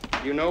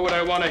You know what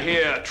I want to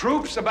hear.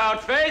 Troops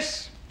about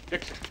face.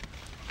 Dixie.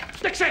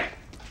 Dixie!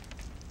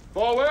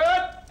 Forward.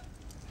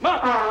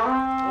 March.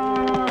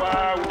 Oh,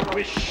 I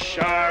wish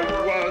I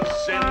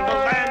was in the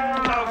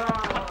land of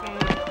cotton.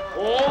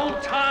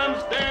 Old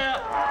times there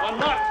are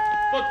not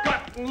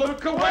forgotten.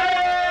 Look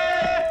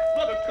away.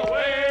 Look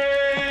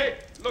away.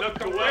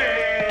 Look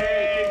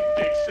away.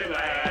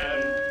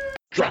 Dixieland.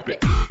 Drop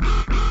it.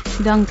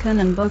 Duncan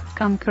and both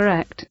come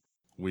correct.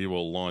 We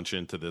will launch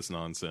into this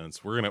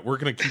nonsense. We're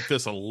gonna keep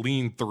this a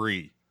lean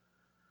 3.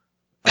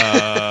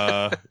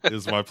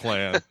 Is my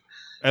plan.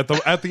 At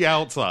the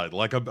outside,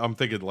 like I'm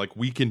thinking, like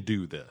we can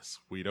do this.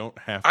 We don't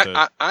have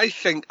to. I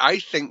think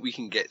we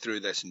can get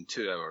through this in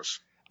 2 hours.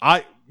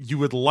 You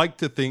would like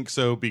to think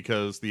so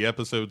because the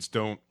episodes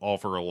don't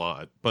offer a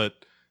lot,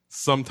 but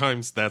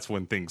sometimes that's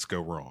when things go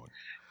wrong.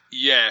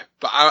 Yeah,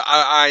 but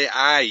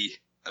I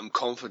am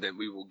confident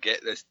we will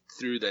get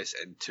through this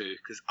in 2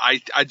 because I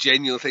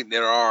genuinely think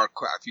there are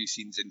quite a few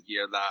scenes in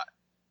here that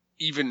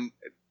even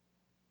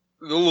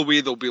the only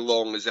way they'll be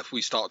long is if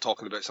we start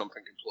talking about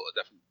something completely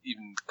different,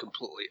 even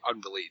completely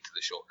unrelated to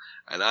the show,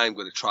 and I'm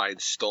going to try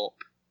and stop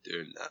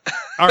doing that.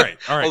 All right.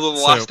 Although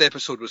the last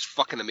episode was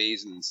fucking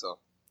amazing, so.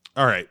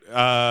 All right.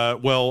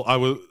 Well, I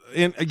was,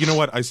 and you know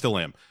what? I still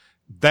am.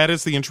 That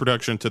is the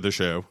introduction to the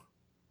show.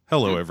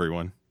 Hello,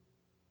 everyone.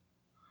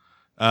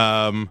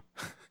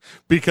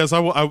 Because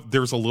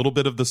there's a little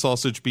bit of the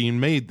sausage being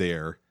made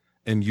there,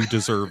 and you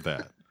deserve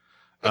that.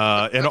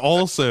 And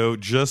also,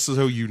 just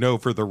so you know,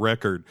 for the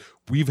record,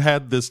 we've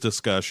had this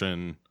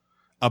discussion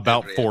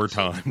about every 4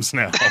 times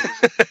now.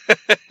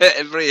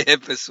 Every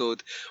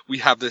episode, we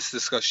have this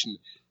discussion.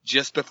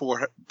 Just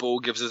before Bo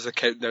gives us a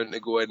countdown to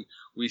go in,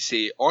 we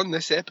say, on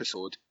this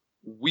episode,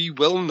 we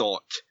will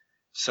not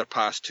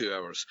surpass 2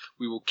 hours.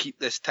 We will keep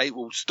this tight.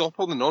 We'll stop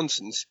all the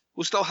nonsense.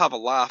 We'll still have a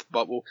laugh,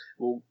 but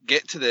we'll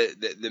get to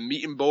the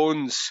meat and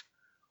bones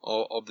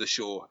of the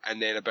show.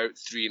 And then about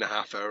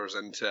 3.5 hours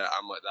into it,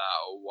 I'm like,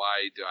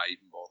 why do I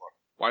even bother?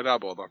 Why do I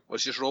bother?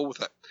 Let's just roll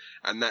with it.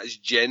 And that's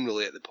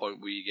generally at the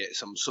point where you get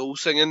some soul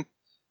singing,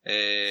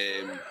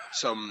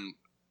 some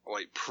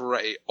like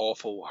pretty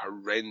awful,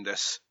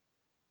 horrendous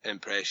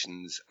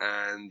impressions,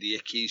 and the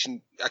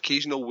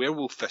occasional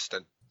werewolf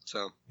fisting.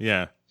 So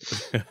yeah.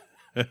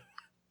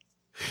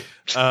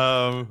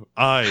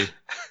 I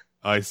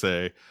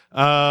say.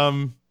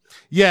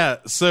 Yeah,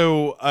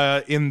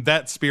 so in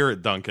that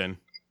spirit, Duncan,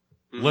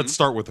 let's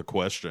start with a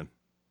question.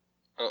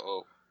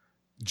 Uh-oh.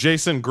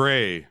 Jason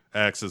Gray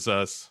asks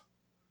us,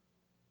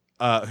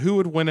 who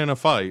would win in a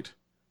fight,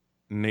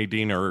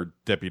 Nadine or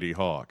Deputy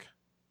Hawk?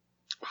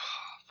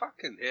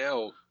 Fucking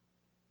hell.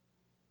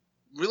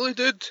 Really,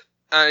 dude?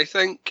 I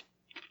think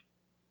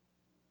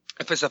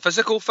if it's a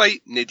physical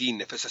fight,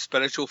 Nadine. If it's a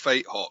spiritual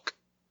fight, Hawk.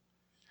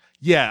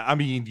 Yeah, I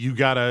mean,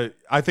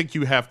 I think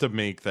you have to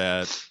make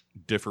that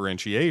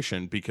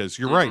differentiation because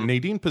you're right.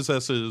 Nadine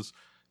possesses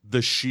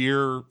the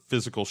sheer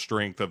physical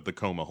strength of the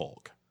Coma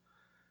Hulk.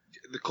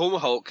 The Coma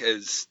Hulk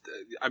is,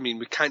 I mean,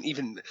 we can't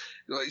even,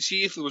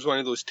 see if there was one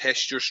of those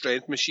test your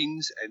strength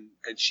machines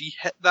and she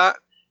hit that,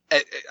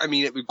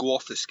 it would go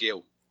off the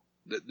scale.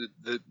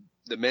 The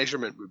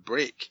measurement would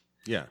break.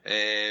 Yeah.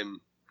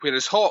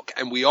 Whereas Hawk,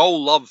 and we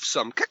all love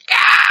some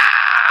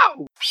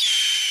cacao!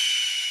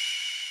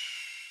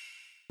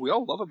 We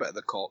all love a bit of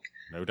the cock.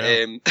 No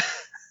doubt.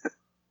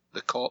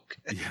 The cock.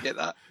 Yeah. You get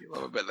that? You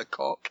love a bit of the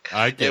cock.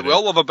 I get it. We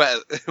all love a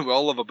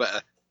bit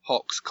of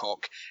Hawk's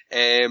cock.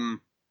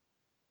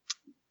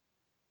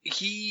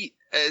 He's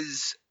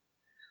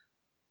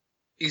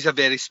a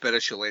very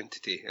spiritual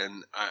entity,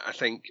 and I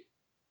think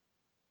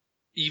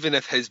even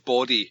if his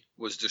body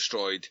was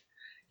destroyed,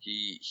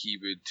 he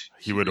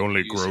would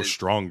only grow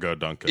stronger,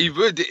 Duncan. He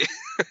would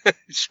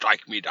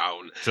strike me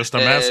down. Just a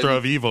master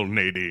of evil,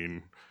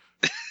 Nadine.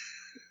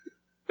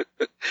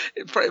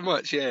 Pretty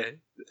much, yeah.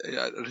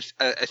 An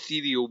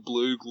ethereal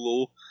blue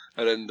glow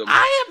around him.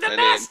 I am the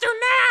master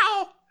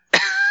now!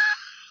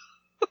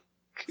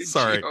 Could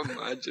Sorry. you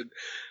imagine?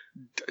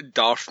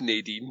 Darth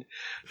Nadine.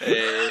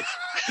 There you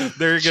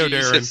go,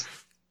 Darren.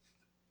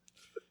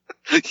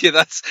 Yeah,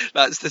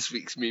 that's this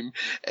week's meme.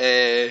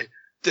 Ed!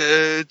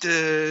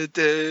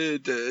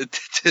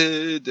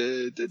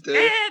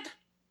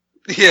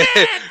 Yeah.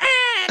 Ed!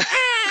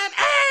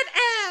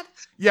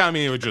 Yeah, I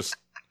mean, it would just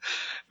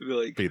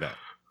be that.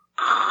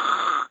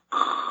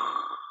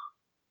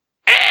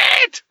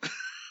 Ed!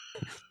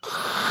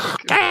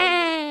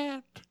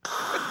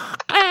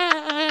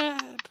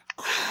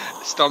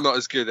 Still not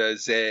as good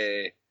as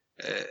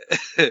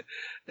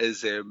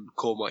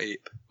Coma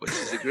Ape, which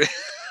is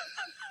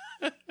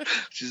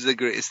the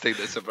greatest thing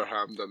that's ever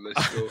happened on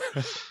this show.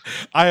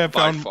 I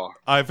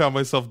found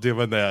myself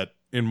doing that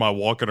in my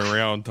walking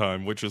around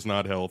time, which is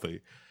not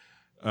healthy.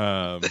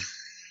 Well,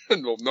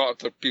 not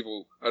to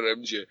people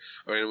around you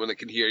or anyone that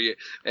can hear you.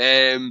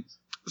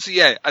 So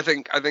yeah, I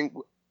think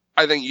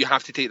you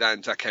have to take that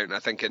into account. I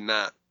think in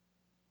that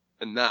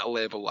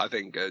level, I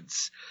think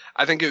it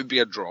would be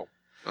a draw.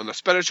 On a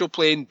spiritual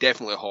plane,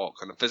 definitely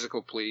Hawk. On a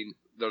physical plane,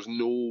 there's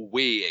no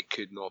way it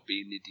could not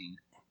be Nadine.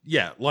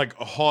 Yeah, like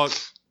Hawk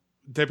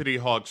Deputy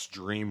Hawk's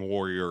dream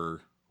warrior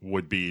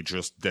would be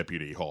just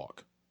Deputy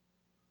Hawk.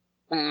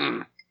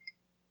 I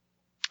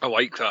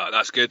like that.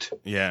 That's good.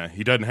 Yeah,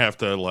 he doesn't have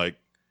to, like,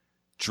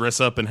 dress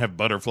up and have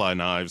butterfly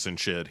knives and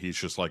shit. He's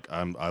just like,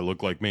 I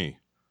look like me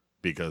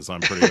because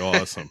I'm pretty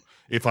awesome.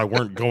 If I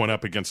weren't going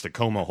up against a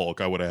Coma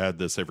Hulk, I would have had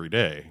this every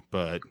day.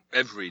 But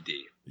every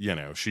day, you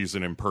know, she's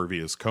an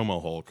impervious Coma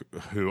Hulk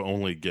who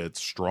only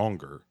gets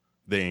stronger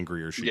the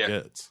angrier she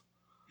gets.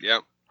 Yeah.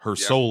 Her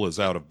soul is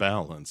out of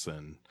balance,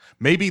 and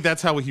maybe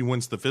that's how he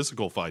wins the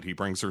physical fight. He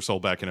brings her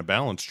soul back into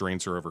balance,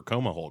 drains her of her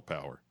Coma Hulk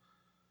power.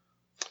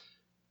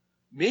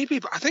 Maybe,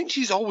 but I think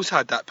she's always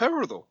had that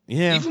power, though.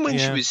 Yeah. Even when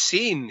she was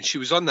sane, she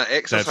was on that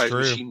exercise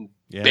machine,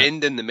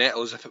 bending the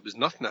metal as if it was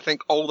nothing. I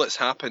think all that's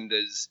happened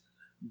is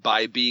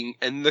by being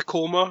in the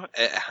coma,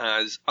 it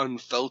has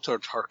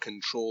unfiltered her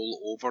control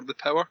over the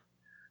power.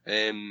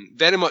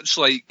 Very much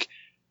like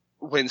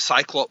when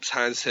Cyclops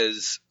has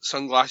his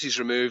sunglasses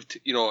removed,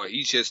 you know,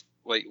 he's just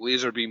like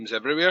laser beams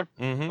everywhere.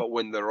 Mm-hmm. But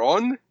when they're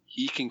on,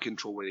 he can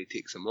control when he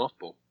takes them off,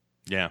 Bo.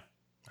 Yeah.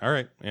 All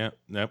right. Yeah.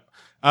 Nope.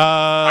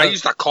 I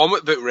used a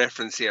comic book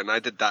reference here, and I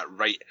did that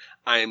right.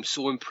 I am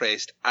so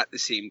impressed, at the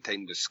same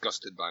time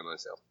disgusted by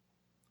myself.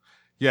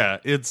 Yeah,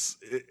 it's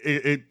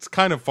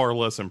kind of far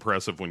less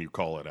impressive when you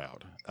call it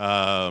out.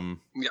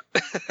 Yeah,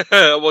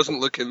 I wasn't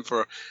looking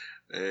for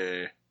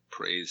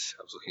praise.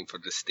 I was looking for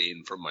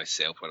disdain from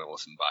myself when I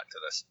listened back to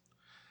this.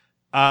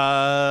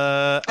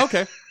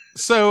 Okay.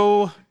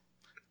 So,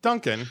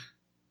 Duncan,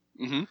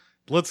 Mm-hmm.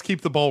 let's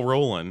keep the ball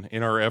rolling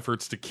in our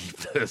efforts to keep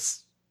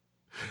this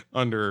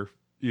under,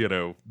 you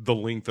know, the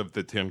length of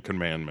the 10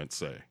 Commandments,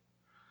 say,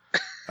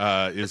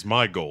 is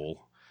my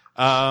goal.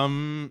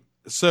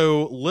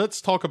 So let's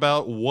talk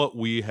about what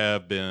we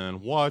have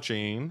been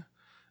watching.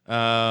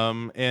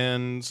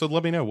 And so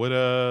let me know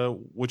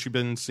what you've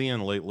been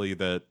seeing lately.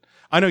 That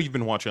I know you've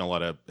been watching a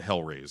lot of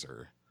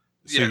Hellraiser,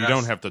 so you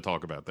don't have to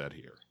talk about that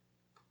here.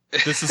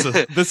 This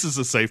is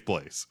a safe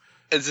place.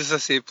 Is this a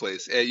safe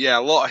place? Yeah,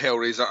 a lot of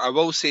Hellraiser. I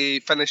will say,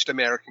 finished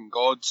American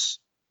Gods.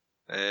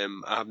 I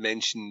have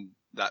mentioned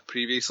that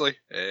previously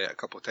a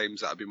couple of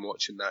times that I've been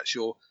watching that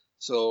show.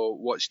 So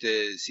watched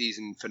the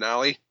season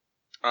finale,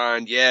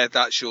 and yeah,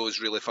 that show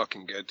is really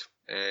fucking good.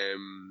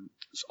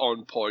 It's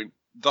on point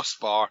thus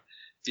far.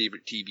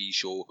 Favorite TV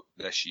show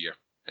this year.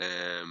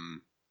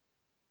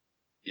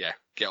 Yeah,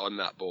 get on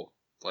that, Bo.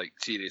 Like,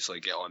 seriously,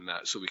 get on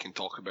that so we can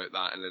talk about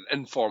that in an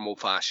informal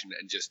fashion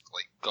and just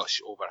like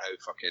gush over how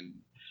fucking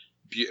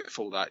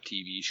beautiful that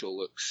TV show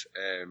looks.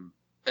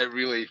 It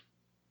really,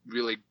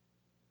 really,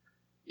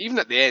 even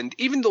at the end,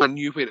 even though I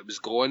knew where it was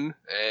going,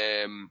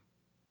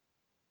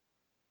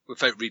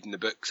 without reading the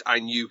books, I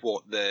knew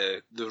what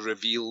the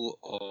reveal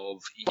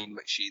of Ian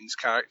McShane's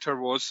character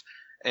was.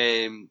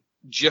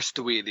 Just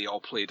the way they all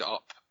played it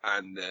up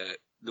and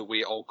the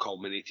way it all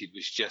culminated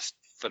was just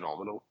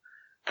phenomenal.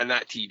 And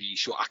that TV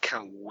show, I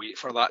can't wait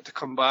for that to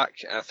come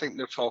back. I think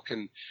they're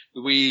talking,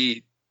 the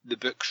way the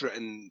book's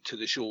written to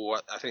the show,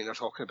 I think they're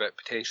talking about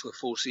potentially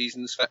 4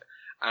 seasons fit,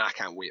 and I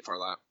can't wait for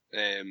that.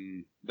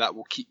 That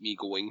will keep me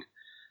going.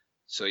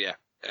 So yeah,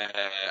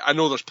 I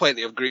know there's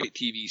plenty of great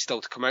TV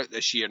still to come out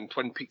this year, and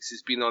Twin Peaks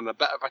has been on a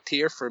bit of a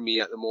tear for me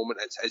at the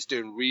moment. It's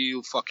doing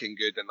real fucking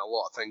good in a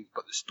lot of things,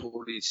 but the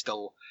story is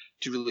still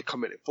to really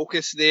come into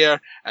focus there,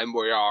 and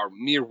we are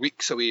mere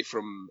weeks away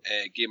from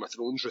Game of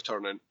Thrones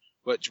returning,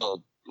 which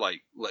will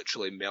like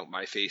literally melt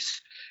my face.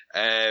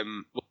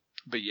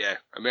 But yeah,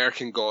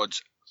 American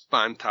Gods,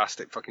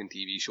 fantastic fucking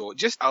TV show.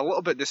 Just a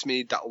little bit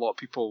dismayed that a lot of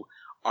people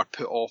are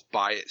put off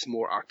by its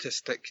more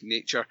artistic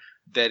nature.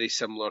 Very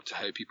similar to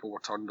how people were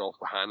turned off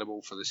with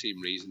Hannibal for the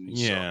same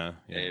reasons. Yeah.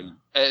 So,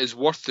 it is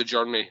worth the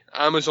journey.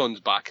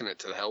 Amazon's backing it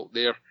to the hilt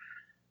there.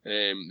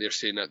 They're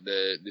saying that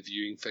the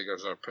viewing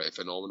figures are pretty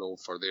phenomenal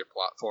for their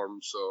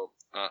platform, so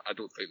I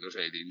don't think there's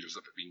any dangers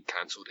of it being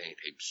cancelled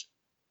anytime soon.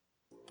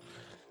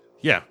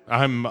 Yeah,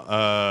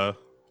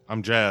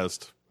 I'm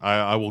jazzed.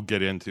 I will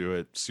get into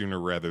it sooner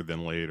rather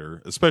than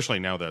later, especially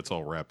now that it's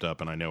all wrapped up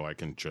and I know I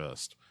can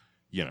just,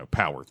 you know,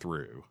 power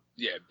through.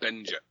 Yeah,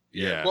 binge it.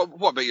 Yeah.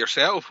 What about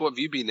yourself? What have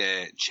you been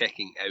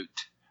checking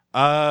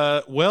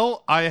out?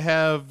 Well, I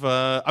have.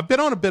 I've been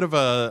on a bit of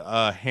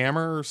a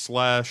Hammer /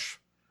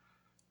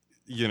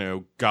 you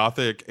know,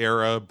 Gothic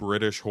era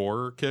British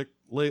horror kick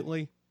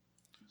lately.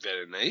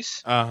 Very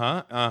nice.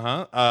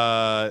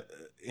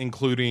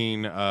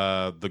 Including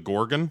the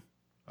Gorgon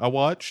I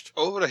watched.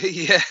 Oh right,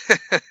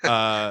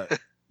 yeah.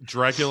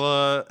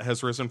 Dracula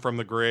Has Risen from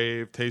the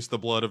Grave, Taste the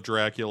Blood of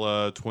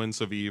Dracula,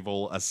 Twins of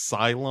Evil,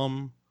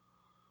 Asylum.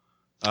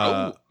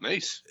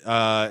 Nice.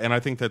 And I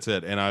think that's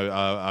it. And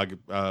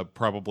I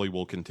probably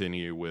will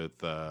continue with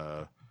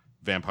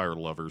Vampire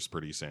Lovers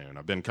pretty soon.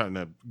 I've been kind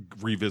of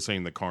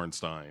revisiting the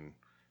Karnstein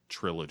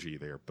trilogy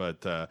there.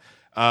 But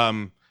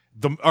all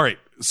right,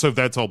 so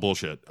that's all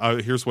bullshit.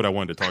 Here's what I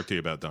wanted to talk to you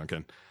about,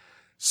 Duncan.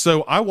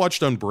 So I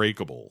watched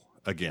Unbreakable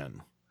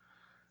again.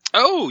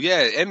 Oh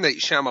yeah, M. Night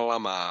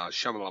Shyamalan.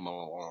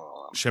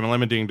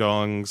 Shyamalama Ding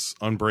Dong's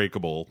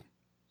Unbreakable.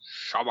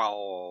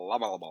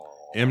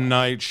 M.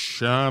 Night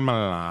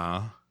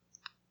Shyamalan.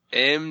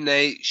 M.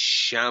 Night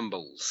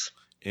Shambles.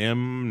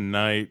 M.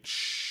 Night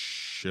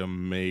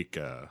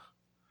Shyamalan.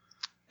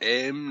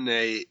 M.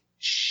 Night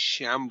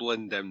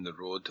shambling down the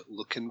road,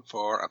 looking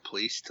for a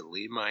place to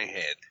lay my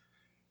head.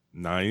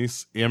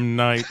 Nice. M.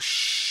 Night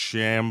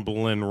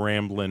Shambling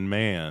Rambling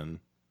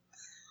Man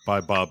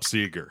by Bob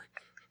Seger.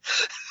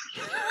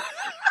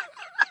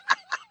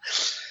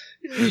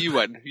 You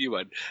win.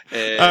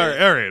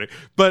 All right.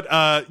 But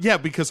yeah,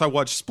 because I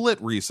watched Split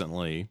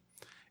recently,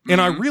 and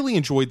I really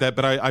enjoyed that,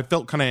 but I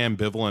felt kind of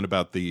ambivalent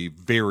about the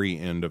very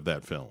end of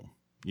that film,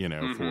 you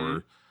know,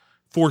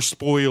 for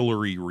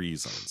spoilery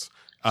reasons.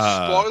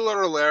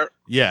 Spoiler alert.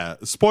 Yeah,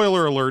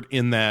 spoiler alert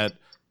in that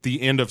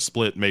the end of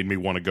Split made me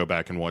want to go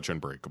back and watch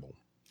Unbreakable.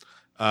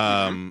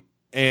 And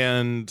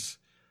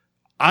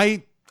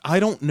I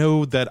don't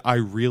know that I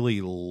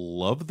really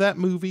love that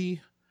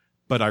movie,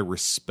 but I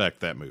respect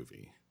that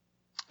movie.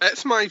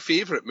 It's my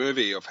favorite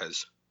movie of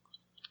his.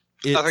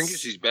 I think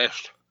it's his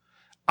best.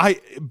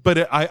 I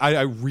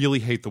really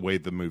hate the way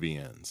the movie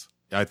ends.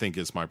 I think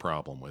is my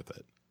problem with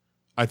it.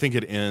 I think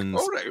it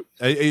ends. All right.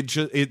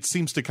 It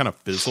seems to kind of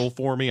fizzle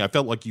for me. I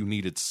felt like you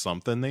needed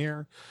something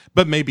there,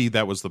 but maybe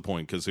that was the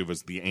point because it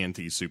was the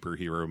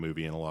anti-superhero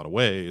movie in a lot of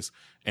ways,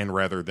 and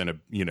rather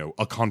than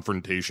a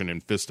confrontation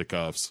in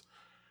fisticuffs,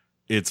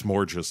 it's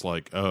more just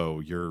like, oh,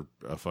 you're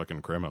a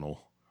fucking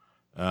criminal.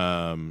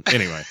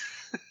 Anyway,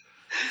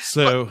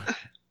 so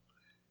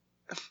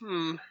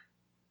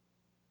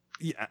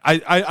yeah,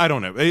 I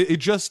don't know. It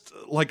just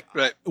like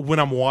when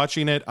I'm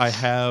watching it, I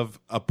have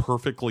a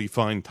perfectly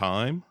fine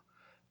time.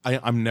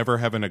 I'm never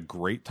having a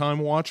great time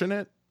watching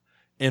it.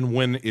 And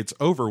when it's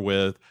over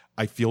with,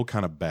 I feel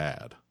kind of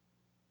bad.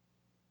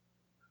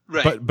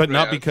 Right. But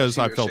not because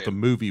I felt the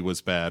movie was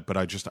bad, but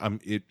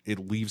it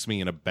leaves me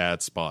in a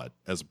bad spot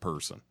as a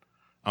person.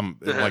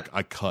 Like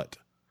I cut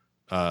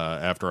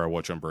after I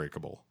watch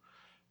Unbreakable.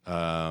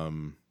 Yeah,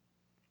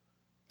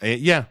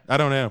 I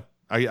don't know.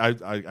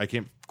 I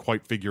can't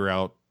quite figure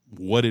out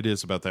what it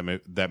is about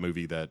that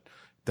movie that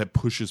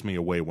pushes me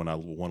away when I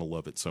want to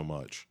love it so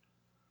much.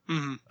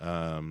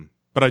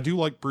 But I do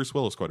like Bruce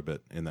Willis quite a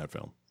bit in that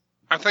film.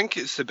 I think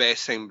it's the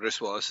best thing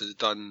Bruce Willis has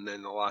done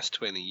in the last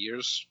 20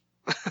 years,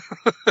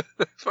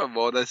 if I'm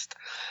honest.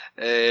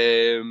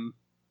 And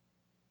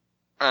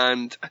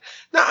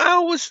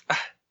now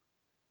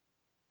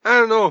I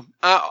don't know.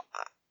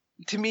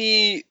 To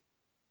me,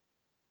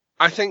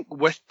 I think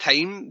with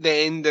time, the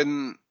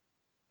ending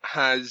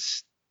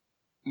has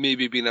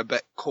maybe been a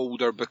bit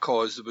colder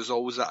because there was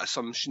always that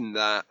assumption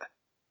that,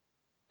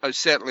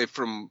 certainly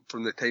from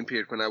the time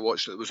period when I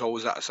watched it, there was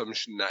always that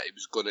assumption that he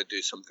was going to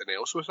do something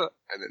else with it,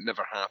 and it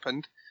never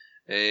happened.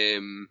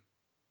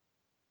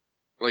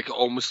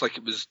 Almost like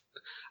it was,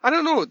 I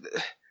don't know,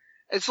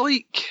 it's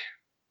like,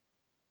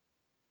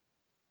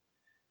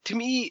 to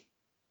me,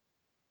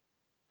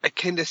 it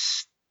kind of,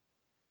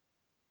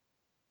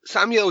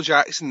 Samuel L.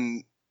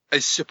 Jackson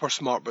is super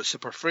smart but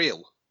super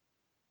frail.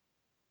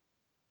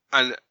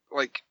 And,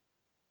 like,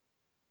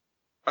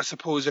 I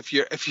suppose if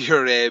you're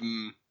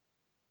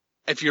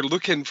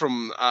looking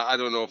from, I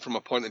don't know, from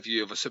a point of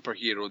view of a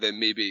superhero, then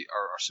maybe,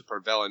 or a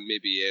supervillain,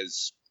 maybe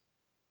is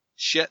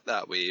shit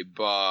that way,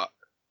 but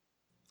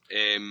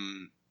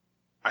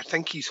I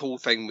think his whole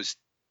thing was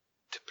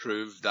to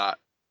prove that,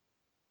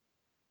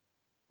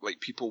 like,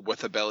 people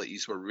with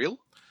abilities were real.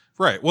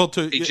 Right. Well,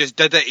 he just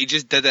did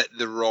it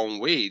the wrong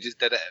way. He just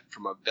did it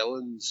from a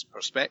villain's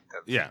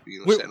perspective. Yeah.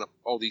 Setting up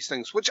all these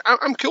things, which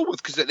I'm cool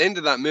with, because at the end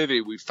of that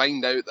movie, we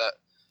find out that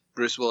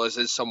Bruce Willis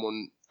is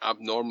someone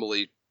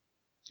abnormally,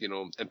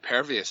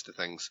 impervious to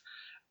things.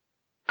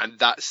 And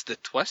that's the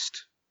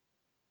twist.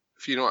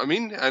 If you know what I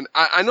mean? And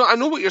I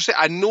know what you're saying.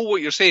 I know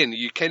what you're saying.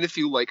 You kind of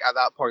feel like at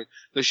that point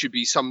there should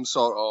be some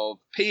sort of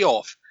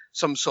payoff,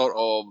 some sort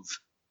of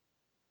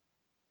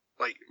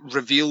like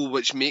reveal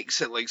which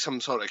makes it like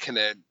some sort of kind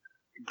of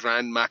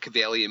grand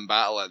Machiavellian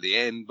battle at the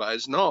end, but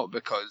it's not,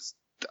 because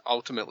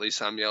ultimately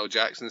Samuel L.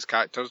 Jackson's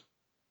character's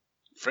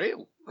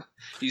frail.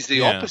 He's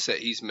the opposite.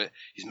 He's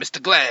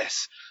Mr.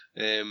 Glass.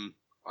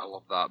 I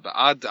love that, but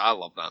I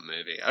love that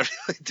movie. I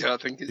really do. I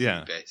think it's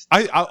the best.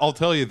 I'll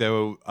tell you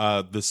though,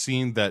 the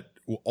scene that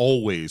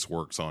always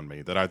works on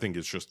me, that I think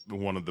is just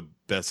one of the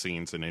best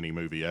scenes in any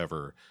movie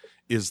ever,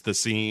 is the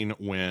scene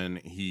when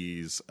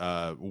he's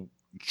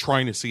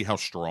trying to see how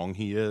strong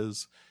he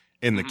is,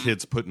 and the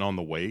kid's putting on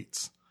the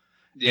weights.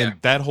 Yeah.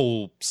 And that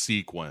whole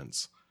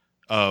sequence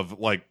of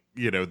like,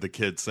 the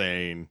kid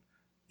saying,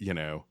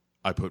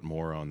 I put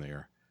more on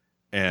there.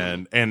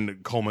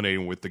 And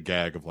culminating with the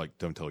gag of like,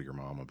 don't tell your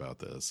mom about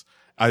this.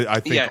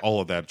 I think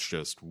all of that's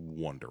just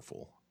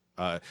wonderful.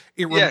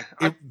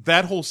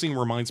 That whole scene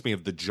reminds me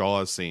of the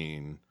Jaws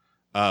scene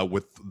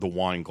with the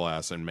wine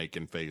glass and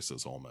making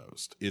faces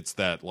almost. It's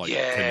that like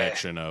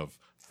connection of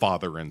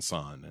father and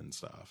son and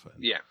stuff.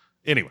 And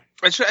anyway,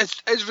 it's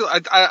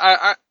really,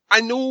 I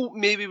know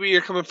maybe where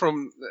you're coming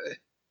from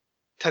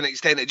to an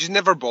extent. It just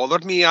never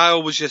bothered me. I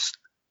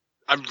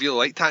really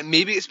liked that.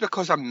 Maybe it's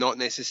because I'm not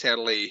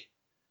necessarily,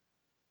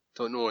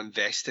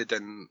 invested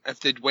in,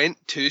 if they'd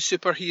went to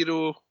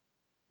superhero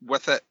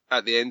with it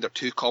at the end, or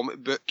too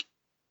comic book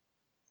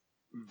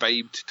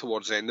vibed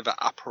towards the end of it,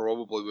 I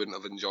probably wouldn't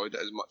have enjoyed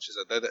it as much as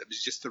I did. It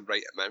was just the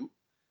right amount.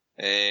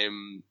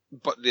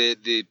 But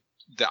the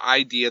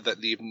idea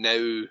that they've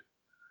now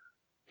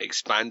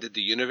expanded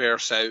the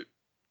universe out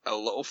a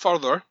little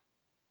further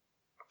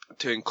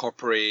to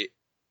incorporate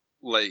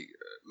like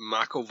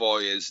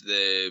McAvoy as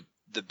the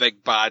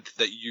big bad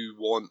that you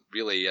want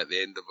really at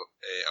the end of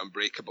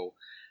Unbreakable,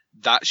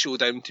 that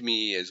showdown to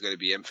me is going to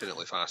be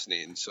infinitely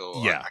fascinating.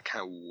 So yeah. I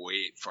can't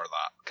wait for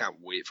that.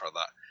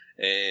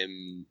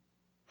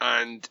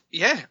 And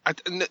yeah,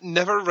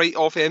 never write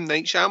off M.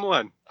 Night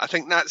Shyamalan. I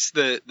think that's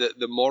the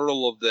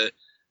moral of the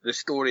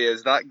story,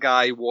 is that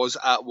guy was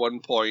at one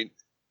point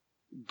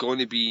going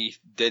to be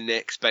the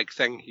next big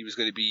thing. He was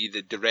going to be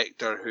the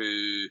director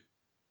who,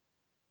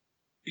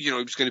 he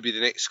was going to be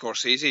the next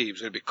Scorsese. He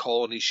was going to be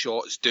calling his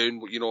shots, doing,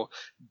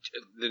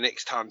 the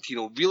next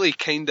Tarantino. Really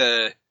kind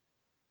of,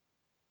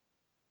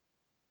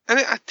 and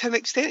to an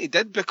extent he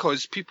did,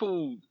 because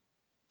people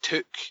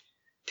took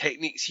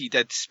techniques he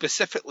did,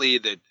 specifically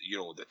the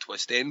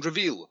twist end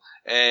reveal,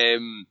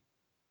 and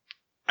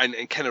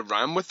kind of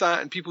ran with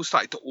that, and people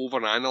started to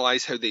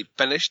overanalyze how they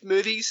finished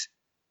movies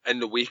in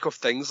the wake of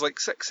things like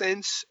Sixth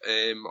Sense,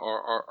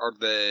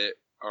 or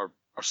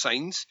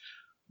Signs.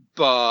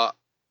 But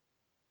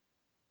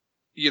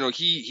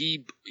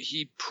he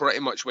pretty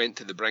much went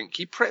to the brink.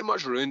 He pretty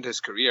much ruined his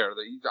career.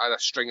 He had a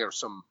string of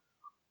some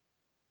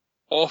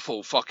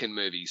awful fucking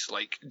movies,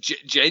 like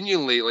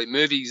genuinely, like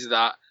movies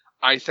that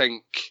I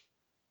think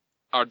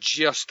are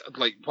just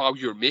like, while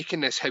you're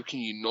making this, how can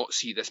you not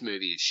see this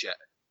movie as shit?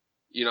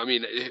 You know what I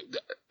mean?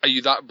 Are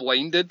you that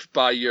blinded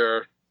by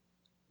your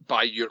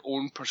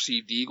own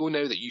perceived ego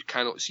now that you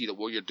cannot see that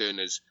what you're doing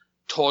is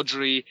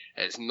tawdry,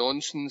 it's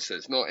nonsense,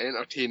 it's not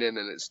entertaining,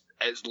 and it's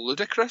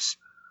ludicrous?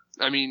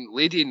 I mean,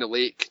 Lady in the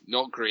Lake,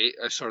 not great.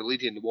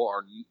 Lady in the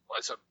Water,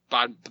 it's a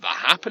bad. But The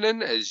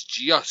Happening is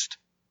just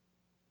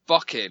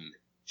fucking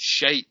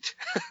shite.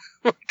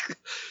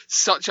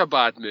 Such a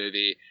bad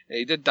movie. And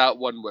he did that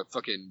one with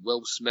fucking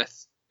Will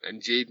Smith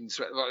and Jaden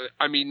Smith.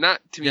 I mean,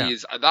 that to me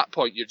is, at that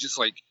point, you're just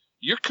like,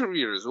 your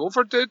career is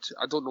over, dude.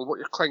 I don't know what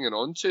you're clinging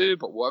on to,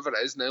 but whatever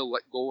it is now,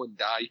 let go and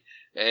die.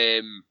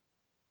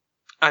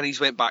 And he's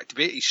went back to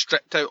basics. He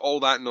stripped out all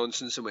that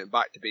nonsense and went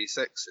back to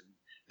basics and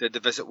did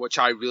The Visit, which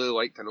I really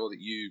liked. I know that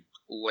you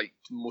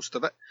liked most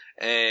of it.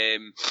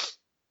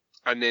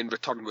 And then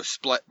returned with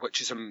Split,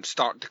 which is him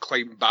starting to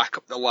climb back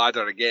up the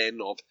ladder again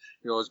of,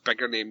 his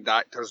bigger named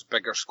actors,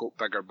 bigger scope,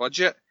 bigger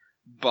budget.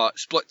 But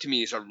Split to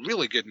me is a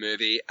really good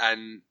movie,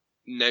 and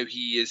now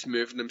he is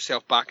moving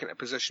himself back in a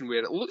position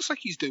where it looks like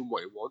he's doing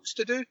what he wants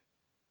to do.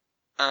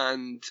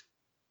 And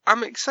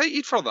I'm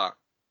excited for that.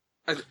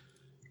 I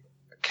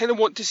kind of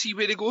want to see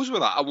where he goes with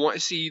that. I want to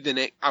see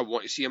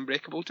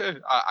Unbreakable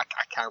too. I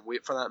can't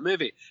wait for that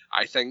movie.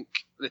 I think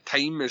the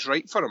time is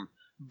right for him.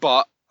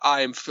 But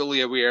I am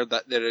fully aware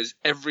that there is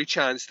every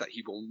chance that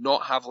he will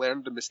not have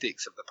learned the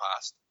mistakes of the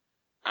past,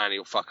 and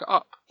he'll fuck it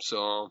up.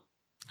 So,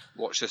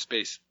 watch this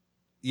space.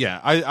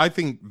 Yeah, I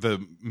think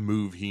the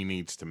move he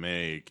needs to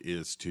make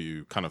is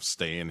to kind of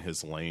stay in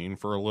his lane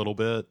for a little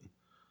bit.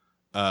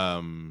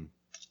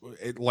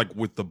 Like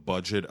with the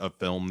budget of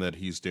film that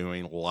he's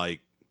doing,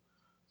 like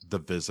The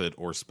Visit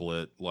or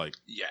Split, like,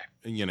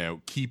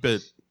 keep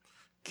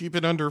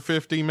it under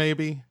 50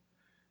 maybe.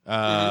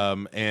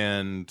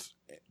 And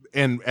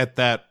at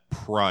that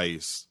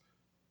price,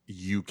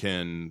 you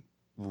can,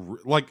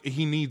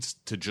 he needs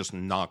to just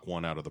knock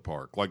one out of the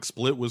park. Like,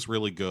 Split was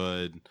really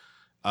good.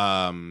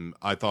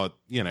 I thought,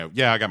 I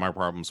got my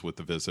problems with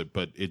The Visit,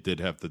 but it did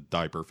have the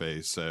diaper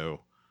face, so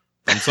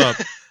thumbs up.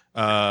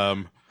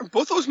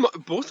 Both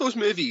those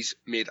movies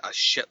made a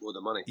shitload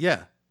of money.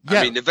 Yeah.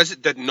 I mean, The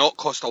Visit did not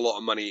cost a lot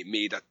of money. It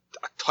made a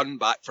ton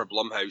back for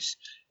Blumhouse.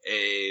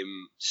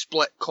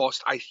 Split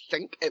cost, I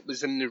think it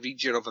was in the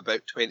region of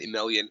about 20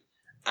 million.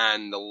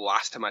 And the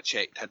last time I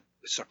checked had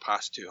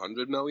surpassed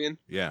 200 million.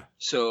 Yeah.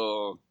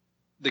 So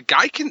the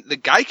guy can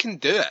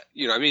do it.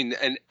 You know what I mean?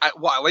 And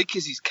what I like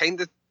is he's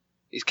kind of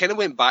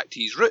went back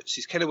to his roots.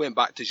 He's kind of went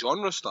back to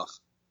genre stuff.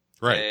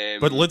 Right.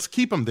 But let's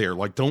keep him there.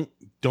 Like, don't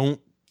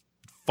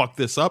fuck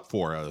this up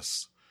for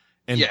us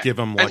and give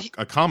him a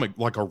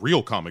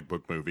real comic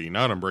book movie,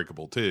 not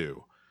Unbreakable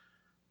 2.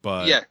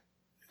 But yeah.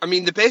 I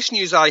mean, the best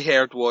news I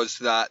heard was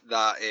that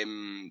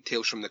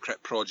Tales from the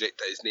Crypt project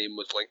that his name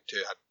was linked to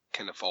had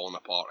kind of fallen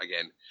apart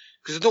again,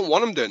 because I don't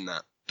want him doing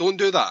that. Don't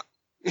do that.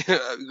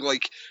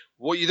 Like,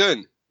 what are you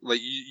doing? Like,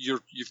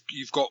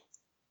 you've got.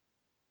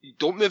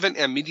 Don't move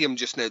into a medium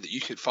just now that you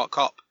could fuck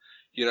up.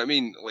 You know what I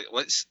mean? Like,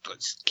 let's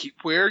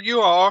keep where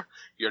you are.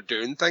 You're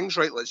doing things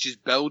right. Let's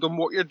just build on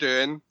what you're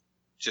doing.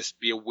 Just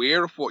be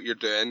aware of what you're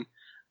doing,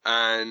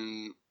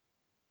 and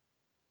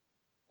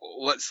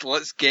let's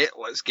get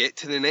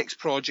to the next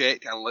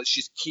project, and let's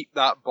just keep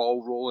that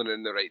ball rolling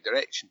in the right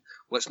direction.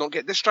 Let's not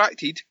get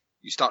distracted.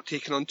 You start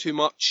taking on too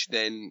much,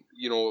 then,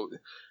 you'll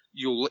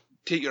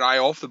take your eye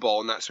off the ball,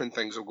 and that's when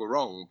things will go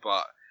wrong.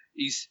 But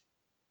he's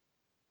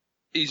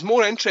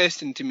more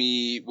interesting to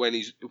me when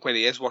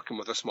he is working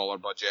with a smaller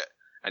budget,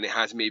 and it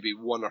has maybe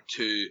one or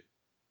two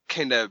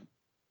kind of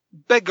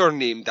bigger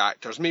named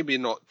actors, maybe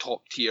not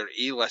top tier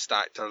A-list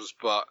actors,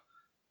 but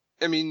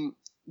I mean,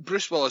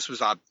 Bruce Willis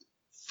was a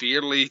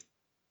fairly,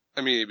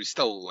 I mean, he was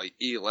still like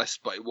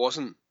A-list, but it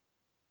wasn't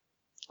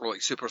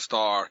like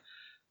superstar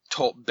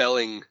top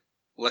billing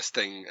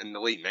listing in the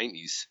late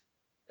 90s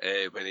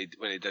when he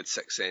did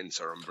Sixth Sense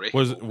or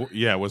Unbreakable.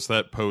 Was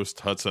that post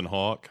Hudson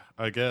Hawk,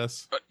 I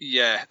guess?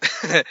 Yeah.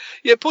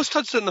 Yeah, post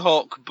Hudson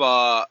Hawk,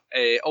 but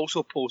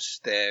also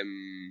post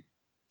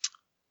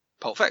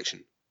Pulp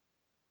Fiction.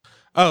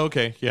 Oh,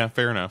 okay. Yeah,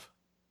 fair enough.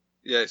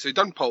 Yeah, so he'd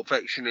done Pulp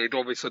Fiction, he'd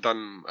obviously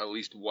done at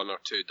least one or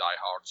two Die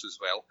Hards as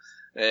well.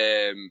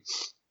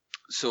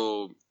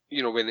 So,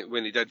 you know,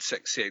 when he did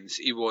Sixth Sense,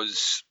 he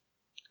was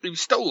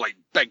still like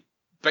big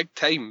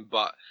time,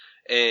 but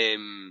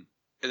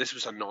this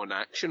was a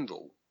non-action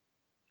role.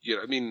 You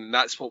know what I mean?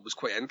 That's what was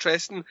quite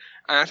interesting.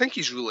 And I think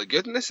he's really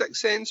good in The Sixth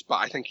Sense, but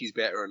I think he's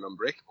better in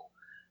Unbreakable.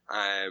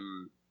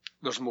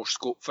 There's more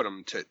scope for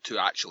him to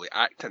actually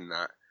act in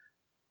that.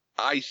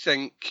 I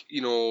think,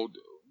 you know,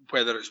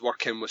 whether it's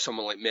working with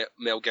someone like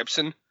Mel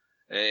Gibson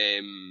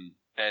and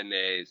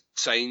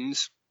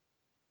Signs,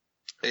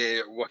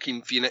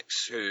 Joaquin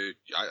Phoenix, who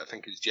I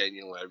think is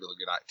genuinely a really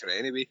good actor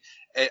anyway.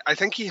 I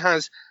think he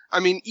has, I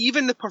mean,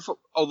 even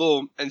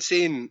although in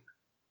saying,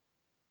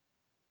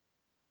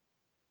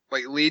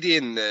 like, Lady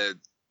in the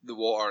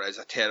Water is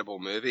a terrible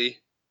movie,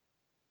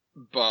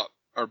 but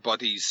our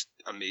buddy's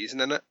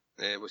amazing in it.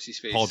 What's his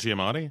face? Paul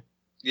Giamatti?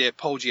 Yeah,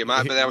 Paul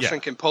Giamatti, but I was Yeah.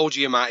 thinking Paul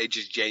Giamatti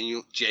just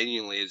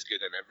genuinely is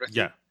good in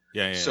everything.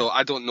 Yeah. So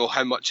I don't know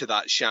how much of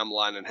that's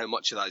Shyamalan and how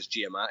much of that's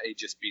Giamatti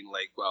just being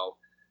like, well,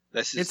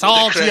 this is... It's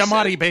all ludicrous.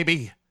 Giamatti,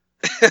 baby.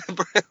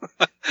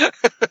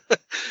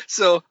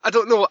 So I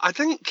don't know. I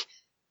think,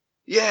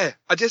 yeah,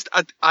 I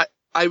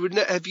would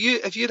not,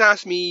 if you'd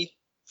asked me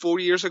 4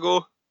 years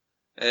ago,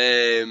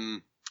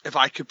 if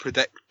I could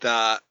predict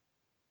that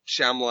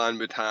Shyamalan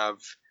would have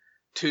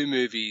two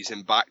movies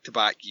in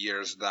back-to-back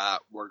years that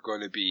were going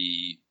to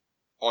be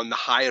on the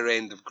higher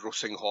end of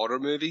grossing horror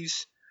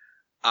movies,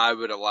 I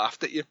would have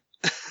laughed at you.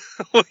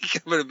 Like,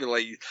 I would have been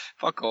like,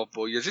 fuck off,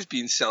 Bo, you're just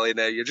being silly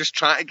now. You're just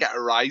trying to get a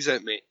rise out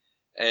of me.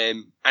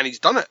 And he's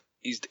done it.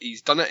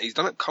 He's done it. He's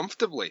done it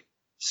comfortably.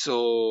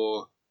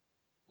 So,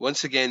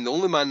 once again, the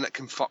only man that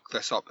can fuck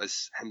this up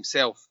is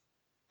himself.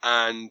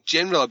 And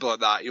generally, a bit like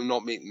that, he'll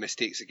not make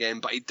mistakes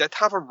again. But he did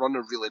have a run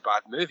of really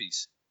bad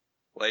movies.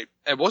 Like,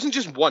 it wasn't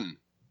just one.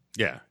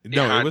 Yeah.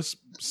 No, it was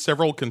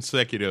several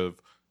consecutive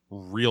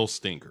real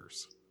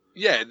stinkers.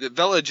 Yeah, The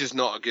Village is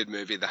not a good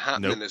movie. The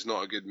Happening Nope. is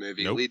not a good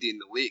movie. Nope. Lady in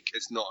the Lake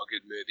is not a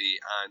good movie.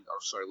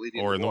 Lady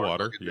Or in the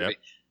Water. is not a good yeah. movie.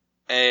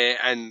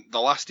 And The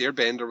Last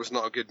Airbender was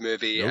not a good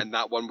movie. Nope. And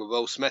that one with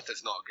Will Smith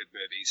is not a good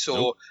movie. So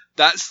Nope.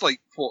 that's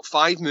like,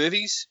 5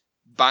 movies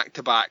back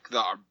to back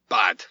that are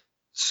bad.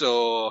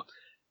 So,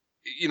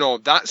 you know,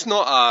 that's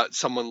not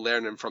someone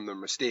learning from their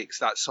mistakes.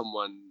 That's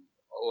someone,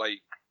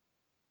 like,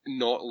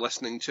 not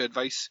listening to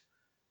advice.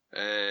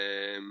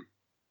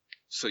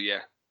 So yeah.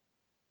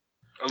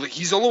 Like,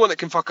 he's the only one that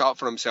can fuck it up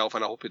for himself,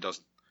 and I hope he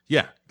doesn't.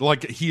 Yeah,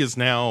 like he is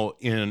now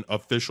in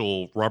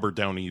official Robert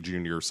Downey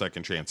Jr.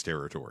 second chance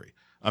territory.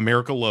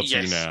 America loves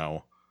Yes. you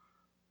now.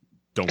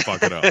 Don't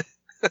fuck it up.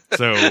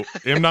 So,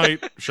 M.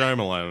 Night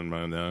Shyamalan,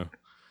 man.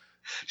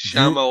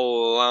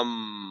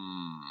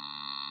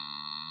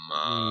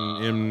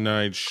 M.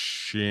 Night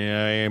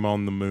Shame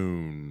on the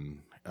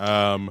Moon.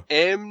 M.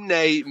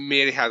 Night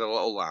Mary Had a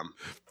Little Lamb.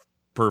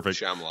 Perfect.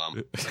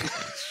 Shyamalan.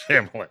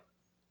 Shyamalan.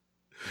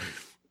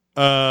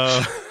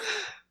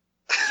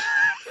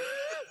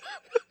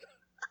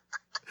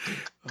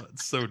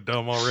 It's so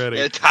dumb already.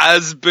 It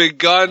has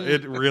begun.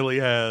 It really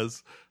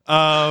has.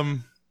 Yeah,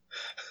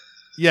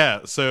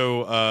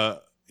 so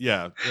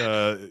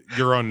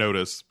you're on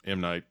notice,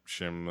 M. Night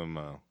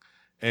Shyamalan.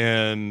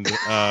 And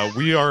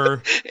we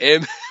are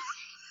M.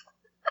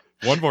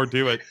 one more,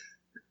 do it.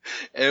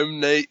 M.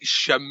 Night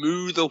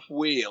Shamu the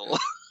Whale.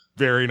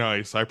 Very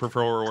nice. I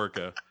prefer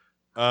Orca.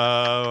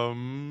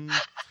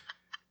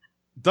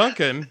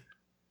 Duncan.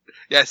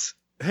 Yes.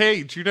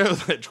 Hey, do you know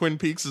that Twin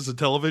Peaks is a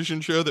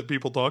television show that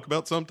people talk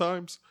about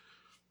sometimes?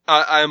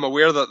 I am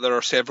aware that there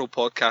are several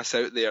podcasts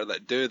out there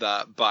that do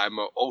that, but I'm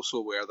also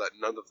aware that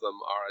none of them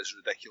are as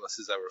ridiculous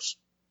as ours.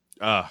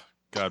 Ah,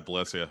 God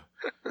bless you.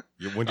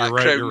 When That you're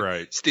right, crown you're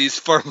right. stays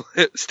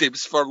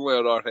firmly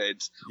on our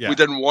heads. Yeah. We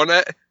didn't want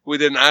it, we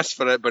didn't ask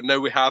for it, but now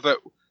we have it.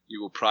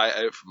 You will pry it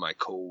out from my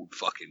cold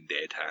fucking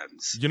dead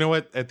hands. You know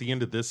what? At the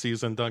end of this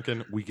season,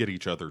 Duncan, we get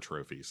each other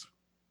trophies.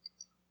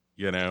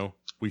 You know?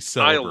 We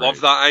celebrate. I love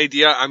that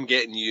idea. I'm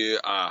getting you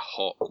a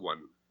hawk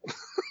one.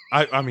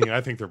 I mean,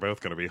 I think they're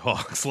both going to be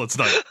hawks. Let's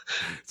not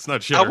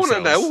shit I want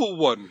an ourselves. owl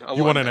one.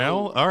 You want an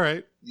owl? All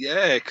right.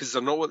 Yeah, because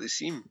they're not what they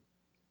seem.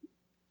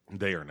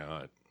 They are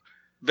not.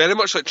 Very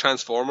much like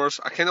Transformers.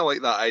 I kind of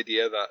like that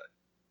idea of a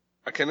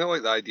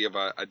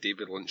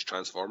David Lynch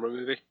Transformer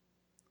movie.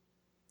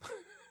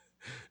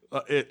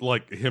 It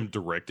like him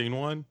directing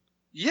one.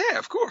 Yeah,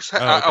 of course. Oh,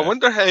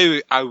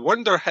 okay. I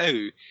wonder how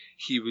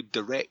he would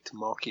direct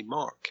Marky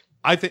Mark.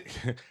 I think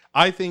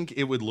I think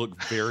it would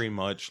look very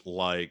much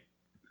like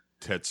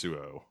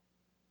Tetsuo.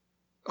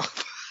 I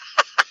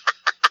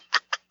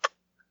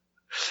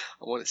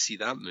want to see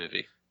that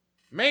movie.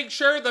 Make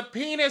sure the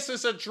penis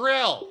is a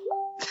drill.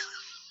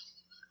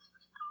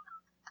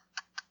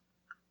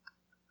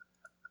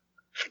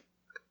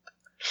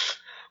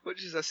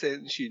 Which is a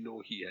sentence you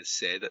know he has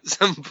said at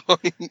some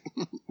point.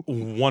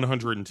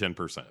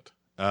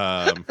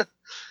 110%.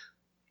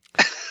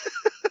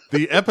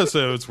 The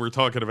episodes we're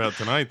talking about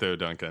tonight, though,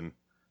 Duncan,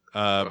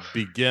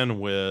 begin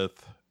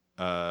with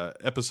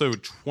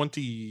episode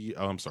 20.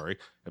 Oh, I'm sorry,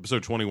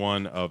 episode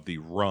 21 of the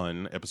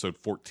run, episode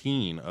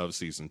 14 of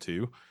season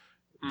 2.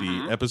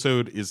 The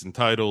episode is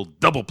entitled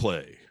 "Double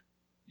Play."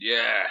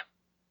 Yeah.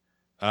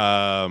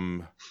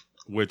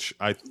 Which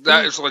I think,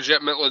 that is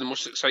legitimately the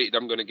most excited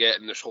I'm going to get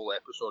in this whole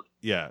episode.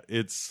 Yeah,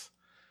 it's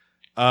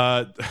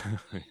you're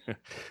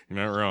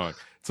not wrong.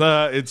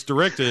 It's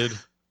directed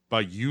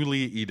by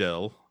Yuli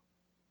Edel,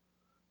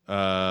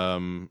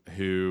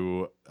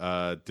 who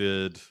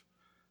did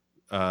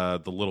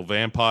The Little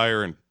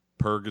Vampire and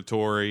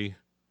Purgatory,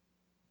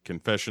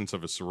 Confessions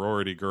of a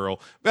Sorority Girl.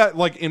 That,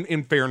 like,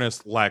 in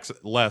fairness,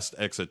 Last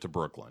Exit to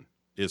Brooklyn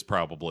is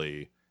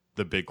probably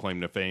the big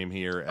claim to fame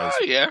here,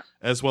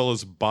 as well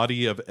as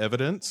Body of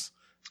Evidence.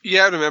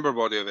 Yeah, I remember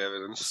Body of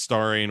Evidence.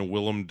 Starring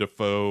Willem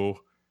Dafoe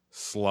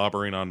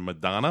slobbering on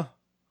Madonna.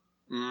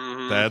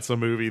 Mm-hmm. That's a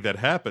movie that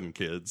happened,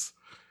 kids.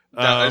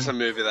 That is a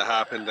movie that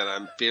happened, and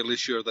I'm fairly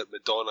sure that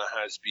Madonna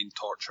has been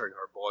torturing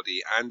her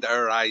body and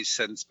our eyes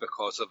since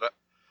because of it.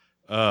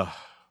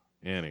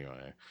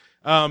 Anyway.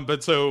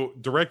 But so,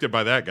 directed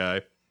by that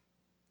guy.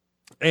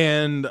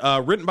 And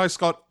written by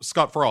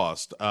Scott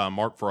Frost,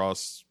 Mark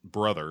Frost's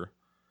brother.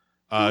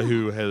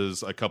 Who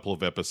has a couple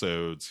of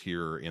episodes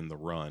here in the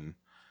run.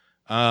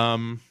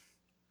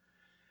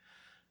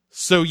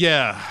 So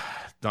yeah,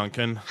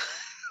 Duncan.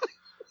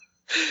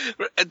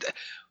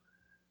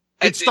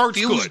 It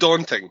feels good.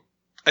 daunting.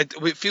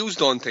 It feels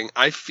daunting.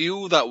 I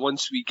feel that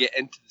once we get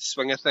into the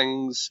swing of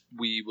things,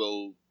 we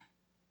will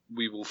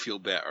feel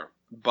better.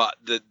 But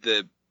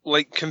the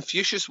like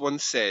Confucius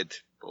once said,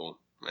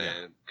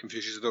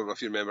 Confucius, I don't know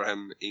if you remember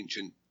him,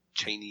 ancient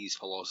Chinese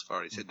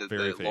philosopher. He said that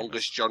the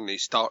longest journey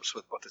starts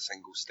with but a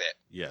single step.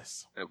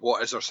 Yes. And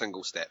what is our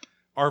single step?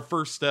 Our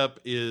first step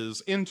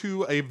is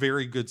into a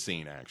very good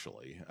scene,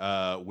 actually,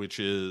 which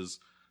is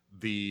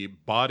the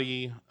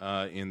body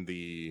in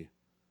the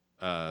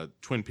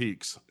Twin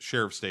Peaks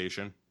Sheriff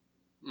Station.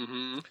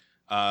 Mm-hmm.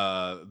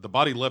 The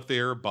body left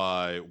there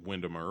by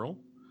Wyndham Earle.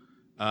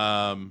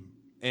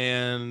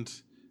 And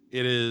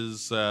it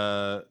is,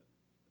 they're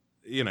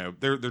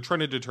trying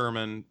to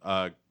determine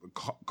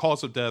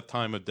cause of death,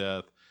 time of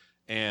death,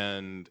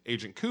 and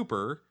Agent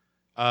Cooper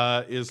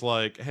is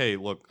like, hey,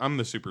 look, I'm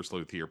the super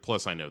sleuth here,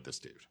 plus I know this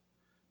dude.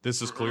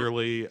 This is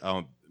clearly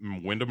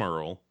Wyndham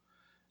Earle.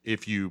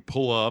 If you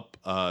pull up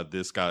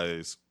this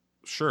guy's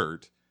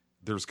shirt,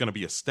 there's going to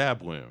be a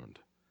stab wound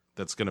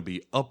that's going to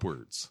be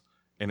upwards,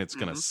 and it's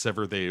going to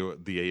sever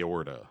the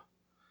aorta.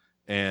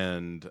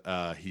 And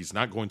he's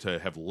not going to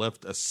have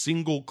left a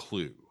single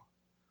clue.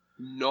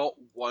 Not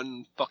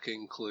one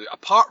fucking clue,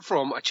 apart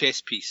from a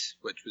chess piece,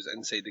 which was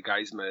inside the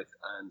guy's mouth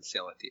and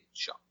sellotape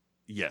shut.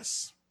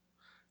 Yes.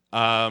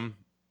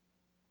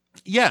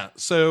 Yeah,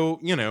 so,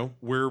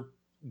 we're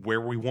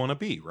where we want to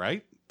be,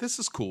 right? This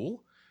is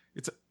cool.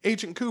 It's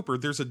Agent Cooper.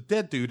 There's a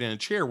dead dude in a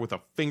chair with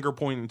a finger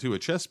pointing to a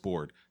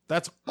chessboard.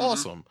 That's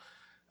awesome.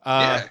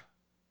 Yeah.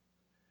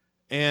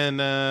 And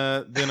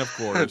then, of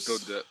course...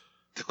 Don't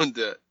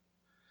do it.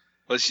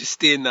 Let's just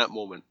stay in that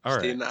moment.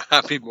 Stay in that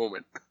happy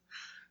moment.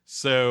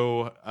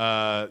 So,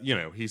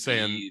 he's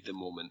saying... Be the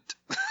moment.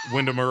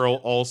 Wyndham Earle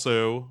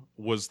also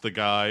was the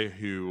guy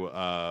who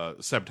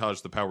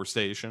sabotaged the power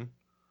station.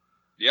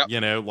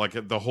 Yeah.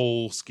 Like the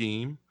whole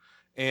scheme.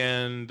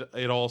 And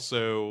it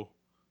also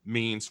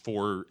means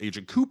for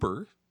Agent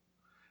Cooper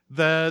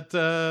that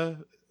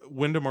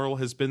Wyndham Earle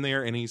has been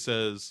there, and he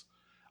says,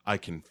 I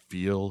can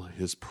feel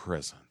his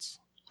presence.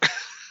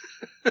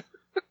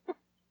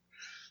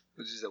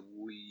 Which is a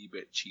wee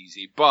bit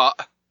cheesy,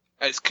 but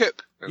it's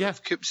Coop. And yeah.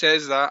 If Coop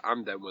says that,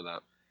 I'm down with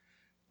that.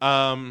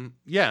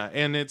 Yeah,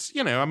 and it's,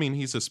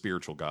 he's a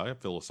spiritual guy, a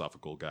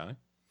philosophical guy.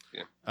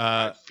 Yeah.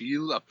 I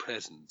feel a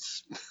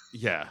presence.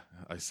 Yeah,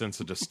 I sense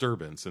a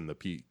disturbance in the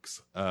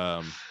peaks.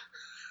 Like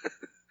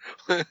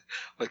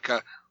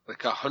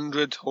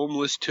 100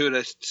 homeless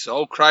tourists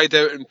all cried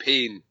out in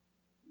pain,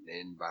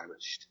 then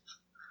vanished.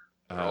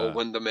 They're all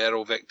Wyndham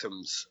Earle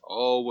victims,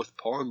 all with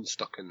pawns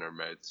stuck in their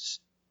mouths.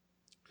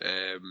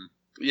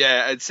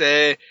 Yeah, it's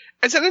an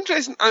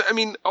interesting. I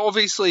mean,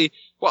 obviously,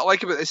 what I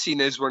like about this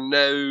scene is we're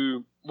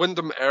now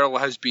Wyndham Earle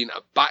has been a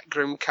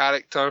background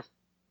character,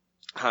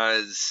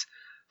 has,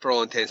 for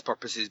all intents and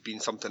purposes, been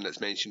something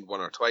that's mentioned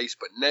one or twice,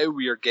 but now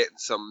we are getting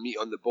some meat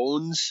on the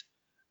bones,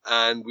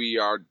 and we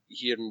are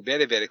hearing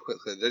very, very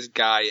quickly this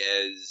guy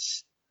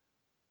is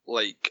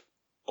like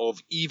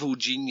of evil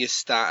genius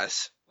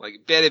status,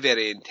 like very,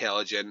 very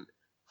intelligent,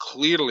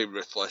 clearly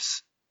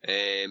ruthless,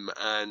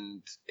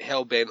 and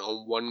hell bent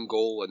on one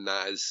goal, and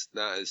that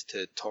is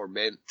to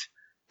torment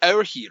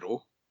our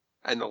hero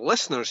and the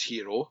listener's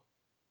hero,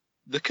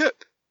 the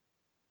Coop.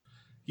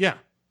 Yeah.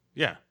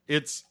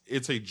 It's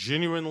a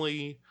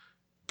genuinely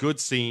good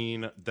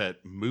scene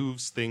that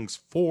moves things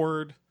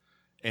forward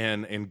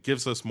and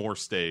gives us more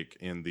stake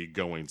in the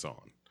goings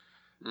on.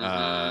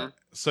 Mm-hmm.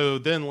 So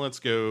then let's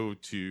go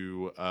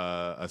to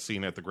a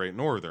scene at the Great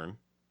Northern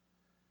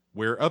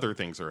where other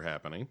things are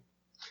happening.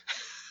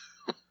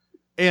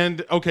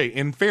 And okay,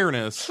 in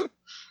fairness,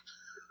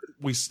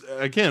 we're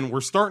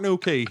starting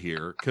okay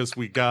here because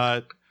we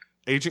got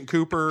Agent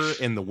Cooper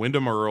and the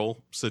Wyndham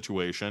Earl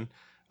situation,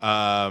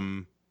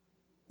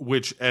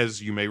 which,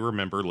 as you may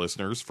remember,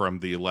 listeners, from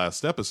the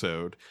last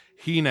episode,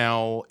 he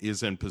now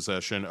is in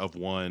possession of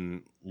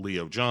one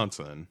Leo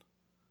Johnson.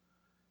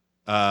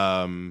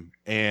 And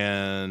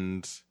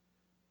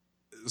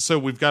so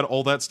we've got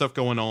all that stuff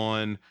going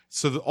on.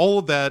 So all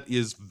of that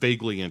is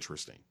vaguely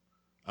interesting.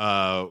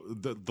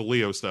 The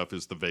Leo stuff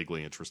is the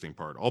vaguely interesting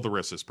part. All the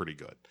rest is pretty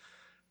good.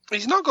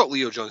 He's not got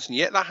Leo Johnson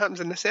yet. That happens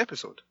in this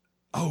episode.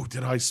 Oh,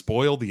 did I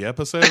spoil the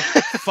episode?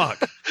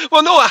 Fuck.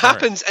 Well, no, it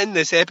happens in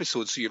this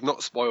episode, so you've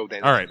not spoiled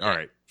anything. All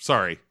right.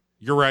 Sorry.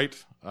 You're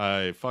right.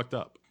 I fucked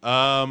up.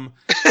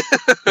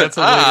 That's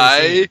a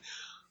I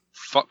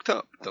fucked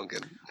up,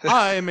 Duncan.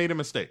 I made a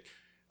mistake.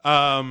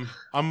 I'm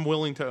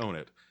willing to own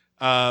it.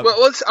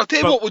 Well, I'll tell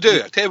you what we'll do. Right?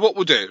 Yes. I'll tell you what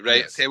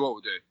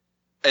we'll do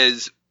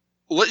is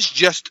let's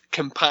just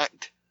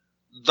compact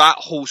that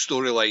whole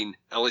storyline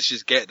and let's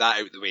just get that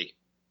out of the way.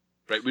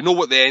 Right? We know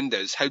what the end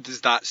is. How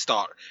does that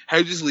start?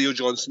 How does Leo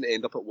Johnson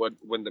end up at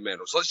Wyndham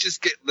Earl? So let's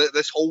just get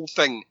this whole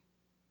thing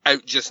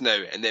out just now,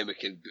 and then we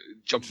can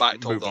jump back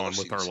to all move the on other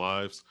with scenes. our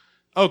lives.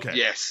 Okay.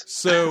 Yes.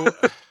 So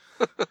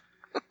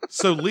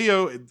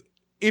Leo,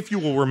 if you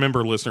will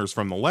remember, listeners,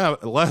 from the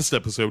last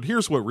episode,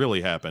 here's what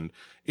really happened: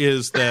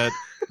 is that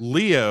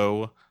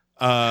Leo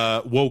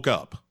woke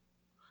up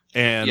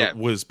and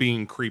was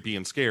being creepy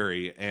and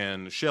scary,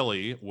 and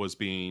Shelley was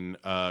being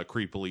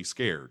creepily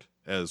scared,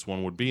 as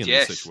one would be in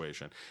this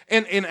situation.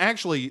 And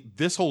actually,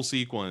 this whole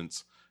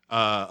sequence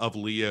of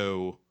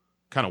Leo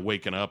kind of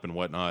waking up and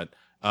whatnot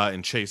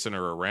and chasing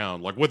her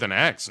around, like with an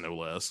axe, no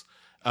less,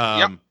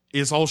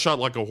 is all shot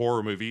like a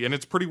horror movie, and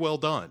it's pretty well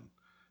done.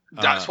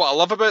 That's what I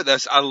love about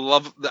this. I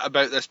love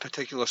about this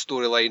particular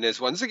storyline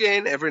is, once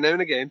again, every now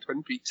and again,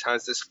 Twin Peaks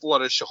has this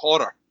flourish of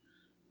horror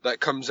that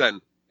comes in.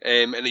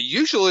 And it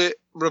usually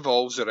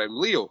revolves around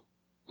Leo.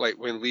 Like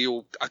when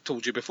Leo, I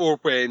told you before,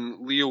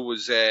 when Leo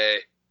was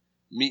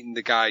meeting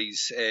the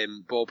guys,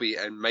 Bobby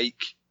and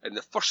Mike, in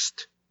the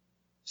first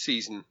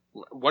season,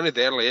 one of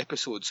the early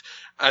episodes,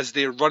 as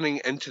they're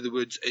running into the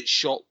woods, it's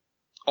shot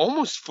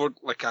almost for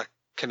like a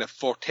kind of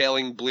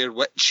foretelling Blair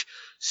Witch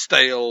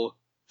style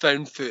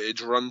found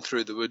footage run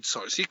through the woods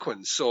sort of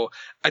sequence. So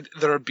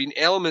there have been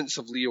elements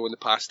of Leo in the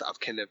past that have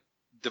kind of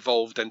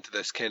devolved into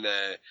this kind of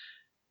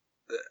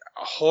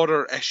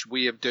horror-ish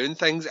way of doing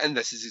things, and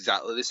this is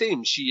exactly the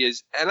same. She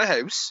is in a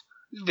house,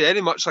 very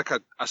much like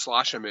a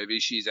slasher movie.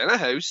 She's in a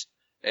house.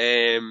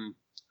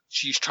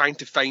 She's trying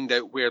to find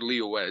out where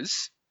Leo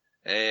is.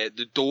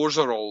 The doors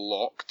are all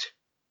locked,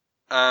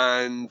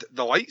 and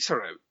the lights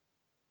are out,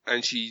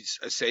 and she's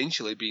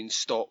essentially being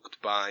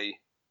stalked by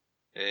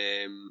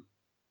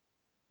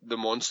the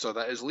monster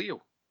that is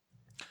Leo.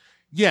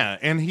 Yeah,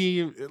 and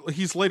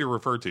he's later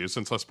referred to,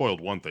 since I spoiled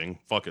one thing,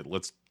 fuck it,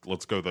 let's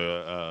go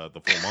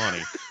the full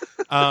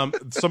Monty.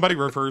 Somebody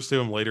refers to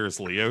him later as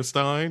Leo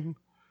Stein.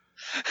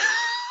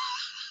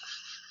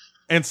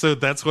 And so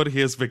that's what he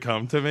has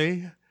become to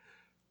me.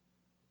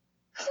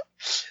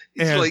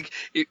 It's like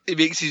he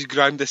makes his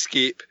grand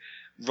escape,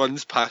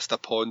 runs past a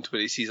pond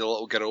where he sees a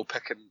little girl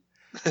picking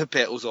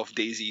petals off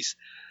daisies.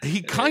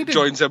 He kind of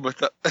joins him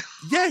with it.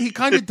 Yeah, he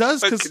kind of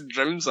does, because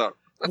drowns her.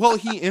 Well,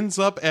 he ends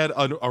up at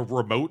a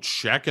remote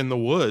shack in the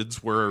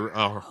woods where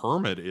a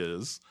hermit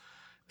is,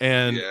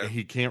 and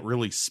he can't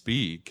really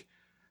speak.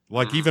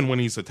 Like, even when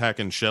he's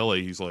attacking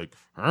Shelley, he's like,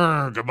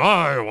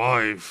 goodbye,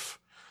 wife.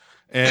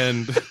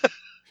 And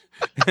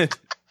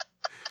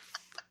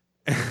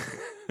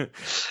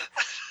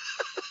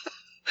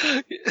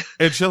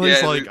and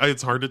Shelley's like,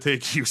 it's hard to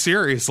take you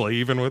seriously,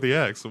 even with the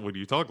ex, when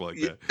you talk like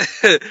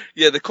that.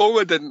 Yeah, the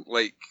coma didn't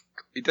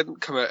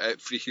come out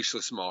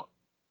freakishly smart.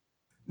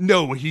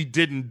 No, he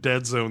didn't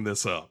dead zone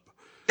this up.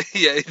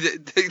 Yeah,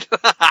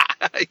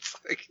 it's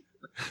like,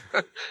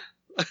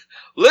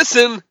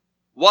 listen,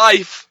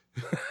 wife,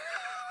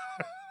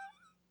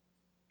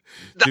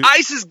 the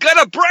ice is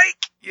gonna break.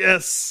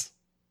 Yes.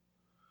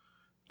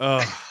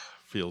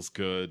 Feels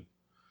good.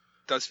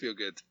 Does feel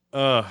good.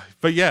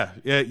 But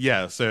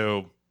yeah.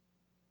 So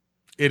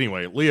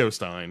anyway, Leo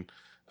Stein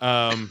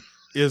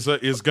is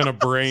gonna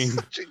bring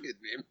such a good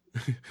name.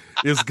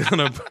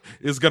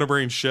 is gonna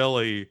bring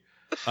Shelley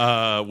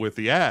with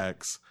the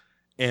axe,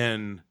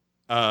 and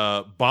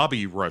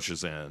Bobby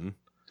rushes in.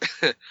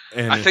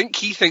 And I think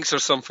he thinks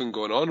there's something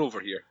going on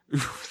over here.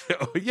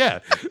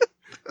 Yeah.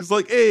 He's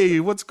like, hey,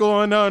 what's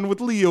going on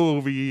with Leo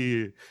over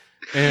here?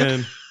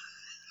 And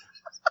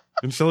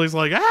And Shelley's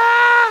like,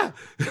 ah!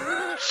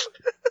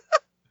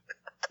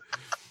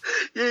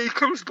 Yeah, he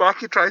comes back,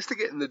 he tries to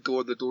get in the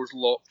door's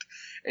locked,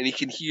 and he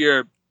can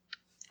hear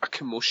a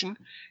commotion.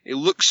 He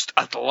looks,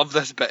 I love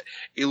this bit,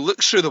 he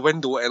looks through the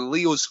window and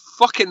Leo's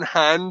fucking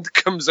hand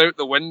comes out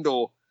the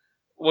window,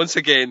 once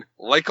again,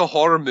 like a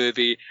horror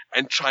movie,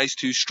 and tries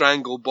to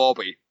strangle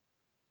Bobby.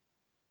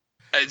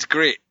 It's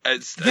great.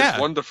 It's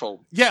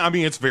wonderful. Yeah, I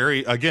mean, it's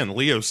very, again,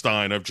 Leo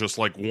Stein of just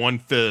like one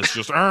fist,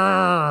 just,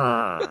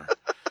 arr,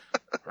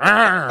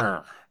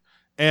 arr.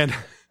 And...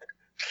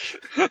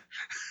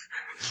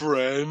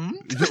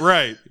 Friend?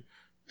 Right.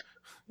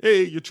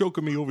 Hey, you're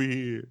choking me over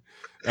here.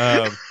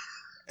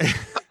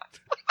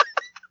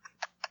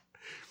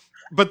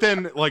 But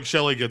then, like,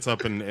 Shelley gets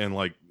up and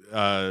like,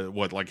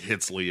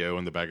 hits Leo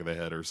in the back of the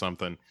head or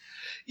something.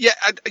 Yeah,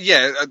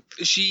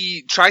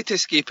 she tried to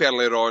escape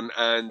earlier on,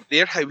 and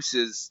their house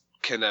is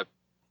kind of...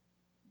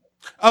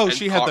 Oh,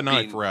 she had the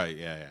knife, right,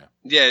 yeah.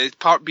 Yeah, it's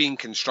part being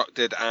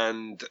constructed,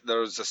 and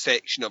there's a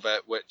section of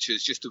it which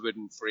is just a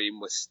wooden frame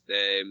with,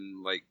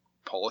 like,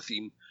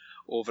 polythene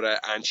over it,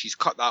 and she's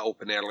cut that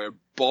open earlier.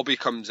 Bobby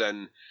comes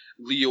in,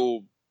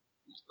 Leo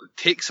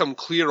takes him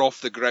clear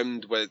off the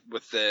ground with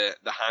the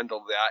handle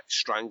of the axe,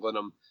 strangling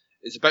him,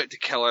 is about to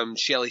kill him.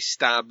 Shelley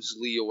stabs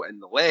Leo in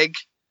the leg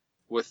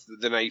with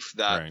the knife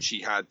that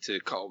she had to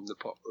cut him the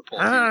polythene,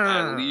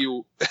 and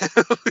Leo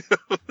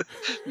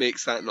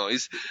makes that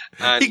noise.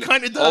 And he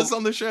kind of does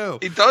on the show.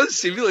 He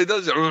does, he really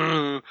does.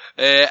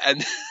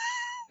 And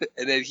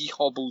then he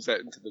hobbles out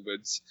into the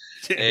woods.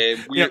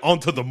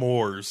 Onto the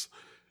moors.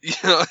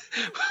 Yeah.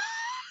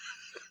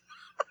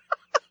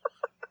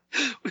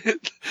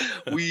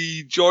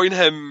 We join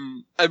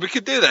him, and we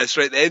could do this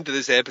right at the end of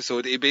this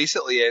episode. He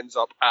basically ends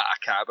up at a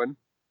cabin.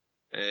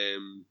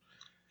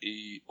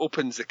 He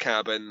opens the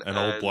cabin. An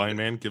old blind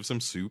man gives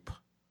him soup.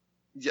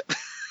 Yeah.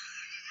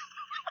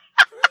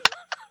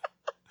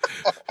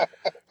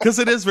 Because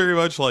it is very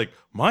much like,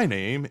 my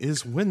name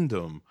is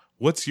Wyndham.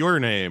 What's your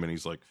name? And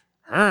he's like,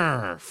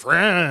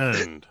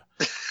 friend.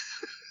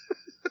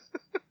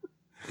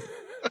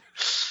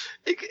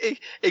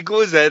 He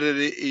goes in and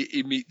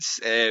he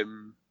meets a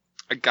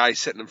guy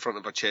sitting in front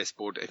of a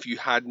chessboard. If you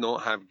had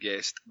not have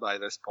guessed by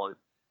this point,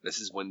 this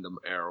is Wyndham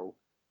Earl.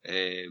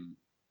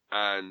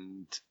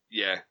 And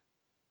yeah,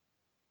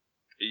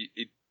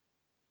 he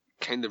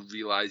kind of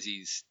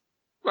realizes.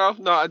 Well,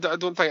 no, I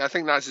don't think. I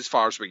think that's as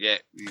far as we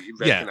get. You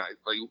recognize,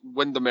 like,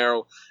 Wyndham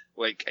Earl,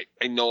 like,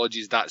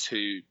 acknowledges that's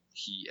who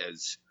he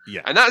is.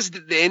 Yeah. And that's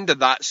the end of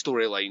that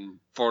storyline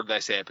for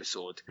this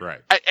episode. Right.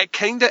 It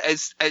kind of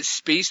is, it's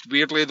spaced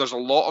weirdly. There's a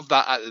lot of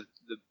that at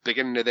the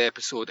beginning of the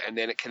episode, and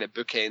then it kind of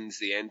bookends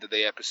the end of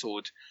the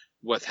episode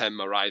with him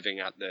arriving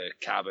at the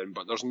cabin.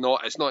 But it's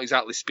not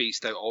exactly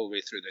spaced out all the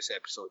way through this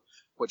episode,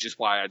 which is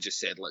why I just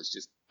said, let's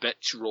just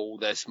bitch roll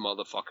this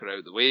motherfucker out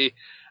of the way,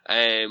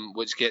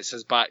 which gets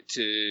us back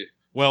to...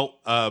 Well,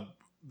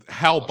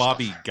 how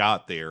Bobby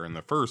got there in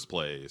the first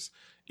place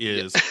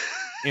is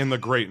in the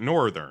Great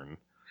Northern.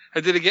 How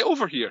did he get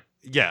over here?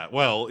 Yeah,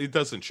 well, it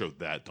doesn't show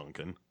that,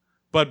 Duncan.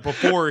 But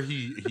before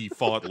he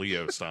fought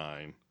Leo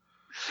Stein,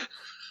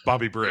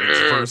 Bobby Briggs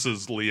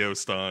versus Leo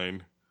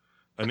Stein,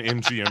 an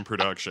MGM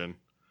production.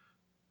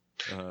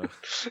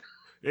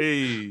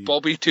 Hey,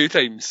 Bobby 2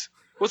 times.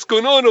 What's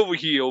going on over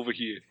here?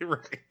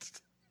 Right.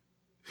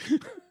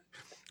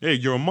 Hey,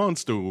 you're a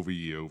monster over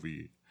here.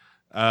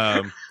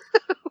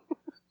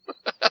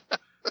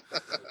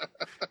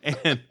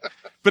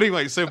 But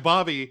anyway, so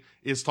Bobby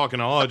is talking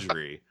to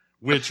Audrey,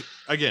 which,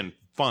 again,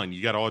 fun.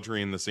 You got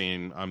Audrey in the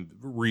scene. I'm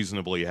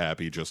reasonably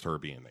happy just her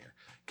being there.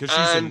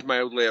 And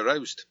mildly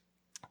aroused.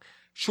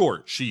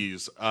 Sure,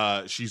 she's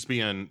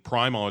being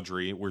prime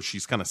Audrey, where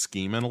she's kind of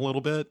scheming a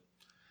little bit.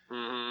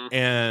 Mm-hmm.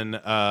 And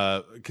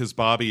because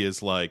Bobby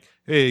is like,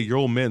 hey, your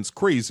old man's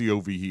crazy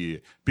over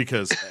here.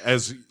 Because,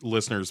 as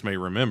listeners may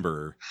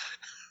remember,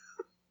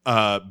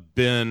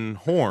 Ben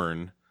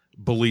Horne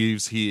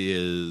believes he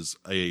is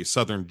a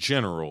Southern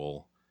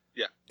general.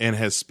 Yeah. And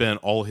has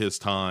spent all his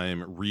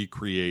time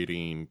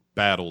recreating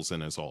battles in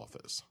his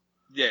office.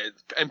 Yeah,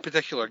 in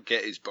particular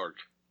Gettysburg.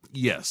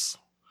 Yes.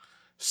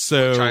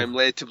 So, which I am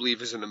led to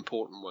believe is an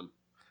important one.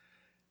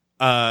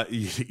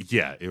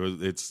 Yeah,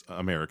 it's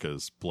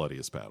America's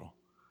bloodiest battle.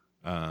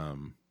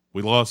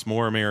 We lost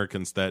more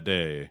Americans that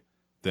day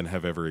than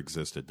have ever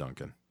existed,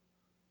 Duncan.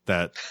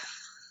 That's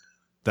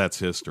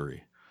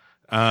history.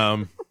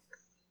 I'm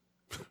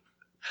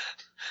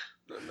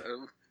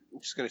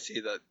just going to say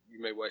that you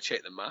might want to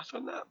check the math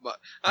on that, but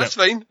that's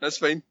fine. That's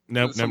fine.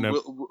 Nope.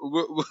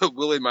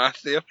 Woolly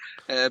math there,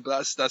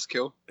 but that's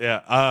cool.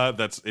 Yeah,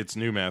 it's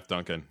new math,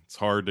 Duncan. It's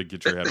hard to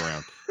get your head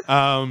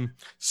around.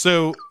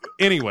 So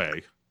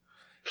anyway,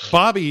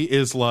 Bobby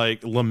is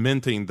like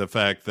lamenting the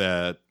fact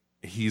that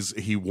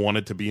he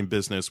wanted to be in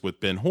business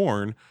with Ben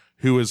Horne,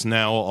 who is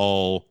now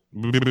all,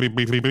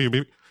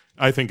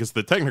 I think is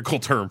the technical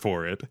term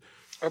for it.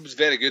 That was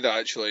very good,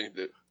 actually.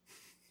 The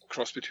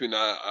cross between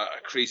a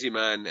crazy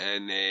man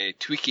and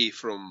Tweaky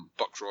from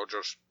Buck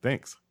Rogers.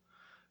 Thanks.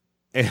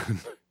 And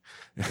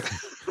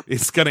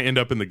it's going to end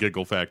up in the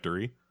Giggle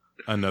Factory.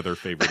 Another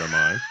favorite of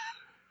mine.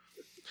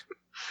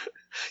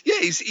 Yeah,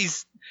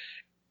 he's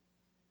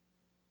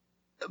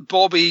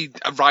Bobby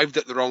arrived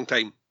at the wrong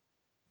time,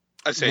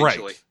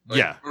 essentially.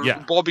 Right.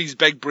 Yeah. Bobby's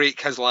big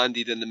break has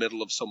landed in the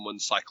middle of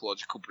someone's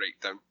psychological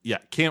breakdown. Yeah,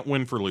 can't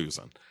win for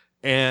losing.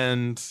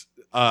 And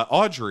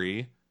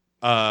Audrey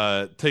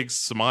takes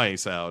some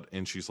ice out,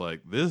 and she's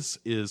like, "This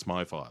is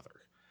my father."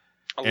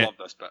 I love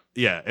this bit.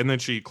 Yeah, and then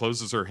she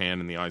closes her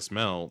hand, and the ice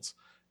melts.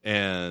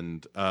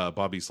 And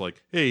Bobby's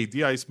like, "Hey,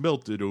 the ice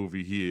melted over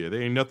here.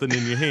 There ain't nothing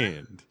in your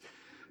hand."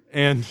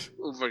 And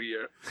Over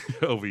here.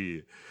 over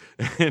here.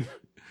 And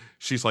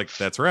she's like,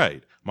 "That's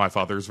right. My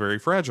father's very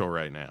fragile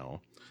right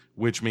now,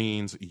 which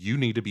means you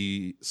need to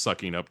be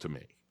sucking up to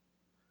me.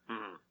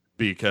 Mhm.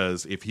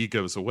 Because if he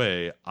goes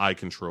away, I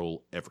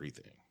control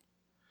everything."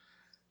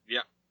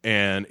 Yeah.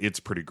 And it's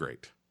pretty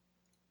great.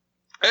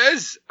 It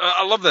is.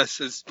 I love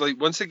this. It's like,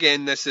 once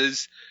again, this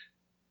is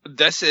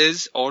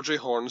Audrey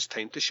Horne's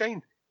time to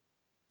shine.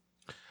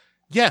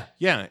 Yeah.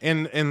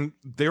 And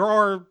there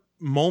are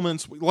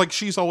moments, like,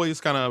 she's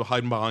always kind of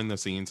hiding behind the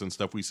scenes and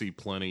stuff. We see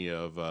plenty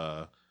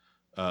of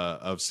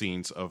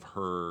scenes of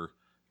her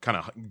kind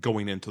of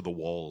going into the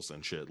walls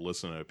and shit,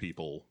 listening to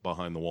people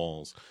behind the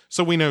walls.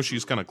 So we know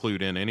she's kind of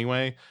clued in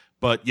anyway.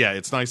 But yeah,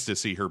 it's nice to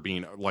see her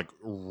being like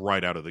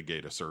right out of the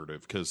gate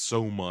assertive, because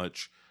so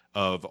much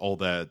of all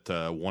that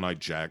One-Eyed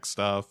Jack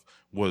stuff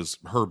was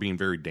her being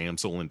very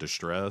damsel in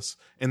distress,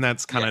 and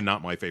that's kind of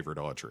not my favorite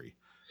Audrey.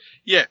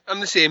 Yeah, I'm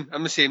the same.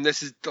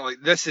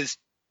 This is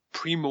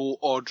primo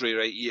Audrey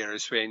right here,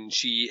 is when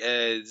she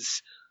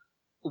is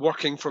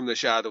working from the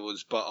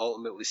shadows, but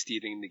ultimately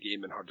steering the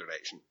game in her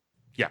direction.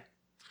 Yeah.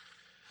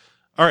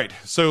 All right,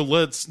 so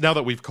now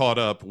that we've caught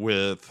up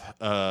with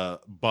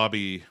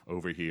Bobby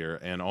over here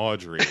and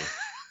Audrey,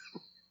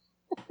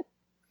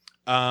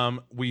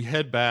 we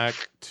head back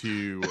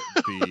to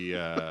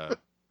the...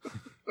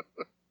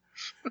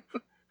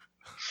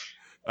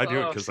 I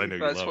do it because I know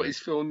you love it. That's what his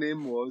full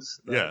name was.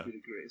 That would be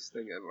the greatest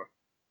thing ever.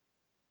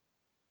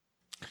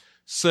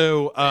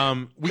 So,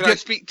 Can I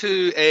speak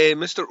to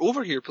Mr.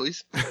 Over here,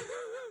 please?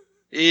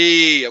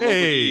 Hey, I'm over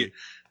here.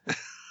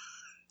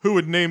 Who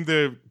would name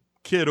the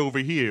kid over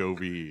here?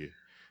 Get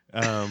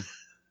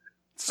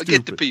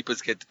the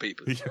peepers.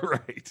 You're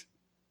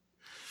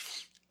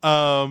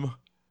right.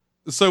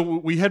 So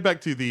we head back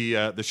to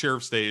the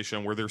sheriff's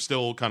station, where they're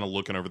still kind of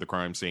looking over the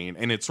crime scene,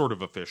 and it's sort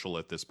of official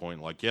at this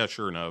point. Like, yeah,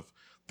 sure enough,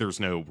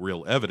 there's no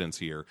real evidence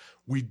here.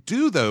 We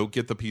do, though,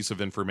 get the piece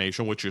of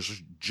information, which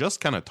is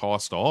just kind of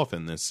tossed off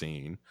in this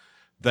scene,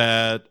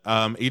 that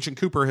Agent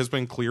Cooper has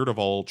been cleared of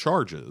all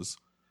charges.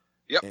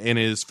 Yep. And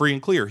is free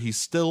and clear. He's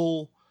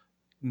still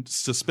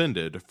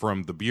suspended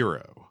from the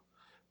Bureau,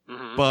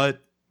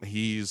 but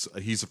he's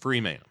a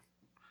free man.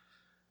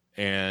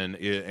 And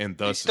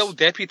thus he's still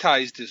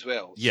deputized as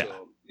well. Yeah.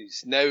 So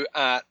he's now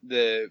at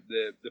the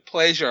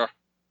pleasure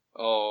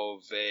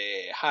of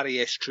Harry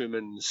S.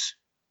 Truman's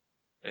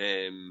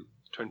Twin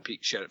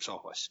Peaks Sheriff's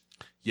Office.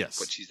 Yes.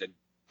 Which he's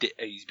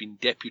been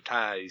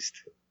deputized.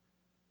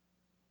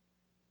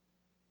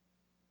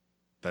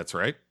 That's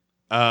right.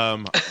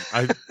 For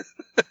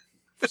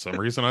some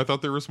reason I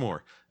thought there was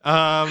more.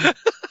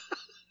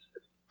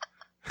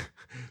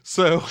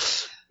 So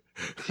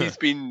he's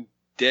been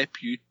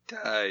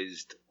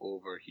deputized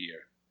over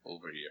here.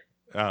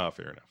 Ah,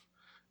 fair enough.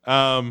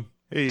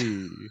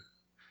 Hey,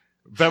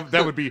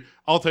 that would be.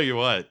 I'll tell you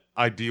what.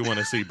 I do want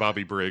to see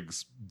Bobby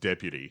Briggs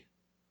deputy.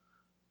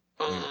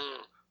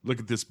 Look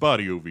at this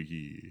body over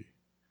here.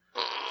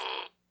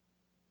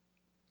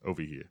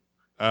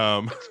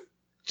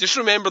 Just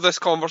remember this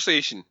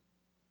conversation.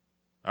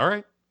 All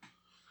right.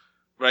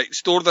 Right.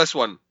 Store this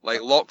one.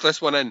 Like, lock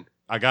this one in.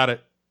 I got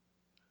it.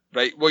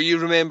 Right. What are you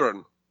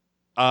remembering?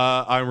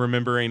 I'm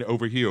remembering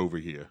over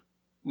here.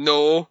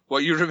 No. What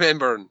are you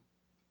remembering?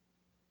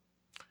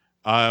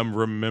 I'm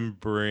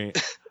remembering.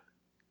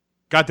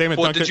 God damn it,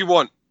 What Duncan. did you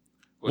want?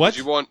 What?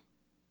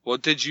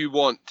 What did you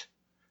want?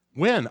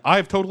 When?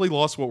 I've totally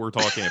lost what we're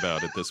talking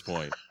about at this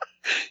point.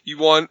 You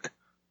want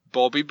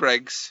Bobby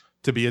Briggs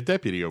to be a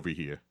deputy over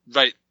here.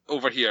 Right.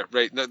 Over here.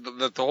 Right.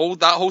 That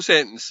whole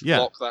sentence.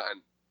 Yeah.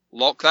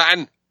 Lock that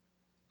in.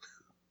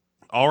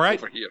 All right.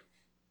 Over here.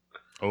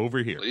 Over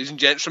here. Ladies and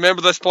gents,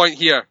 remember this point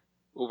here.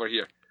 Over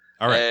here.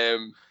 All right.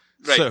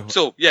 Right.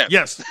 So yeah.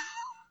 Yes.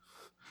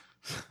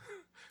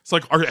 It's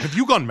like, have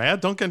you gone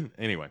mad, Duncan?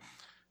 Anyway. It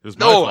was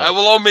my No, fault. it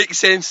will all make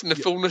sense in the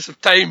fullness of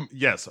time.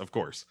 Yes, of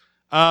course.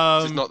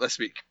 Just not this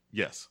week.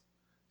 Yes.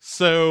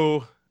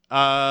 So,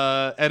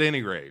 at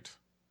any rate,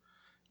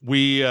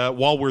 we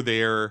while we're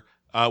there,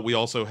 we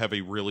also have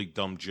a really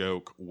dumb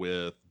joke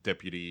with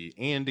Deputy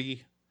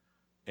Andy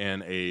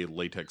and a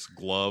latex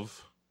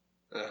glove.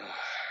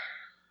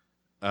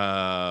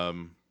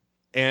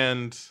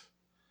 And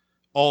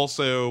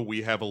also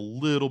we have a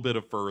little bit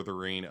of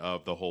furthering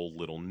of the whole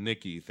Little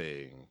Nicky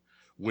thing,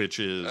 which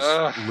is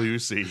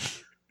Lucy.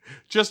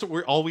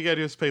 All we gotta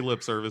do is pay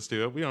lip service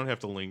to it. We don't have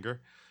to linger.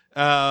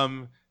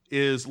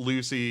 Is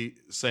Lucy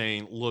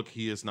saying, look,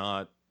 he is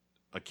not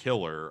a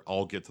killer.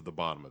 I'll get to the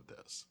bottom of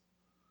this.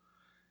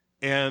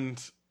 And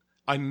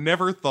I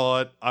never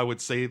thought I would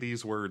say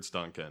these words,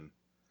 Duncan.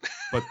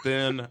 But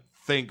then,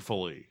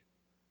 thankfully,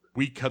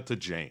 we cut to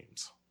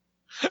James.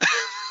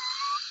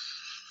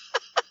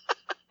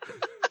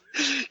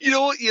 You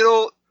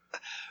know,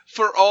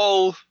 for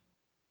all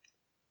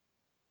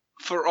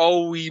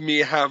we may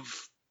have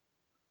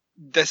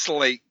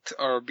disliked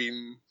or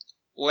been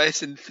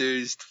less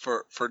enthused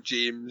for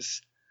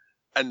James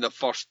in the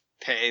first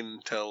 10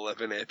 to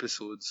 11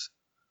 episodes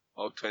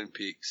of Twin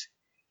Peaks,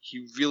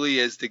 he really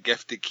is the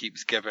gift that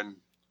keeps giving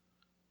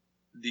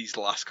these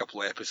last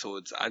couple of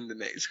episodes and the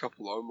next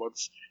couple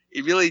onwards.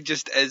 He really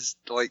just is,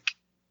 like,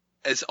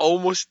 it's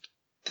almost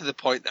to the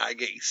point that I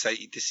get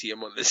excited to see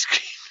him on the screen.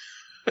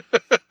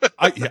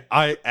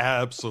 I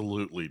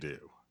absolutely do.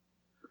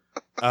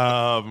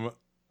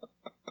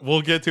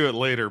 We'll get to it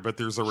later, but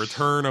there's a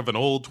return of an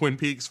old Twin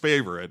Peaks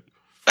favorite.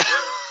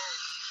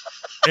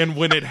 And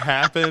when it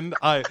happened,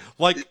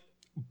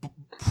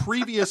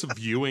 previous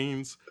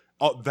viewings,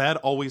 that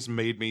always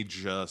made me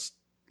just,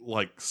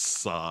 like,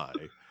 sigh.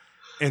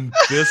 And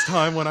this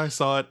time when I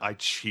saw it, I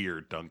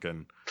cheered,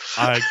 Duncan.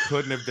 I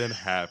couldn't have been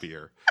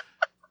happier.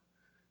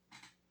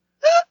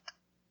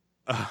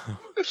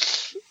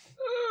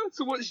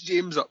 So what's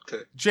James up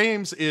to?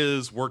 James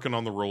is working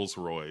on the Rolls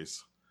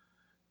Royce.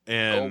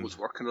 And always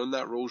working on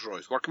that Rolls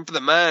Royce. Working for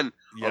the man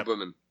or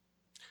woman.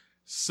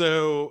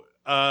 So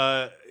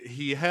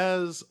he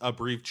has a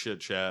brief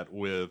chit-chat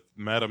with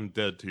Madame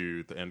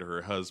Deadtooth and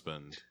her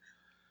husband.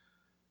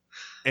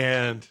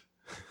 And...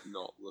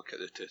 Not look at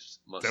the tooth.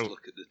 Must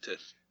look at the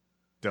tooth.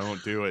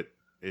 Don't do it.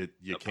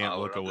 You can't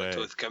look away. The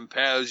tooth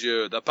compels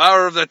you. The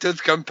power of the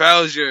tooth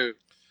compels you.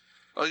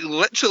 Like,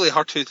 literally,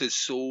 her tooth is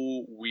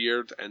so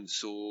weird and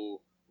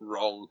so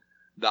wrong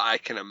that I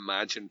can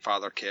imagine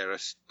Father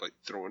Karras like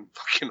throwing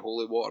fucking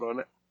holy water on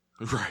it.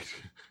 Right.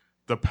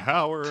 The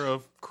power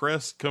of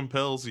Crest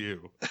compels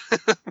you.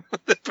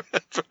 The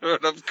power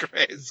of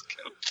Crest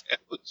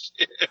compels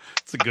you.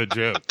 It's a good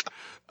joke.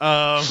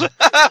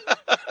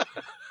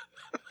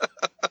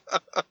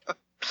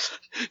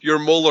 Your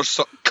molar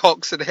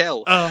cocks in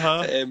hell.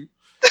 Uh-huh.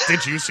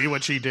 Did you see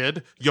what she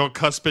did? Your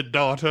cuspid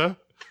daughter?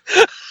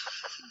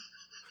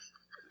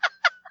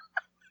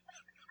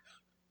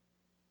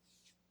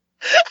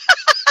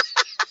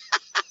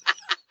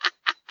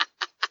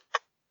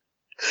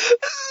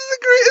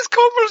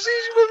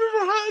 Conversation we've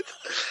ever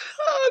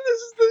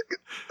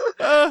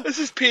had. This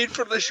is paid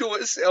for the show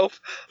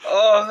itself.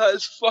 Oh, that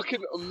is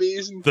fucking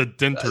amazing. The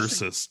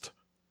dentercist.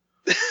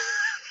 That's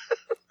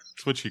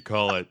what you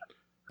call it.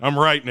 I'm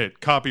writing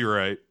it.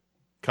 Copyright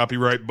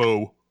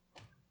Bo.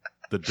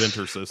 The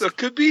dentercist.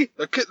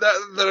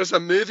 There's a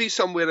movie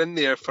somewhere in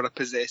there for a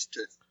possessed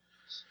tooth.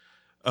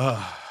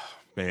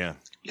 Man.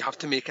 You have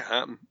to make it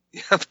happen.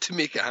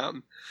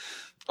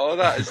 Oh,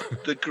 that is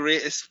the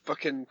greatest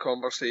fucking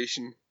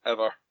conversation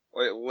ever.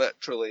 Like,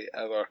 literally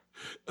ever.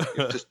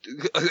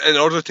 In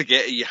order to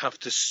get it, you have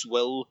to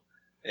swill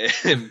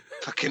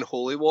fucking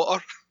holy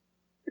water.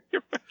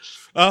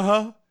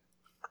 Uh-huh.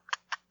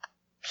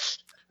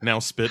 Now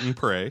spit and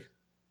pray.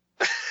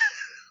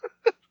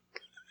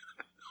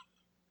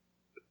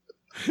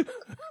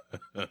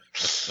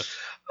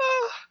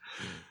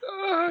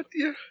 Oh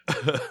dear.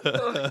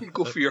 You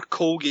go for your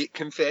Colgate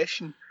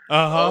confession.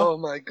 Uh-huh. Oh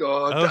my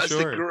god. Oh, that's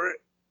sure. the great...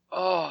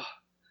 Oh.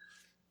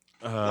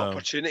 The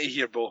opportunity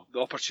here, Bo.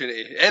 The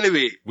opportunity.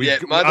 Anyway,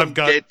 Madam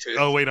Deadtooth.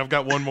 Oh, wait, I've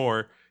got one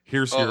more.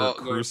 Here's your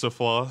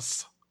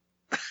crucifloss.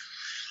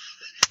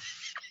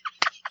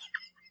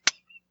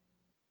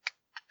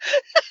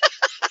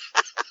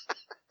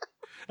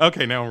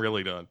 Okay, now I'm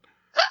really done.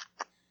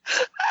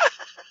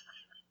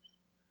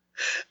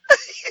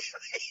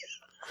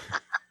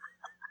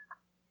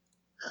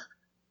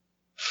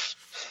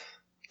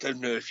 Don't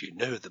know if you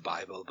know the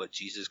Bible, but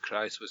Jesus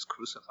Christ was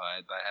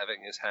crucified by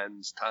having his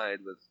hands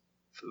tied with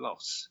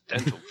floss,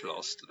 dental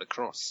floss, to the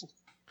cross.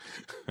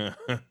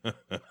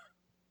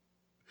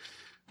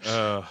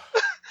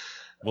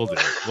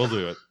 We'll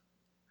do it.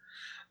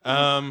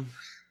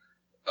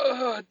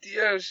 Oh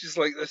dear, she's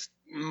like this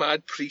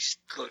mad priest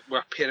with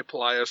a pair of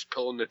pliers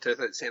pulling the tooth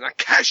out saying, I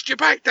cast you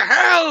back to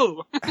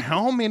hell!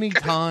 How many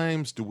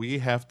times do we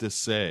have to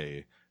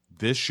say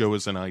this show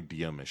is an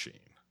idea machine?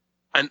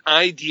 An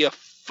idea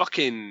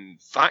fucking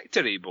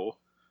factory, Bo.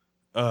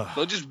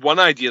 Not just one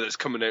idea that's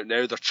coming out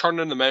now, they're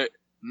churning them out.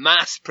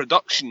 Mass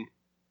production.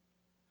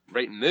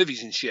 Writing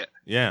movies and shit.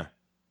 Yeah.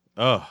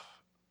 Tell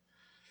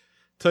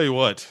you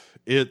what,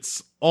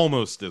 it's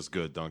almost as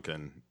good,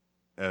 Duncan,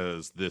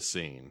 as this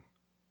scene.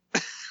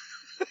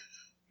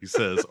 He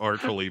says,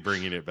 artfully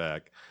bringing it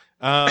back.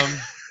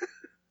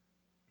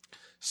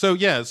 So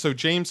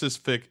James is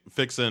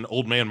fixing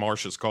Old Man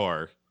Marsh's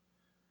car,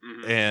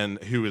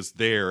 and who is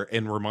there,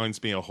 and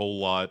reminds me a whole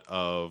lot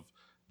of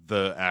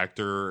the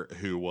actor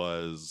who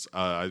was,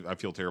 I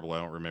feel terrible, I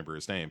don't remember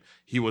his name.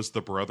 He was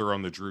the brother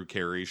on the Drew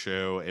Carey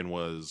show and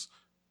was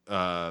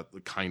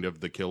kind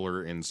of the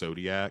killer in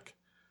Zodiac.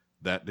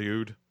 That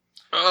dude.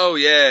 Oh,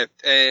 yeah.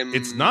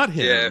 It's not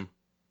him,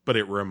 but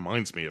it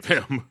reminds me of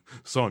him.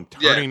 So I'm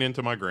turning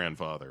into my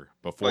grandfather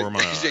before my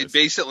eyes.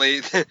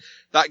 Basically,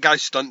 that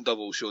guy's stunt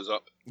double shows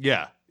up.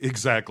 Yeah,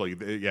 exactly.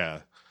 Yeah.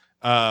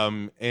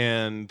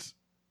 And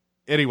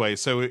anyway,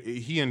 so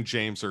he and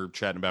James are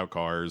chatting about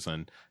cars,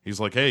 and he's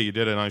like, hey, you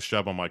did a nice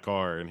job on my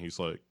car. And he's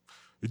like,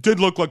 it did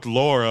look like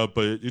Laura,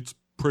 but it's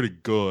pretty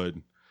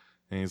good.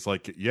 And he's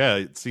like, yeah,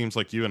 it seems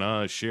like you and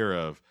I share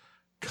a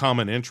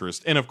common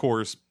interest. And of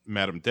course,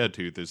 Madame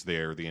Deadtooth is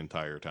there the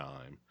entire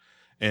time.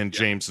 And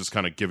James is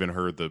kind of giving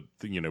her the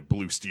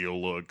blue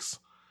steel looks.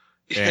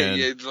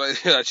 And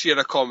she had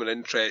a common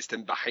interest,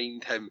 and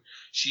behind him,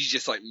 she's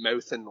just like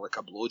mouthing like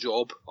a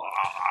blowjob.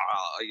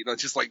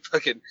 Just like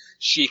fucking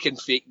shaking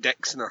fake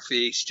dicks in her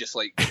face, just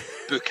like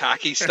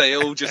bukkake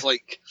style, just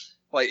like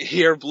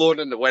hair blowing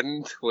in the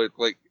wind with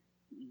like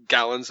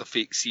gallons of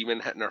fake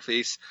semen hitting her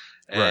face.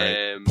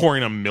 Right.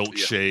 Pouring a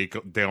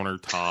milkshake down her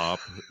top,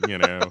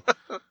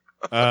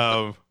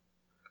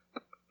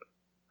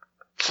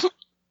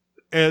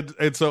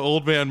 And so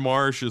Old Man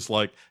Marsh is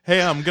like,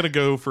 hey, I'm going to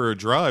go for a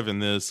drive in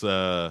this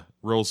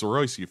Rolls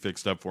Royce you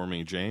fixed up for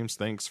me, James.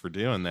 Thanks for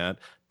doing that.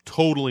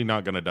 Totally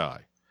not going to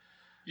die.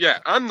 Yeah,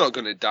 I'm not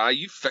going to die.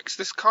 You fixed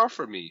this car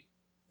for me.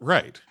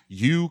 Right.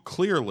 You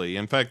clearly,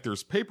 in fact,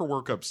 there's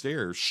paperwork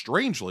upstairs,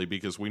 strangely,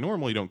 because we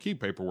normally don't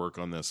keep paperwork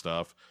on this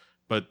stuff,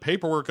 but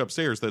paperwork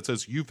upstairs that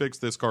says you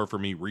fixed this car for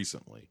me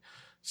recently.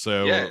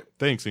 So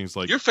thanks. And he's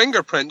like, your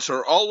fingerprints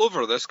are all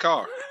over this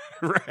car.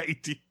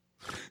 Right.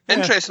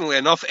 Interestingly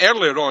enough,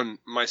 earlier on,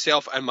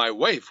 myself and my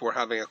wife were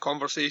having a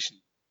conversation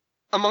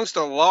amongst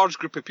a large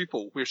group of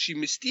people where she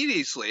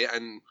mysteriously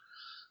and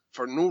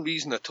for no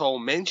reason at all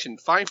mentioned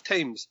 5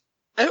 times,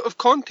 out of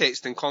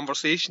context in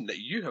conversation, that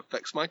you have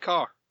fixed my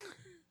car.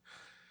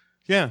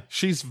 Yeah,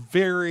 she's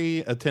very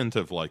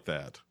attentive like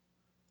that.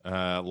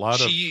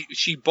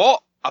 She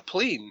bought a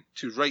plane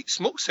to write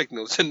smoke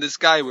signals in the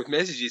sky with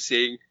messages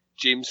saying,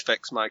 James,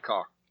 fix my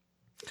car.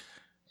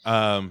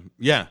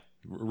 Yeah.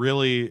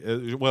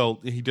 Really,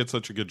 well, he did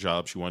such a good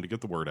job. She wanted to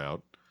get the word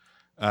out.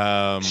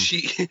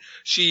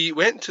 She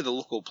went to the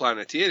local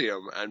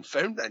planetarium and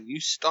found a new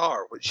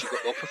star, which she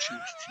got the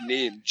opportunity to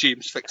name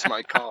James Fix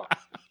My Car.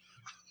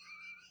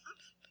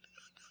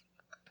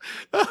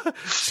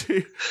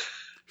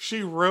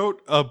 She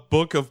wrote a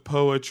book of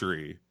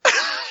poetry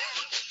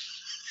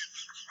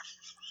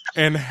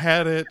and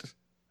had it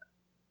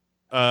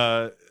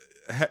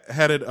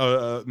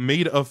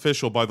made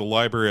official by the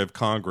Library of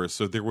Congress,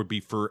 so there would be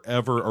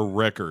forever a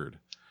record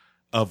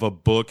of a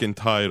book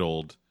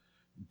entitled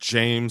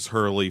James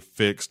Hurley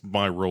Fixed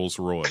My Rolls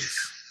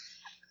Royce.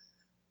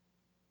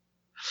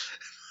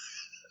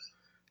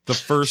 The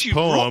first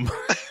poem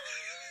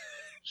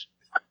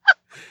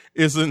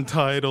is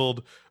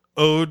entitled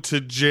Ode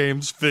to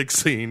James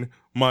Fixing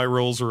My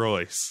Rolls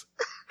Royce.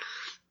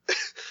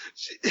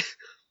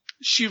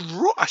 She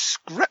wrote a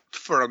script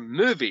for a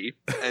movie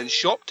and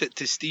shopped it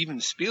to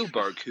Steven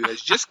Spielberg, who has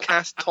just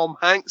cast Tom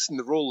Hanks in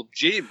the role of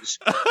James,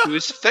 who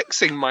is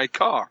fixing my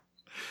car.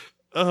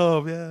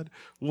 Oh, man.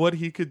 What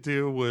he could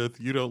do with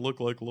You Don't Look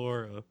Like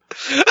Laura.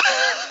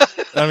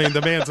 I mean,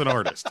 the man's an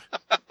artist.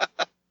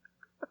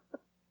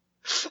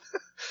 So,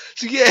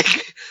 yeah,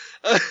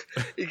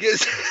 he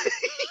gets...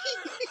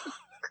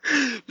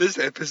 This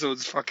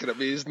episode's fucking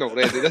amazing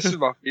already. This is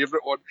my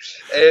favourite one.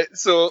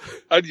 So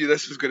I knew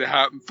this was going to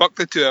happen. Fuck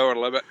the 2-hour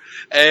limit.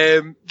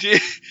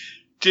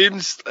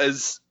 James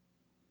is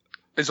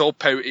all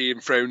pouty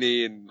and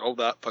frowny and all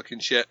that fucking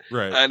shit.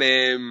 Right.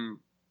 And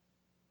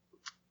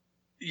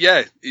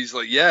he's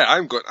like,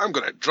 I'm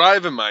going to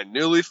drive in my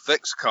newly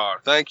fixed car.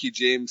 Thank you,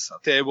 James. I'll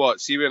tell you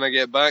what. See, when I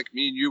get back,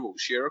 me and you will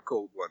share a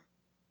cold one.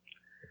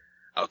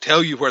 I'll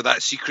tell you where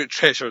that secret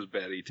treasure is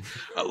buried.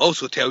 I'll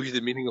also tell you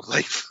the meaning of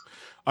life.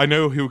 I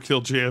know who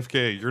killed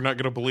JFK. You're not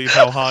going to believe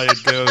how high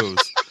it goes.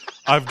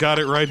 I've got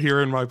it right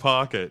here in my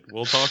pocket.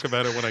 We'll talk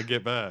about it when I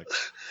get back.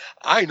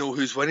 I know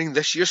who's winning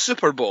this year's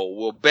Super Bowl.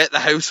 We'll bet the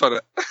house on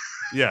it.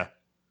 Yeah.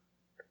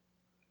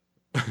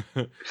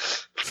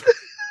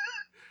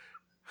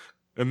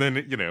 And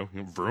then,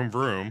 vroom,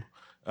 vroom.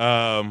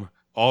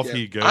 Off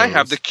he goes. I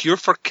have the cure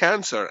for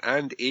cancer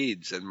and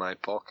AIDS in my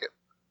pocket.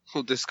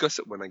 We'll discuss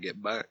it when I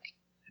get back.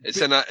 It's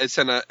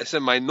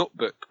in my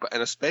notebook, but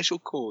in a special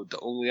code that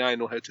only I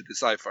know how to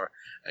decipher,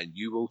 and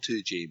you will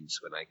too, James,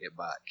 when I get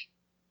back.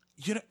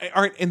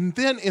 All right, and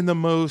then in the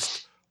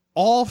most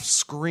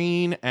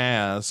off-screen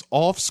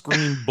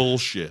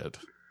bullshit,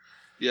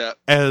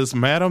 as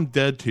Madame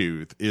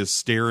Deadtooth is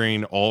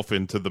staring off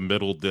into the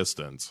middle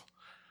distance,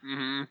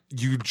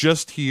 you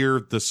just hear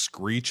the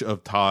screech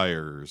of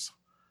tires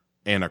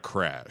and a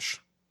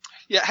crash.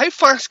 Yeah, how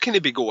fast can he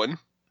be going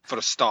for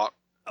a start?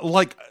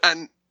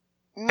 And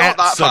not at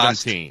that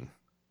 17. Fast.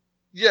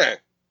 Yeah,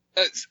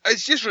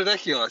 it's just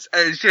ridiculous.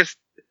 It's just,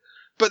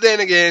 but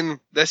then again,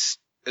 this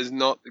is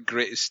not the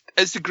greatest.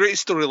 It's the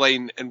greatest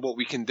storyline, and what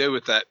we can do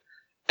with it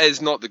is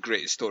not the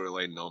greatest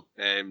storyline, though.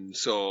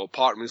 So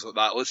part of me is like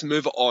that. Let's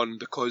move it on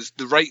because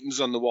the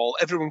writing's on the wall.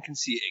 Everyone can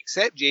see it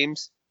except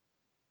James.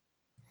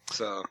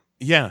 So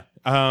yeah,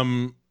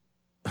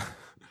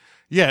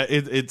 Yeah,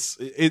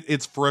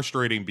 it's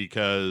frustrating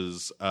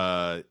because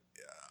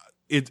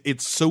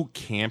it's so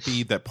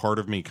campy that part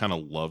of me kind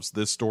of loves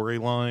this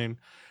storyline,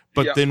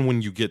 but Yep. then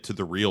when you get to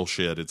the real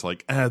shit, it's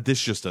like, this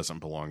just doesn't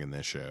belong in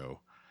this show.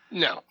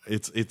 No.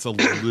 It's a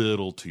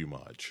little too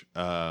much.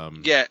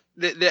 Yeah,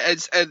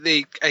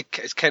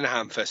 it's kind of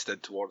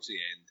ham-fisted towards the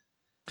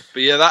end.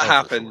 But yeah, that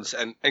happens,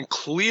 sure. and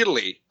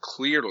clearly,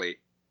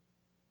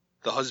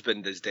 the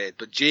husband is dead.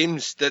 But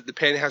James, the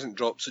penny hasn't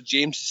dropped, so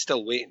James is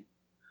still waiting.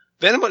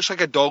 Very much like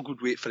a dog would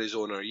wait for his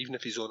owner, even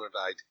if his owner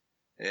died.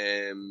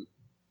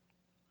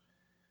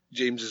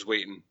 James is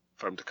waiting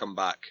for him to come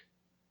back.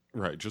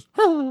 Right, just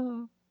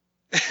to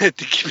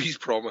keep his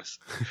promise.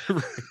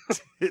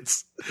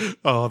 It's the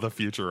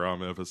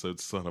Futurama episode,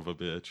 son of a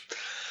bitch.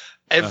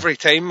 Every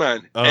time,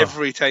 man.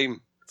 Every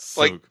time.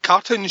 So, Like,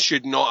 cartoons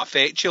should not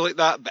affect you like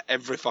that, but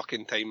every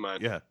fucking time, man.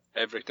 yeah.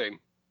 Every time.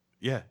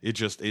 Yeah, it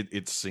just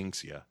it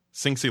sinks you.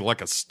 Sinks you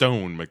like a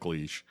stone,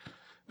 McLeish.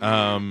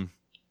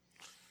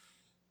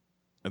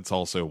 It's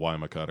also why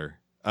I'm a cutter.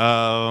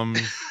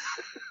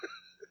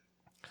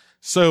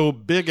 So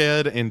Big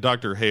Ed and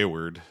Dr.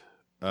 Hayward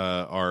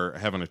are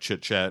having a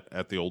chit chat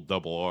at the old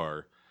Double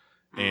R.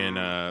 And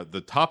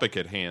the topic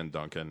at hand,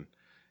 Duncan,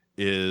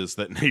 is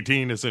that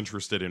Nadine is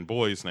interested in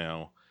boys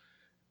now,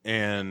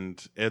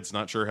 and Ed's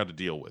not sure how to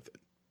deal with it.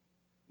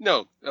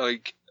 No,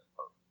 like,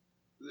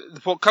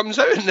 what comes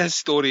out in this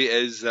story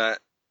is that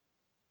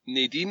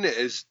Nadine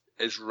is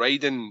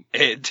riding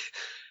Ed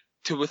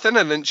to within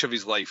an inch of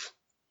his life.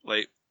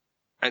 Like,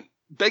 and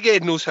Big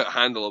Ed knows how to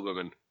handle a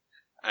woman.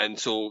 And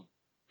so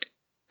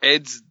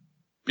Ed's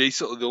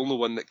basically the only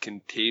one that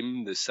can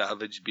tame the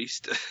savage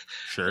beast.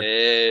 Sure.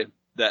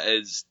 That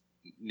is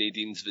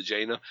Nadine's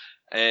vagina.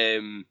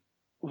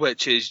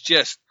 Which is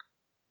just,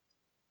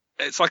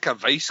 it's like a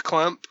vice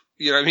clamp.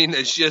 You know what I mean?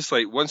 It's just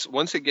like,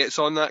 once it gets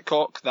on that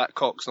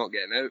cock's not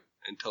getting out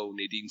until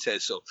Nadine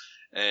says so.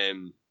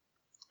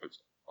 It's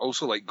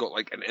also like got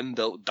like an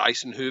inbuilt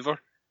Dyson Hoover.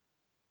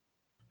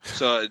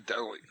 So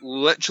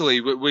literally,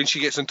 when she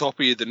gets on top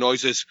of you, the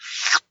noise is.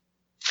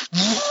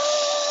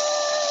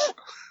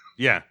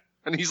 Yeah.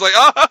 And he's like,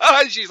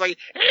 ah! And she's like,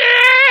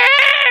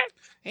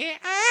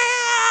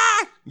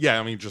 Yeah,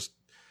 I mean, just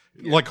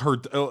like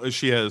her,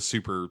 she has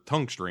super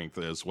tongue strength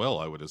as well,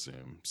 I would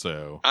assume.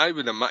 So I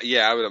would imagine.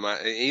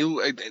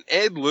 And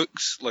Ed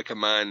looks like a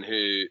man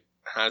who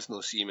has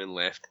no semen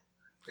left.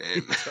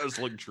 he does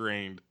look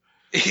drained.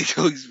 He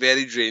looks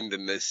very drained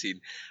in this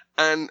scene.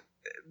 And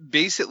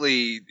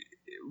basically,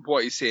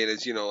 what he's saying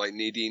is, like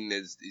Nadine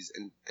is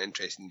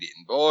interested in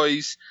dating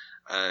boys,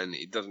 and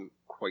he doesn't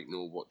quite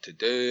know what to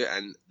do.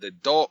 And the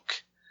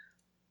doc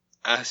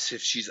asks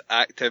if she's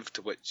active,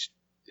 to which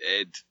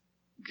Ed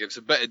gives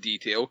a bit of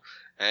detail.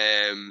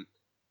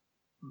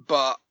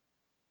 But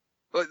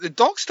the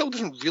doc still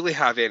doesn't really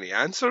have any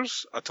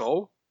answers at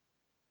all.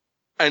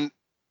 And,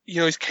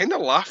 he's kind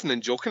of laughing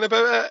and joking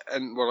about it,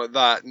 and we're like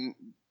that. And,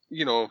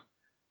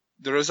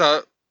 there is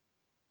a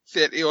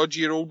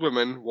 30-odd-year-old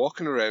woman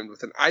walking around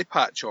with an eye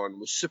patch on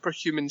with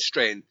superhuman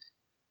strength,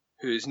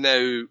 who is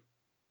now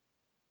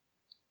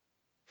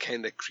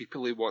kind of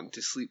creepily wanting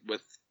to sleep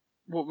with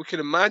what we can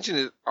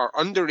imagine are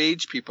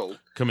underage people.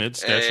 Commit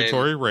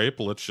statutory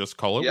rape, let's just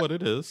call it what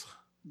it is.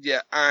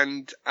 Yeah,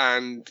 and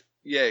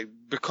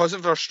because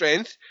of her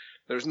strength,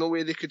 there's no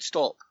way they could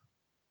stop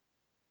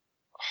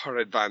her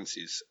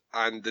advances.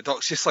 And the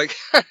doc's just like,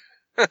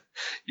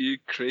 you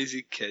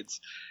crazy kids.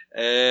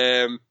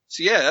 So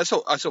yeah,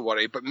 that's a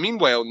worry. But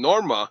meanwhile,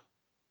 Norma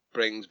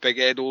brings Big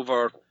Ed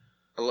over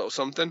a little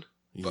something,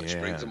 but she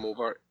brings him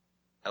over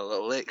a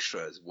little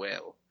extra as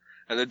well.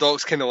 And the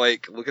doc's kind of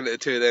like looking at the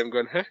two of them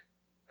going,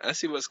 I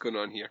see what's going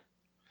on here.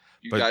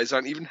 You guys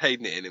aren't even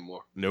hiding it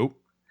anymore. Nope.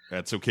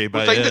 That's okay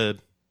by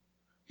Ed.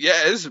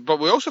 Yeah, it is. But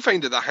we also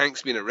find that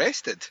Hank's been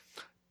arrested.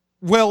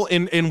 Well,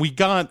 and we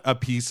got a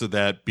piece of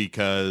that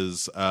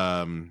because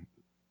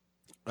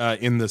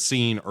in the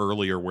scene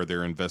earlier where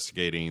they're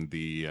investigating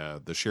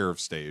the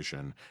sheriff's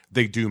station,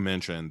 they do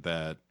mention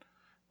that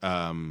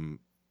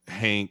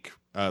Hank,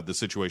 the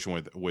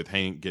situation with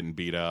Hank getting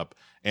beat up,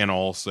 and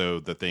also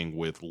the thing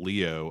with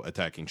Leo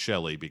attacking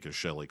Shelley because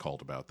Shelley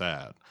called about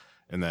that,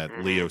 and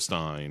that Leo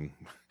Stein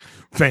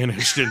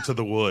vanished into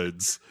the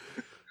woods.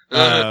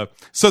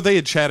 So they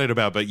had chatted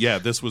about, but yeah,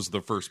 this was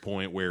the first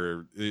point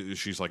where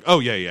she's like, oh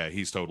yeah,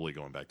 he's totally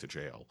going back to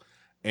jail.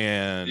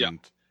 And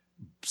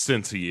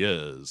since he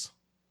is,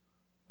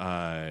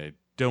 I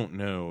don't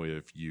know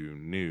if you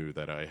knew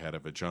that I had a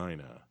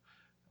vagina.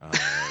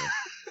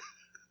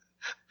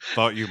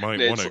 Thought you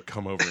might want to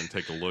come over and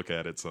take a look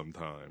at it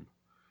sometime.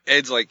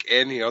 Ed's like,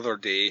 any other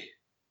day,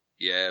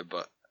 yeah,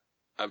 but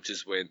I've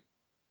just went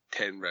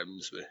 10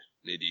 rims with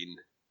Nadine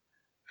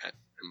and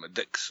my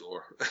dick's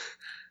sore.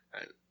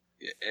 And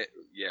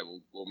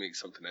we'll make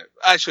something out.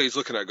 Actually, he's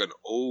looking at it going,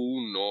 oh,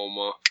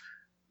 Norma.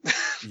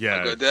 Yeah.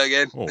 I'm going to do it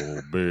again.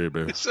 Oh,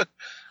 baby.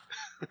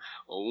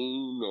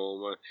 Oh,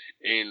 Norma,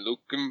 ain't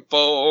looking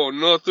for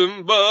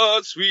nothing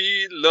but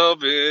sweet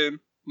loving.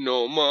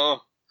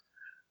 Norma,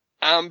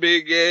 I'm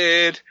Big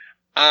Ed.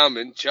 I'm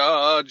in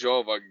charge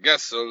of a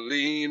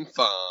gasoline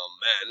farm,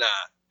 and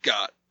I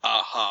got a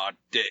hard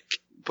dick.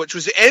 Which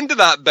was the end of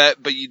that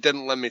bit, but you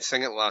didn't let me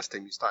sing it last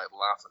time. You started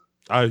laughing.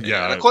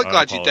 Yeah, and I'm quite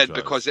glad you did,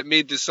 apologize. because it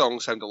made the song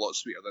sound a lot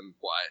sweeter than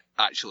what it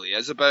actually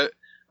is about,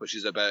 which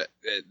is about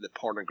the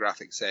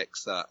pornographic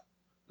sex that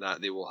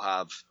they will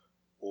have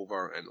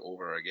over and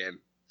over again.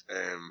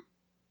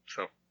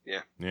 So,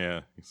 yeah.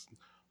 Yeah.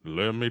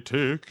 Let me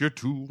take you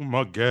to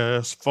my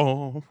gas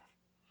farm.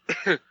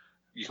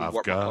 You can I've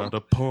work my got pump.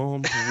 a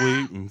pump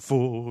waiting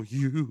for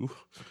you.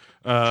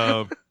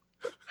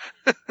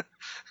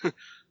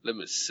 Let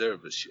me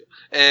service you.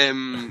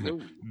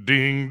 Ooh.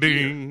 Ding,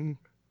 ding.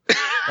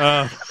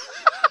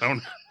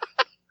 Don't-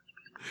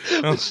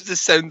 This is the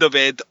sound of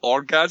Ed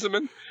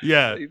orgasming.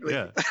 yeah,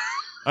 yeah.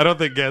 I don't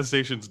think gas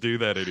stations do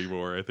that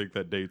anymore. I think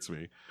that dates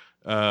me.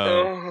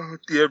 Oh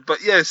dear,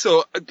 but yeah,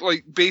 so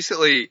like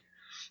basically,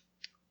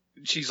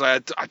 she's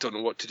like, I don't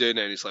know what to do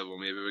now. And he's like, well,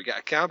 maybe we get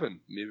a cabin,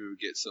 maybe we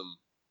get some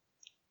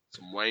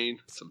wine,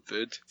 some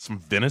food, some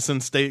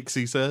venison steaks.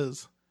 He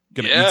says,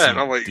 "Gonna eat yeah, some and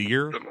I'm like,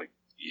 deer."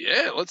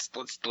 yeah, let's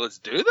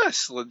do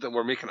this.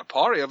 We're making a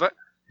party of it,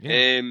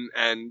 Yeah.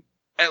 and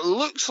it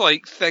looks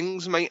like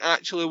things might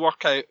actually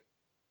work out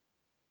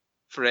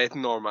for Ed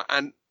and Norma.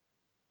 And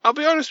I'll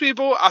be honest with you,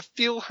 Bo, I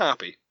feel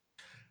happy.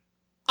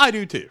 I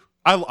do too.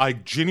 I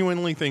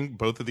genuinely think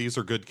both of these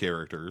are good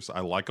characters.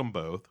 I like them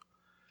both,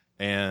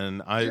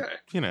 and I'm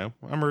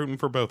rooting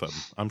for both of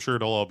them. I'm sure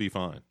it'll all be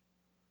fine.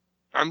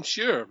 I'm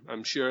sure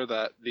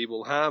that they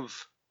will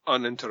have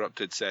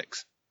uninterrupted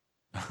sex.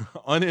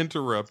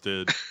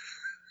 Uninterrupted,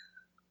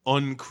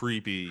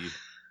 uncreepy,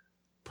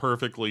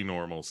 perfectly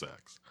normal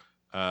sex.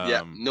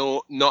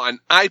 No, not an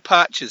eye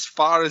patch as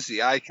far as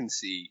the eye can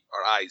see,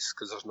 or eyes,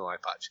 because there's no eye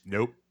patch.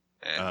 Nope.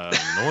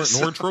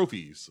 Nor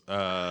trophies.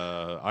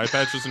 Eye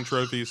patches and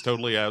trophies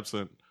totally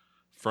absent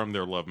from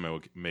their love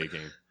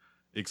making,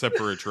 except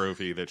for a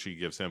trophy that she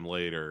gives him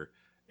later,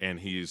 and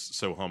he's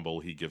so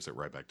humble he gives it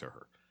right back to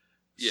her.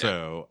 Yeah.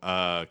 So,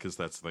 because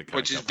that's the kind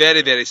Which of is couple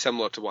very, they are. very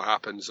similar to what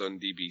happens on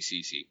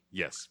DBCC,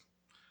 Yes.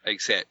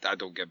 except I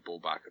don't give Bo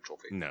back a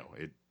trophy. No.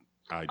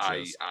 I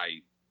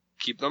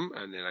keep them,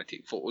 and then I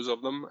take photos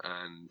of them,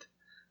 and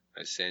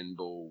I send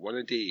Bo one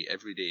a day,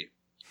 every day,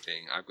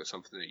 saying, I've got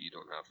something that you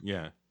don't have.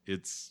 Yeah.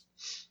 It's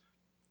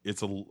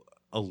a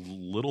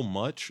little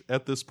much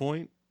at this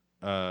point.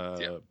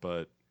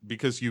 But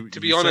because To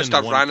be honest,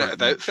 I've ran out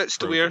of outfits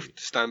to wear to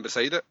stand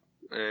beside it.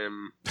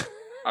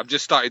 I've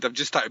just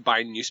started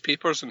buying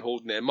newspapers and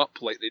holding them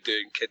up like they do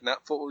in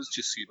kidnap photos,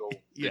 just so you know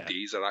the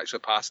days are actually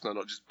passing and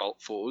not just bulk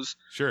photos.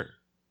 Sure.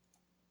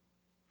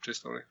 True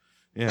story.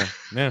 Yeah,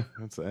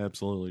 that's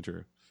absolutely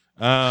true.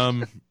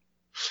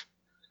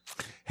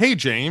 Hey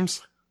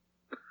James,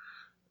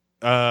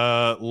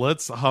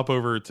 let's hop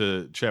over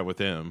to chat with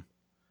him.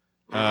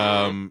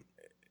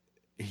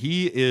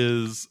 He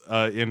is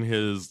in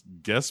his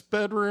guest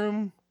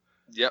bedroom.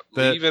 Yep,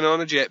 leaving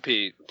on a jet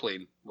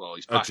plane. Well,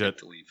 he's packing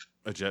to leave.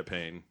 A jet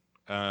plane.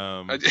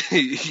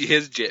 He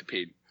is jet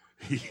plane.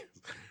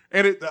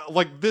 And it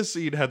this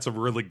scene had some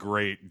really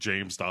great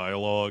James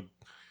dialogue.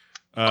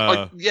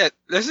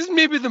 This is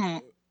maybe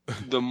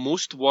the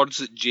most words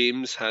that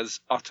James has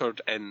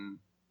uttered in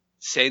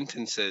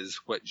sentences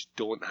which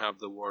don't have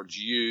the words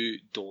you,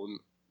 don't,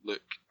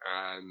 look,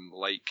 and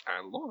like,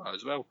 and Laura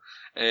as well.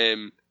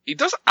 He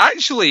does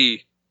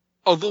actually,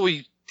 although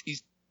he's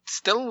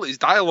still, his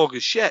dialogue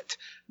is shit,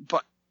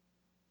 but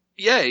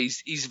yeah,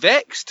 he's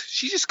vexed.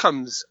 She just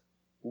comes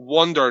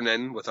wandering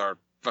in with her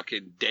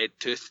fucking dead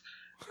tooth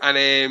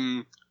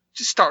and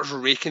just starts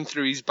raking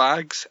through his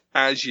bags,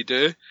 as you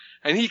do.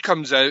 And he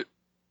comes out,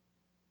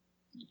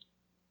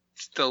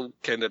 still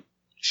kind of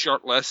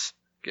shirtless,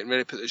 getting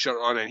ready to put the shirt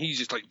on, and he's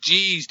just like,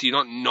 geez, do you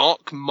not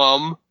knock,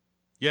 mum?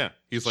 Yeah,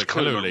 he's like,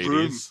 clean hello, my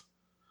ladies.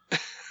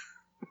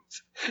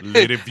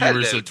 Lady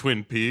viewers of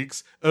Twin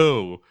Peaks.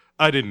 Oh,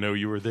 I didn't know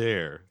you were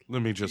there.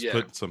 Let me just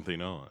put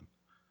something on.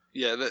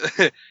 Yeah,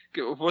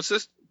 what's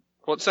this?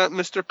 What's that,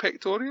 Mr.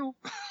 Pictorial?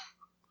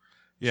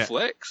 Yeah.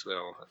 Flex?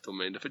 Well, I don't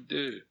mind if I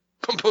do.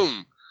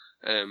 Boom,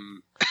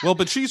 boom. Well,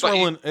 but she's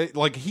rolling,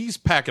 he's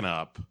packing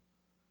up.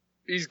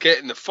 He's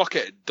getting the fuck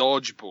out of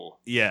Dodgeball.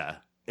 Yeah.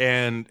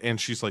 And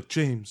she's like,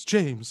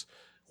 James,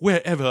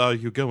 wherever are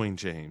you going,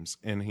 James?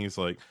 And he's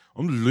like,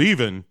 I'm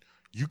leaving.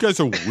 You guys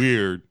are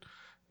weird.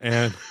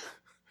 And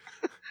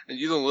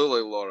you don't look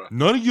like Laura.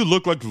 None of you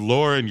look like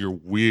Laura, and you're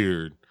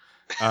weird.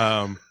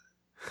 And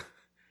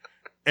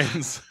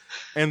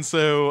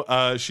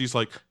so she's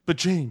like, but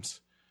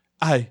James,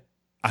 I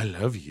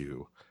love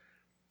you.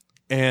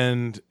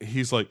 And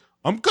he's like,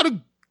 I'm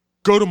gonna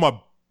go to my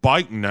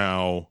bike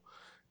now.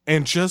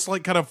 And just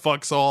kind of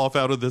fucks off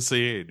out of the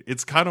scene.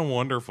 It's kind of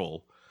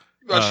wonderful.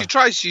 Well, she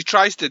tries to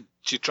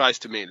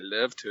make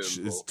love to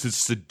him, to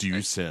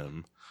seduce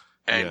him,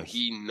 and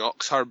he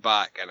knocks her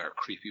back in her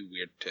creepy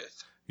weird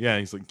tooth. Yeah,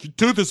 he's like, your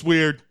tooth is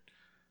weird.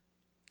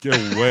 Get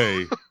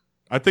away.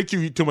 I think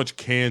you eat too much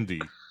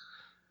candy.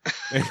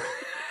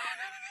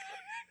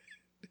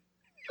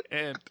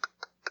 And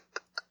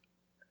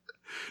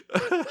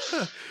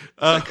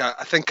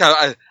I think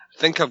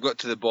think I've got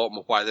to the bottom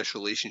of why this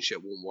relationship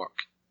won't work.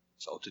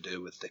 It's all to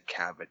do with the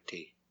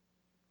cavity.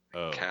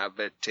 Oh,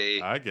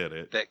 Cavity. I get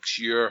it. Fix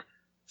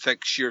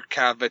your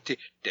cavity.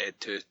 Dead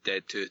tooth,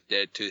 dead tooth,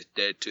 dead tooth,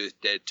 dead tooth,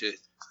 dead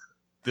tooth.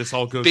 This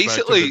all goes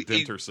Basically, back to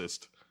the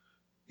denticist.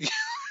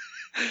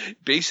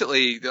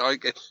 Basically,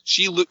 like,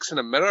 she looks in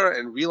a mirror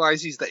and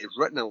realizes that he's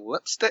written in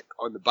lipstick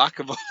on the back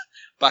of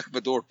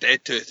a door.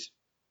 Dead tooth.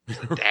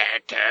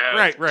 Dead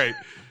tooth. Right.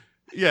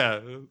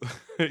 Yeah,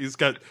 he's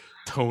got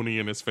Tony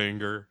in his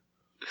finger.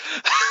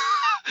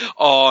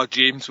 Oh,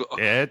 James.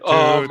 Dead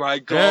Oh tooth, my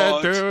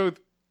God. dead tooth.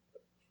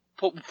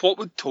 What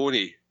would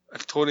Tony?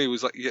 If Tony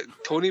was like, yeah,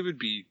 Tony would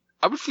be.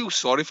 I would feel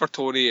sorry for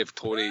Tony if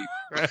Tony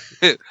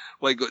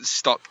like got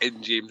stuck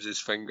in James's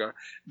finger.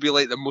 It'd be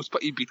like the most,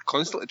 but he'd be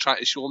constantly trying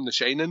to show him The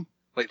Shining,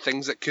 like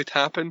things that could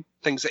happen,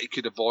 things that he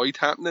could avoid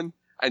happening,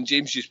 and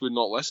James just would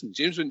not listen.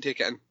 James wouldn't take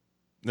it in.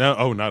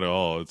 No, not at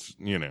all. It's,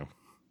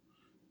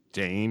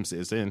 James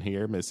is in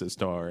here, Mrs.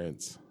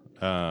 Torrance.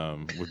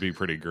 Would be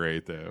pretty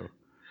great though.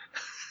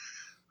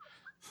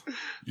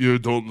 You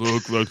don't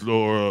look like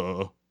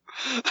Laura.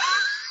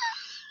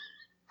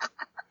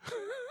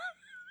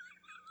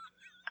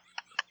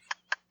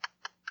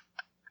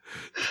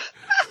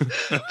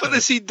 But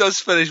the scene does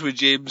finish with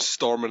James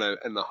storming out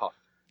in the huff.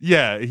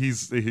 Yeah,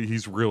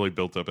 he's really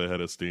built up a head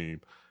of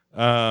steam.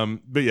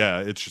 But yeah,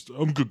 it's just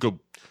I'm gonna go.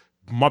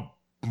 My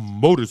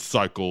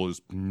motorcycle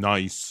is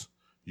nice.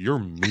 You're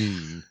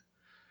mean.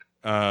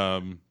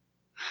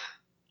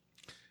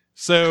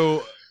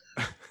 So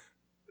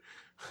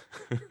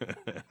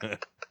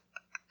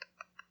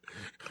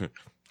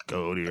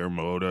go to your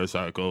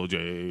motorcycle,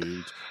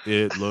 James.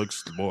 It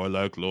looks more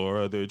like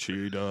Laura than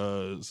she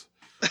does.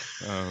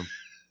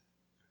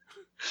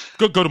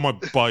 Go to my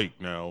bike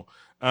now.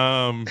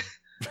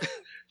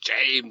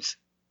 James,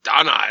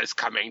 Donna is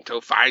coming to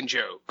find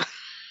you.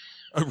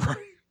 Right.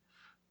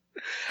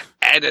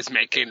 Ed is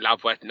making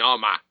love with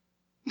Norma.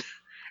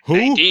 Who?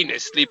 Nadine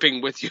is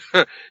sleeping with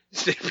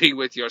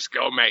your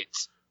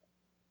schoolmates.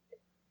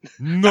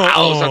 No. The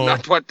owls are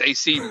not what they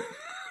seem.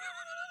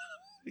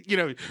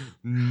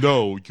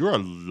 No, you're a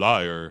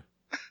liar.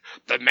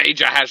 The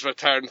Major has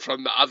returned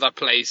from the other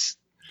place.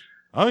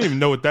 I don't even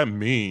know what that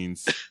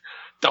means.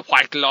 The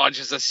White Lodge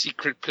is a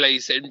secret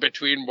place in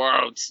between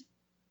worlds.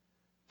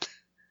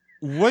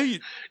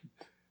 Wait,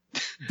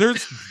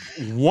 there's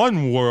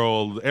one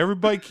world.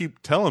 Everybody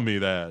keep telling me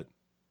that.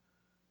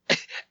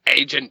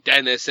 Agent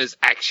Dennis is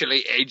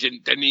actually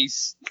Agent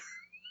Denise.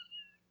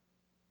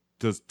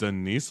 Does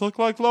Denise look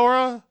like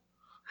Laura?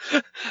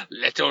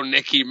 Little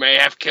Nicky may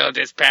have killed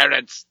his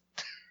parents.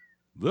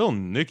 Little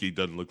Nicky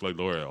doesn't look like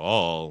Laura at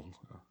all.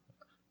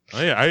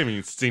 I haven't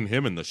even seen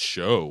him in the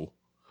show.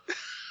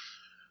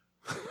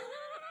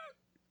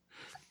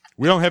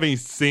 We don't have any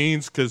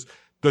scenes because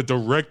the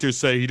director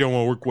said he don't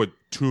want to work with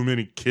too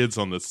many kids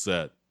on the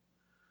set.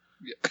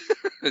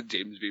 Yeah.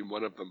 James being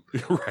one of them.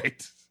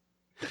 Right.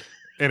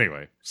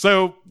 Anyway,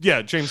 so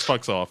yeah, James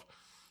fucks off.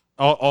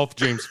 Off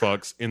James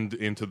fucks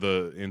into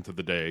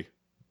the day.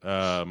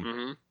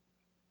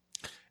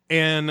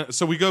 And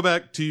so we go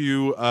back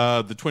to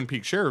the Twin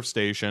Peaks Sheriff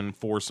Station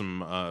for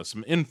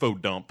some info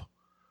dump.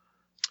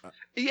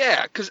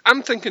 Yeah, because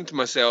I'm thinking to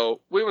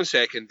myself, wait 1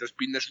 second, there's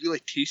been this really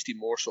tasty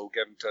morsel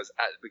given to us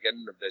at the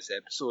beginning of this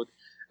episode,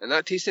 and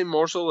that tasty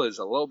morsel is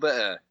a little bit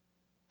of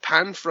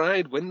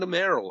pan-fried Wyndham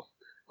Earl.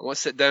 I want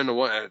to sit down, I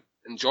want to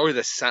enjoy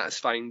this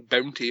satisfying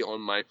bounty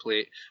on my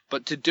plate,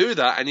 but to do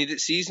that, I need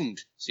it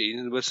seasoned.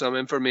 Seasoned with some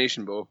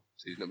information, Bo.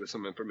 Seasoned with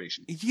some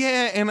information.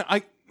 Yeah, and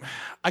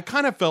I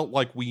kind of felt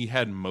like we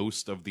had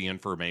most of the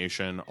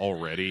information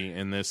already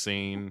in this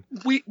scene.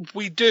 We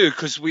do,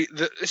 because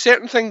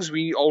certain things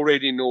we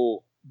already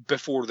know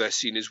before this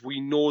scene is we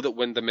know that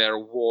Wyndham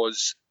Earl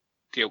was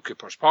Dale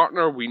Cooper's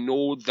partner. We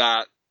know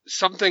that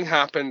something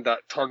happened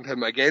that turned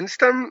him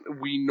against him.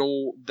 We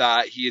know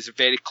that he is a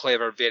very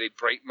clever, very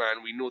bright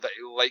man. We know that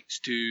he likes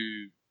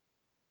to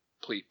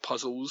play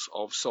puzzles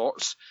of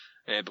sorts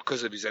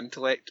because of his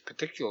intellect,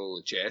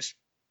 particularly chess.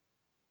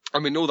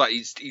 And we know that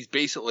he's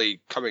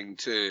basically coming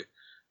to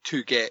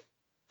get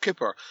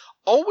Cooper.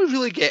 All we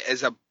really get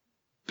is a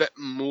bit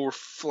more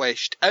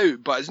fleshed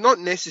out, but it's not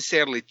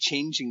necessarily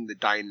changing the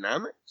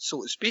dynamic,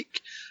 so to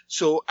speak.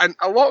 So, and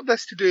a lot of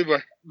this to do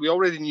with, we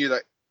already knew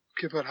that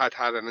Cooper had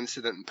an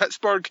incident in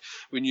Pittsburgh.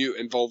 We knew it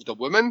involved a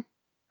woman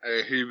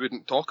who we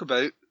wouldn't talk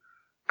about.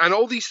 And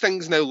all these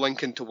things now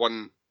link into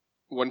one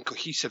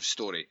cohesive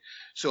story.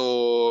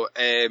 So,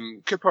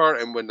 Cooper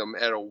and Wyndham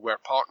Earl were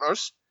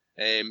partners.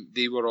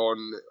 They were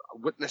on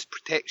witness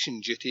protection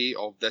duty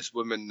of this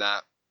woman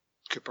that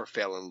Cooper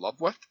fell in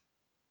love with.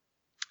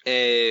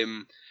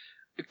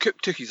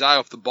 Coop took his eye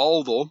off the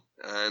ball though,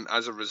 and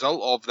as a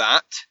result of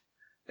that,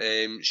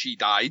 she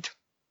died.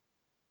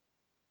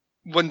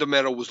 Wyndham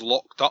Earl was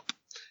locked up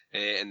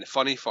in the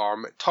funny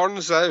farm. It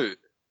turns out,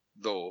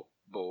 though,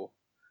 Bo,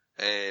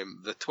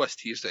 the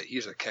twist, here's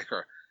the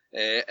kicker,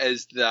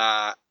 is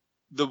that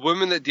the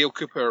woman that Dale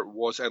Cooper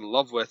was in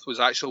love with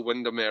was actually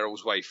Wyndham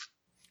Earl's wife.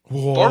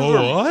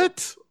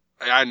 What?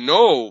 I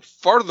know.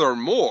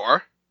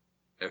 Furthermore,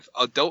 if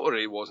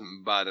adultery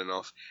wasn't bad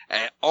enough,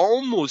 it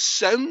almost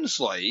sounds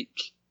like,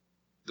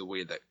 the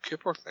way that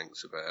Cooper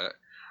thinks about it,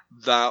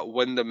 that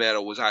Wyndham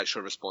Earle was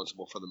actually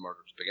responsible for the murder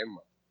to begin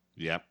with.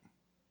 Yep.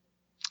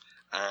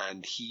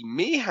 And he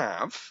may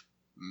have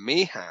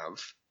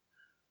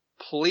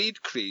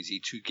played crazy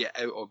to get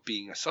out of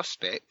being a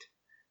suspect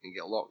and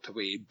get locked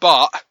away,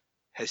 but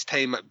his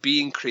time at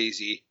being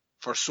crazy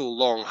for so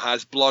long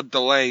has blurred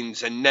the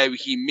lines, and now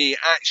he may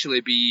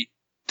actually be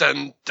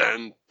dun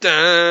dun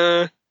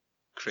dun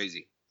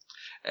crazy.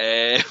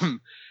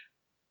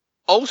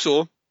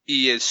 Also,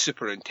 he is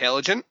super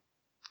intelligent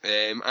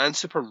and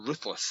super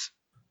ruthless.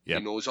 Yep.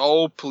 He knows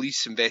all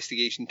police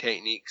investigation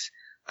techniques,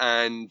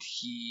 and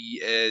he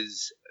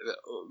is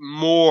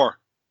more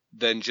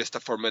than just a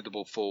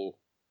formidable foe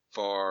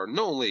for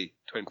not only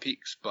Twin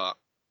Peaks, but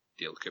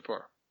Dale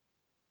Cooper.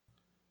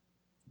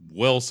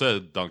 Well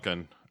said,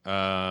 Duncan.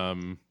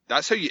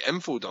 That's how you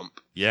info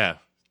dump. Yeah,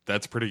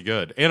 that's pretty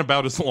good. And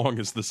about as long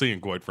as the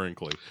scene, quite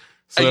frankly.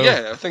 So,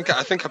 Yeah, I think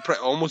I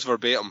almost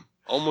verbatim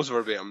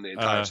the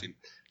entire scene.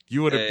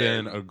 You would have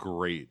been a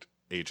great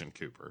Agent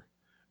Cooper.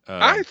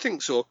 I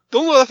think so. The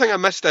only other thing I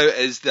missed out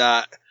is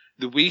that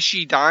the way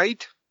she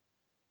died,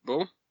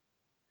 was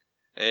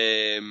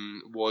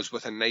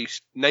with a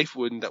knife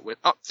wound that went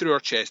up through her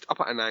chest, up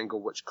at an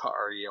angle, which cut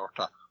her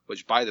aorta,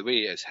 which, by the way,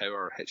 is how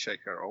her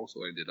hitchhiker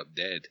also ended up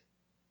dead.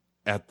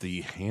 At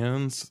the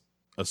hands,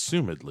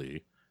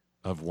 assumedly,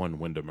 of one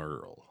Wyndham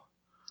Earle.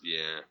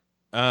 Yeah.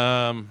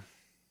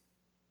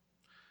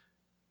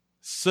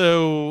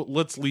 So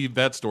let's leave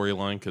that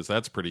storyline because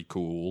that's pretty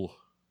cool.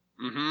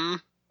 Mm-hmm.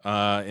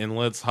 And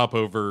let's hop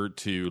over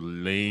to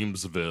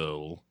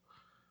Lamesville,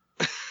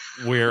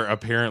 where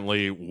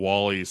apparently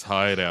Wally's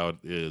hideout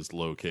is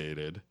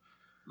located.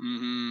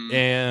 Mm-hmm.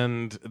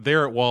 And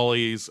there at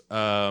Wally's,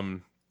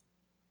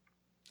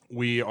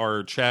 we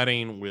are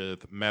chatting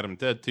with Madame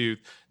Deadtooth.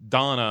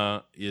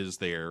 Donna is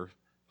there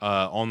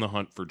on the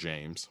hunt for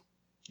James.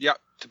 Yep,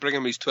 to bring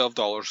him his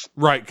 $12.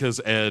 Right,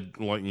 because Ed,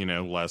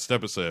 last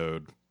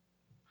episode,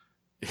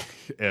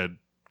 Ed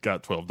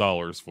got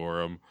 $12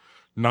 for him.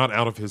 Not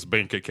out of his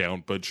bank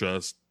account, but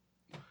just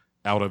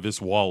out of his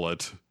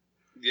wallet.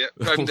 Yep,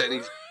 found it in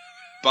his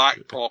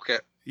back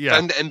pocket. Yeah.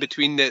 Found it in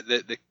between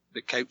the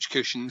couch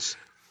cushions.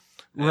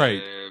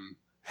 Right.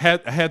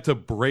 Had to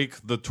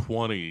break the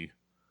 20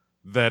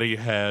 that he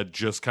had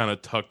just kind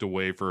of tucked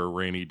away for a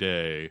rainy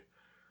day.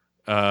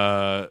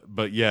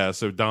 But yeah,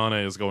 so Donna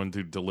is going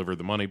to deliver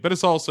the money, but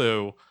it's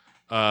also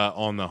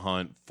on the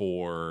hunt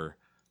for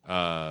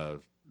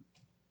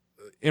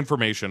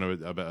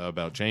information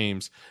about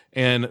James.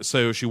 And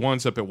so she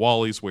winds up at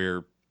Wally's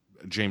where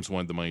James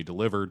wanted the money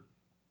delivered.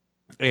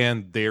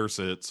 And there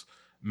sits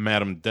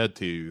Madame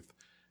Deadtooth.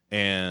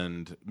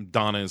 And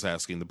Donna is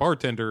asking the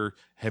bartender,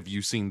 have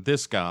you seen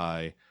this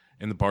guy?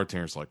 And the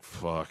bartender's like,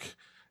 fuck.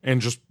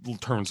 And just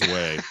turns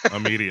away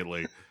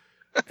immediately.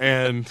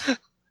 And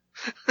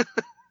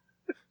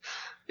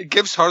it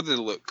gives her the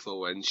look,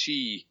 though, and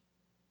she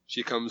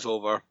comes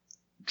over,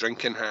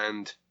 drink in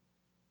hand,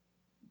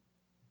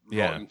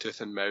 rotten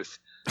tooth in mouth.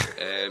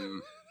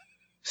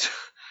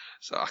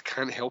 So I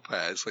can't help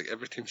it. It's like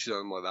every time she's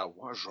on like that,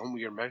 what is wrong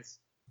with your mouth?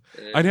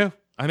 I know.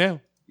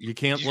 You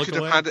can't look away.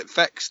 You could have had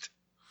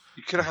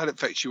it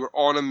fixed. You were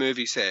on a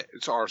movie set,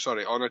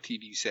 on a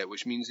TV set,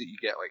 which means that you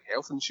get like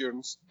health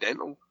insurance,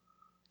 dental.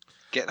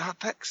 Get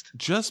that fixed.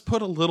 Just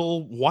put a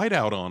little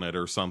whiteout on it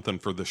or something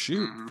for the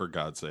shoot, for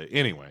God's sake.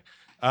 Anyway,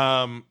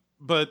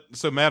 but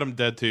so Madame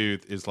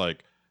Deadtooth is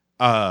like,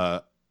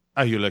 are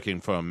you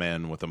looking for a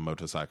man with a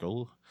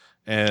motorcycle?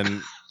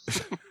 And I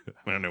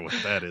don't know what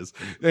that is.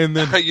 And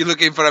then, are you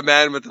looking for a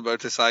man with a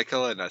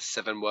motorcycle and a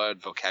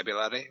 7-word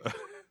vocabulary?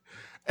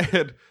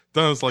 And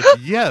Donna's like,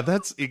 yeah,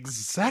 that's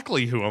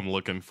exactly who I'm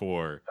looking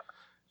for.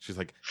 She's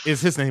like,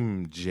 is his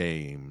name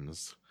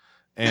James?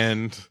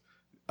 And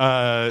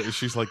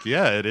she's like,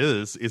 yeah, it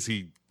is. Is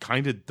he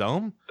kind of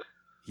dumb?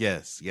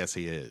 Yes,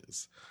 he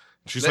is.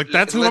 She's like,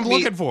 that's who I'm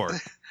looking for.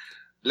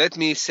 Let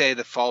me say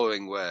the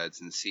following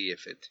words and see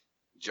if it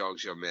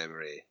jogs your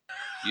memory.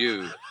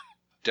 You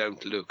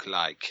don't look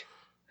like.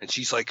 And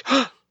she's like,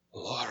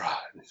 Laura.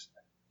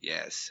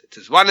 Yes, it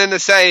is one and the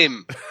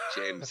same,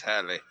 James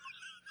Hurley.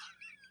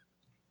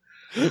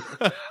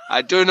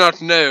 I do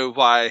not know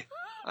why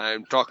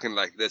I'm talking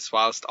like this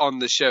whilst on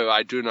the show.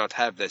 I do not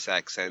have this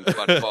accent,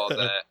 but for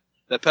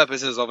the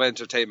purposes of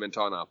entertainment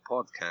on our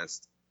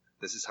podcast,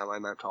 this is how I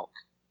now talk.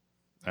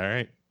 All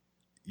right.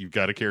 You've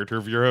got a character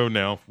of your own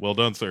now. Well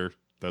done, sir.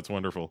 That's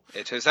wonderful.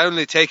 It has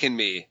only taken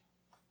me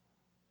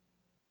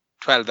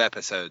 12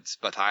 episodes,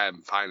 but I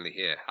am finally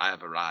here. I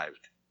have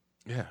arrived.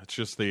 Yeah, it's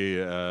just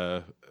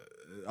a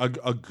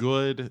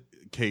good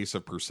case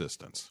of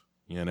persistence,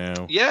 you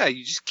know? Yeah,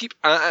 you just keep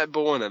at it,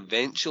 Bo, and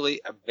eventually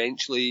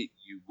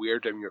you wear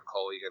down your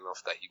colleague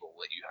enough that he will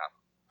let you have him.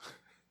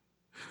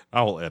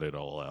 I'll edit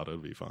all out. It'll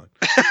be fine.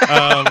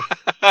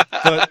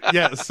 But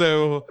yeah,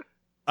 so...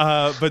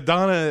 but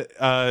Donna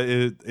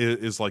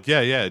is like,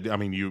 yeah. I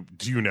mean,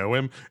 do you know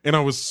him? And I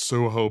was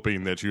so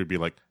hoping that you would be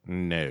like,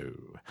 no.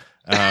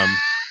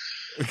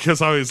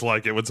 Because I always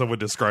like it when someone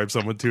describes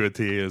someone to a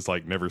T as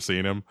like never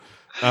seen him.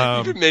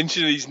 You didn't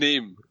mention his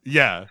name.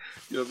 Yeah.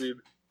 You know what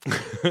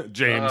I mean?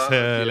 James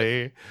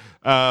Hurley.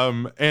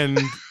 And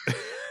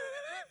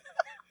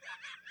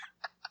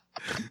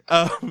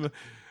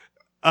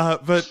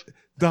but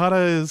Donna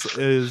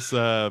is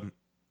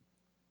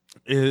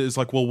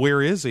like, well,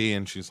 where is he?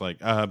 And she's like,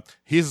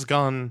 he's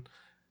gone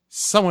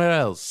somewhere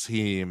else.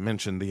 He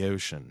mentioned the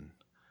ocean.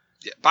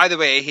 Yeah, by the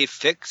way, he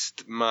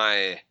fixed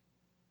my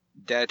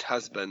dead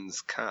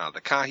husband's car,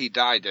 the car he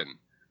died in.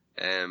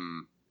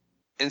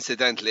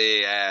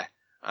 Incidentally,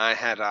 I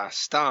had a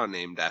star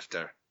named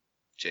after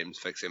James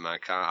fixing my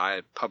car.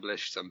 I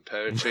published some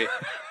poetry.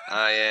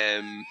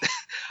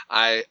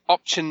 I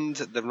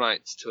optioned the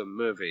rights to a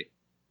movie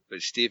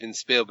which Steven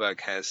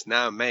Spielberg has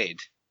now made,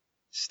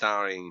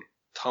 starring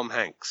Tom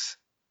Hanks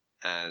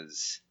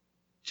as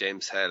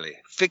James Hurley,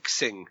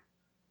 fixing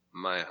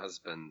my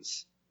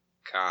husband's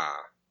car.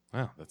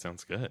 Wow, that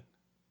sounds good.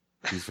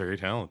 He's very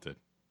talented.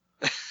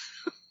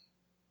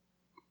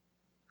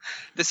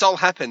 This all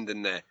happened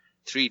in the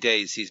 3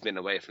 days he's been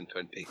away from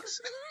Twin Peaks.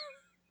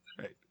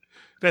 Right.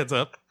 That's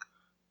up.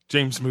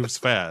 James moves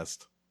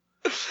fast.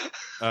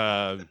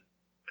 But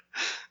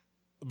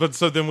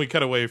so then we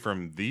cut away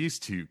from these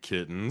two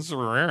kittens.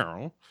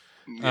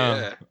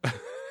 Yeah.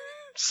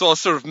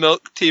 Saucer of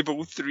milk,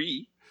 table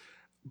 3.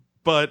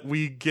 But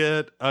we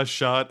get a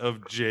shot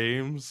of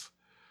James.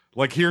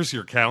 Like, here's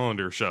your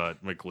calendar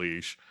shot,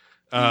 McLeish.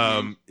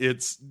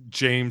 It's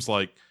James,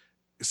 like,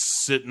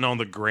 sitting on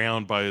the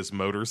ground by his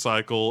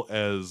motorcycle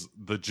as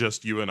the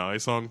Just You and I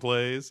song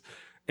plays.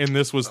 And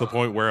this was the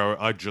point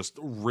where I just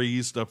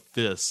raised a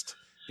fist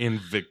in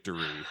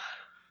victory.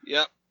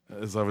 Yep.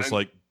 As I was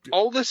like...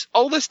 All this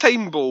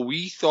time, Bo,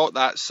 we thought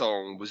that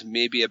song was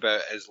maybe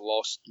about his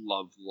lost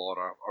love,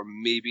 Laura, or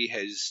maybe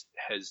his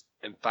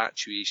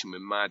infatuation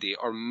with Maddie,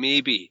 or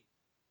maybe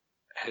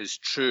his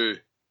true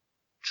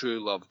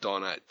love,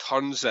 Donna. It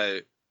turns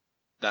out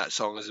that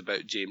song is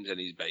about James and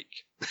his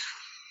bike.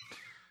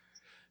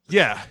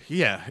 Yeah.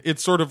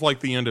 It's sort of like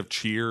the end of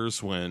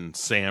Cheers when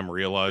Sam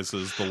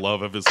realizes the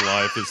love of his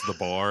life is the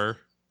bar.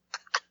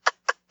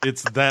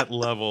 It's that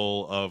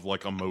level of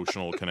like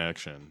emotional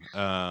connection.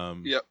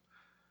 Yep.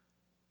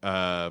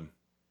 I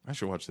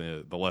should watch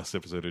the last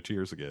episode of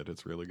Cheers again.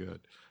 It's really good.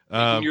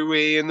 Making your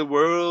way in the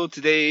world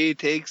today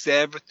takes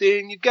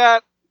everything you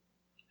got.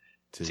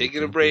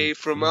 Taking a break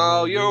from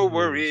all your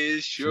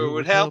worries sure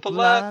would help a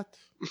lot.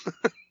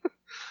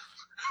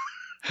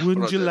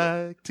 Wouldn't you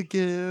like to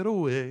get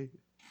away?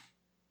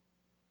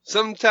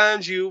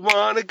 Sometimes you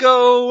want to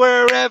go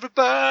where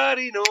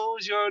everybody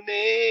knows your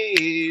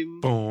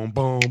name. Boom,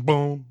 boom,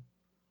 boom.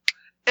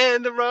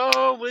 And they're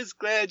always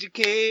glad you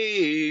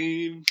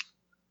came.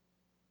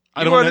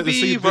 I don't know.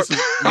 See, this is,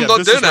 I'm not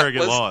this doing is where it. I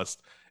get lost.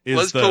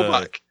 Let's go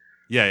back.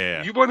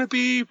 Yeah. You want to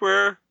be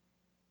where...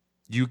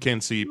 You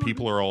can see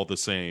people are all the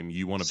same.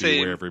 You want to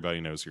be where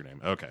everybody knows your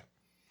name. Okay.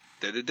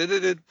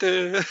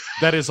 Da-da-da-da-da.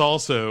 That is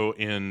also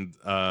in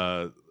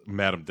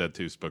Madame Dead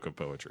Tooth's book of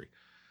poetry.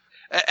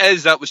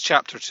 That was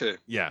chapter 2.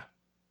 Yeah.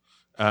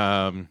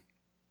 Oddly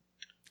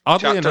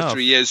Chapter enough,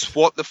 3 is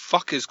what the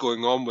fuck is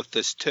going on with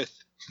this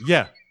tooth?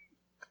 Yeah.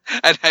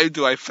 And how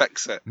do I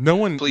fix it? No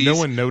one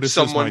notices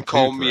someone my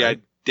call tooth, me right?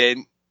 a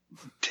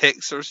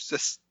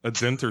dentexorcist. A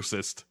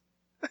dentercist.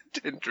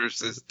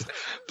 Dentercist,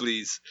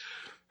 please.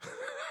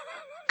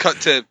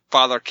 Cut to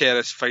Father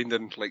Karras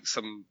finding like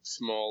some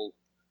small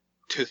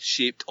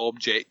tooth-shaped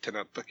object in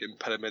a fucking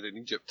pyramid in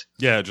Egypt.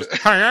 Yeah, just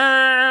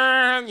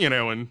and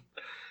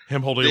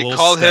him holding They a little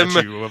call him-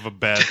 statue of a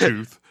bad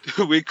tooth.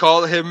 We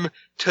call him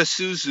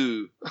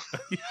Tasuzu.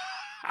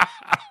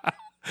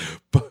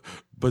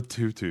 but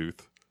two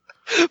tooth.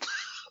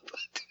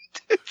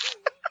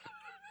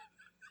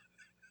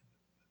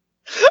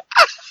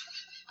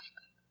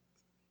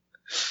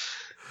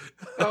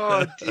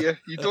 Oh dear!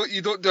 You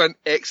don't do an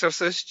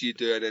exorcist. You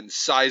do an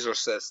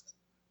incisor-cist.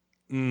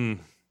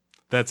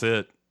 That's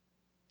it.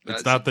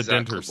 That's It's not the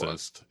exactly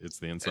dentercist. It's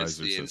the It's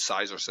incisor. the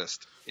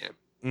incisor-cist. Yeah.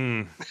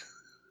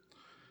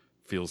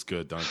 Feels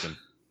good, Duncan.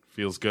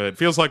 Feels good.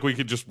 Feels like we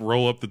could just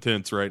roll up the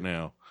tents right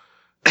now.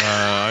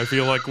 I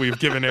feel like we've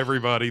given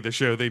everybody the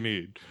show they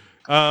need.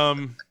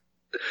 Didn't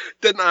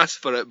ask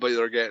for it, but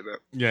they're getting it.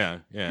 Yeah.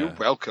 You're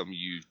welcome,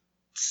 you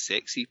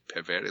sexy,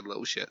 perverted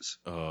little shits.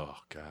 Oh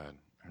God,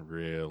 I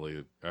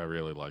really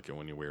like it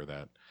when you wear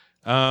that.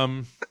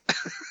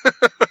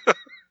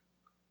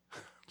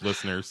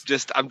 Listeners,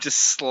 I'm just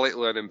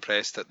slightly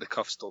unimpressed that the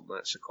cuffs don't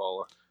match the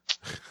collar.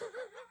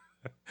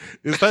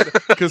 is that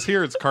because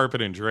here it's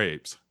carpet and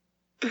drapes?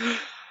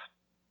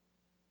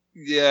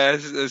 Yeah,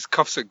 it's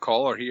cuffs and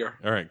collar here.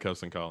 All right,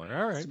 cuffs and collar.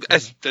 All right,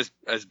 As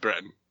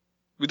Britain,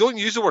 we don't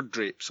use the word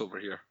drapes over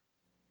here.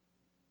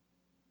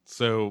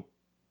 so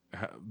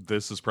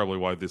this is probably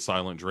why the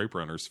silent drape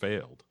runners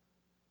failed.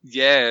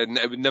 Yeah, and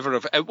it would never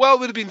have. Well, it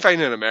would have been fine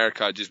in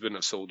America. It just wouldn't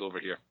have sold over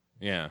here.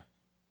 Yeah.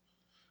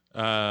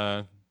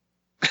 The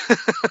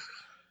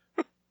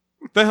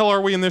hell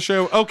are we in this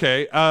show?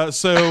 Okay,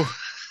 so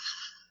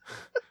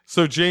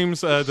So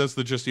James does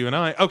the Just You and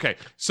I. Okay,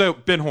 so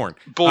Ben Horn.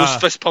 Bo's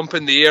fist pump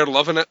in the air,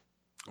 loving it.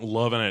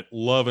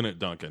 Loving it,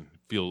 Duncan.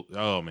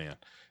 Oh man.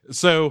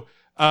 So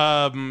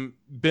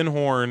Ben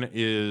Horn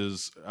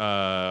is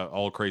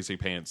all crazy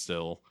pants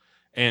still,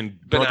 and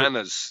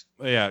Bananas.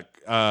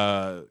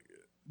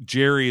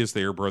 Jerry is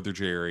there. Brother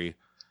Jerry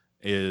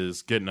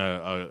is getting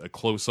a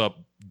close up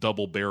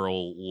double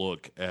barrel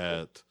look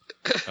at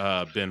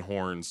Ben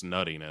Horn's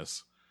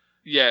nuttiness.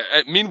 Yeah.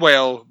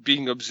 Meanwhile,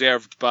 being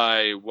observed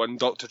by one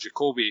Dr.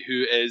 Jacoby,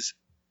 who is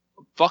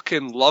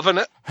fucking loving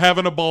it,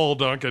 having a ball.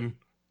 Duncan.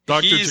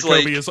 Dr. He's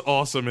Jacoby is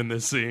awesome in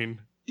this scene.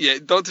 Yeah,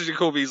 Dr.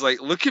 Jacoby's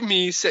like, look at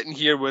me sitting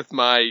here with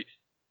my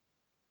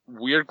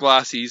weird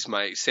glasses,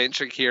 my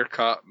eccentric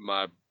haircut,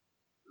 my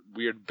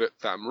weird book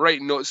that I'm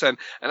writing notes in,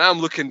 and I'm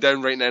looking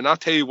down right now, and I'll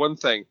tell you one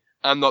thing,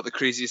 I'm not the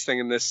craziest thing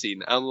in this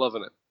scene. I'm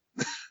loving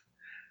it.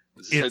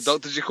 This is how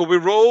Dr. Jacoby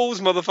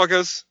rolls,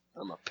 motherfuckers.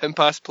 I'm a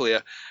pimp-ass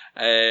player.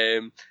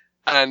 And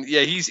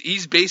yeah,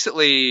 he's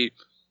basically,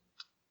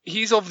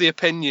 he's of the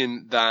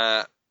opinion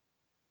that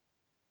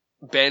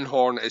Ben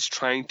Horn is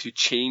trying to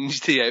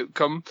change the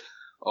outcome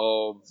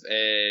of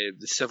the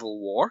Civil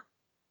War.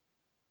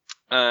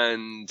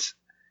 And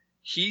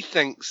he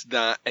thinks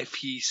that if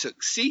he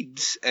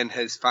succeeds in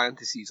his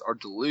fantasies or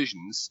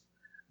delusions,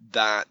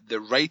 that the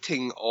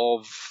writing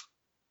of,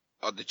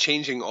 or the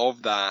changing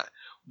of that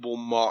will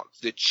mark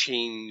the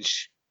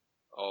change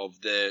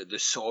of the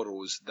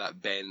sorrows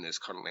that Ben is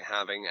currently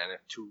having. And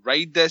if to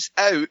ride this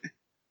out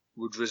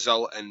would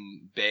result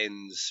in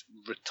Ben's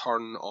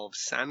return of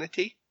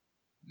sanity,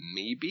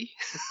 maybe.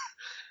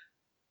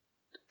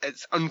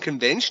 It's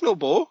unconventional,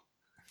 Bo.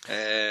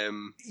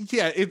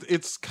 Yeah,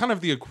 it's kind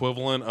of the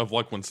equivalent of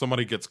like when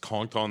somebody gets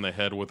conked on the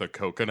head with a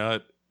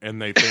coconut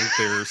and they think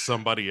they're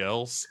somebody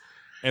else,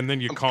 and then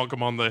you conk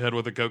them on the head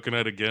with a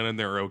coconut again and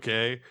they're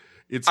okay.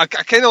 I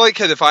kind of like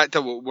how the fact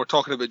that we're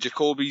talking about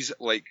Jacoby's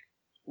like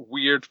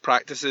weird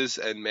practices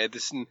in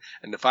medicine,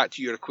 and the fact that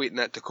you're equating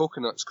that to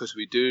coconuts, because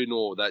we do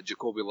know that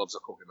Jacoby loves a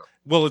coconut.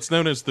 Well, it's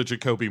known as the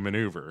Jacoby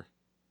maneuver.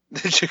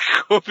 The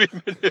Jacoby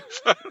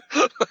maneuver.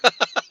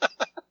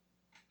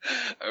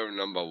 Oh,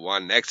 number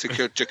one,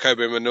 execute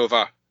Jacoby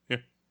maneuver.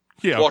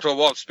 Yeah. Water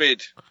warp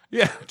speed.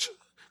 Yeah.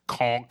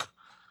 Conk.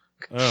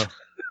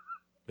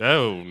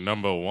 Oh,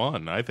 number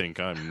one. I think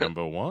I'm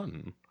number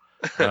one.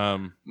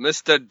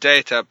 Mr.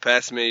 Data,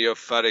 pass me your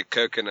furry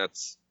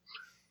coconuts.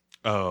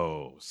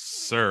 Oh,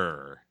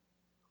 sir.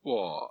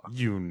 What?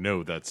 You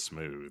know that's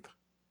smooth.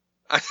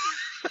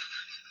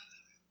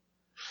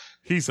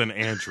 He's an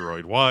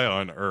android. Why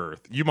on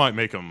earth? You might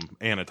make him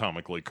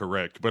anatomically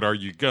correct, but are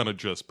you gonna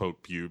just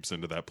poke pubes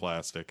into that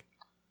plastic?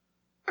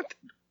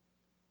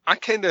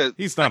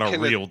 He's not a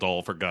real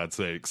doll, for God's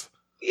sakes.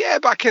 Yeah,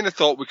 but I kind of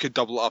thought we could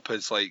double it up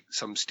as like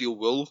some steel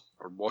wool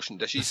or washing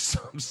dishes.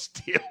 Some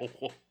steel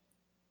wool.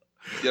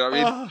 You know what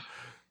I mean?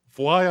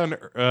 Why on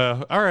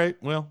earth? All right,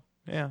 well,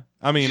 yeah.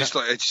 I mean,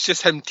 it's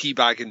just him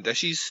teabagging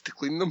dishes to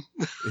clean them.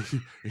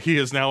 He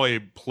is now a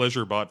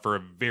pleasure bot for a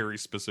very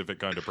specific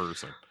kind of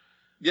person.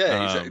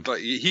 Yeah, but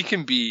he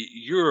can be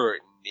your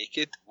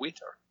naked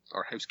waiter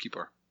or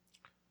housekeeper,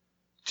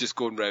 just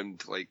going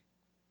around like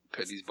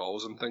putting his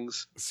balls and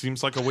things.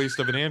 Seems like a waste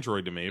of an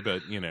android to me,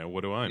 but you know,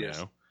 what do I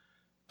know?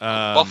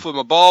 Buff with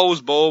my balls,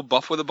 Bo.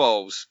 Buff with the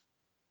balls.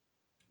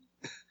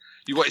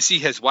 You want to see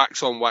his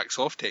wax on, wax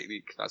off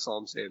technique? That's all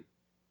I'm saying.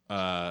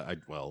 I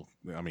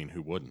mean,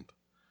 who wouldn't?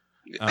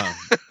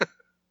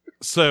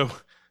 So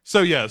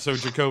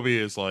Jacoby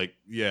is like,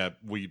 yeah,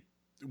 we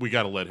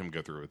got to let him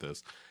go through with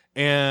this.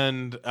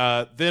 And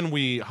then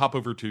we hop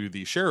over to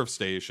the sheriff's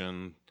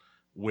station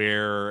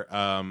where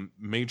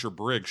Major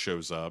Briggs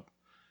shows up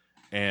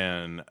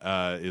and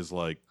is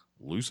like,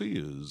 Lucy,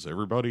 is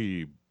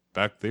everybody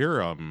back there?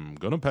 I'm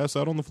going to pass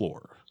out on the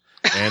floor.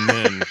 And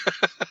then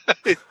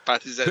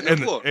passes out on the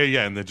floor.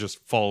 Yeah, and then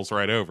just falls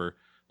right over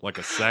like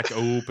a sack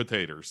of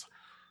potatoes.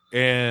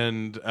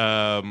 And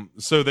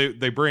so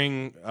they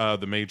bring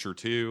the Major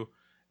too.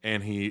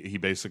 And he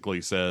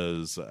basically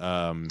says...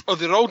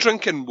 they're all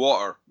drinking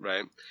water,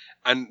 right?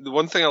 And the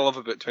one thing I love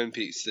about Twin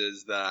Peaks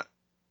is that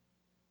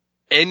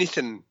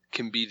anything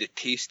can be the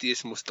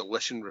tastiest, most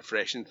delicious,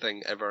 refreshing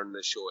thing ever in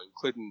this show,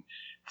 including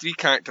 3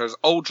 characters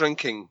all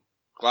drinking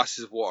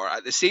glasses of water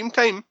at the same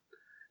time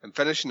and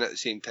finishing at the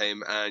same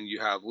time, and you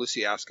have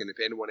Lucy asking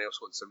if anyone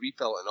else wants a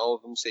refill, and all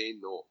of them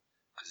saying no,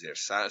 because they're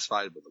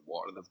satisfied with the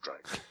water they've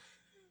drank.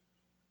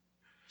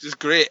 Just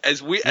great.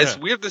 It's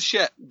weird as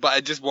shit, but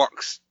it just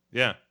works.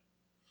 Yeah.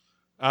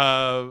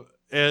 And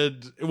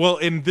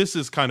this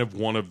is kind of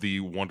one of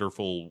the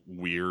wonderful,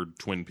 weird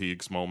Twin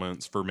Peaks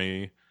moments for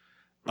me.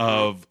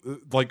 Of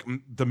like,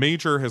 the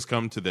Major has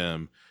come to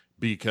them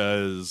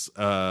because,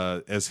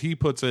 as he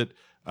puts it,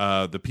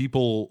 the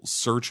people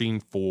searching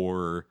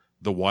for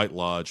the White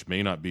Lodge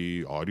may not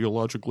be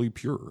ideologically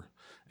pure,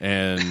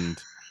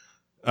 and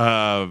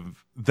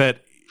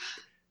that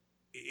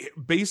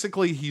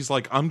basically he's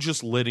like, I'm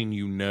just letting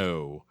you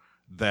know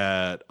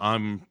that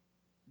I'm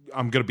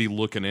going to be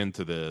looking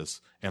into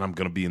this, and I'm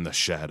going to be in the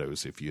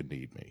shadows if you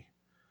need me.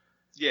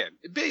 Yeah,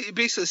 it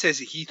basically says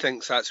that he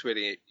thinks that's where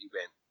he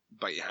went,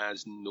 but he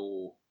has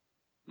no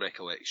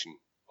recollection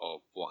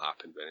of what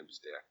happened when he was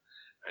there.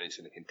 And he's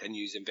going to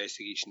continue his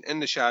investigation in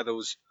the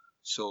shadows,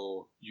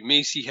 so you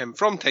may see him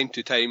from time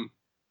to time,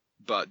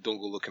 but don't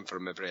go looking for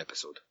him every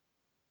episode.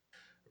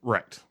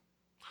 Right.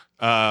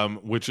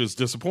 Which is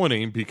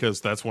disappointing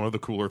because that's one of the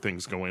cooler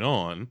things going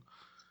on.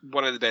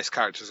 One of the best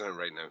characters in it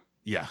right now.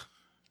 Yeah.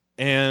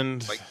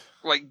 And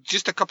like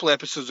just a couple of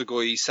episodes ago,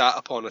 he sat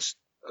upon a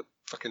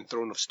fucking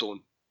throne of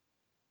stone.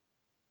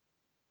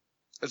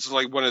 It's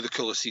like one of the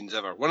coolest scenes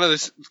ever. One of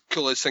the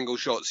coolest single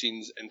shot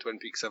scenes in Twin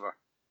Peaks ever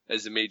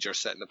is the Major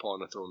sitting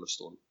upon a throne of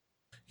stone.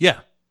 Yeah.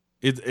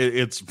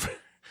 It's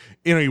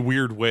in a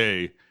weird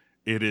way,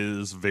 it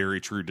is very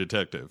True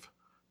Detective.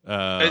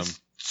 It's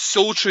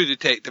so True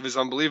Detective is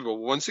unbelievable.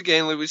 Once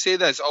again, like we say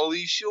this, all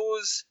these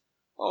shows,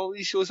 all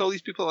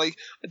these people are like,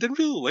 I didn't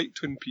really like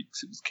Twin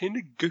Peaks. It was kind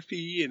of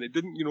goofy, and it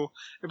didn't,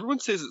 everyone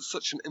says it's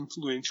such an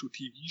influential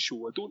TV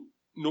show. I don't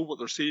know what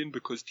they're saying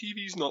because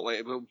TV's not like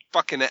it. Well,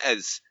 fucking it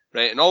is,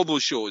 right? And all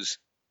those shows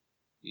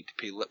need to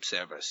pay lip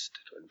service to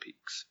Twin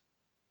Peaks.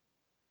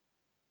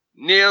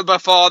 Kneel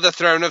before the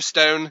throne of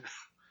stone.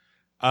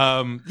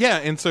 Yeah,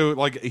 and so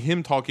like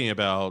him talking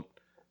about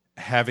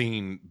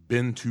having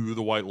been to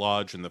the White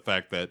Lodge and the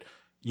fact that,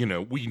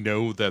 we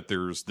know that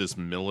there's this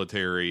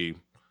military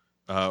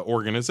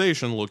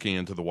organization looking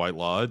into the White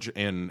Lodge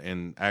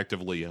and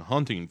actively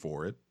hunting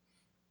for it,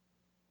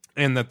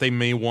 and that they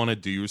may want to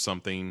do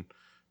something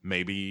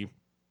maybe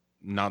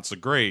not so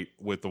great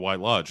with the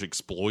White Lodge,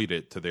 exploit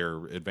it to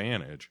their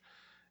advantage.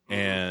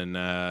 And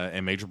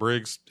Major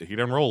Briggs, he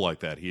doesn't roll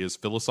like that. He is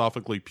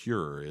philosophically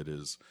pure. It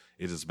is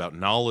about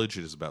knowledge.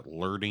 It is about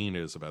learning.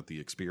 It is about the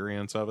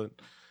experience of it.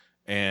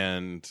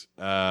 And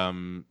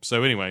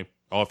so anyway,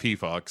 off he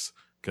fucks,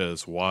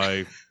 because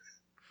why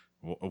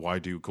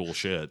do cool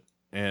shit?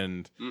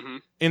 And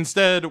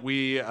instead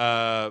we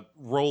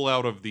roll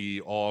out of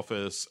the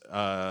office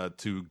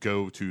to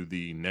go to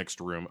the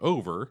next room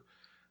over,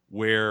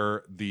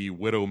 where the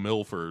Widow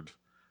Milford,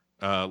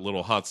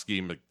 little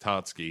Hotsky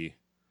McTotsky,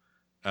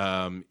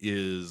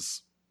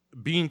 is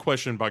being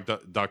questioned by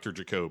Dr.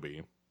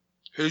 Jacoby,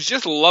 who's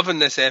just loving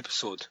this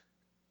episode.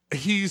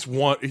 He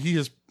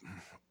is,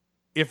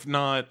 if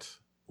not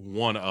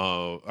one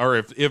of, or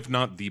if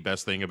not the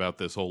best thing about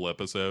this whole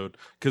episode,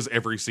 because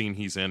every scene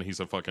he's in, he's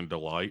a fucking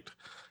delight.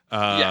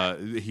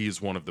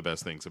 He's one of the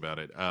best things about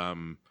it.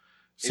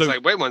 He's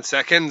like, wait 1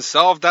 second,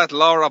 solve that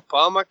Laura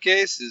Palmer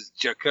case. It's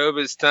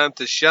Jacoby's time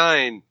to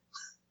shine.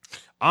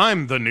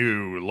 I'm the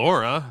new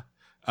Laura.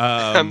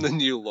 I'm the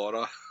new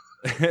Laura.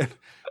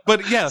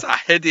 But yeah, it's a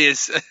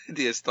hideous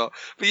thought.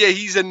 But yeah,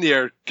 he's in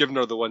there giving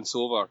her the once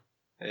over.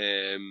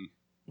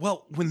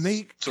 Well, when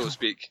they, so to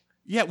speak,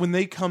 yeah, when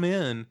they come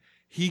in,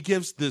 he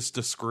gives this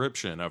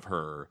description of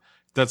her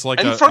that's like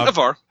in front of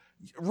her.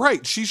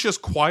 Right, she's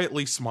just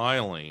quietly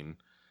smiling,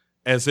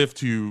 as if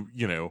to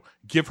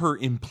give her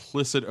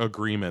implicit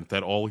agreement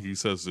that all he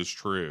says is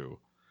true.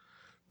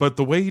 But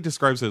the way he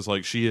describes it is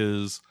like she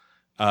has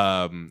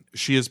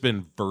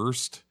been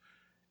versed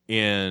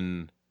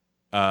in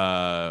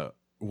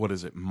what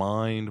is it,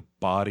 mind,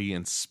 body,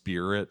 and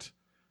spirit,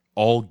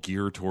 all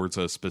geared towards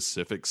a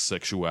specific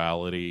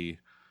sexuality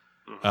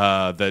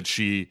that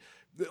she,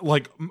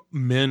 like,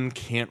 men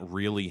can't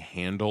really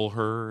handle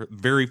her.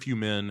 Very few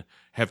men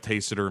have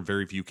tasted her, and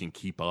very few can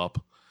keep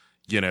up.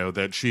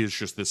 That she is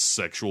just this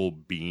sexual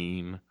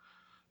being.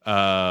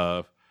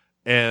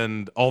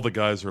 And all the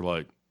guys are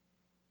like,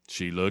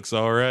 she looks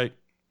all right.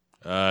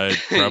 I'd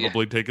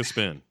probably take a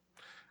spin.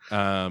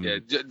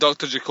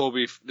 Dr.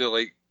 Jacoby,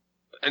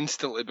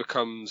 instantly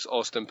becomes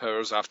Austin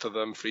Powers after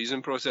them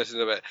freezing process.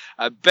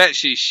 I bet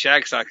she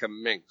shags like a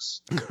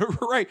minx.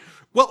 Right.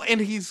 Well, and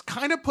he's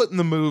kind of putting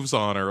the moves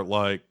on her,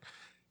 like,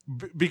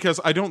 because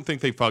I don't think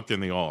they fucked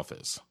in the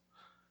office.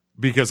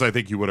 Because I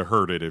think you would have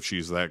heard it if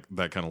she's that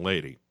kind of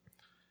lady.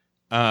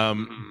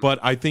 But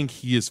I think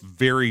he is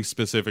very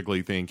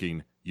specifically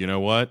thinking, you know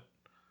what?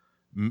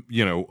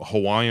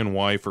 Hawaiian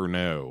wife or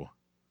no,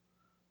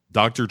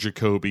 Dr.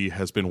 Jacoby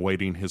has been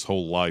waiting his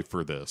whole life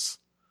for this.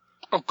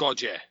 Oh,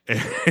 God, yeah.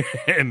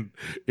 And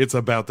it's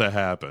about to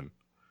happen.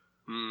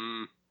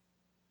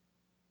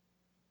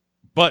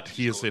 But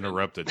he is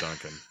interrupted,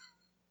 Duncan.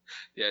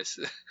 Yes.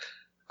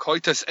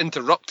 Coitus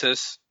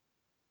interruptus.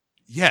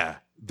 Yeah.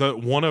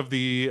 One of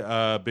the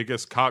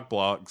biggest cock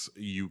blocks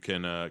you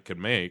can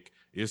make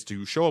is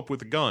to show up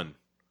with a gun.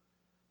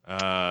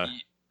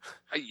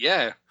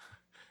 Yeah.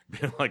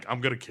 Being like, I'm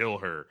going to kill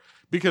her.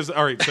 Because,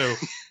 all right, so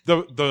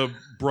the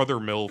brother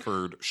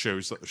Milford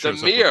shows up with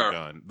a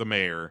gun. The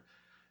mayor.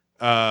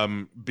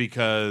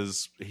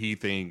 Because he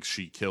thinks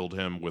she killed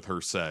him with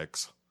her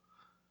sex.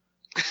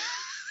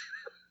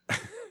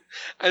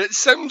 And it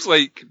sounds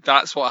like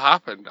that's what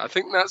happened. I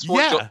think that's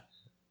what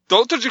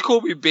Dr.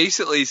 Jacoby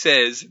basically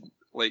says,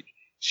 like,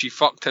 she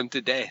fucked him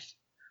to death.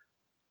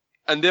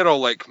 And they're all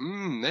like,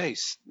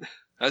 nice.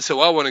 That's how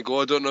I want to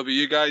go. I don't know about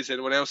you guys.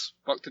 Anyone else?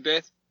 Fucked to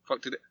death?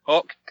 Fucked to death?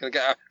 Hawk, can I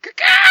get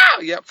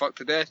a... Yep, fucked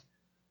to death.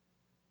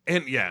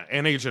 And yeah,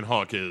 and Agent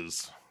Hawk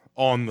is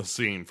on the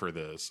scene for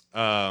this.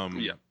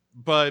 Yeah.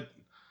 But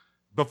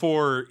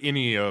before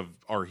any of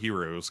our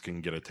heroes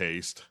can get a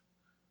taste,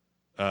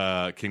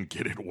 can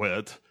get it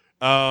wet.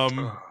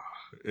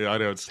 Yeah, I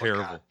know it's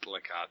terrible.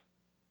 Like a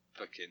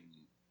fucking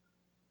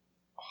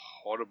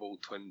horrible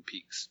Twin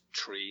Peaks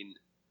train.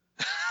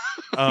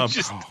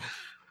 Just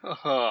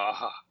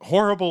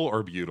horrible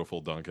or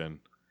beautiful, Duncan?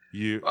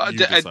 You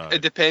decide.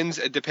 It depends.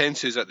 It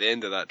depends who's at the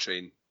end of that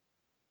train.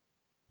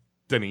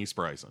 Denise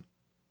Bryson.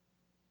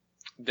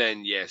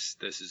 Then yes,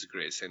 this is the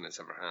greatest thing that's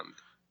ever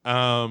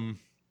happened.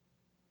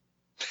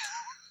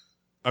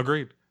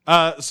 Agreed.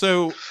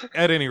 So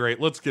at any rate,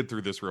 let's get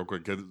through this real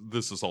quick because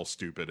this is all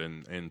stupid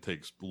and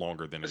takes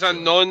longer than it's a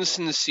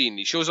nonsense scene.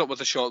 He shows up with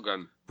a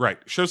shotgun. Right.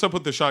 Shows up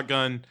with the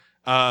shotgun.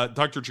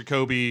 Dr.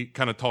 Jacoby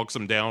kind of talks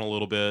him down a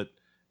little bit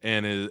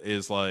and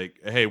is like,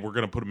 hey, we're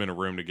going to put them in a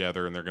room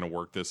together and they're going to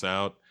work this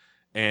out.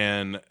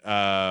 And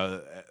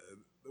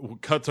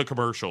cut to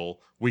commercial.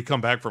 We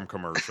come back from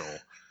commercial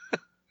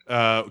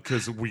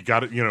because we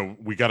got a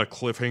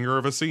cliffhanger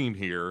of a scene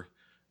here.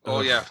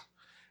 Oh, yeah.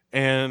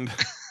 And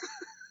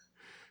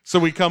so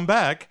we come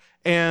back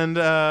and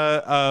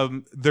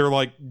they're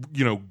like,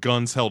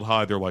 guns held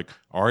high. They're like,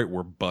 all right,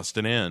 we're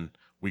busting in.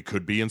 We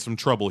could be in some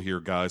trouble here,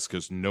 guys,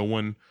 because no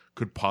one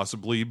could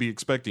possibly be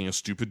expecting a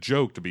stupid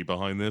joke to be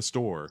behind this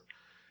door.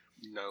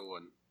 No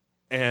one.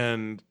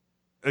 And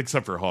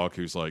except for Hawk,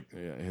 who's like,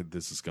 yeah,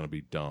 this is going to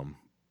be dumb.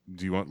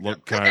 Do you want,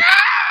 look, can I,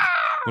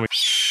 let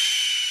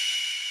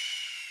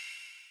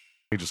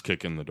me just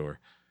kick in the door.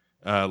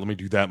 Let me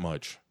do that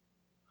much.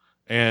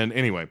 And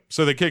anyway,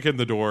 so they kick in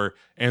the door,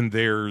 and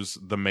there's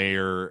the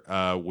mayor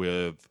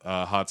with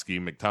Hotsky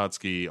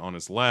McTotsky on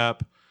his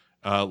lap,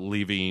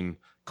 leaving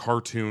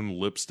cartoon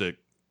lipstick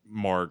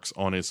marks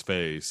on his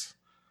face.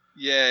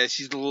 Yeah,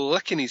 she's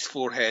licking his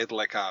forehead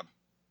like a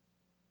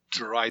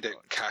dried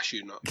out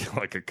cashew nut.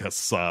 Like a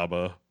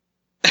cassava.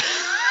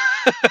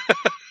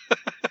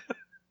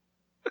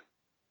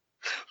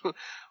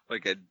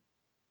 Like a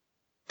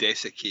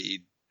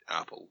desiccated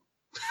apple.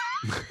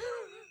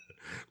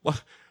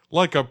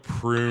 Like a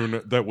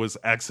prune that was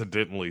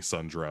accidentally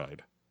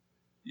sun-dried.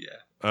 Yeah.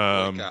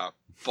 Like a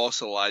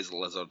fossilized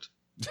lizard.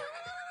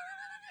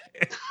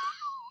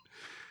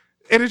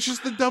 And it's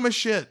just the dumbest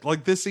shit.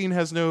 Like, this scene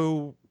has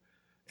no...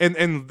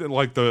 And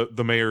like,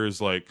 the mayor is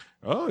like,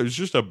 oh, it's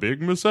just a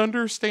big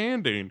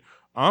misunderstanding.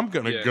 I'm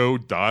gonna go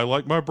die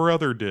like my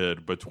brother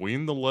did,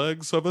 between the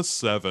legs of a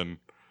 7.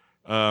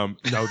 No,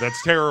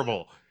 that's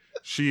terrible.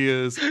 She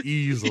is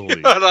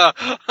easily... You're a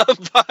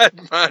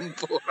bad man,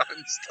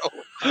 Boran, still.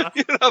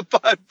 You're a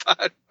bad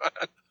man.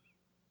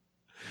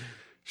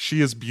 She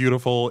is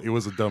beautiful. It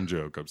was a dumb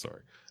joke. I'm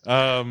sorry.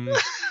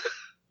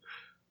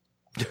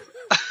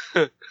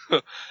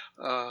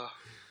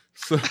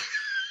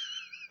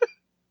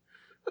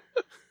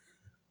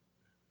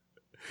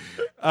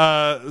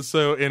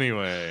 So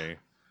anyway,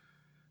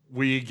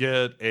 we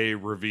get a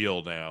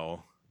reveal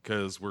now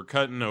because we're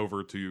cutting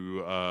over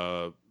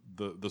to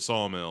the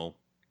sawmill.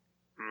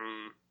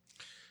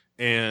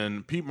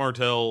 And Pete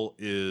Martell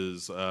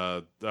is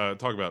talking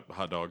about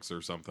hot dogs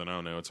or something. I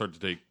don't know. It's hard to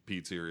take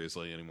Pete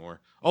seriously anymore.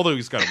 Although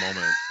he's got a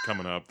moment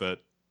coming up that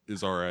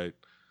is all right.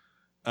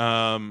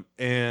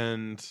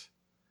 And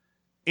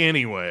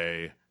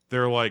anyway,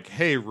 they're like,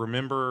 hey,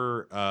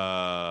 remember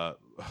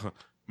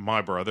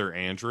my brother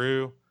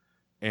Andrew?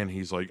 And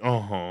he's like,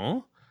 uh-huh.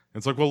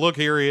 It's like, well, look,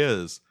 here he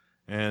is.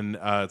 And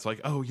it's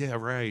like, oh, yeah,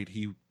 right.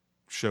 He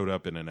showed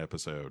up in an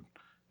episode.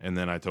 And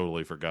then I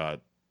totally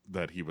forgot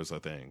that he was a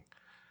thing.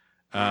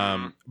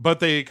 But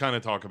they kind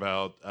of talk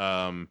about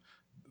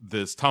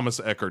this Thomas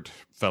Eckert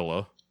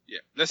fella. Yeah,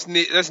 this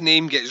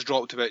name gets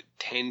dropped about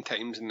 10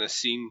 times in this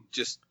scene,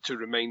 just to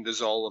remind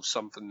us all of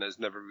something that's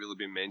never really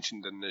been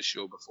mentioned in this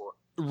show before.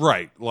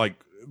 Right, like,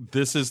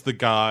 this is the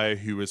guy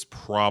who is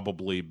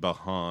probably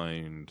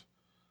behind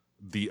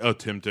the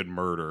attempted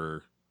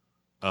murder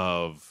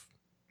of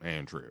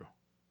Andrew.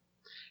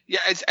 Yeah,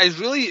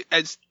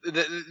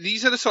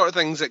 these are the sort of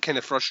things that kind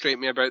of frustrate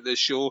me about this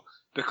show,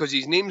 because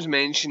his name's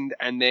mentioned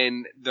and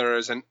then there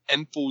is an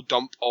info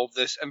dump of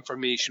this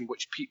information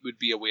which Pete would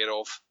be aware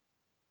of.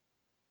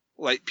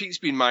 Like, Pete's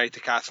been married to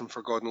Catherine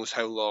for God knows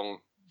how long,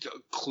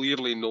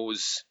 clearly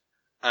knows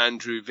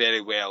Andrew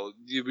very well.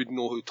 You would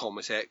know who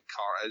Thomas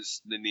Eckhart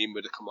is, the name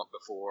would have come up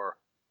before,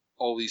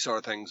 all these sort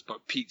of things,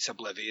 but Pete's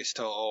oblivious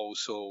to it all,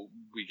 so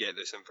we get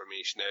this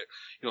information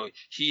out.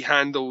 He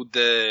handled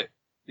the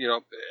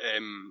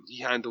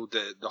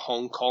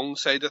Hong Kong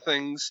side of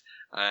things,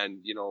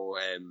 and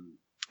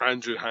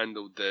Andrew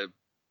handled the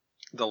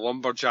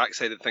lumberjack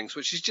side of things,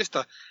 which is just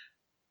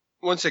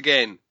once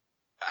again,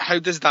 how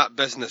does that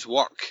business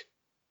work?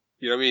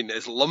 You know what I mean?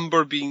 Is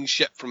lumber being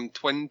shipped from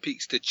Twin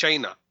Peaks to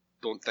China?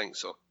 Don't think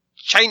so.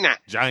 China.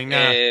 Is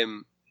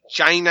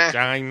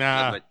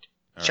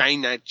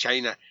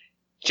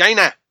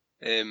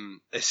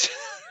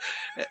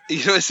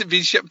it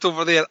being shipped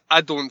over there?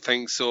 I don't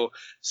think so.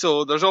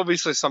 So there's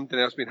obviously something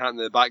else been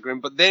happening in the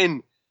background. But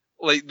then,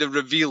 like, the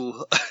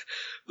reveal,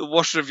 the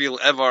worst reveal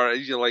ever.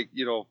 You're like,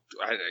 and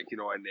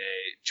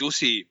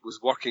Josie was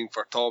working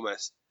for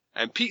Thomas,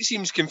 And Pete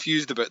seems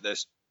confused about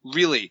this.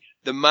 Really,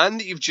 the man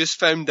that you've just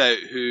found out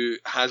who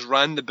has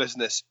ran the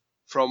business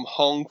from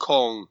Hong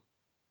Kong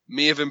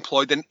may have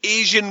employed an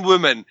Asian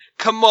woman.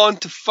 Come on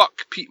to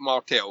fuck, Pete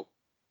Martell.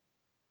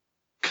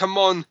 Come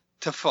on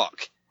to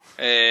fuck.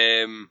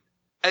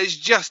 It's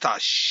just a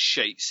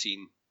shite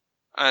scene.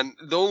 And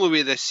the only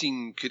way this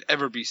scene could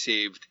ever be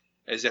saved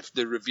is if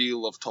the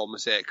reveal of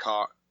Thomas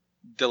Eckhart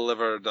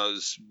delivered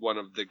us one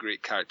of the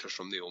great characters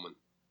from The Omen.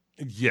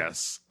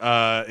 Yes,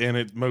 and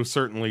it most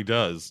certainly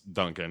does,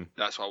 Duncan.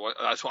 That's what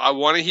I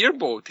want to hear,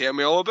 Bo. Tell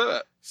me all about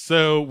it.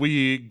 So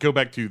we go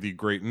back to the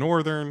Great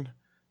Northern,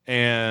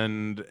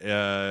 and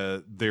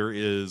there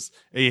is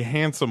a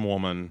handsome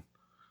woman.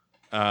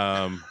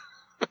 You're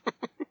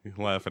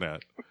laughing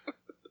at.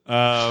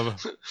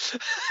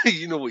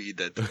 You know what you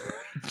did.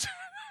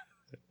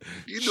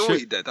 You know what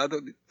you did. I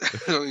don't need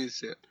to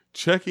say it.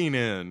 Checking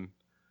in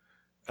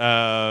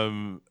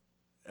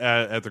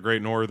at the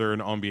Great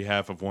Northern on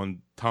behalf of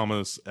one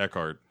Thomas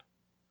Eckhart.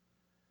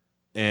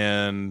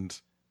 And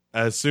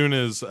as soon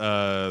as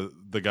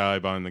the guy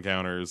behind the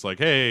counter is like,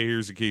 hey,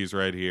 here's the keys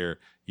right here.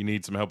 You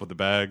need some help with the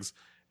bags?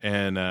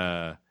 And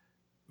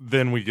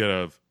then we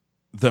get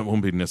that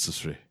won't be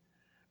necessary.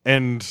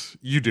 And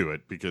you do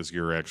it because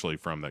you're actually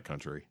from that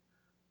country.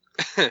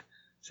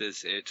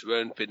 Says it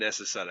won't be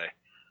necessary.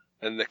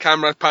 And the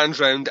camera pans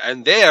round,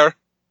 and there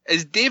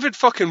is David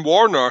fucking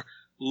Warner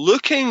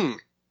looking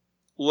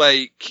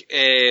like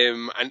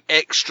an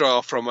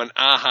extra from an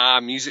Aha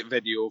music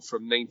video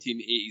from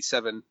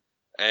 1987.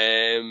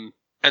 And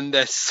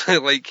this,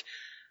 like,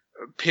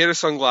 pair of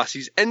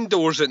sunglasses,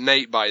 indoors at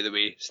night, by the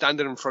way,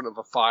 standing in front of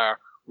a fire,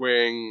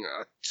 wearing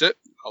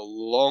a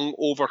long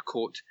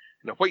overcoat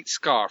and a white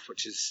scarf,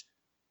 which is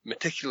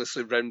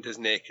meticulously round his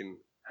neck and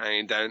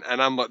hanging down.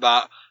 And I'm like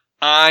that.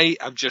 I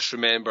have just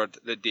remembered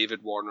that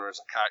David Warner is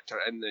a character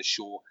in this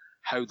show.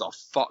 How the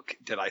fuck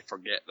did I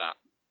forget that?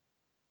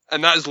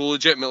 And that is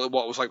legitimately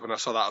what it was like when I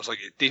saw that. I was like,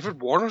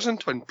 David Warner's in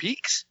Twin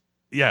Peaks?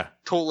 Yeah.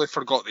 Totally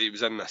forgot that he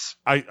was in this.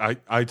 I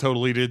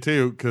totally did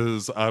too,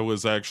 because I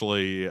was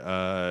actually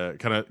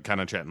kind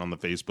of chatting on the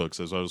Facebooks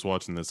as I was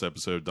watching this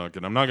episode,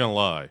 Duncan. I'm not going to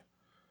lie.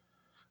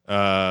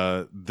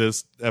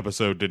 This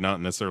episode did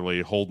not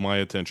necessarily hold my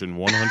attention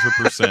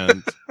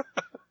 100%.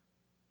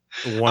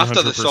 100%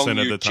 After the song of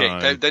you the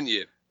checked time. out, didn't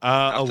you?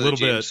 A little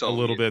James bit. song,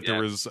 There yeah.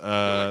 was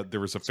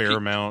a fair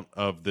amount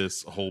of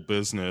this whole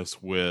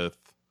business with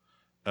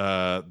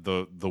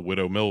the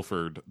Widow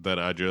Milford that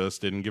I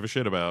just didn't give a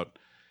shit about.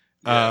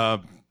 Yeah.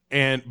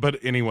 But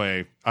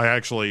anyway, I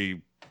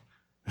actually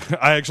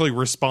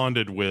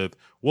responded with,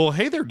 well,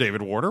 hey there,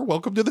 David Warner,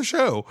 welcome to the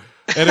show.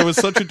 And it was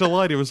such a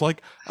delight. It was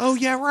like, oh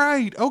yeah,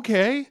 right.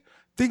 Okay.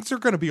 Things are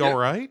going to be all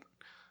right.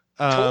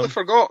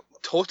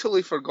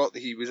 Totally forgot that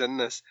he was in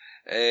this.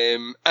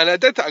 And I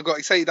got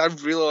excited. I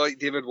really like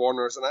David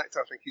Warner as an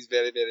actor. I think he's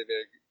very, very,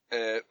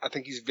 very, I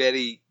think he's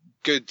very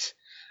good.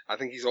 I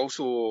think he's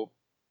also,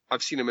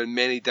 I've seen him in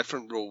many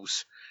different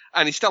roles.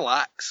 And he still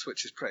acts,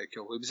 which is pretty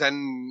cool. He was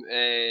in,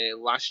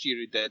 last year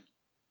he did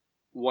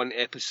one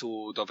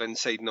episode of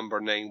Inside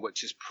Number 9,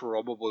 which is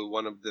probably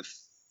one of the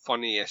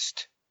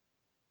funniest,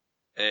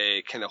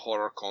 kind of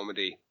horror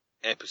comedy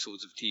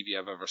episodes of TV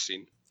I've ever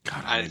seen.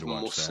 God, and it's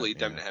mostly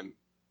down to him.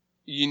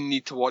 You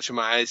need to watch him.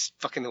 It's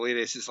fucking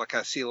hilarious. It's like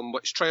a Salem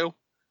witch trial.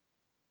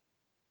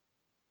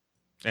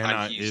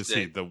 And is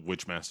he the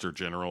Witchmaster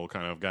General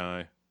kind of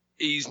guy?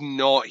 He's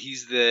not.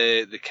 He's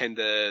the kind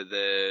of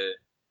the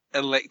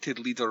elected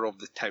leader of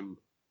the town.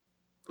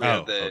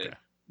 Okay.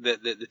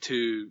 The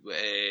two,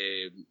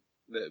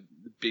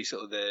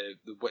 basically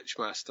the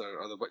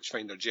Witchmaster or the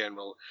Witchfinder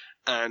General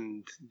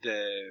and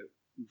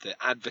the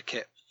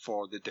advocate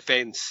for the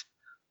defence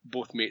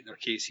both make their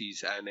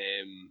cases, and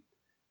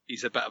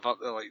he's a bit of a,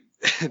 like,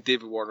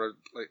 David Warner,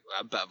 like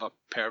a bit of a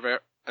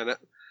pervert in it.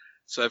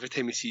 So every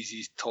time he sees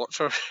these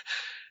torture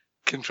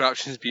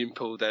contraptions being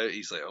pulled out,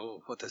 he's like,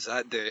 oh, what does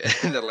that do?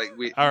 And they're like,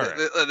 wait, right.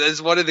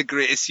 There's one of the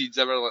greatest scenes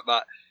ever like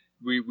that.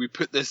 We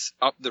put this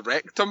up the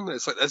rectum.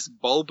 It's like this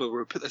bulb, but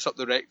we put this up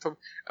the rectum,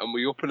 and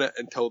we open it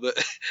until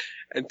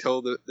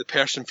the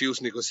person feels,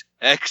 and he goes,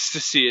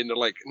 ecstasy, and they're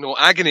like, no,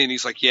 agony, and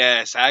he's like,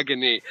 yes,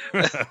 agony.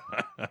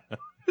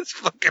 It's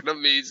fucking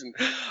amazing.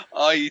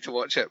 Oh, you need to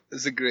watch it.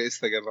 It's the greatest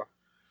thing ever.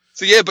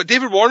 So yeah, but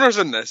David Warner's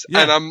in this,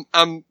 and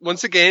I'm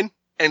once again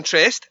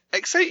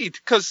excited,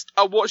 because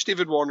I watch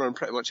David Warner in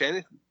pretty much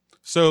anything.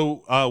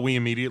 So we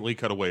immediately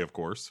cut away, of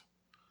course.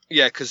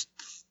 Yeah, because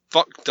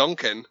fuck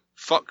Duncan.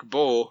 Fuck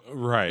Bo.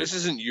 Right. This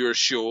isn't your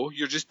show.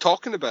 You're just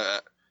talking about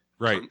it.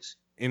 Right. Cunts.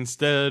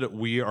 Instead,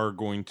 we are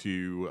going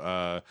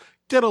to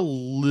get a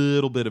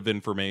little bit of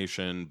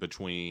information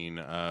between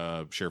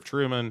Sheriff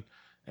Truman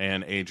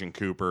and Agent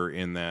Cooper,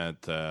 in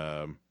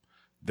that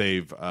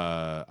they've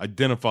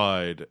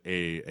identified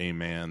a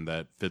man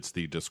that fits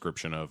the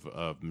description of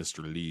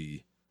Mr.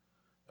 Lee,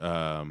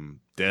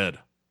 dead.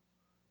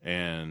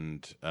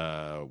 And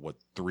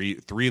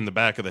three in the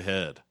back of the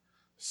head.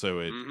 So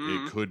it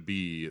could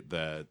be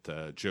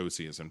that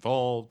Josie is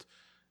involved,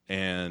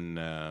 and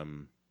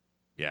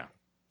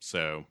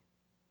so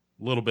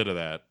a little bit of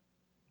that,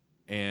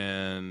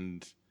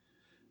 And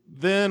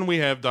then we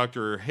have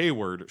Dr.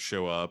 Hayward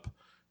show up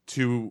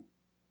to,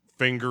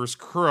 fingers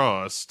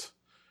crossed,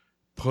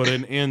 put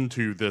an end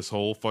to this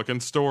whole fucking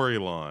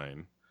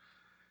storyline.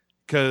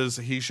 Because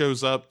he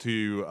shows up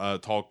to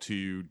talk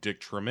to Dick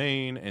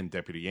Tremaine and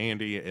Deputy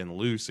Andy and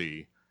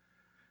Lucy.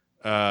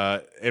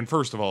 And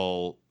first of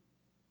all,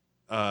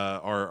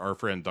 our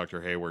friend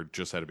Dr. Hayward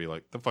just had to be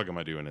like, the fuck am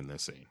I doing in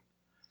this scene?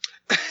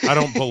 I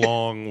don't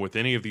belong with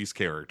any of these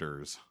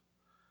characters.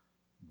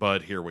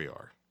 But here we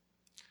are.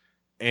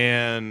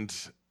 And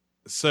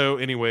so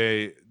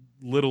anyway,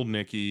 little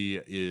Nicky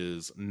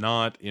is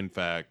not, in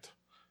fact,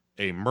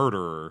 a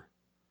murderer.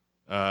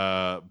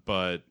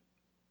 But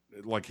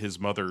like his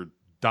mother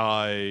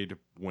died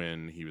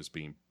when he was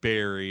being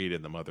buried,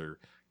 and the mother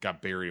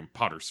got buried in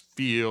Potter's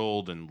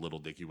Field, and little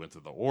Nicky went to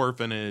the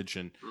orphanage,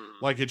 and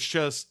like it's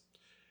just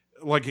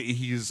like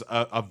he's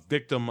a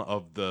victim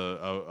of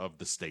the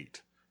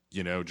state,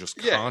 you know, just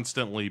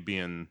constantly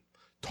being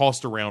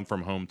tossed around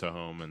from home to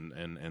home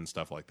and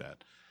stuff like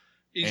that.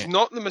 He's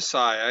not the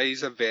Messiah.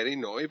 He's a very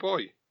naughty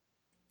boy.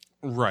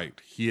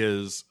 Right. He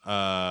is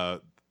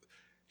kind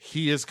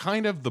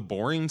of the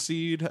boring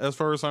seed as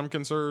far as I'm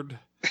concerned.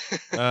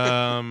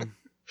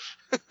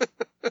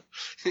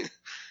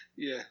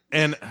 Yeah.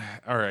 And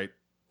all right,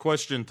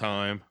 question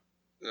time.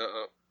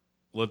 Uh-oh.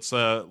 Let's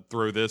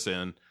throw this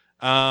in.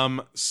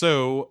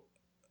 So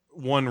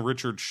one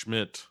Richard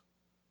Schmidt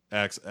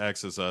acts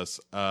as us.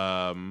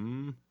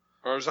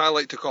 Or as I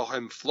like to call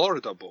him,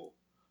 Florida Bo.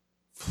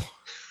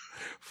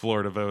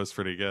 Florida Bo is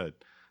pretty good.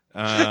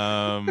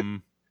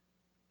 I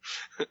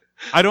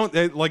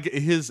don't like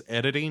his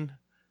editing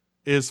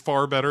is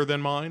far better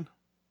than mine.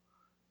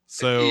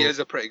 So he is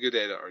a pretty good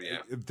editor, yeah.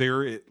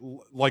 There,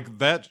 like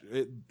that.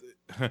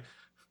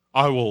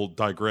 I will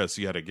digress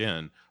yet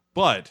again,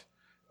 but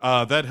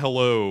that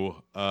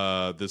hello,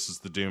 this is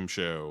the Doom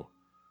Show,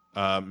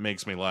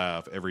 makes me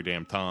laugh every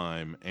damn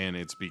time, and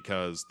it's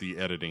because the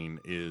editing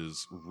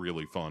is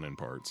really fun in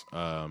parts.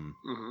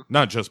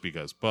 Not just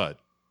because, but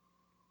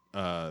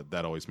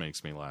that always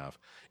makes me laugh.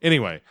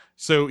 Anyway,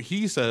 so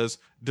he says,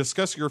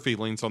 discuss your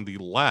feelings on the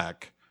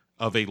lack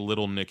of a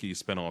Little Nicky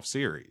spinoff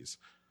series.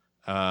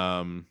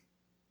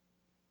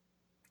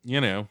 You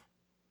know,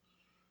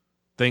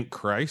 thank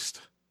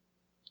Christ.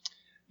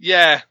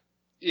 Yeah.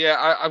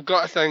 I've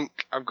got to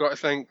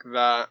think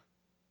that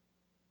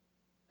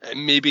it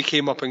maybe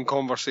came up in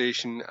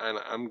conversation,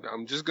 and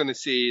I'm just going to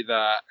say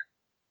that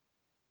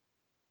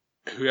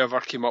whoever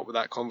came up with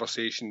that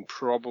conversation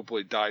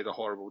probably died a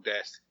horrible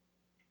death.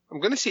 I'm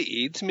going to say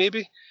AIDS,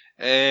 maybe.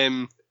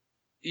 This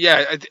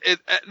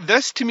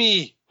to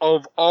me,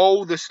 of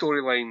all the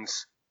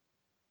storylines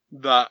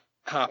that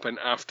happened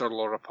after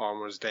Laura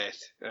Palmer's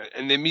death,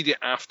 in the immediate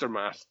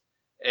aftermath,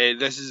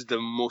 this is the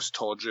most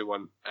tawdry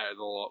one out of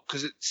the lot,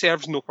 because it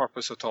serves no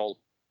purpose at all.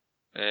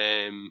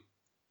 It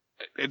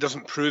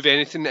doesn't prove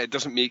anything. It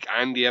doesn't make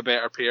Andy a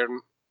better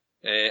parent.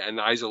 In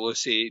the eyes of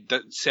Lucy,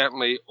 that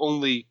certainly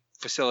only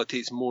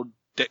facilitates more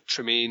Dick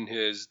Tremaine, who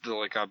is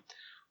like a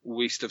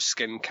waste of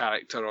skin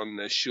character on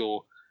this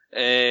show.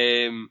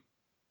 And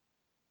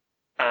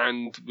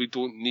we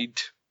don't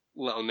need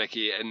Little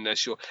Nicky in this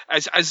show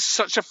as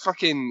such a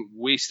fucking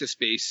waste of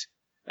space.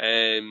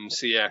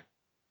 So yeah,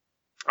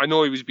 I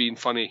know he was being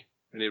funny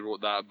when he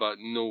wrote that, but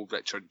no,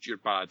 Richard, you're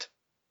bad.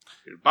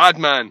 You're a bad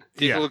man.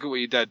 Take a look at what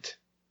you did.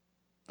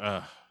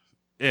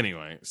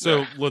 Anyway,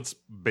 so let's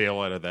bail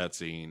out of that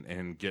scene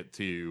and get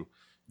to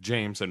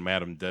James and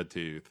Madam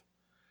Deadtooth.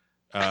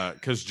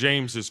 Because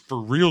James is for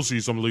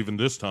realsies, I'm leaving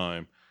this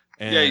time.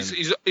 And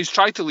he's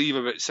tried to leave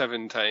about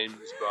 7 times,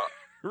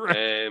 but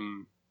right.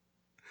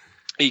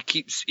 he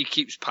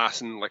keeps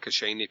passing like a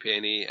shiny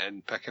penny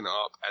and picking it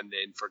up and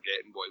then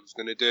forgetting what he was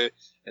going to do,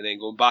 and then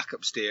going back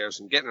upstairs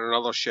and getting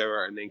another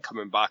shower and then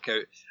coming back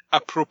out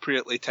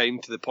appropriately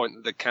timed to the point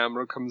that the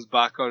camera comes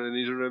back on in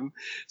his room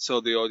so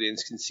the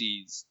audience can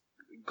see his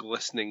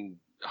glistening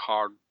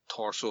hard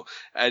torso.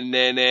 And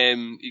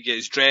then he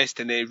gets dressed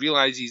and then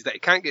realizes that he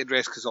can't get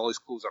dressed because all his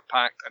clothes are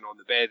packed and on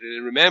the bed, and he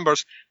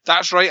remembers,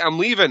 that's right, I'm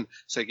leaving.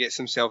 So he gets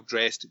himself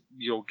dressed,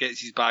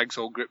 gets his bags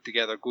all gripped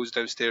together, goes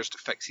downstairs to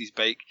fix his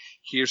bike,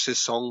 hears his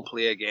song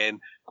play again,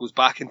 goes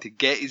back in to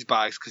get his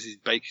bags because his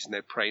bike is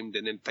now primed,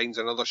 and then finds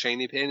another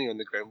shiny penny on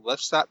the ground,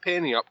 lifts that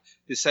penny up,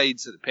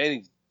 decides that the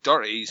penny's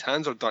dirty, his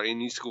hands are dirty,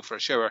 needs to go for a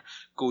shower,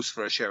 goes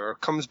for a shower,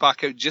 comes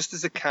back out just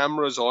as the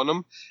camera's on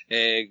him,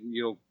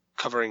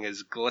 covering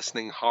his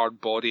glistening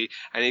hard body,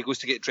 and he goes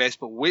to get dressed,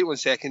 but wait 1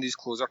 second, his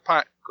clothes are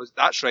packed, because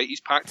that's right,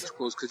 he's packed his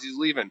clothes because he's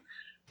leaving.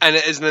 And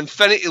it is an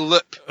infinity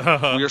loop.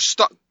 We're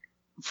stuck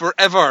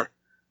forever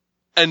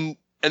in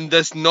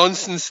this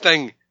nonsense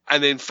thing,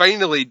 and then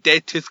finally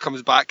Deadtooth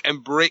comes back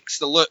and breaks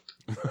the loop.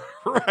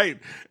 Right.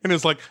 And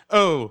it's like,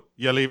 oh,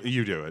 yeah,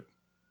 you do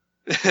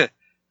it.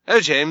 Oh,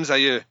 James, are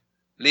you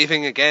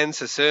leaving again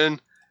so soon?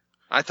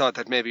 I thought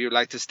that maybe you'd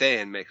like to stay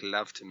and make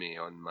love to me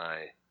on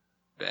my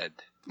bed.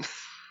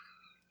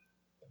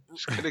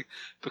 It's going to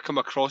become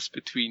a cross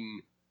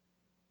between...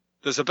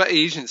 There's a bit of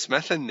Agent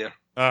Smith in there.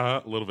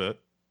 A little bit.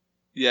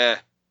 Yeah.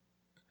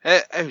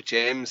 Oh,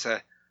 James,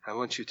 I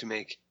want you to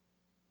make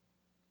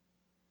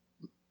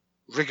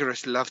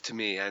rigorous love to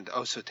me and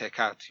also take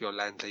out your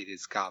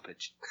landlady's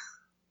garbage.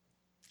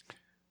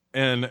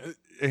 And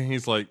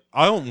he's like,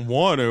 I don't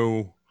want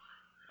to.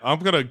 I'm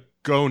going to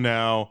go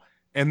now.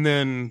 And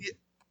then...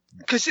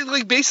 Because,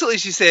 like, basically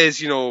she says,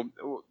 you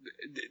know,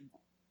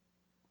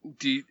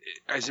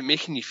 is it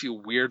making you feel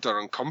weird or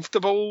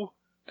uncomfortable?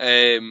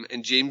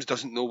 And James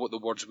doesn't know what the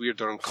words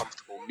weird or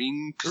uncomfortable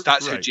mean, because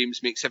that's how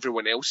James makes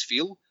everyone else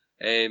feel.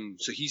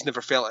 So he's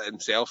never felt it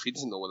himself. He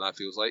doesn't know what that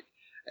feels like.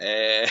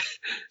 And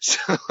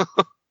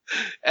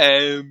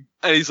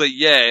he's like,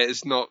 yeah,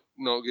 it's not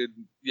good.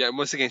 Yeah, and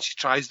once again, she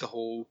tries the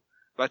whole,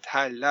 but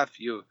I love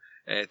you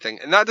thing.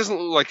 And that doesn't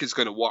look like it's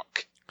going to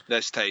work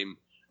this time.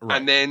 Right.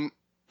 And then,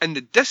 in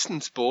the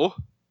distance, Bo,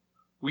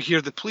 we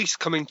hear the police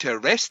coming to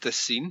arrest this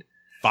scene.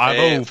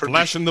 5-0,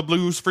 flashing the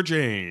blues for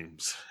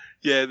James.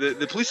 Yeah,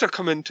 the police are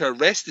coming to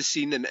arrest the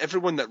scene and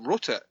everyone that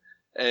wrote it.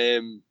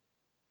 And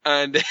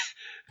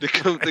they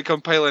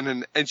come piling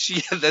in, and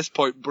she at this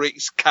point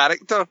breaks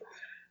character.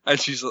 And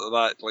she's like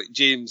that, like,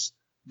 James,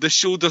 the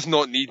show does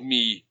not need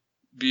me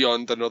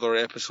beyond another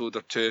episode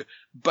or two,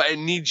 but it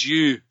needs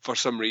you for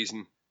some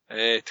reason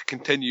to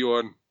continue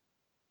on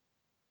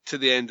to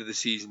the end of the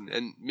season,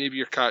 and maybe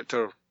your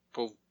character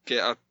will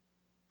get a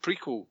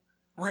prequel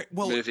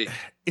movie,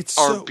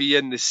 be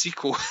in the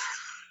sequel.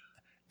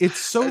 It's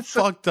so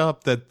fucked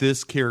up that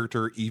this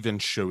character even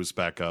shows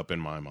back up in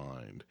my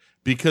mind,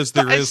 because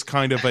there is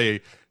kind of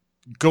a,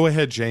 go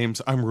ahead,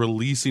 James, I'm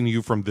releasing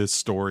you from this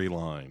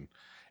storyline.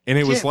 And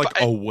it was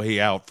like a way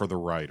out for the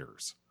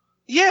writers.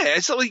 Yeah,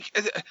 it's like,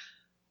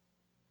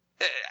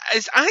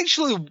 it's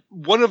actually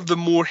one of the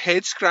more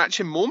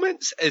head-scratching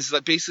moments, is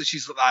that basically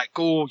she's like,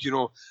 oh, you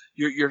know,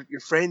 your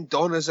friend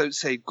Donna's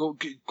outside, go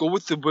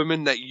with the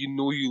woman that you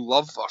know you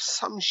love, or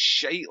some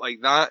shite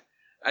like that.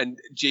 And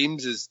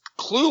James is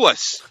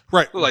clueless.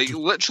 Right. Like,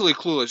 literally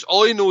clueless.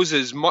 All he knows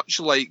is, much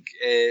like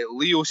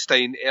Leo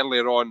Stein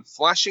earlier on,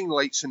 flashing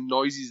lights and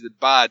noises is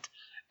bad.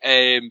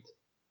 And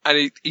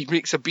he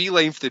makes a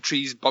beeline for the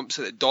trees, bumps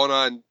into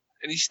Donna, and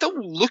he's still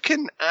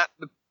looking at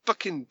the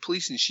fucking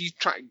police, and she's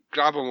trying to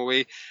grab him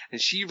away, and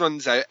she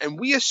runs out, and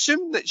we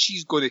assume that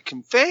she's going to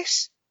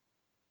confess.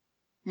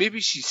 Maybe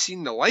she's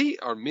seen the light,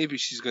 or maybe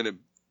she's going to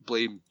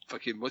blame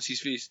fucking, what's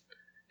his face?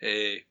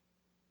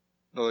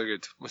 Another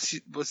good. What's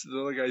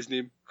the other guy's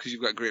name? Because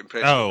you've got a great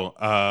impression.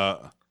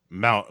 Oh,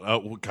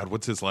 God,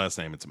 what's his last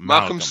name? It's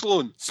Malcolm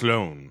Sloan.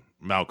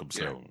 Malcolm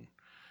Sloan.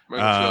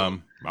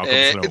 Malcolm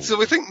Sloan. So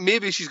we think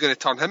maybe she's going to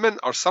turn him in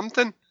or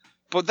something,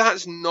 but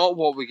that's not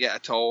what we get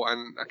at all.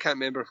 And I can't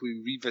remember if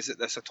we revisit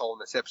this at all in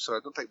this episode. I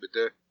don't think we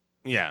do.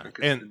 Yeah,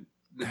 and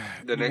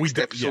the next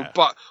episode. Yeah.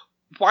 But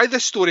why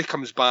this story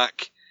comes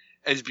back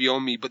is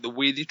beyond me. But the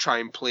way they try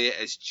and play it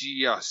is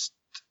just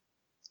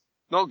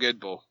not good,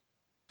 Bo.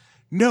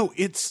 No,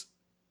 it's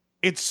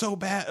so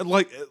bad.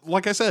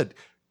 Like I said,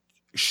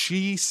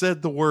 she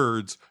said the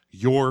words,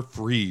 "You're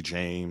free,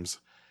 James,"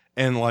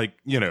 and like,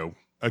 you know,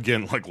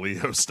 again, like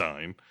Leo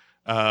Stein,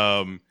 he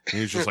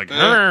was just like,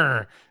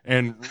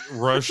 and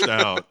rushed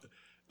out.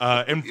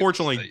 And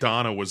fortunately,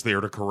 Donna was there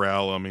to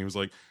corral him. He was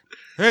like,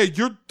 "Hey,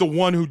 you're the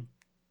one who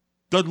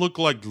doesn't look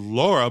like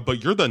Laura,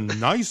 but you're the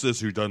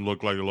nicest who doesn't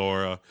look like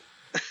Laura."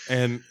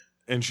 And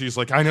she's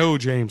like, "I know,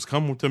 James,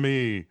 come to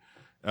me."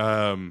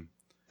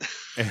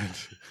 And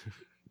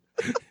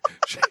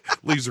she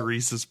leaves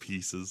Reese's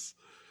Pieces.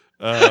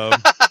 You don't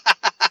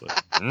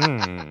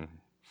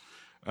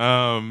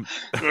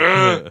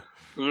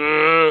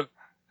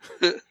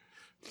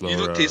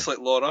taste like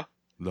Laura.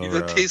 You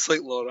don't taste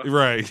like Laura.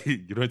 Right.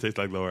 You don't taste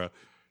like Laura.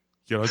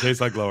 You don't taste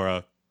like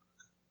Laura.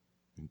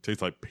 You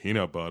taste like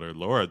peanut butter.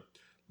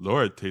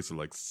 Laura tasted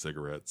like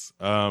cigarettes.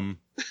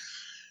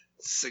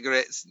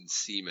 Cigarettes and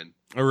semen.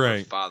 All right.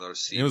 Her father's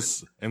semen.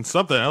 And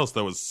something else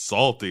that was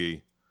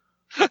salty.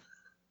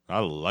 I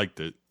liked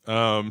it.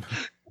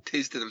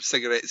 Tasted of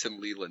cigarettes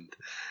in Leland.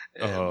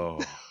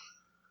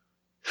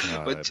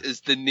 Which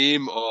is the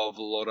name of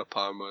Laura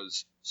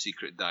Palmer's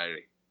secret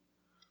diary.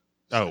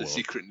 The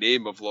secret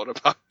name of Laura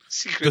Palmer's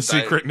secret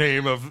diary. Secret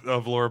name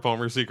of Laura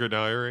Palmer's secret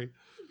diary?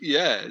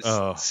 Yeah,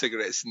 it's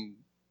cigarettes in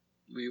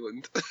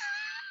Leland.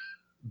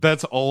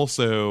 That's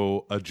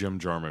also a Jim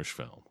Jarmusch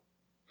film.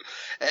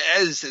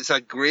 It is. It's a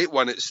great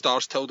one. It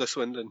stars Tilda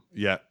Swinton.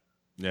 Yeah.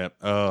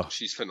 Yeah.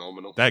 She's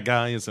phenomenal. That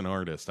guy is an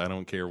artist. I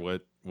don't care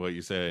what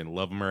you say.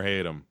 Love him or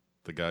hate him.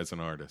 The guy's an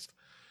artist.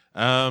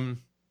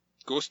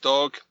 Ghost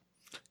Dog.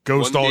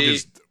 Ghost Dog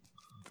is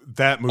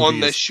that movie on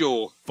this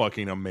show.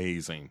 Fucking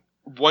amazing.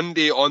 One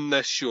day on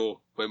this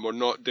show, when we're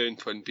not doing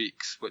Twin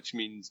Peaks, which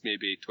means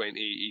maybe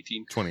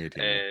 2018.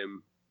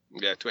 2018.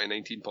 Yeah,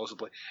 2019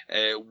 possibly.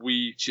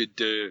 We should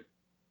do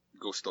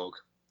Ghost Dog.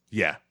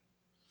 Yeah.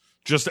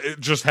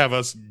 Just have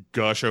us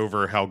gush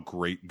over how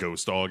great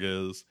Ghost Dog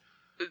is.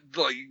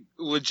 Like,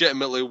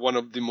 legitimately one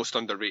of the most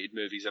underrated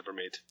movies ever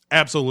made.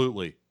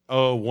 Absolutely.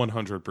 Oh,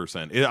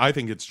 100%. I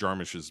think it's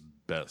Jarmusch's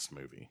best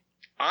movie.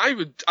 I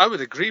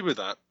would agree with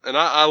that. And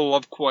I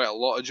love quite a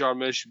lot of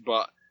Jarmusch,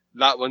 but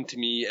that one to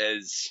me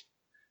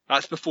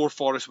that's before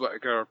Forrest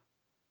Whitaker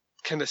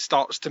kind of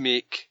starts to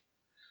make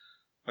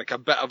like a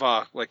bit of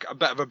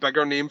a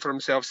bigger name for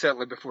himself,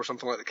 certainly before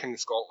something like the King of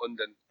Scotland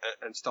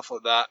and stuff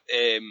like that.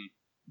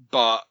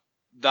 But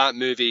that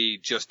movie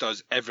just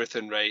does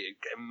everything right. It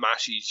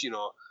mashes,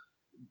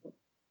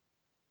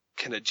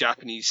 kind of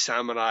Japanese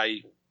samurai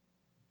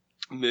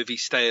movie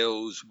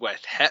styles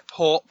with hip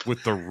hop,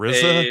 with the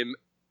RZA.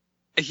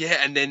 Yeah,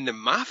 and then the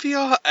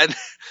mafia, and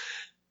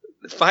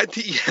the fact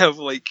that you have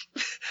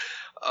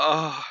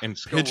and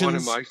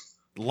pigeons,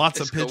 lots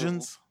of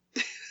pigeons.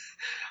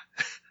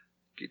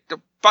 Get the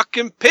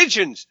fucking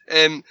pigeons.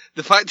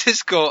 The fact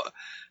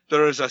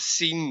there is a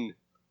scene.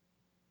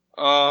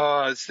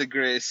 Oh, it's the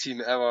greatest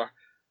scene ever.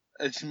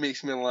 It just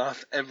makes me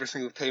laugh every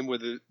single time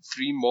with the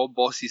three mob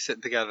bosses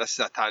sitting together. This is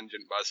a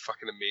tangent, but it's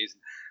fucking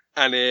amazing.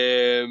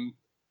 And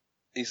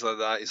he's like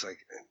that. He's like,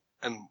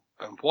 and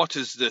what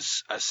is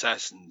this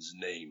assassin's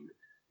name?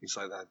 He's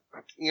like that.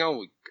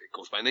 It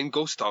goes by name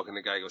Ghost Dog, and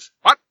the guy goes,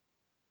 what?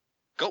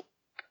 Go.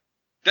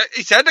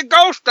 He said a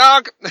ghost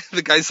dog.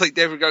 The guy's like,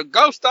 David,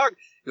 ghost dog.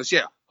 He goes,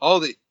 yeah, all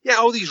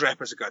these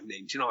rappers have got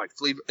names, like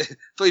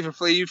Flavor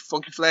Flav,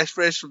 Funky Flash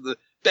Fresh from the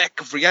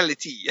back of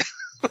reality.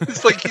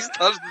 It's like he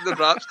starts in the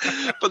raps,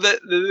 but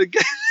the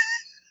guy,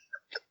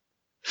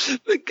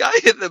 the guy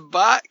at the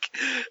back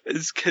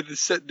is kind of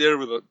sitting there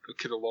with a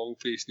kind of long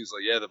face, and he's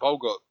like, yeah, they've all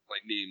got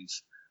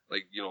names,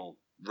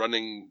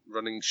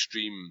 running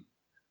stream,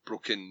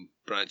 broken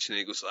branch, and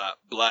he goes like that,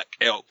 Black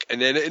Elk,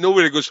 and then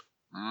nowhere he goes,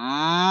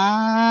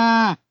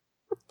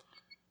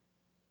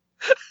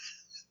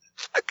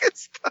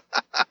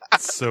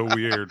 so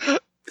weird,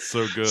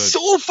 so good,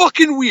 so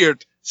fucking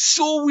weird,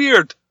 so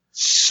weird,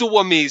 so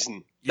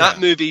amazing. Yeah.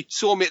 That movie,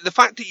 so amazing. The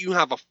fact that you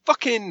have a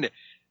fucking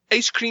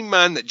ice cream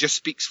man that just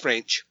speaks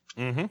French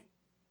in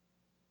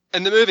the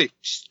movie,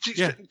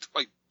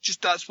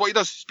 just that's what he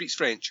does, speaks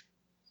French.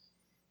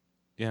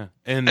 Yeah,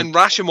 and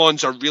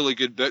Rashomon's a really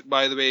good book,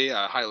 by the way.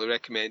 I highly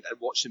recommend. And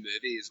watch the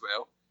movie as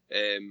well.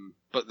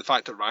 But the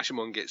fact that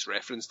Rashomon gets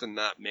referenced in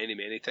that many,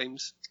 many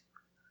times.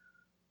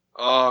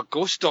 Oh,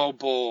 Ghost Dog,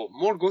 Bo.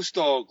 More Ghost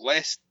Dog,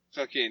 less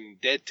fucking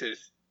Dead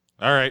Tooth.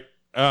 All right.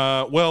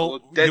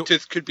 Dead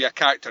Tooth could be a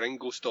character in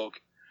Ghost Dog.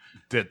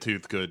 Dead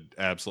Tooth could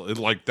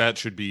absolutely, that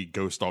should be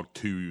Ghost Dog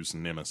 2's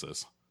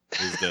nemesis,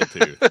 is Dead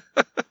Tooth.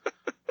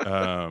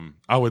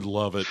 I would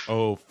love it.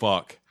 Oh,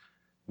 fuck.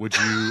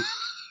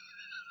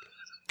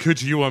 Could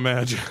you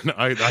imagine?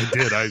 I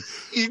did.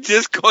 You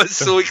just got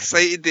so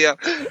excited there.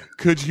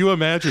 Could you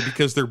imagine?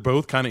 Because they're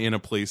both kind of in a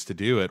place to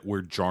do it,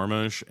 where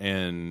Jarmusch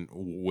and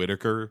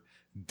Whitaker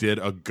did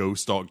a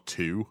Ghost Dog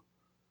 2.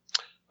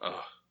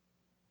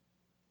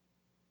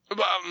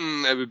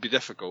 It would be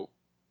difficult.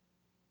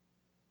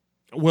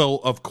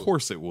 Well, of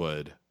course it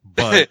would,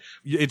 but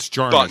it's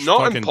Jarmusch. But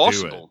not fucking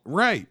impossible. Do it.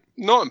 Right.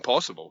 Not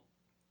impossible.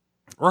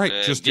 Right.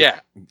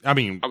 I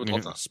mean, I would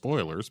love that.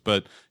 Spoilers,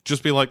 but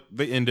just be like,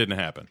 the end didn't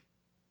happen.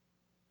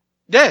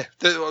 Yeah,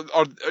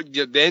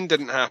 the end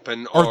didn't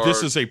happen. Or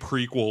this is a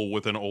prequel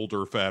with an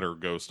older, fatter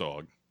Ghost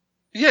Dog.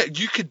 Yeah,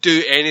 you could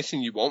do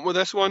anything you want with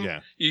this one. Yeah.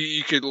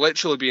 You could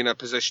literally be in a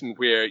position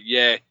where,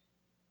 at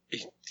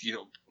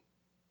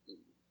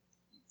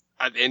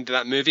the end of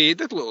that movie, it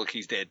did look like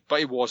he's dead, but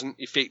he wasn't.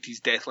 He faked his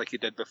death like he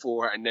did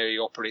before, and now he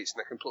operates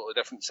in a completely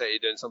different city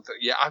doing something.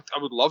 Yeah, I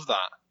would love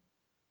that.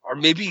 Or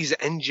maybe he's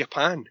in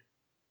Japan.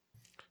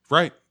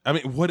 Right. I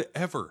mean,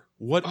 whatever.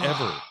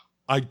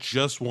 I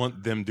just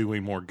want them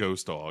doing more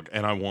Ghost Dog,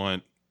 and I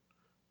want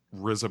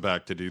RZA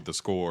back to do the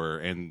score.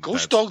 And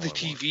Ghost Dog, the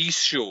TV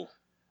show.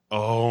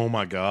 Oh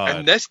my god!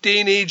 In this day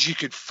and age, you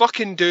could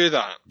fucking do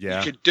that. Yeah,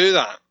 you could do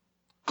that.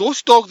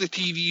 Ghost Dog, the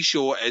TV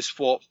show, is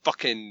what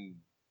fucking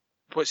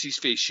what's his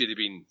face should have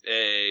been.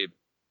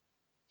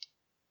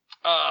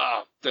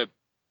 The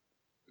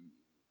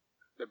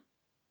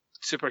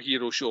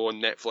superhero show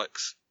on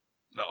Netflix,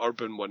 the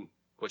urban one,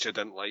 which I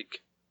didn't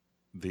like.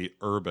 The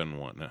urban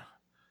one.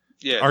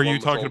 Yeah. Are you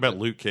talking about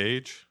Luke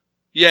Cage?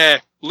 Yeah,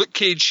 Luke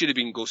Cage should have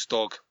been Ghost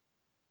Dog.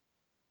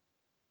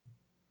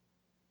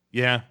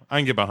 Yeah, I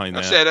can get behind that.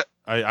 I've said it.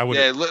 I would.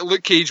 Yeah,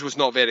 Luke Cage was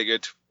not very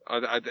good.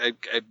 I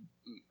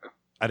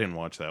didn't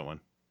watch that one.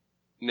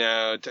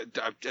 No,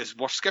 it's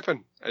worth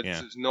skipping.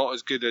 It's not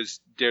as good as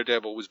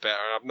Daredevil was better.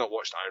 I've not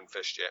watched Iron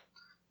Fist yet.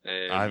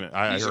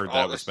 I heard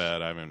that was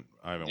bad. I haven't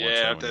watched that one.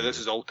 Yeah, this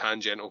is all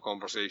tangential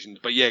conversations.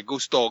 But yeah,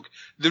 Ghost Dog,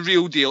 the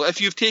real deal. If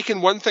you've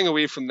taken one thing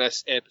away from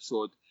this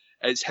episode,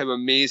 it's how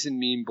amazing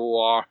me and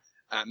Bo are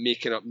at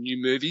making up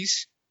new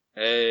movies.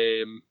 For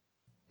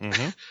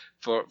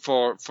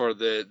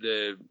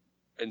the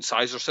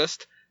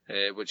Incisor-Cyst,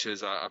 which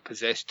is a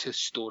possessed tooth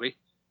story.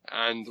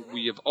 And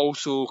we have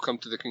also come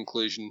to the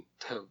conclusion,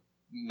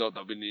 not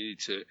that we needed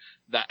to,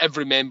 that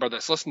every member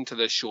that's listening to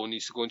this show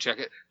needs to go and check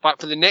it. In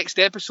fact, for the next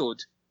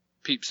episode,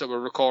 peeps, that we're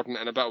recording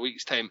in about a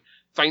week's time,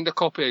 find a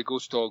copy of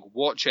Ghost Dog,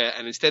 watch it,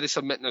 and instead of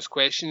submitting us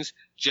questions,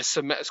 just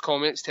submit us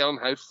comments telling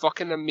how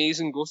fucking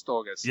amazing Ghost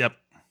Dog is. Yep.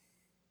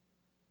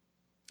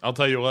 I'll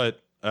tell you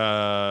what,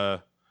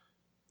 the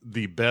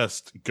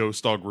best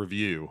Ghost Dog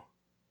review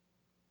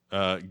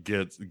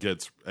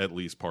gets at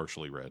least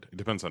partially read. It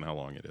depends on how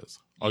long it is.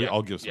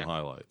 I'll give some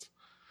highlights.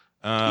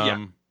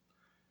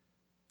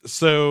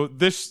 So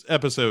this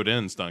episode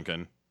ends,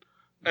 Duncan,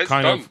 It's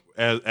kind done.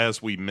 of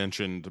as we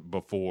mentioned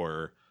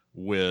before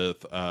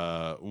with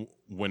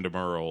Wyndham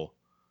Earl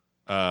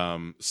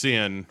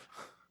seeing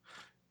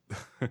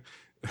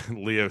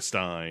Leo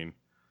Stein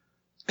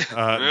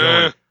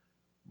going,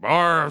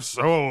 bar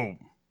soap,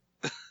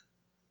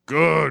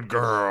 good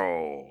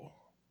girl,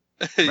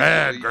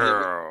 bad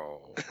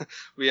girl.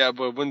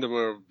 But Wyndham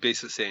Earl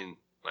basically saying,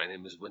 "My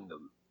name is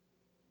Wyndham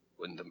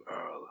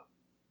Earl,"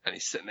 and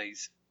he's sitting at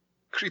his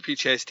creepy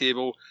chess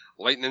table.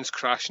 Lightning's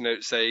crashing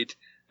outside.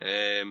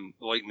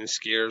 Lightning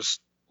scares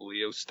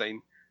Leo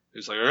Stein,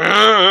 who's like,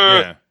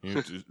 Yeah, he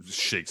just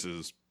shakes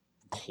his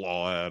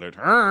claw at it.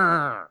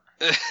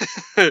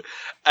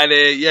 and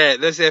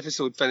this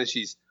episode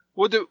finishes.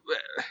 What do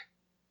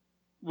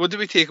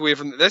we take away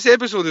from this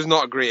episode? Is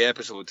not a great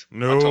episode.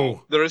 No. At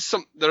all. There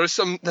are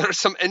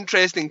some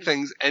interesting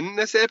things in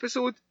this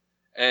episode.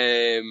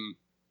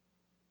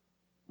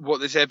 What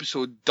this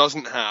episode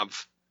doesn't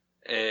have,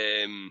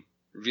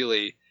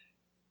 really,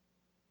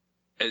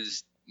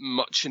 is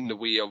much in the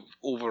way of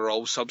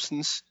overall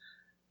substance.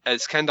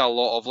 It's kind of a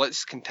lot of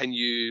let's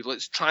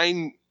try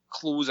and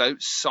close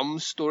out some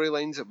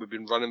storylines that we've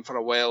been running for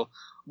a while,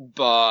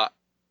 but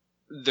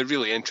the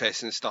really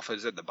interesting stuff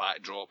is at the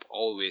backdrop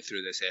all the way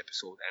through this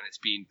episode, and it's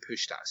being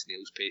pushed at a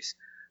snail's pace,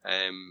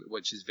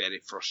 which is very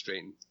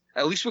frustrating.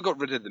 At least we got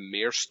rid of the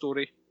mayor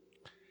story.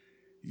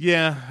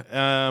 Yeah,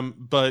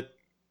 but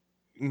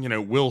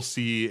we'll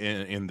see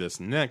in this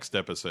next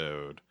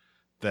episode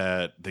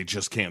that they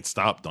just can't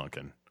stop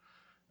Duncan.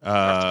 We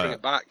have to bring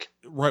it back.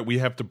 Right, we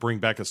have to bring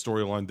back a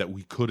storyline that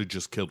we could have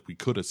just killed. We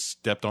could have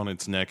stepped on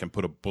its neck and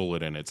put a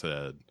bullet in its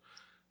head.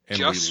 And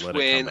just we let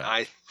when it come back.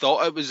 I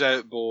thought it was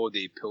out, Bo,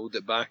 they pulled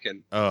it back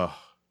in. Oh,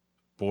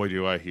 boy,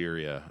 do I hear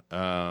you.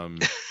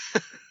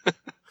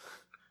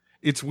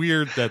 It's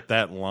weird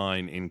that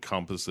line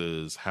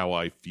encompasses how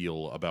I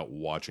feel about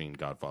watching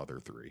Godfather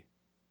 3.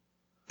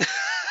 It's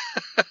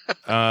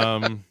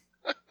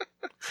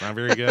not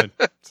very good.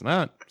 It's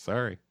not.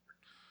 Sorry.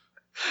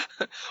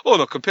 Oh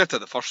no, compared to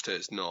the first two,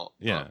 it's not.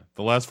 Yeah,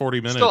 the last 40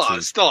 minutes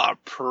It's still a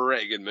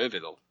pretty good movie,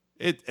 though.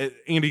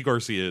 Andy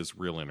Garcia is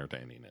real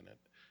entertaining in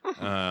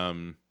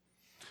it.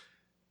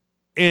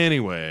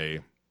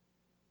 Anyway,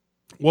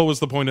 what was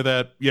the point of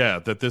that? Yeah,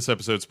 that this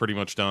episode's pretty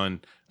much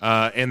done,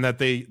 and that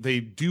they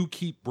do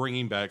keep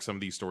bringing back some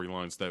of these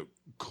storylines that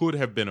could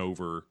have been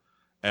over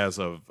as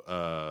of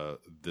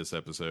this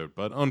episode,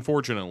 but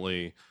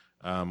unfortunately,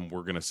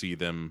 we're going to see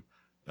them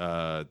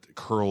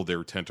curl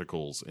their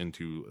tentacles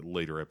into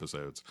later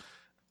episodes.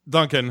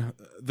 Duncan,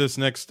 this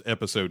next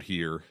episode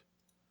here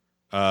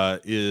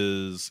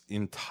is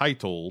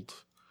entitled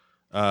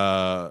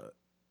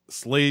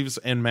Slaves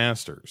and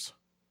Masters.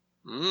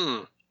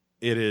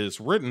 It is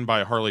written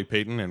by Harley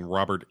Peyton and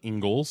Robert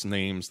Ingalls,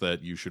 names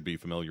that you should be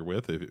familiar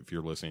with if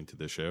you're listening to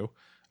this show.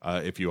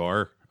 If you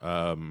are,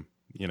 I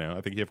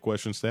think you have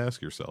questions to ask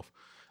yourself.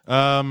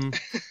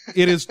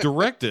 It is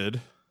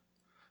directed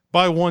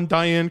by one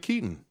Diane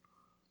Keaton.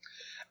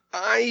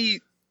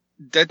 I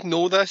did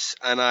know this,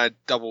 and I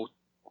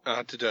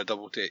had to do a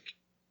double take.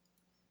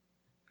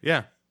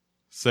 Yeah.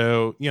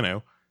 So,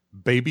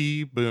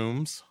 Baby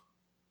Booms.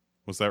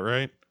 Was that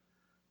right?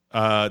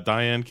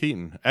 Diane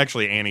Keaton.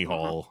 Actually, Annie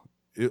Hall.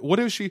 What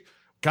is she?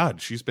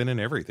 God, she's been in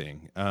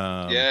everything.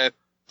 Yeah,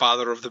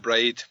 Father of the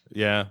Bride.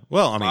 Yeah.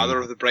 Well, I mean, Father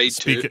of the Bride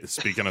too.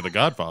 Speaking of The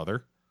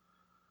Godfather.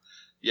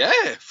 Yeah,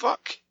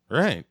 fuck.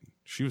 Right.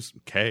 She was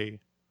Kay.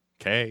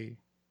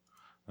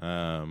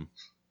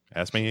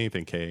 Ask me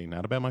anything, Kay.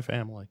 Not about my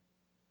family.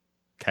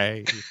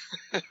 Kay.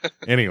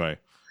 Anyway.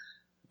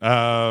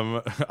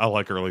 I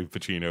like early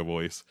Pacino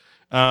voice.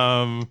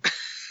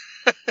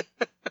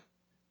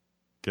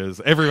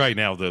 Because everybody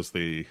now does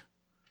the,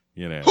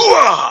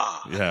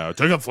 Hooah! yeah,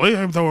 take a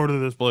flamethrower to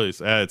this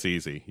place. It's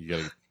easy.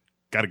 You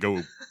gotta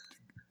go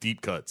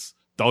deep cuts.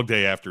 Dog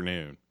Day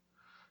Afternoon.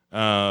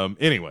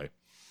 Anyway.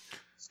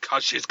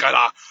 Because she's got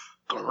a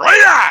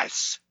great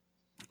ass!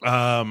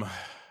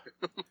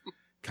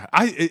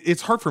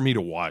 It's hard for me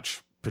to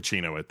watch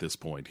Pacino at this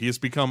point. He has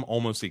become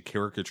almost a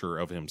caricature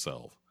of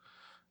himself.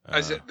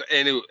 Is it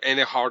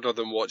any harder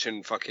than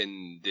watching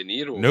fucking De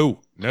Niro? No.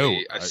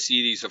 A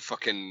series of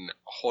fucking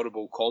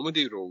horrible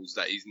comedy roles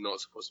that he's not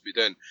supposed to be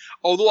doing.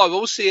 Although I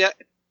will say it,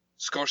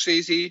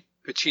 Scorsese,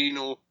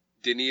 Pacino,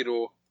 De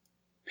Niro,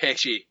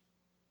 Pesci,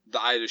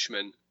 The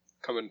Irishman,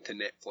 coming to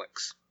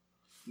Netflix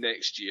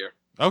next year.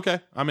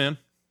 Okay, I'm in.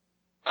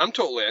 I'm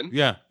totally in.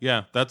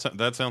 Yeah,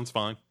 that sounds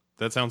fine.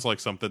 That sounds like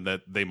something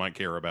that they might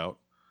care about.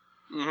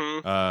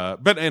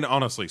 Mm-hmm. But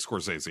honestly,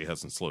 Scorsese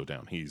hasn't slowed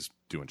down. He's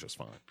doing just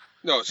fine.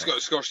 No,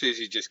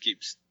 Scorsese just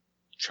keeps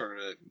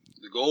churning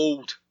the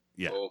gold.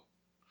 Yeah, so,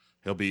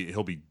 he'll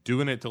be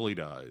doing it till he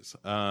dies.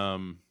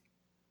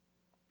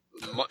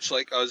 Much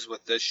like us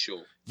with this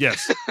show.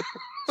 Yes.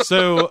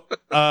 So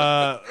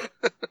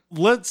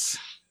let's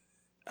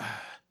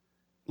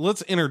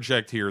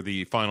interject here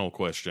the final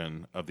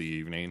question of the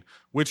evening,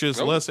 which is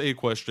less a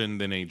question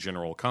than a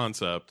general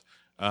concept.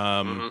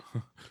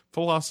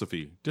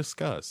 Philosophy,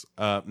 discuss.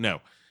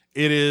 No,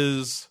 It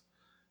is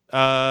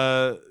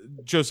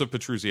Joseph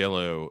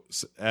Petruzziello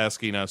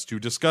asking us to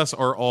discuss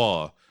our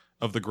awe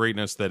of the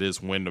greatness that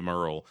is Wyndham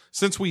Earle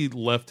since we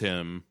left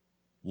him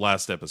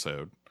last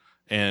episode,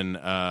 and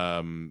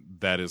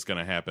that is going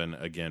to happen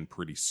again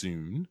pretty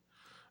soon.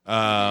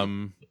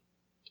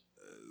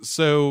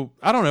 So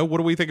I don't know. What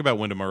do we think about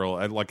Wyndham Earle?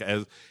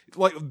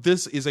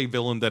 This is a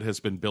villain that has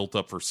been built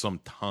up for some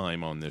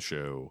time on this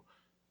show,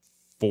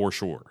 for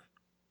sure.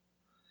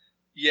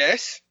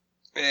 Yes.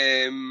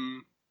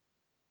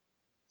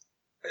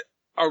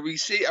 Are we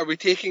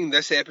taking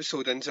this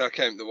episode into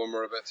account, the one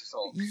we're about to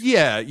talk?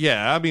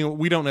 Yeah. I mean,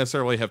 we don't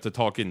necessarily have to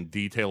talk in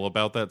detail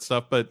about that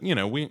stuff, but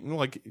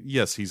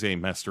yes, he's a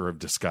master of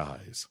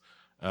disguise.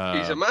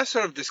 He's a master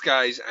of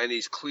disguise, and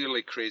he's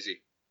clearly crazy.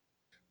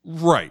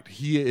 Right.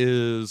 He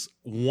is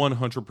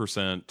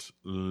 100%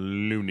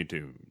 Looney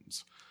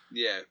Tunes.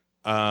 Yeah.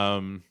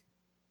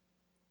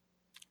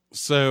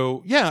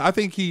 So yeah, I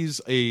think he's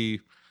a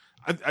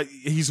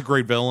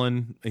great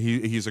villain.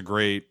 He's a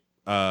great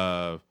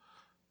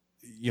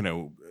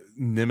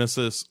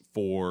nemesis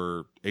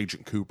for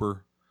Agent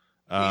Cooper.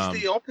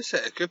 He's the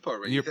opposite of Cooper,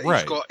 right? Yeah,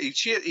 right. He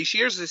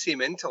shares the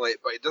same intellect,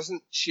 but he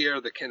doesn't share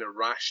the kind of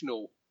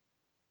rational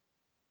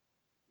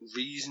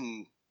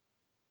reason.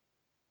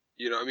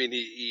 You know what I mean?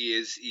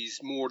 He's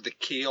more the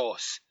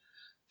chaos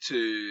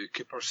to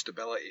Cooper's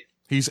stability.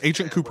 He's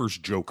Agent Cooper's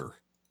Joker.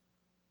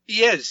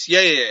 He is.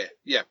 Yeah.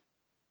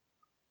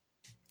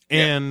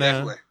 And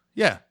definitely.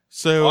 Yeah.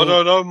 So I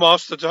don't know,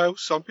 Master Dow.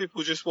 Some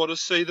people just want to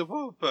see the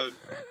world burn.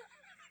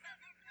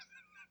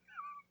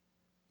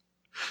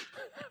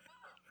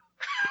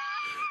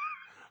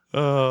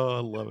 Oh, I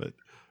love it.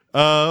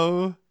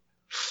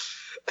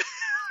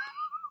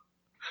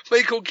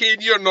 Michael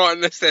Caine, you're not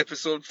in this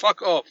episode.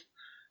 Fuck off.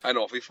 And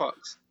off he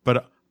fucks.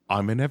 But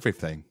I'm in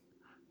everything.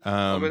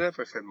 I'm in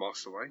everything,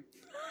 Master Wayne.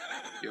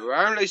 You were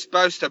only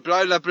supposed to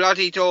blow the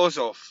bloody doors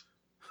off.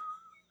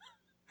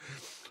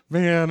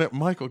 Man,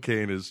 Michael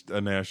Caine is a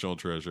national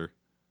treasure.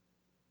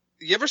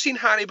 You ever seen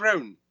Harry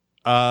Brown?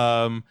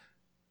 That's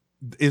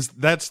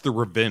the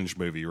revenge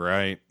movie,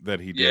 right? That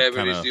he did. Yeah,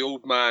 but he's the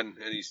old man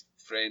and his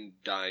friend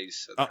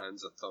dies at the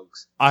hands of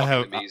thugs.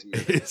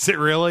 Is it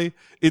really?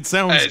 It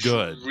sounds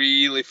good. It's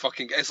really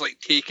fucking. It's like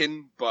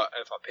Taken, but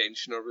if a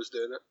pensioner was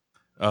doing it.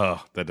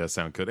 Oh, that does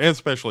sound good,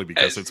 especially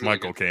because it's really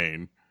Michael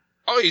Caine.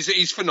 Oh,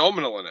 he's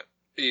phenomenal in it.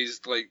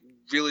 He's like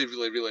really,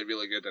 really, really,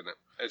 really good in it.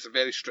 It's a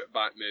very stripped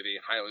back movie.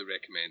 Highly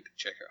recommend.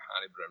 Check out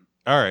Harry Brown.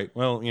 All right.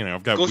 Well,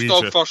 I've got Ghost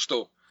Ouija. Dog first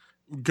though.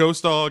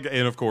 Ghost Dog,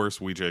 and of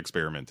course Ouija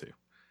Experiment too.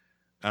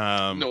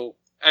 No,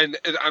 and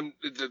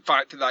the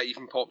fact that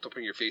even popped up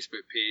on your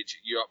Facebook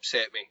page, you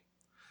upset me.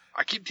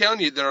 I keep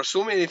telling you, there are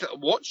so many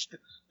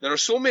there are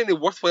so many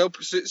worthwhile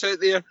pursuits out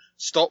there.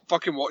 Stop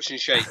fucking watching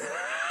shite.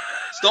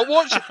 Stop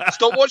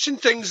watching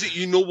things that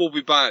you know will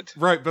be bad.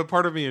 Right, but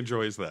part of me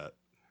enjoys that.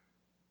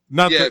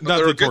 Not there are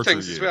to good torture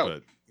things you, as well.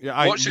 But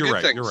yeah, Watch you're the good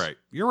right. things.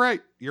 You're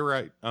right.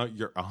 You're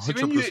 100%. See,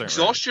 when you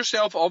exhaust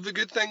yourself of the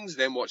good things,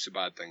 then watch the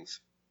bad things.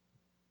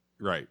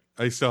 Right.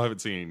 I still haven't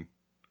seen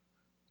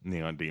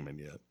Neon Demon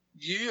yet.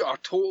 You are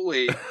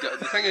totally.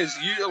 The thing is,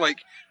 you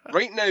like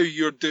right now.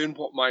 You're doing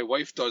what my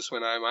wife does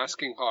when I'm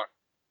asking her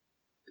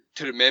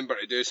to remember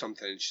to do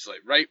something, and she's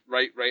like, right.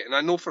 And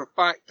I know for a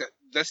fact that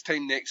this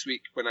time next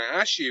week, when I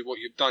ask you what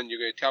you've done, you're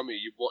going to tell me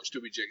you've watched the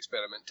Ouija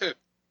Experiment too.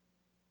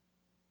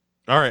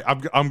 All right,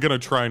 I'm gonna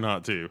try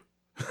not to.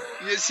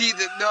 You see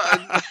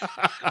that?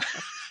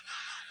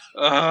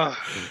 No.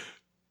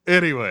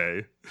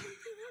 Anyway,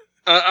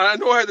 I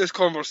know how this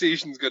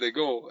conversation's going to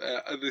go.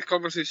 The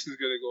conversation's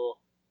going to go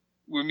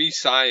with me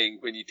sighing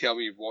when you tell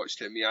me you've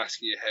watched it, me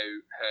asking you how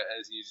it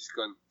is, and you just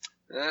going,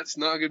 "That's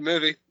not a good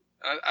movie."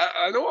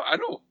 I know.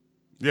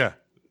 Yeah,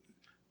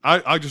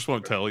 I just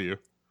won't tell you.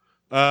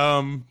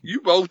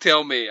 You will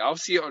tell me. I'll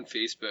see it on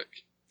Facebook.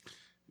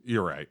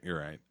 You're right.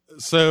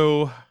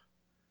 So,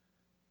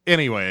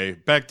 anyway,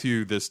 back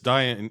to this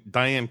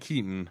Diane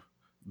Keaton,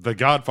 the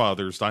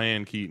Godfather's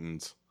Diane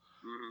Keaton's.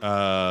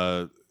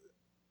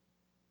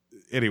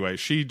 Anyway,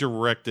 she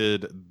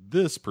directed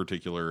this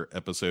particular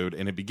episode,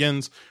 and it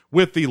begins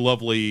with the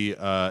lovely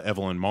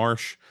Evelyn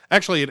Marsh.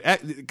 Actually,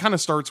 it kind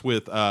of starts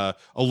with a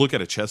look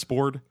at a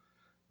chessboard,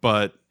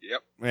 but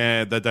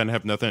that doesn't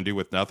have nothing to do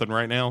with nothing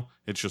right now.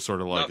 It's just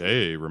sort of like,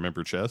 hey,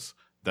 remember chess?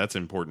 That's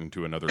important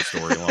to another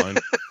storyline.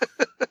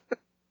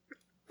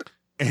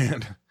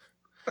 And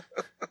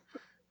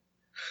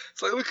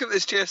it's like, look at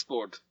this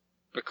chessboard,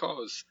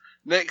 because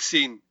next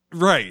scene.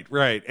 Right.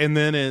 And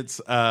then it's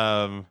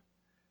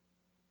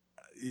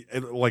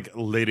like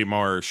Lady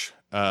Marsh,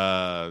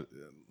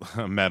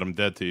 Madame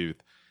Deadtooth,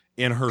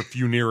 in her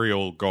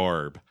funereal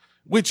garb,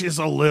 which is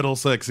a little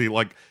sexy.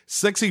 Like,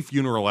 sexy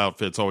funeral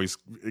outfits always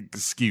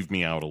skeeve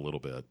me out a little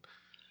bit.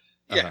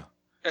 Yeah,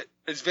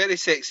 it's very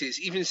sexy. It's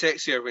even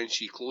sexier when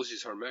she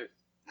closes her mouth.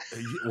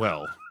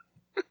 Well,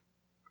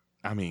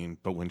 I mean,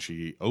 but when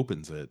she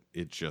opens it,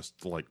 it's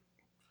just like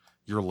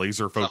you're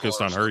laser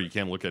focused on her. You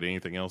can't look at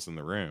anything else in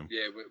the room.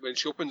 Yeah, when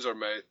she opens her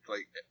mouth,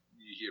 like,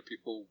 you hear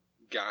people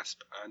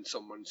gasp and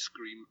someone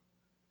scream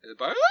in the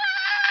back.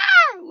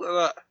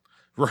 like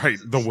Right,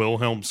 the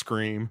Wilhelm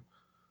scream.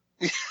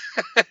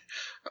 that.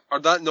 Or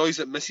that noise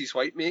that Mrs.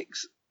 White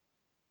makes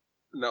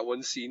in that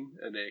one scene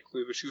in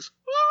Clover. She goes,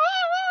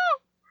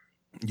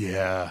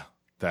 Yeah,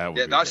 that would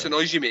yeah, be that's good. the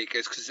noise you make.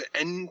 It's because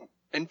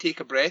intake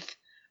a breath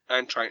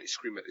and trying to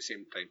scream at the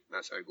same time.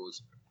 That's how it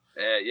goes.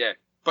 Yeah.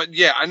 But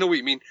yeah, I know what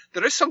you mean.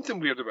 There is something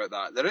weird about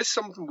that. There is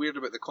something weird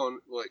about the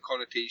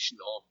connotation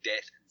of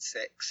death and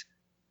sex.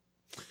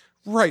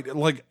 Right,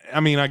 like, I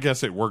mean, I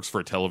guess it works for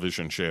a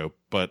television show,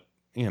 but,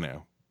 you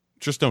know,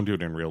 just don't do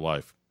it in real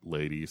life,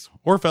 ladies.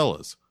 Or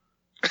fellas.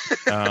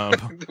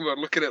 We're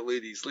looking at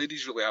ladies.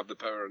 Ladies really have the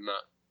power in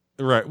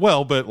that. Right,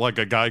 well, but, like,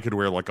 a guy could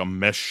wear, like, a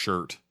mesh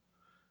shirt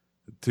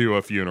to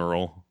a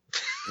funeral.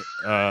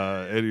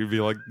 And you'd be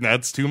like,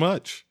 that's too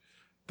much.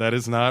 That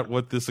is not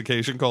what this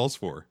occasion calls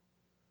for.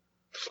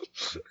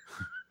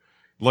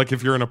 Like,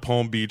 if you're in a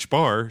Palm Beach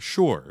bar,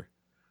 sure.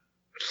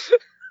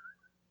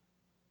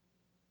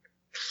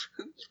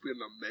 Wearing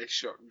a mesh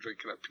shirt and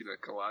drinking a pina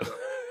colada.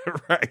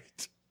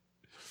 Right.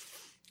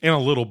 And a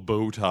little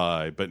bow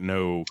tie, but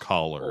no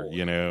collar,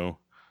 you know?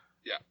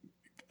 Yeah.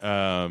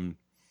 Oh,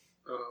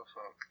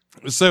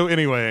 fuck. So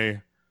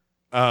anyway,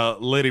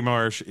 Lady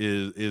Marsh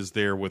is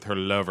there with her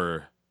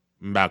lover,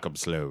 Malcolm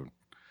Sloan.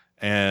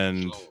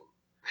 And,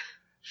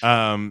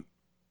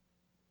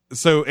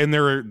 so, and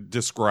they're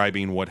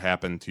describing what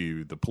happened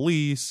to the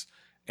police,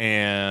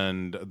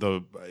 and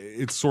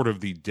it's sort of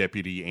the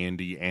Deputy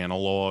Andy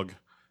analog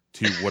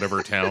to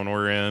whatever town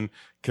we're in,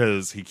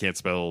 because he can't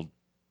spell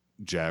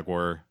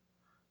Jaguar,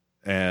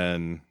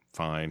 and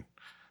fine.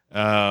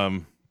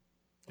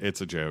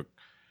 It's a joke.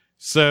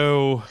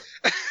 So,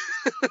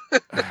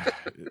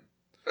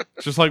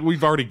 just like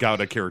we've already got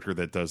a character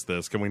that does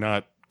this, can we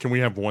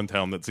have one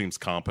town that seems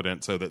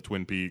competent so that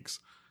Twin Peaks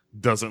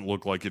doesn't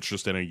look like it's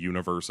just in a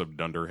universe of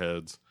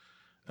dunderheads?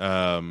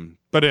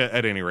 But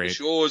at any The rate,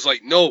 show is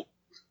like, no.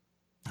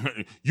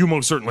 you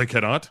most certainly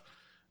cannot.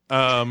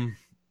 I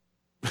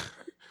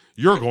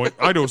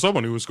know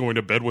someone who was going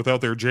to bed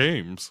without their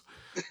James.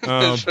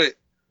 That's right.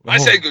 I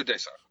said good day,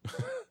 sir.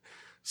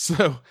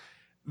 So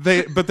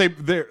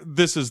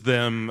this is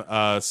them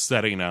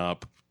setting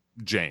up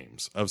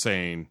James, of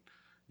saying,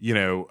 you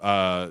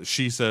know,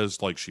 she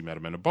says like she met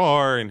him in a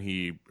bar and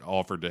he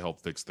offered to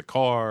help fix the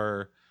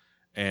car.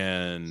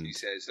 And she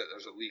says that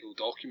there's a legal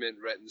document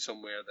written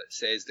somewhere that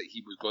says that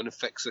he was going to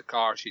fix the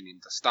car. She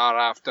named a star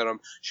after him.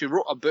 She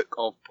wrote a book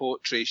of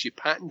poetry. She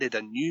patented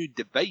a new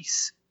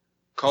device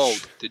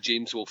called The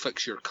James Will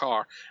Fix Your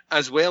Car,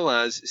 as well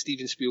as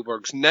Steven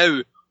Spielberg's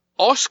now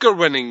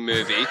Oscar-winning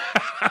movie,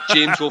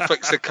 James Will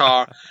Fix the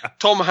Car.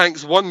 Tom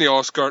Hanks won the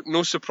Oscar.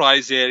 No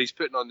surprise there. He's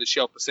putting on the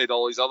shelf beside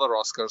all his other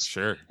Oscars.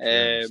 Sure.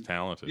 He's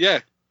talented. Yeah.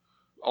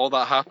 All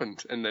that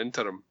happened in the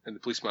interim. And the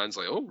policeman's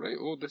like, oh, right,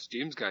 this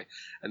James guy.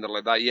 And they're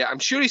like that. Yeah, I'm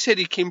sure he said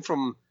he came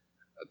from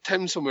a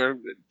town somewhere.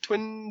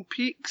 Twin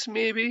Peaks,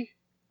 maybe?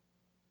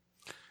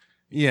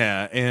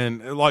 Yeah,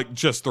 and like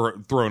just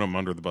throwing him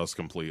under the bus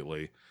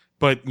completely.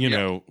 But, you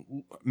know,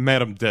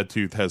 Madame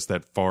Deadtooth has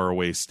that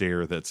faraway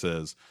stare that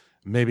says,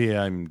 maybe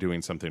I'm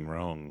doing something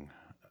wrong.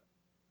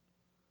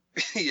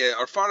 Yeah,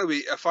 our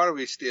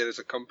faraway stare is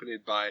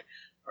accompanied by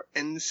our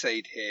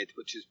inside head,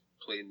 which is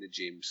playing the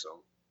James song.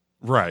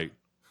 Right.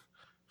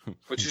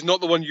 Which is not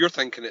the one you're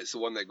thinking, it's the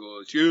one that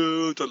goes,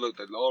 you don't look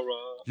like Laura.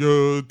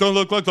 You don't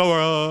look like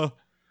Laura.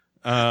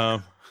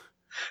 But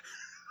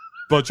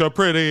you're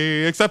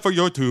pretty, except for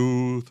your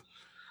tooth.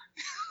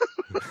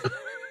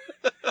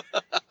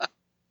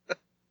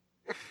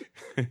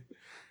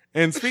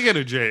 And speaking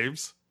of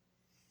James,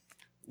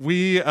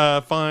 we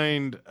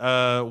find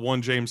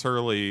one James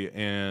Hurley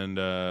and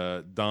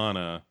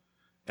Donna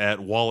at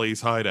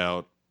Wally's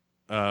hideout,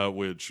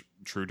 which,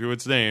 true to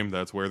its name,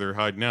 that's where they're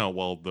hiding out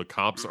while the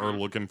cops are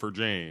looking for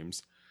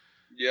James.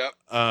 Yep.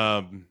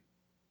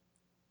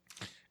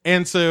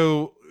 And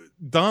so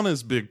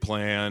Donna's big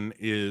plan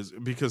is,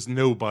 because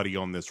nobody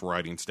on this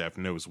writing staff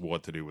knows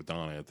what to do with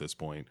Donna at this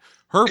point,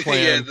 her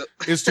plan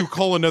is to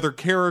call another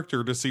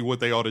character to see what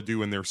they ought to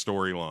do in their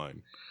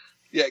storyline.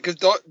 Yeah, because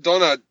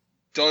Donna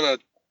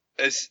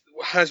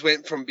has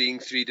went from being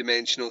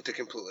 3-dimensional to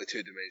completely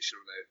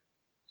 2-dimensional now.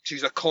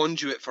 She's a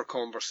conduit for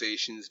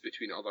conversations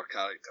between other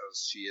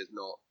characters. She is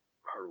not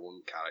her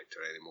own character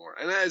anymore.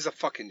 And that is a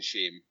fucking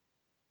shame.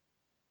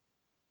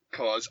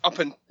 Because up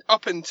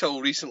until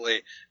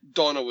recently,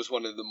 Donna was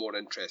one of the more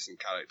interesting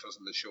characters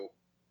in the show.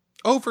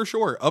 Oh, for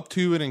sure. Up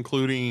to and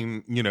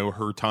including, you know,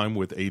 her time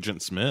with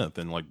Agent Smith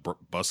and like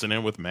busting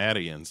in with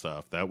Maddie and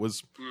stuff. That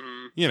was,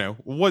 you know,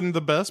 wasn't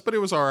the best, but it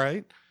was all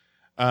right.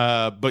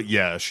 But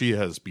yeah, she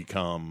has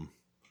become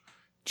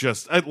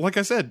just, like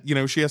I said, you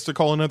know, she has to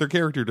call another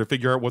character to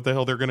figure out what the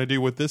hell they're going to do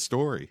with this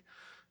story.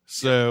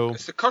 So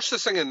it's the curse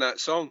of singing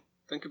that song.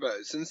 Think about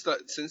it.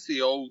 Since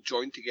they all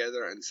joined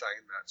together and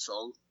sang that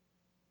song,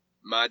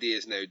 Maddie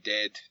is now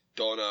dead.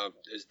 Donna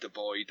is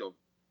devoid of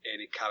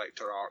any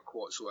character arc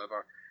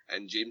whatsoever.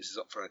 And James is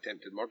up for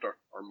attempted murder.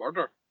 Or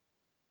murder.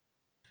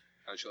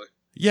 Actually.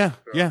 Yeah.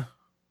 It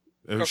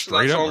was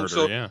straight up murder,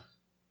 so, yeah.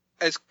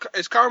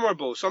 it's karma,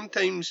 Bo.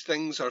 Sometimes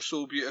things are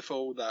so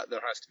beautiful that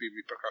there has to be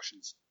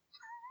repercussions.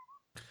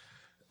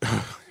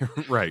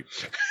 Right.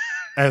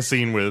 As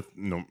seen with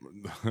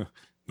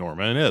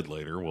Norma and Ed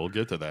later. We'll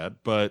get to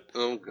that. But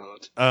oh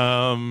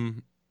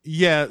god.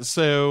 Yeah,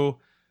 so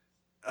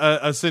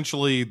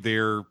essentially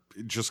they're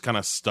just kind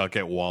of stuck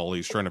at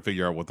Wally's trying to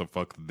figure out what the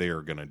fuck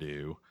they're gonna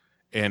do.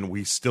 And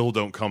we still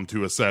don't come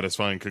to a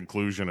satisfying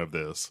conclusion of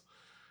this.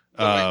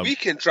 We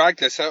can drag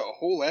this out a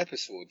whole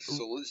episode,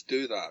 so let's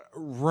do that.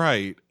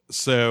 Right.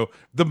 So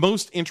the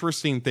most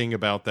interesting thing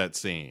about that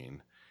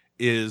scene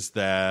is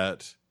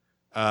that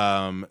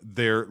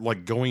they're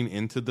like going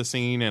into the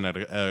scene, and at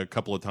a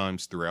couple of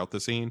times throughout the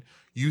scene,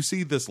 you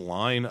see this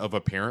line of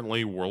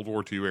apparently World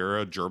War II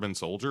era German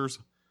soldiers,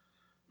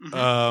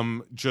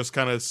 just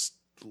kind of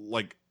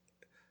like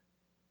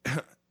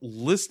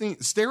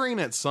staring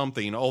at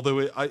something. Although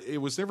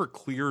it was never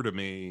clear to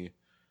me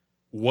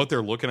what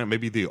they're looking at,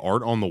 maybe the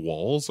art on the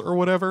walls or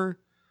whatever,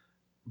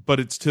 but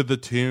it's to the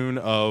tune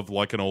of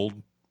like an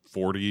old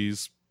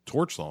 40s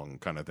torch song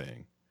kind of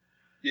thing.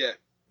 Yeah.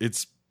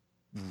 It's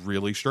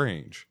really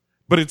strange,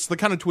 but it's the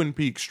kind of Twin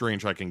Peaks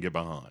strange I can get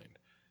behind.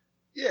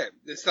 Yeah,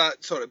 it's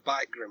that sort of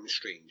background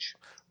strange.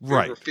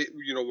 Right.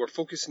 We're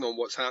focusing on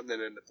what's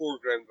happening in the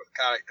foreground with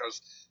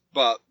characters,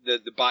 but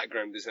the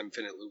background is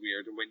infinitely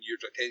weird, and when your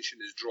attention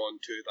is drawn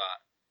to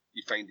that,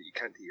 you find that you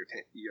can't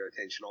take your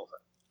attention off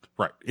it.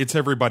 Right. It's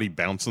everybody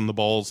bouncing the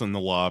balls in the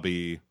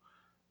lobby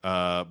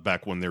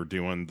back when they're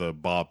doing the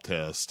Bob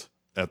test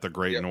at the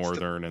Great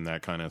Northern and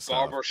that kind of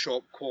stuff.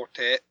 Barbershop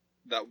quartet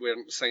that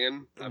weren't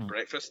singing at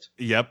breakfast.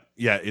 Yep.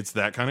 Yeah, it's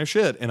that kind of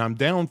shit, and I'm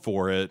down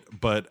for it,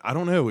 but I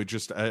don't know. It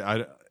just,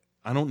 I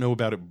don't know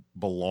about it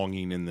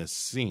belonging in this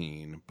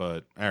scene,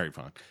 but all right,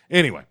 fine.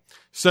 Anyway,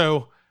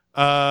 so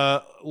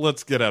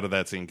let's get out of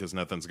that scene because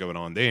nothing's going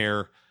on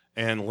there,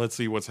 and let's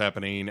see what's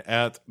happening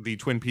at the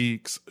Twin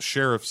Peaks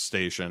Sheriff's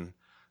Station,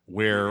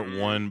 where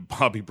one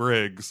Bobby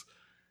Briggs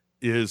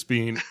is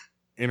being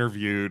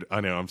interviewed. I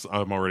know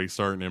I'm already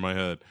starting in my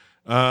head.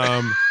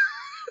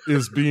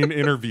 Is being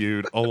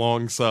interviewed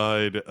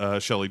alongside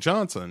Shelley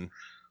Johnson.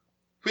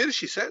 Where is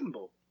she sitting,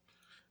 Bo?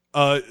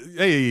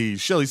 Hey,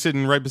 Shelley's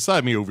sitting right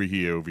beside me over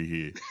here.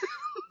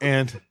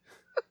 And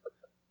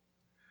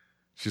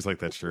she's like,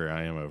 that's true,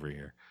 I am over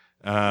here.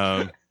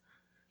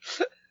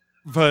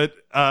 But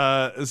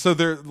so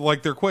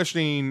they're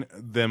questioning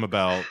them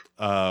about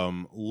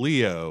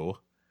Leo,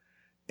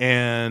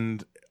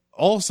 and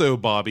also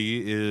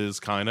Bobby is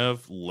kind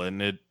of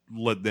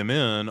let them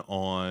in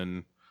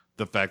on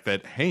the fact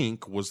that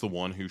Hank was the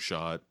one who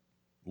shot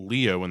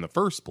Leo in the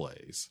first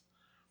place.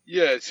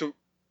 Yeah, so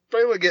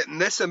finally getting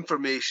this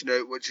information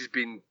out, which has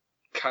been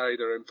carried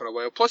around for a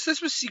while. Plus,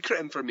 this was secret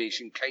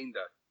information,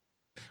 kinda.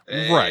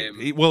 Right.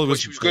 Well, it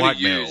was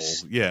blackmail.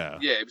 Yeah,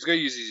 he was going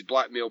to use his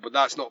blackmail, but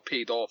that's not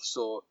paid off,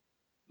 so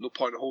no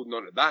point in holding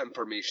on to that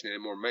information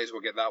anymore. Might as well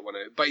get that one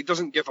out. But he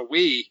doesn't give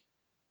away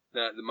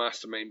that the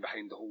mastermind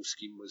behind the whole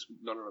scheme was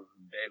none other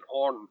than Ben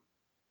Horn,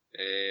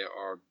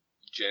 or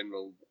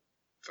General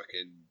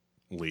fucking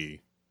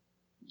Lee.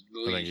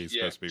 I think he's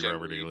supposed to be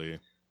Robert E. Lee.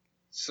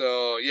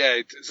 So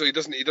so he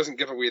doesn't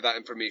give away that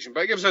information,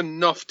 but it gives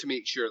enough to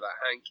make sure that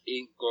Hank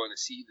ain't going to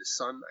see the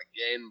sun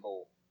again,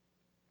 Bo.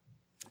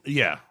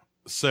 Yeah.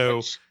 So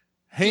which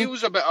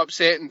feels a bit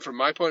upsetting from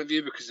my point of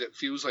view, because it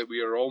feels like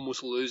we are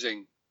almost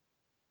losing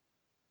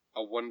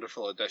a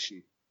wonderful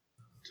addition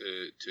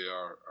to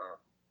our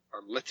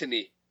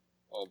litany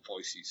of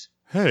voices.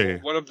 Hey,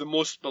 one of the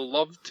most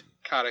beloved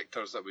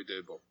characters that we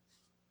do, Bo.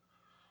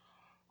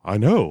 I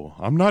know.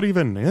 I'm not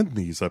even in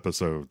these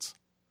episodes.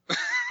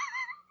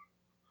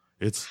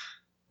 It's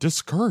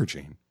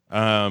discouraging.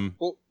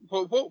 What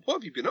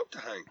have you been up to,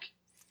 Hank?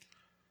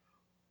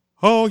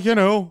 Oh,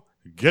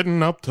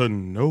 getting up to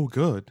no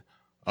good.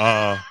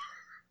 I've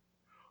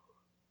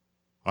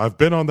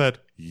been on that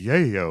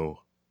yayo,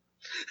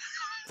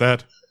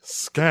 that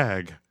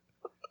skag,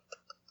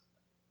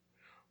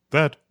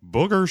 that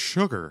booger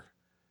sugar,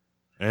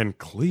 and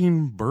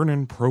clean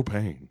burning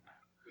propane.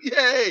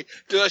 Yay!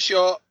 Do a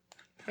shot.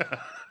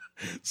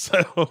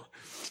 So,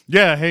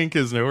 yeah, Hank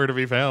is nowhere to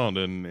be found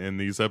in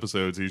these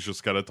episodes. He's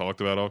just got it talked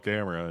about off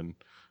camera, and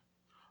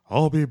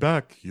I'll be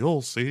back.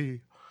 You'll see.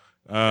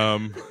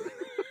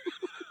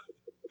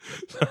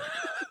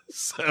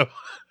 So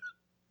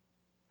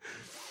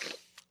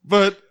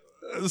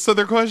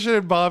they're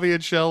questioning Bobby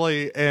and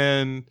Shelley,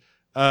 and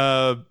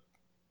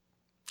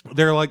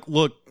they're like,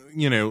 look,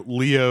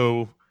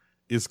 Leo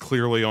is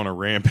clearly on a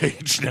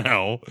rampage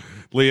now,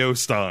 Leo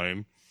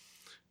Stein,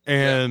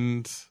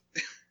 and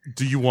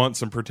do you want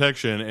some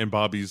protection? And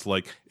Bobby's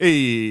like,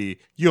 hey,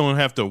 you don't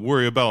have to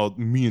worry about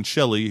me and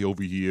Shelley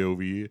over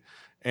here.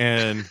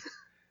 And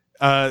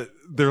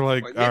they're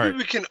like, maybe all right,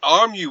 we can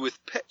arm you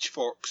with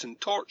pitchforks and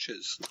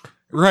torches.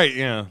 Right,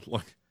 yeah.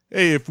 Like,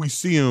 hey, if we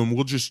see him,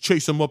 we'll just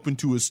chase him up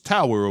into his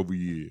tower over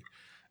here.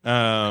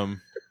 Tower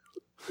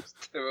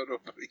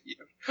over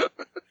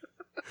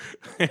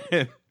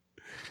here.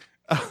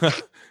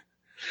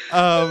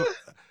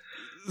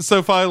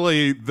 So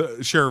finally,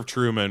 the Sheriff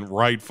Truman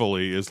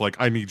rightfully is like,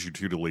 I need you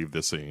two to leave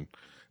this scene.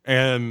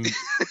 And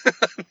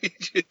I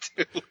need you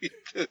to leave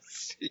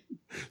this scene.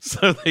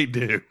 so they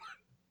do.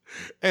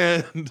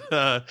 And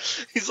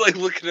He's like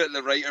looking at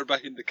the writer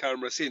behind the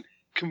camera saying,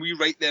 can we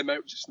write them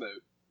out just now?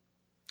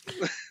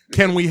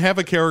 can we have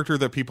a character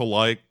that people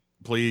like,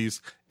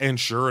 please? And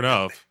sure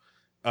enough,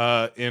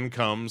 in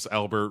comes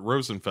Albert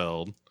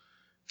Rosenfeld.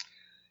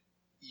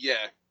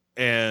 Yeah.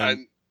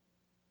 And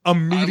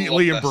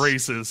immediately I love this.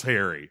 embraces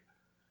Harry.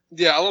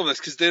 Yeah, I love this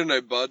because they're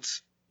now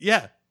buds.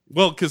 Yeah.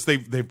 Well, because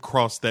they've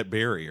crossed that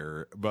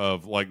barrier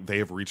of like they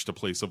have reached a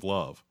place of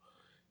love.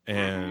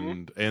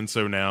 And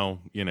so now,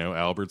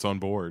 Albert's on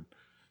board.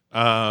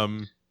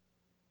 And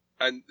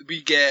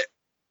we get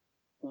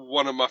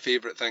one of my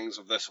favourite things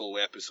of this whole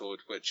episode,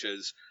 which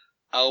is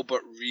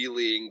Albert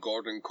relaying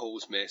Gordon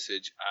Cole's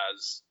message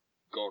as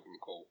Gordon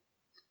Cole.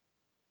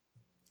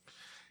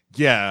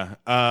 Yeah.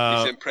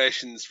 His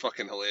impression's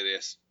fucking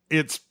hilarious.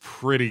 It's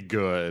pretty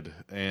good.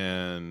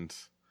 And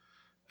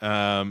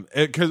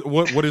cause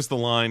what is the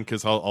line?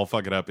 Because I'll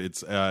fuck it up.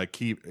 It's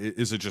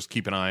is it just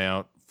keep an eye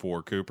out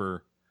for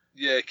Cooper?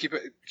 Yeah, keep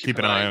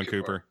an eye on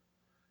Cooper.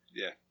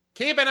 Yeah.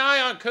 Keep an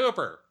eye on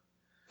Cooper.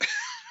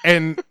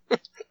 And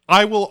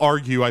I will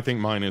argue, I think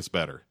mine is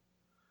better.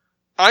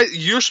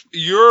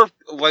 Your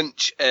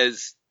Lynch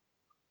is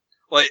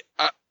like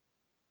I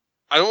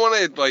don't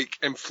want to like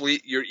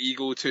inflate your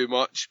ego too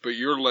much, but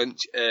your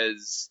Lynch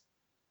is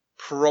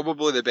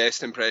probably the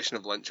best impression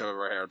of Lynch I've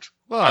ever heard.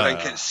 I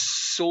think it's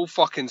so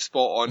fucking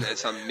spot on.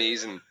 It's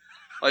amazing.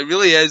 Like, it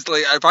really is.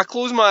 Like, if I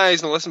close my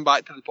eyes and listen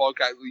back to the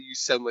podcast, you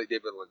sound like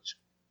David Lynch.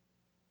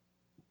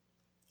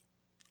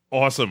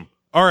 Awesome.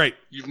 All right.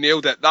 You've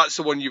nailed it. That's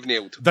the one you've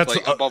nailed. That's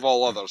like, above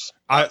all others.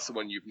 That's the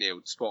one you've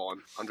nailed. Spot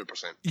on.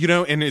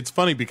 100%. And it's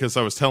funny because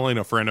I was telling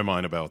a friend of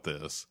mine about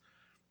this.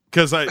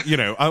 Because I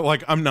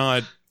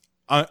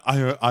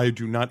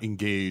do not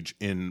engage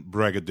in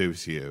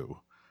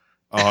braggadocio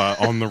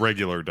on the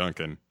regular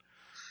Duncan.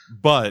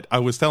 But I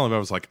was telling him, I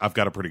was like, I've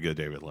got a pretty good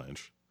David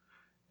Lynch.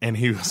 And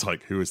he was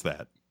like, who is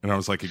that? And I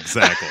was like,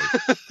 exactly.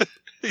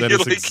 That is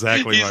like,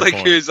 exactly my point. He's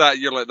like, who's that?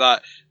 You're like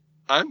that.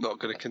 I'm not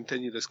going to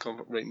continue this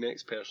right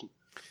next person.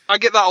 I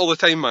get that all the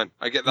time, man.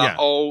 I get that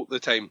all the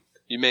time.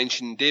 You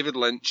mentioned David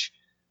Lynch.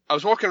 I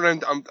was walking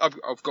around.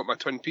 I've got my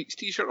Twin Peaks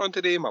t-shirt on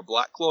today, my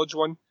Black Lodge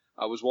one.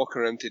 I was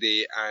walking around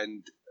today,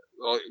 and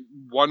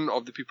one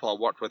of the people I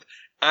worked with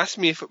asked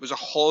me if it was a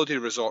holiday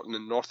resort in the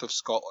north of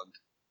Scotland.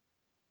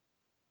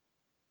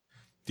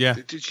 Yeah.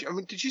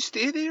 Did you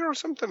stay there or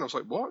something? I was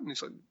like, what? And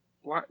he's like,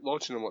 Black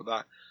Lodge, and I'm like,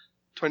 that.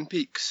 Twin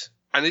Peaks.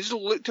 And he just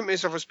looked at me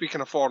as if I was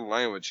speaking a foreign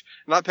language.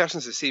 And that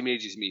person's the same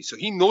age as me, so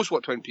he knows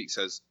what Twin Peaks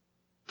is.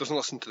 Doesn't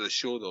listen to the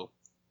show, though.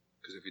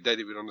 Because if he did,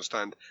 he would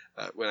understand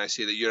when I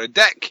say that you're a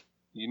dick.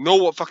 You know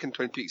what fucking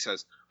Twin Peaks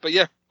is. But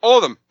yeah, all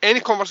of them.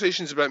 Any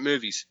conversations about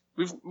movies.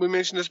 We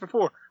mentioned this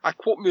before. I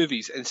quote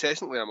movies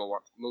incessantly on my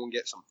work. No one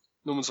gets them.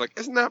 No one's like,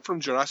 isn't that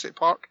from Jurassic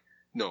Park?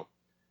 No.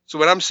 So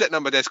when I'm sitting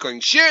at my desk going,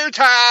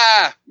 shooter!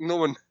 No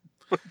one...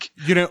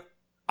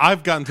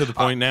 I've gotten to the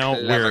point now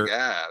where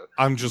God.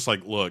 I'm just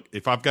like, look,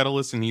 if I've got to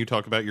listen to you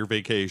talk about your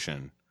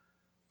vacation,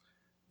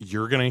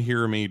 you're going to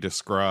hear me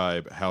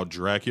describe how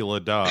Dracula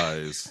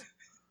dies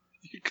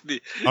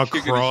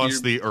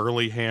across the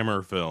early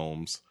Hammer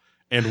films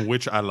and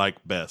which I like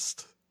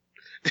best.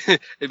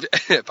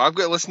 If I've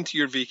got to listen to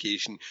your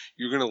vacation,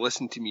 you're going to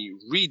listen to me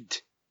read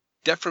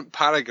different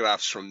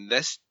paragraphs from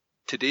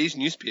today's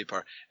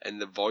newspaper in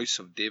the voice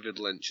of David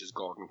Lynch as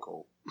Gordon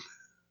Cole.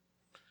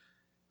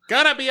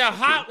 Gonna be a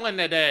hot one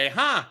today,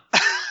 huh?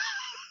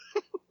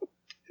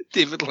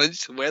 David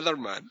Lynch, the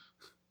weatherman.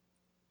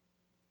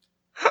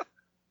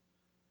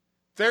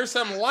 There's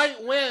some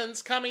light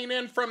winds coming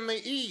in from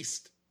the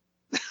east.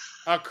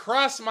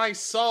 Across my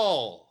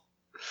soul.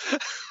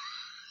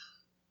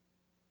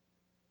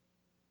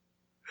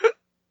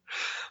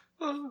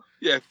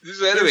 Yeah,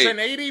 so anyway. There's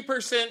an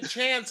 80%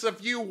 chance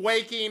of you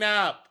waking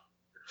up.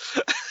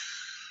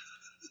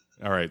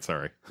 All right,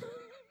 sorry.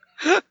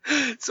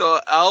 So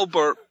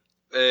Albert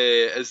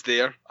is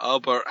there.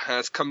 Albert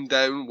has come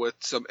down with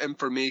some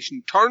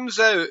information. Turns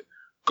out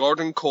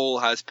Gordon Cole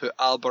has put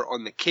Albert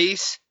on the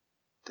case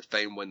to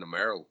find Wyndham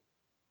Earl.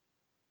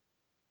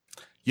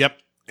 Yep.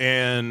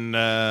 And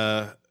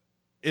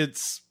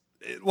it's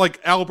like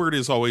Albert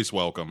is always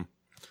welcome.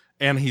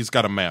 And he's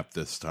got a map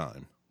this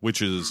time,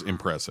 which is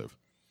impressive.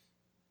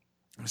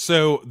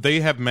 So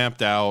they have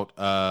mapped out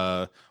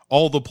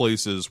all the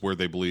places where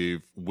they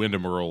believe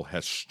Wyndham Earl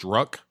has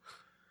struck.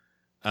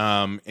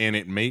 And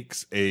it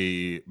makes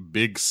a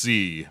big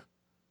C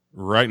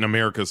right in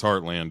America's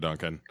heartland,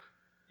 Duncan.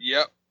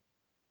 Yep.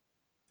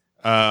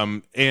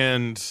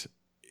 And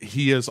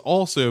he has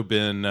also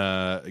been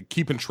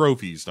keeping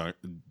trophies,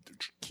 Duncan.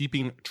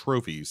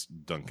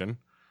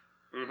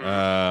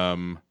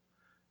 Mm-hmm.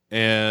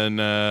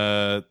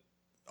 And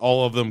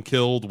all of them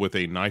killed with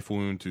a knife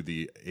wound to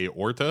the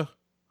aorta.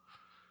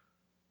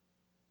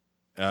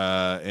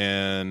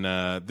 And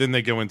then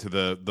they go into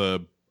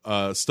the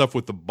stuff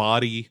with the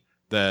body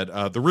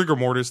that the rigor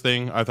mortis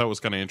thing I thought was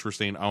kind of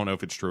interesting. I don't know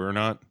if it's true or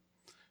not.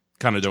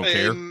 Kind of don't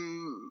care.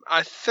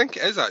 I think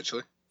it is,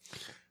 actually.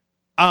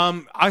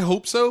 I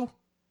hope so,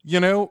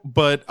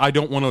 but I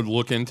don't want to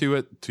look into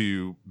it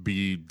to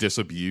be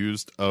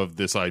disabused of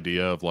this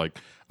idea of like,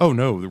 oh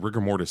no, the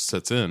rigor mortis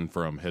sets in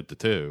from head to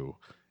toe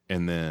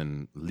and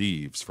then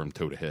leaves from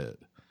toe to head.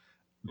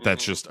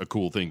 That's just a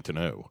cool thing to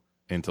know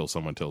until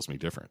someone tells me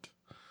different.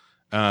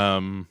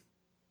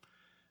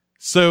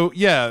 So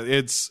yeah,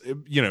 it's,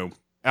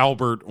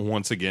 Albert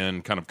once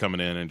again kind of coming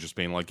in and just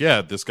being like,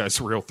 yeah, this guy's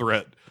a real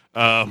threat.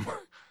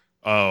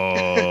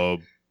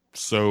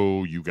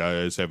 So you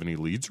guys have any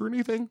leads or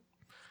anything?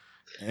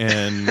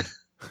 And,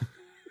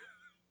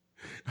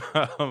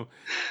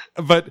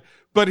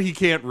 but he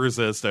can't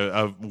resist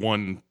a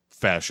one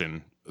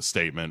fashion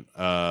statement,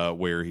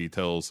 where he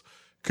tells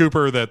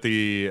Cooper that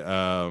the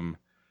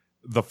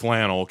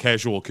flannel,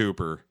 Casual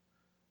Cooper,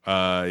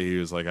 he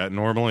was like,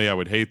 normally I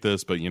would hate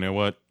this, but you know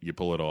what? You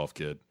pull it off,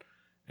 kid.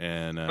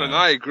 And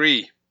I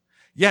agree.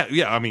 Yeah.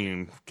 I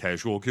mean,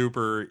 Casual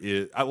Cooper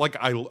is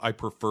I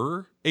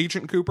prefer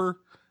Agent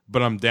Cooper,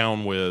 but I'm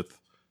down with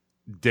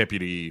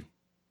Deputy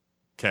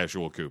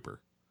Casual Cooper.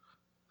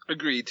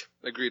 Agreed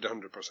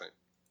 100%.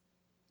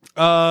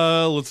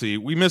 Let's see.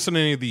 We missing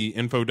any of the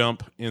info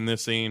dump in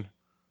this scene?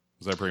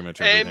 Was that pretty much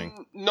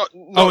everything? Not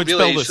it's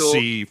really, spelled a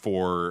C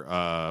for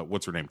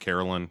what's her name?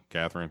 Carolyn.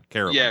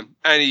 Yeah,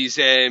 and he's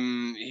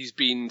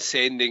been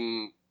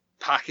sending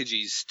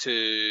packages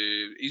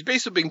to. He's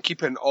basically been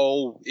keeping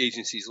all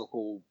agencies,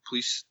 local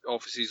police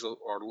offices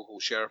or local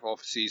sheriff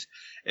offices,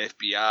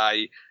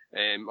 FBI,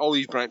 all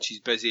these branches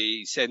busy.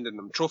 He's sending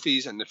them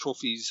trophies, and the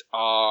trophies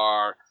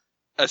are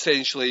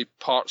essentially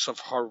parts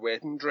of her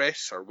wedding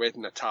dress or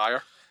wedding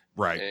attire.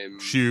 Right,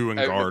 shoe and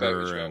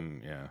garter,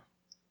 and yeah.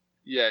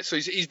 Yeah, so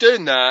he's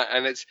doing that,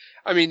 and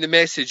the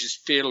message is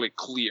fairly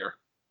clear,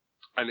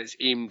 and it's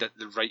aimed at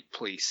the right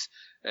place.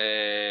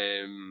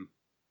 And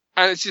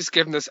it's just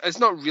giving us, it's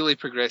not really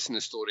progressing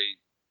the story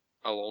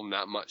along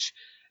that much,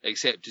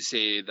 except to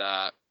say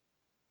that,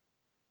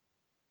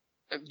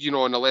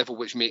 on a level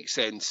which makes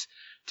sense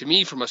to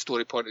me from a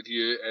story point of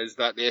view, is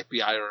that the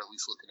FBI are at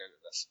least looking into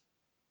this.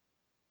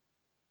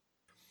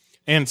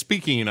 And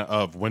speaking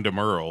of Wyndham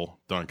Earl,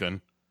 Duncan.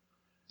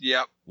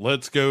 Yep.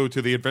 Let's go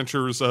to the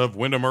adventures of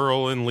Wyndham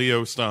Earl and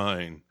Leo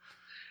Stein.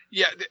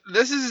 Yeah,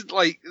 this is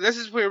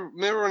where,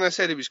 remember when I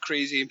said he was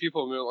crazy and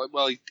people were like,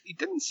 well, he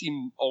didn't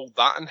seem all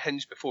that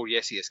unhinged before,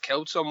 yes, he has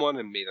killed someone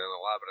and made an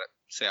elaborate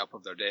setup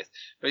of their death,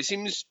 but he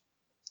seems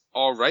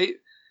alright.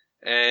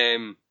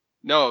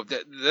 No,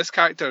 this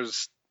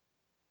character's,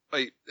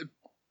 I'm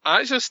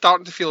actually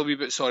starting to feel a wee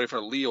bit sorry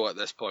for Leo at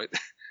this point. I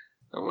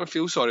don't want to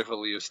feel sorry for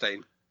Leo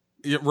Stein.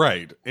 Yeah,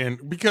 right.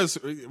 And because,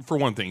 for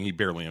one thing, he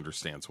barely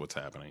understands what's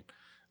happening.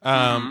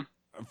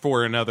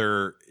 For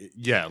another,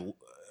 yeah,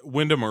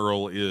 Wyndham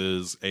Earl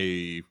is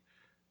a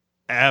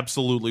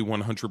absolutely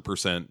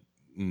 100%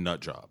 nut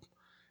job.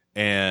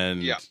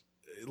 And,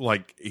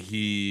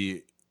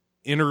 he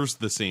enters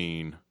the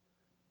scene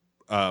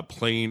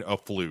playing a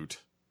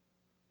flute,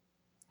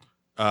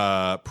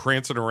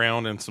 prancing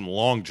around in some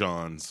long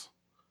johns,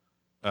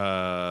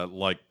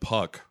 like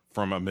Puck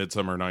from A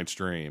Midsummer Night's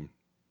Dream.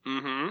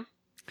 Mm-hmm.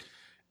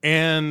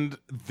 And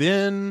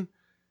then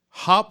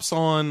hops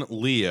on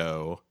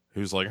Leo,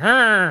 who's like,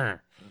 "Huh,"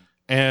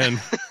 and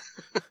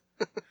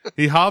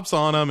he hops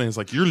on him and he's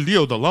like, "You're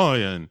Leo the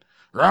Lion.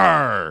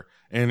 Rawr."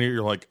 And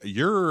you're like,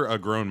 "You're a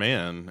grown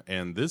man,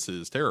 and this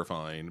is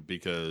terrifying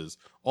because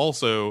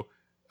also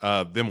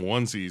them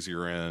onesies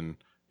you're in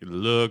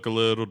look a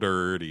little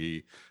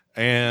dirty."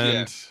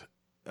 And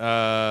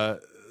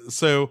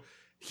so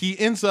he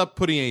ends up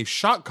putting a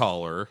shock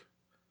collar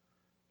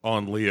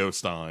on Leo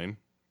Stein.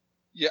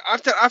 Yeah,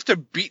 after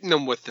beating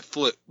them with the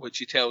flute, which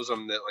he tells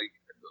them that like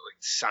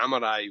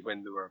samurai,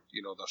 when they were,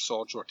 their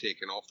swords were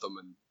taken off them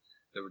and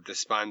they were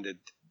disbanded.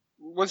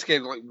 Once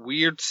again, like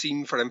weird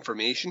scene for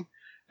information.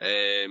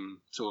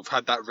 So we've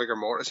had that rigor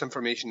mortis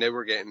information. Now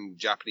we're getting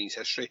Japanese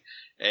history.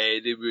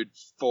 They would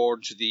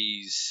forge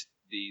these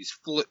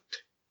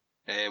flute,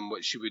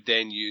 which he would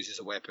then use as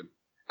a weapon.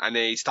 And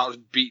then he starts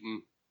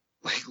beating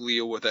like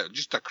Leo with it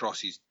just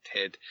across his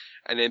head,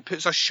 and then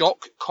puts a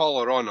shock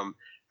collar on him.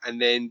 And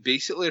then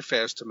basically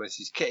refers to him as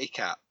his kitty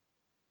cat.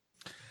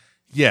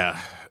 Yeah,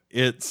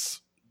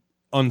 it's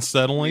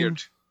unsettling.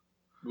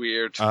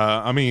 Weird.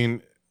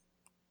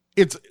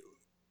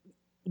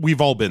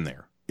 We've all been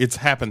there. It's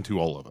happened to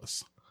all of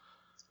us.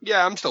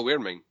 Yeah, I'm still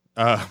wearing mine.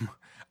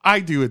 I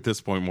do at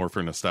this point more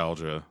for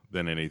nostalgia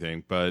than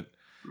anything, but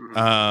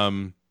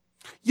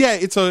yeah,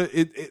 it's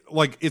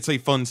a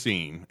fun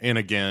scene, and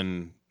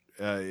again,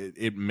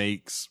 it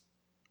makes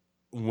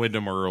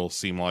Wyndham Earl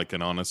seem like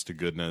an honest to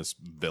goodness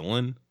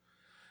villain.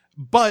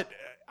 But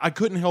I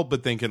couldn't help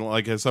but thinking,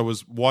 like, as I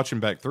was watching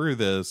back through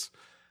this,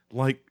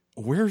 like,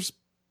 where's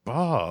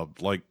Bob?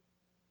 Like,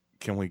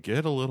 can we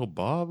get a little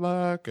Bob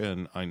back?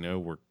 And I know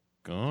we're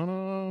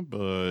gonna,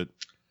 but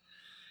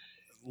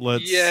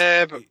let's.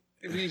 Yeah, but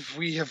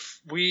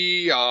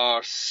we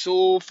are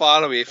so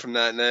far away from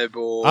that now,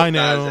 Bo. I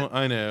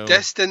know.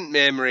 Distant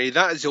memory.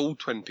 That is old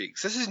Twin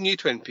Peaks. This is new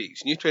Twin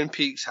Peaks. New Twin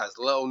Peaks has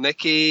Little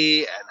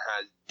Nicky and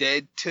has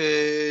Dead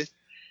Tooth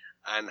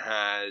and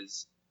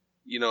has,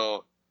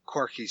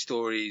 quirky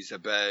stories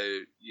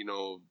about,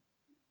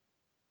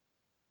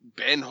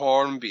 Ben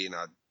Horn being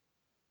a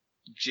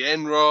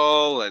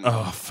general and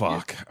oh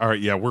fuck! All right,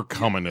 yeah, we're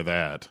coming to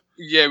that.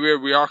 Yeah,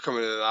 we are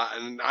coming to that,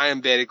 and I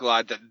am very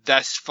glad that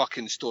this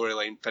fucking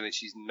storyline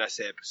finishes in this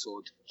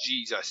episode.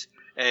 Jesus.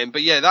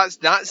 But yeah,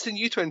 that's the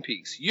new Twin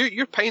Peaks.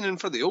 You're pining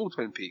for the old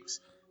Twin Peaks.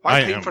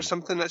 Why pine for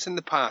something that's in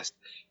the past?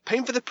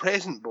 Pine for the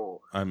present,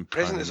 Bo. The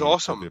present is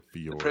awesome.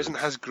 The present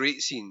has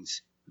great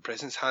scenes. The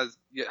present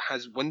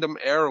has Wyndham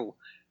Earl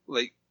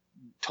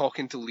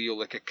talking to Leo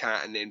like a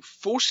cat and then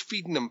force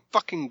feeding him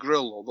fucking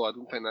gruel. Although I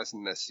don't think that's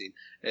in this scene.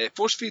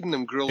 Force feeding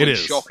him gruel and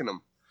shocking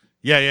him.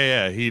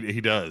 Yeah. He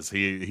does.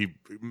 He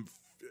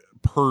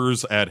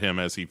purrs at him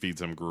as he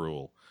feeds him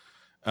gruel.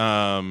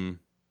 Yeah,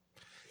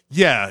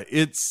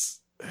 it's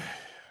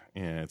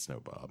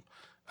no Bob.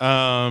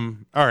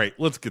 All right,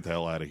 let's get the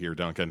hell out of here,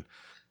 Duncan.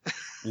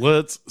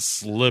 Let's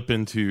slip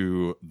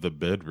into the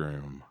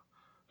bedroom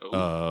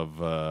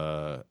of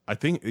I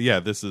think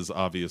this is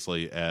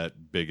obviously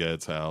at Big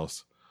Ed's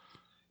house.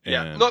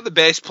 Yeah, not the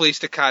best place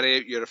to carry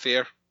out your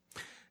affair.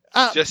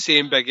 Just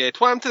saying, Big Ed.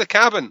 What happened to the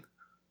cabin?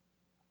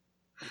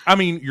 I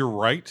mean, you're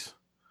right,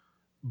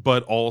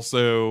 but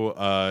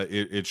also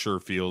it sure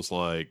feels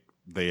like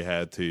they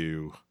had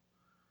to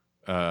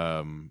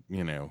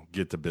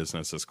get to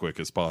business as quick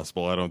as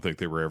possible. I don't think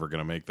they were ever going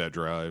to make that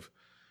drive.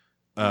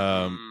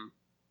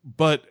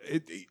 But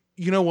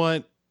you know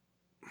what?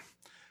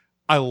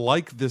 I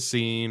like this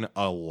scene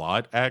a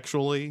lot,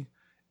 actually,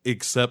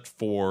 except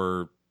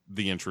for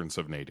the entrance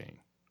of Nadine.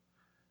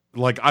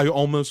 Like, I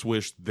almost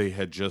wish they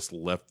had just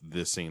left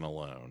this scene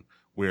alone,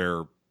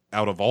 where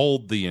out of all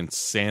the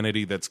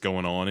insanity that's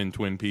going on in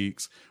Twin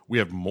Peaks, we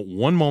have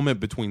one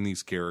moment between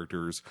these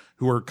characters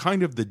who are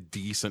kind of the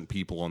decent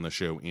people on the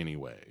show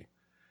anyway.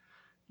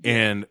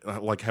 And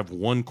have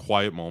one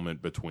quiet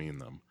moment between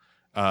them.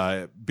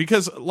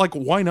 Because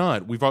why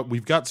not?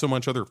 We've got so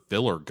much other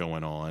filler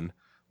going on.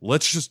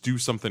 Let's just do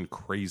something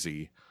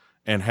crazy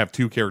and have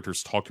two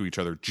characters talk to each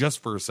other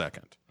just for a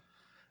second.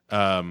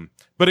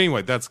 But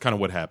anyway, that's kind of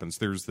what happens.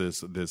 There's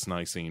this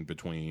nice scene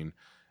between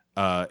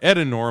Ed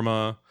and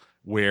Norma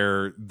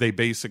where they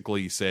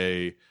basically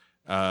say,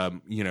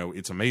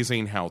 it's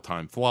amazing how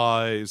time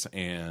flies,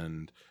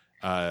 and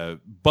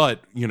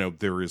but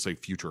there is a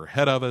future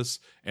ahead of us,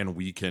 and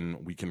we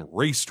can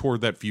race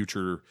toward that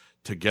future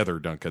together,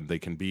 Duncan. They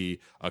can be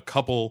a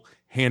couple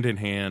hand in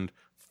hand,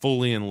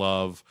 fully in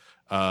love.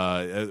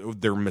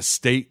 Their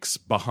mistakes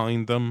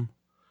behind them,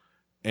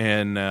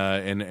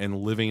 and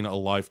living a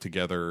life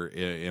together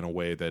in a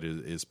way that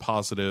is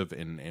positive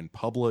and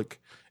public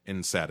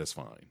and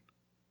satisfying.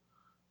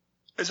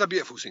 It's a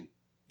beautiful scene.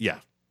 Yeah.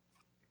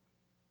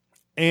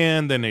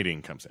 And then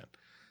Nadine comes in.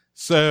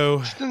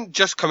 So she didn't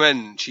just come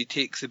in, she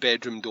takes the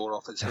bedroom door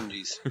off its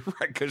hinges.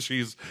 Right, because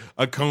she's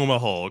a coma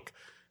Hulk.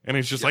 And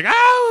he's just like,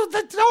 oh,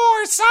 the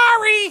door,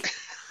 sorry.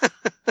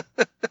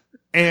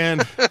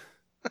 And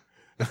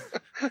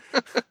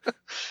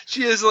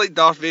she is like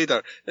Darth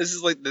Vader. This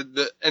is like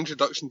the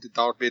introduction to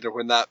Darth Vader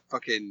when that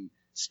fucking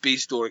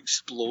space door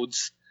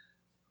explodes.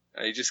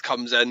 And he just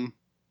comes in.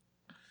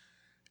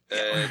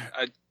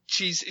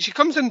 She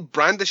comes in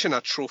brandishing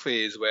a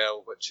trophy as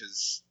well, which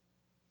is...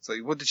 It's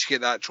like, what did she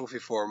get that trophy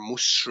for?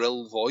 Most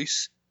shrill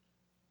voice?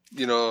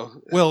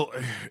 Well,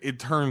 it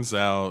turns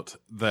out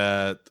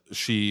that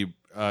she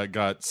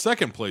got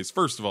second place.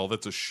 First of all,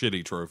 that's a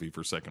shitty trophy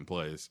for second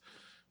place.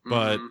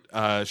 But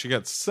she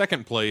got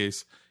second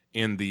place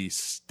in the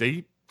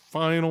state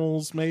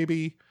finals,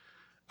 maybe,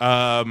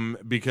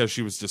 because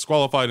she was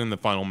disqualified in the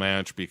final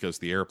match because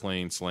the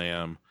airplane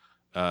slam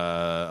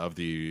was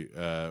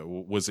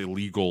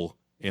illegal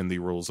in the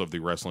rules of the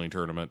wrestling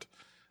tournament.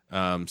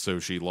 So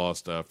she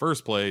lost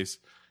first place.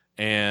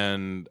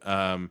 And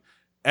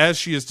as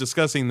she is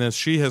discussing this,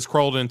 she has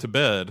crawled into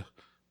bed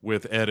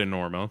with Ed and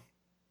Norma,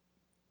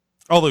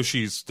 although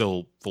she's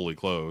still fully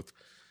clothed.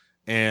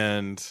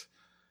 And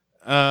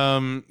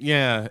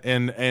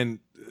and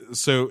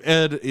so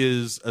Ed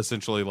is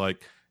essentially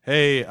like,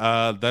 hey,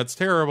 that's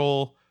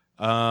terrible.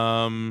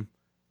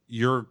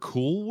 You're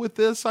cool with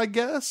this, I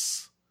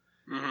guess?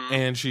 Mm-hmm.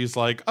 And she's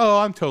like, oh,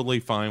 I'm totally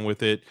fine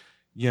with it.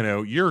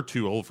 You're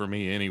too old for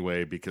me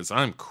anyway because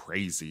I'm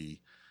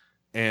crazy.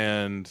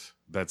 And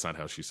that's not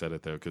how she said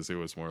it, though, because it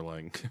was more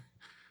like,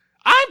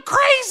 I'm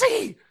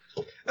crazy!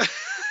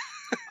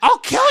 I'll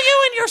kill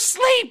you in your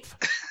sleep!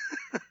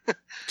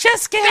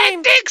 Just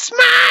kidding! That dick's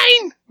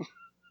mine!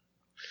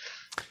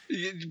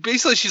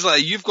 Basically, she's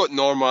like, you've got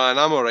Norma, and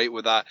I'm alright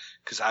with that,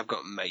 because I've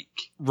got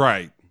Mike.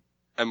 Right.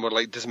 And we're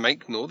like, does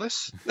Mike know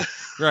this?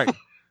 Right.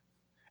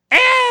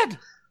 Ed!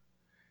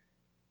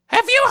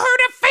 Have you heard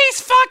of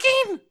face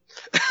fucking?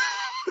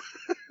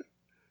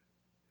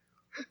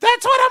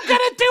 That's what I'm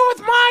gonna do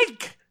with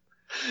Mike!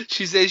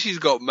 She says she's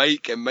got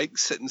Mike, and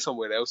Mike's sitting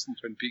somewhere else in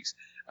Twin Peaks.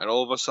 and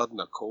all of a sudden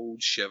a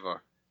cold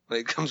shiver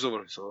like comes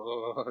over.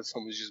 So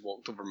someone's just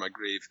walked over my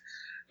grave.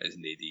 It's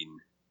Nadine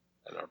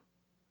and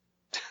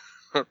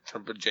her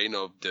vagina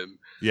of doom.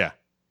 Yeah.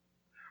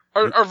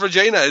 Our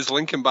vagina is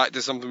linking back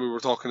to something we were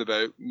talking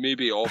about,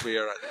 maybe off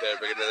air at the very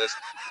beginning of this.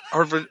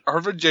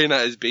 Our vagina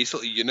is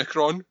basically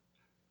Unicron.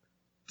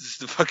 This is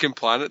the fucking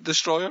planet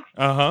destroyer.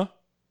 Uh-huh.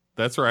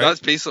 That's right. That's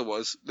basically what it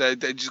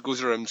was. It just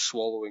goes around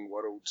swallowing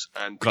worlds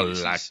and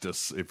places.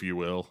 Galactus, if you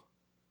will.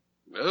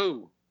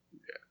 Oh.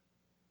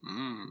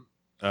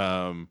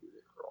 Yeah.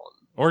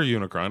 Or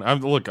Unicron. I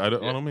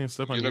don't mean to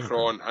step on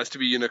Unicron. Has to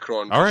be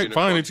Unicron. All right, Unicron's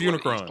fine, it's one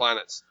of these Unicron.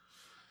 Planets.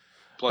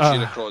 Plus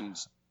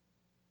Unicron's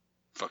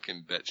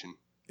fucking bitching.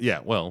 Yeah,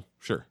 well,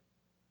 sure.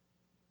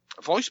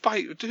 Voiced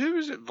by, who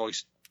is it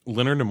voiced?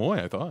 Leonard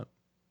Nimoy, I thought.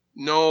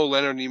 No,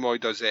 Leonard Nimoy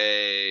does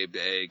a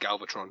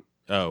Galvatron.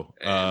 Oh,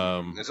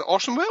 is it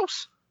Orson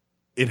Welles?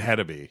 it had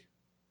to be.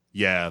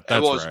 Yeah,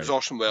 that's It was right.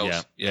 Orson Welles.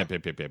 Yeah. Yep.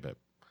 Yep.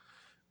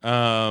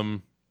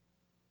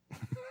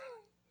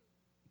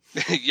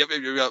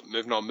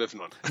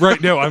 Moving on.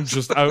 Right. No, I'm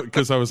just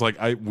because I was like,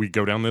 we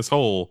go down this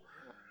hole.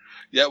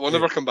 Yeah, we'll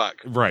never come back.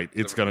 Right.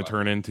 It's Never going to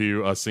turn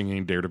into us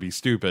singing "Dare to Be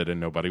Stupid,"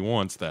 and nobody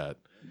wants that.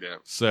 Yeah.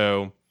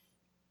 So,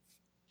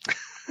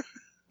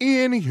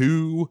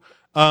 anywho,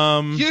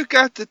 You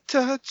got the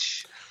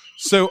touch.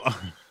 so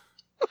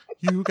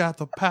you got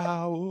the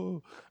power.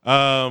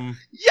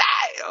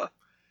 Yeah.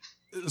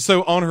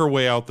 So on her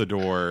way out the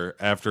door,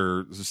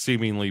 after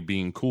seemingly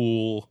being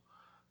cool,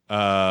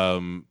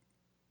 Nadine,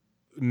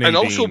 And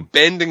also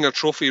bending a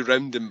trophy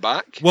round and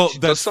back. Well, she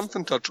that's- does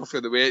something to a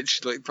trophy the way it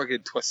she like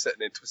fucking twists it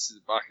and then twists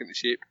it back into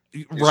shape.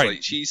 It's right.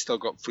 like she's still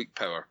got freak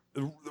power.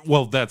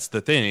 Well, that's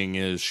the thing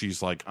is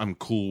she's like, I'm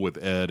cool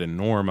with Ed and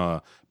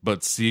Norma,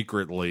 but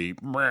secretly,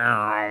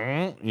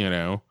 you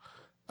know,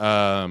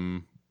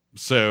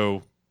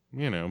 so,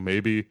 you know,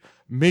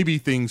 maybe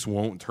things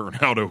won't turn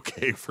out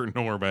okay for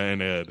Norma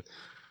and Ed.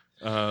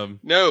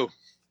 No.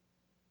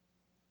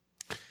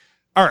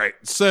 All right.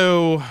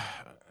 So,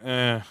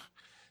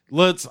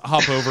 let's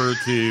hop over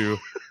to,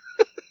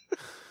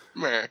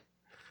 Meh.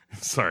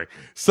 sorry.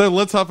 So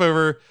let's hop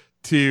over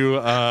to,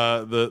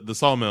 the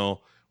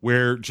sawmill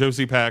where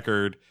Josie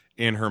Packard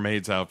in her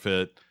maid's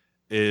outfit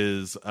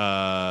is,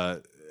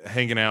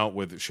 hanging out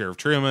with Sheriff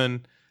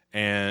Truman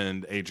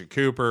and Agent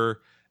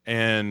Cooper.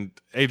 And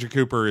Agent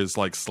Cooper is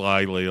like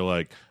slyly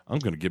like, I'm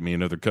going to get me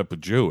another cup of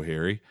Joe,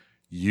 Harry.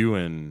 You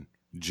and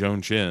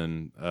Joan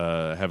Chen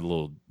have a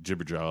little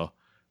jibberjaw.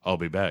 I'll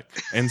be back.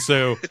 And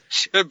so,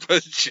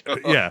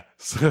 yeah.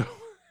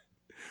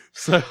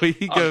 So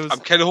he goes. I'm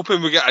kind of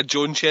hoping we get a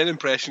Joan Chen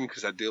impression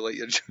because I do like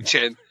your Joan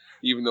Chen,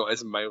 even though it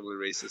is mildly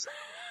racist.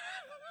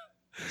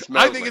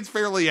 I think it's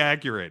fairly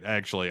accurate,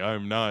 actually.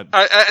 I'm not.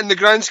 In the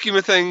grand scheme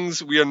of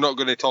things, we are not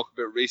going to talk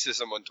about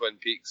racism on Twin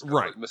Peaks.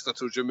 Right. Mr.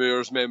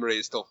 Tojamure's memory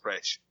is still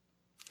fresh.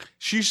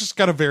 She's just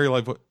got a very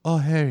light voice. Oh,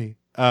 Harry.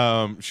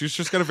 She's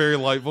just got a very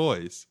light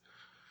voice.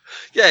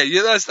 Yeah,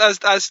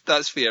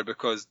 that's fair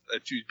because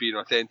if she was being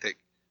authentic,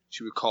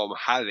 she would call him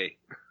Harry.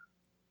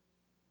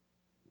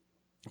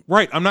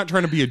 Right. I'm not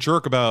trying to be a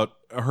jerk about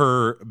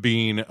her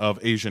being of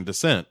Asian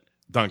descent,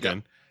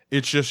 Duncan. Yeah.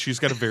 It's just she's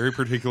got a very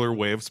particular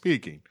way of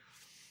speaking.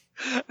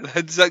 How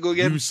does that go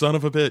again? You son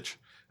of a bitch.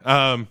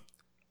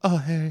 Oh,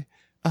 hey.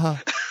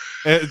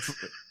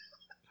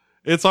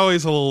 It's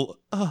always a little,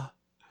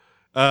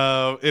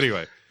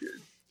 anyway.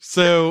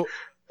 So,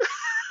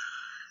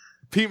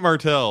 Pete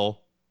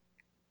Martell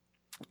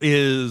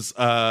is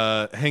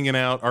hanging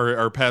out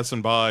or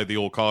passing by the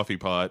old coffee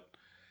pot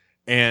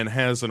and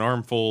has an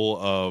armful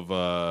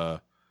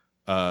of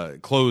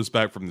clothes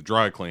back from the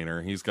dry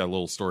cleaner. He's got a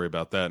little story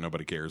about that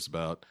nobody cares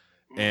about.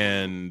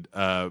 And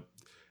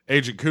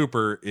Agent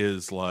Cooper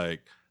is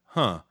like,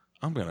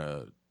 I'm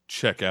gonna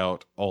check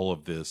out all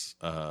of this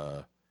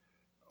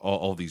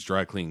all these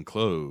dry clean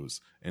clothes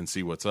and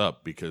see what's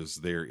up, because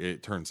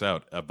it turns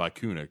out a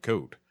Vicuna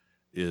coat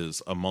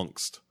is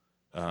amongst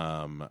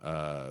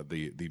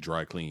the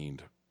dry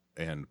cleaned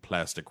and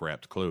plastic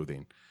wrapped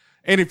clothing.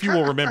 And if you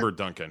will remember,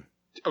 Duncan,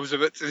 I was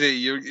about to say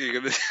you're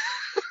gonna.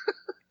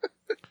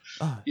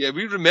 Yeah,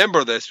 we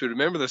remember this. We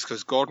remember this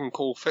because Gordon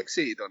Cole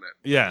fixated on it.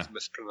 Yeah. His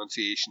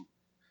mispronunciation.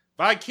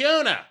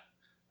 Vicuna.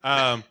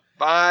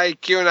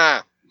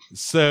 Vicuna.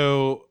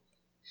 So,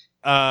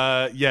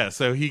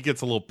 so he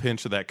gets a little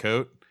pinch of that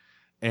coat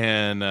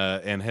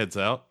and heads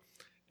out.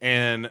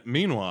 And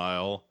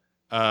meanwhile,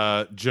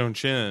 Joan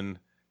Chen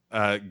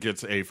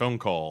gets a phone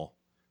call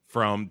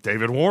from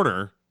David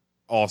Warner.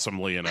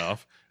 Awesomely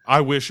enough, I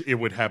wish it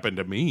would happen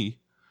to me,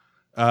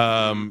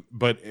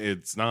 but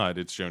it's not.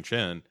 It's Joan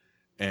Chen,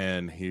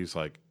 and he's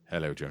like,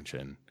 "Hello, Joan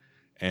Chen,"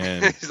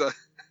 and He's like,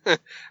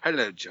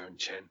 "Hello, Joan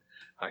Chen.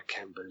 I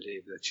can't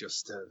believe that you're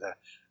still there.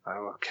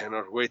 I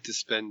cannot wait to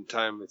spend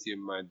time with you,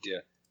 my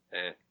dear.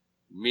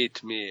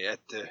 Meet me at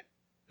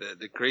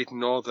the Great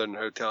Northern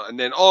Hotel." And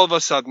then all of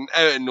a sudden,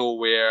 out of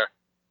nowhere,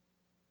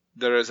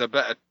 there is a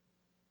bit of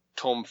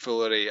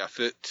tomfoolery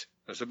afoot.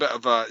 There's a bit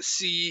of a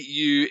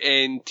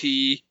CUNT.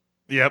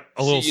 yep,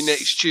 a little. See you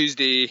next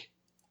Tuesday.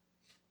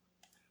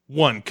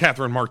 one,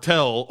 Catherine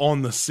Martell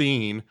on the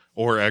scene,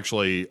 or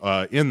actually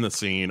in the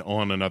scene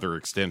on another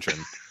extension.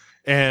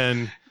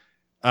 And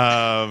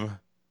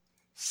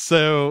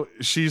so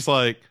she's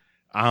like,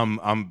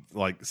 I'm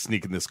like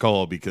sneaking this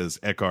call because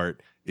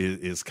Eckhart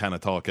is kind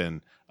of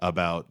talking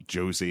about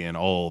Josie and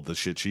all the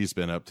shit she's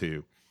been up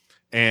to.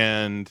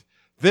 And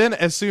then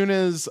as soon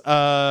as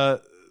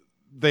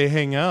they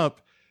hang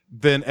up,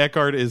 then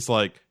Eckhart is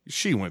like,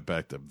 she went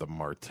back to the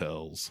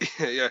Martells.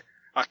 Yeah.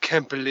 I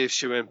can't believe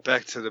she went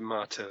back to the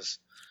Martyrs.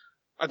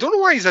 I don't know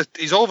why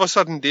he's all of a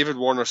sudden David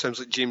Warner sounds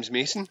like James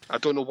Mason. I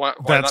don't know why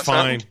that's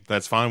fine. happened.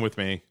 That's fine with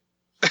me.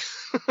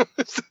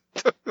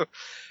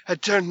 I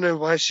don't know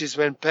why she's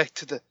went back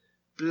to the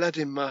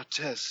bloody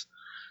Martyrs.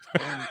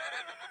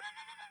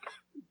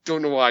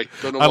 Don't know why.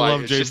 Don't know why. I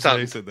love It's James just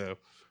Mason though.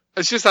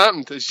 It's just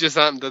happened. It's just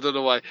happened. I don't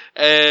know why.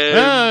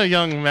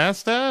 Young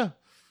master.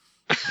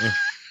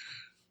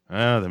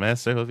 The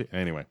master of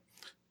anyway.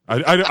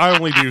 I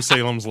only do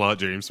Salem's Lot,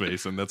 James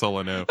Mason. That's all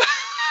I know.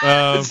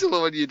 That's the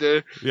one you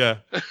do. Yeah.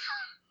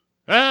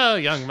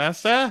 Young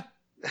master.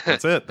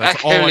 That's it. That's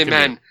Back all I holy can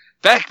man. do.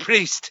 Back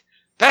priest.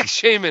 Back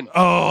shaman.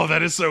 Oh,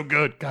 that is so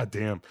good. God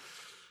damn.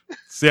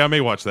 See, I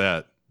may watch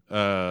that.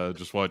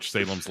 Just watch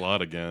Salem's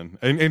Lot again.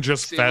 And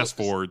just fast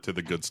forward to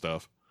the good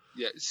stuff.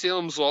 Yeah,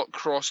 Salem's Lot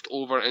crossed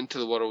over into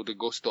the world of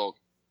Ghost Dog.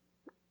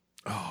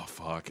 Oh,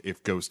 fuck.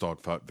 If Ghost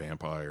Dog fought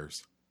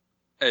vampires.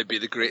 It'd be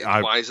the great.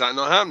 Why has that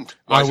not happened?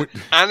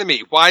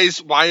 Anime. Why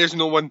is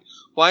no one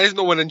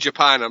in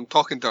Japan? I'm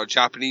talking to our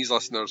Japanese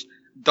listeners.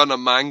 Done a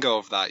manga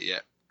of that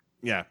yet?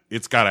 Yeah,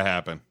 it's got to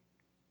happen.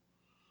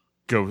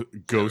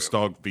 Ghost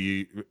Dog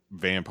v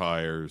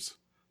Vampires,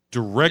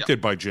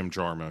 directed by Jim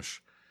Jarmusch,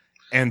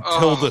 and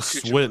Tilda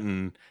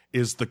Swinton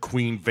is the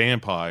queen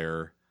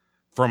vampire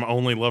from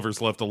Only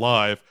Lovers Left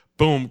Alive.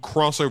 Boom,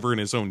 crossover in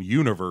his own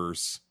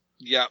universe.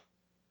 Yeah.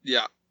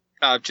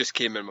 I just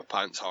came in my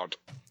pants hard.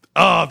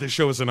 This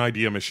show is an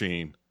idea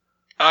machine.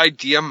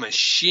 Idea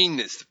machine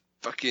is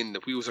fucking, the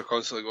wheels are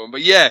constantly going.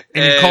 But yeah.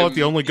 And you call it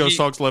the Only Ghost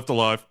Dogs Left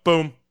Alive.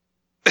 Boom.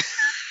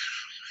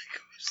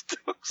 Ghost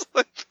Dogs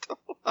Left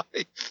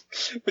Alive.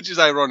 Which is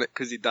ironic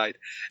because he died.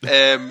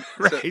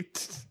 Right.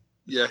 So,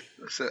 yeah,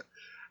 that's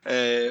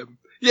it.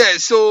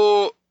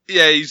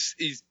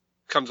 He's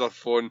comes off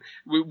the phone.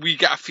 We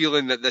get a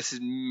feeling that this is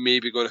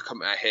maybe going to come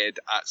to a head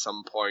at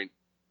some point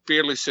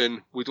fairly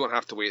soon. We don't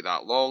have to wait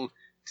that long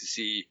to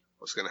see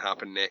what's going to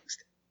happen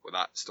next with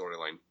that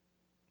storyline.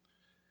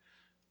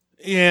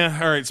 Yeah,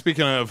 all right,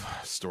 speaking of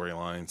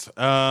storylines.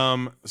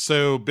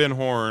 So Ben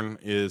Horn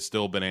is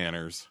still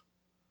bananas.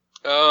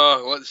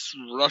 Let's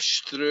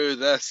rush through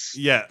this.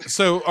 Yeah,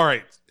 so, all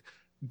right.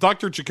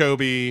 Dr.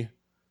 Jacoby,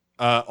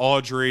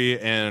 Audrey,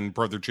 and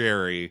Brother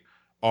Jerry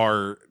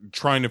are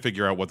trying to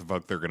figure out what the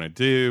fuck they're going to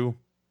do.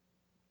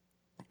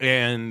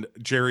 And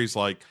Jerry's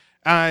like,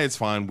 it's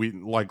fine. We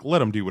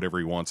let him do whatever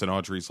he wants. And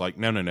Audrey's like,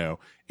 no.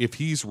 If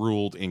he's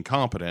ruled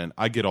incompetent,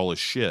 I get all his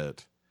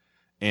shit.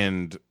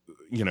 And,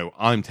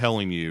 I'm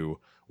telling you,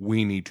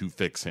 we need to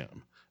fix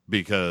him.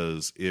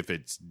 Because if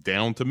it's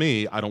down to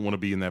me, I don't want to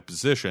be in that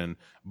position,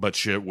 but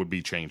shit would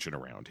be changing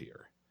around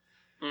here.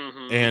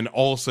 Mm-hmm. And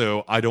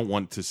also, I don't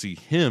want to see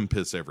him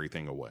piss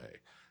everything away.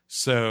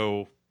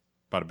 So,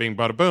 bada bing,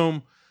 bada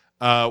boom,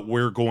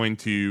 we're going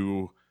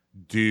to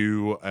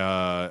do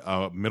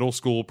a middle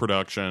school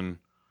production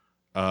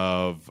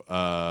of,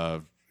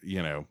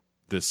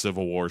 this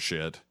Civil War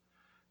shit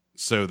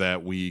so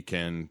that we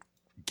can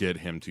get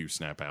him to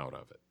snap out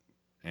of it.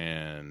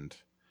 And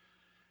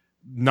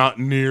not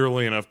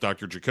nearly enough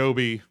Dr.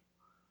 Jacoby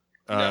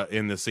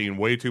in the scene.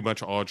 Way too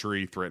much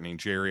Audrey threatening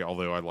Jerry,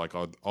 although I like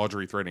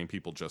Audrey threatening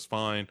people just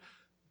fine.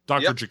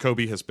 Dr.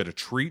 Jacoby has been a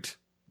treat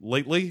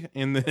lately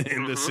in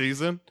this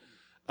season.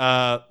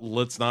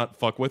 Let's not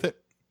fuck with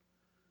it.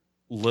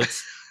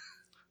 Let's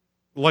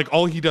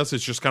all he does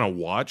is just kind of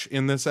watch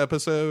in this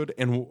episode,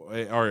 and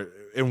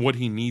what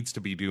he needs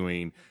to be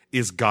doing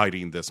is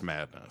guiding this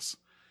madness.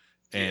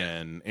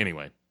 And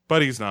anyway,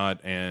 but he's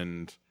not,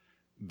 and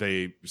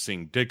they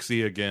sing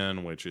Dixie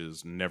again, which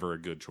is never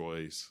a good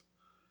choice.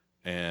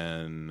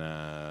 And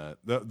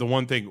the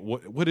one thing,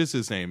 what is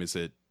his name? Is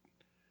it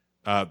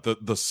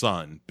the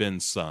son,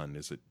 Ben's son?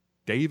 Is it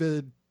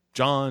David,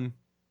 John,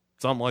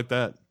 something like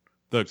that?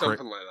 Something like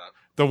that.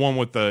 The one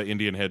with the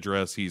Indian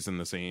headdress. He's in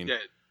the scene. Yeah,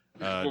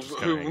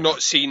 who we've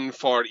not seen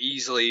for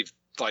easily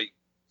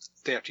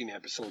 13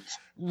 episodes.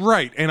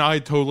 Right, and I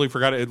totally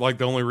forgot it.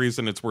 The only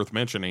reason it's worth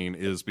mentioning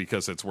is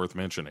because it's worth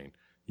mentioning.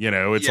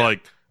 It's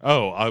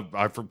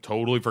I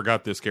totally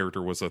forgot this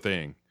character was a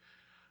thing.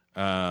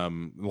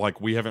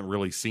 We haven't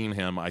really seen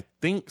him, I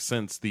think,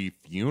 since the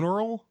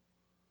funeral.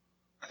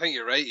 I think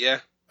you're right, yeah.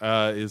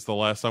 Is the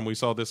last time we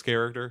saw this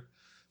character.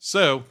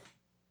 So,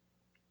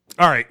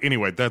 all right,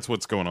 anyway, that's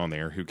what's going on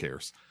there. Who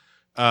cares?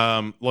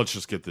 Let's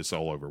just get this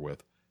all over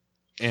with.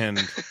 And,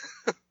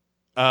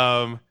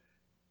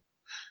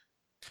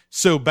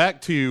 so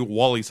back to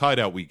Wally's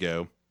hideout we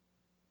go,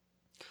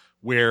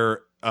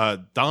 where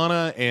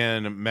Donna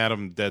and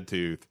Madame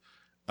Deadtooth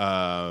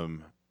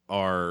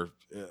are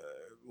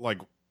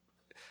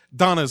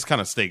Donna's kind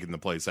of staking the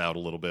place out a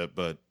little bit,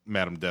 but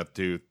Madam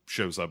Death-Tooth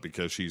shows up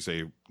because she's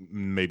a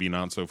maybe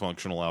not so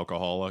functional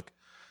alcoholic.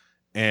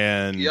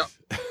 And Yep.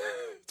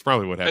 it's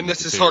probably what happened. And this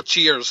to is Tooth. her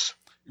cheers.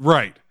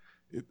 Right.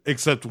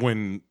 Except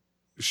when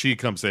she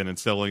comes in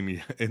instead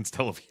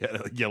of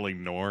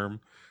yelling Norm,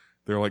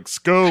 they're like,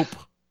 Scope!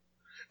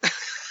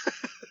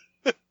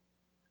 I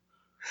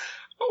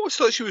always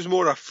thought she was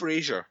more a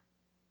Frasier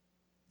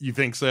You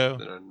think so?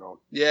 than a Norm.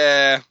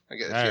 Yeah, I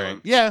get the All feeling.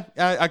 right.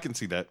 Yeah, I can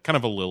see that. Kind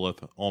of a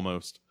Lilith,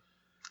 almost.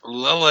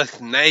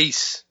 Lilith,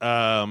 nice.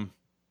 A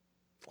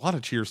lot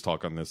of Cheers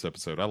talk on this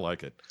episode. I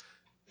like it.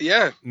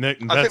 Yeah, I I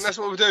think that's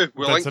what we do.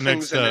 We'll that's link the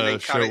things next, and then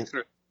carry show. it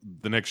through.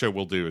 The next show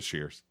we'll do is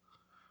Cheers.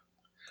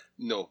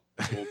 No,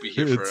 we'll be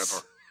here It's-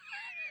 forever.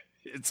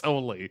 It's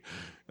only,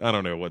 I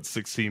don't know, what,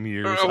 16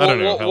 years? I What- don't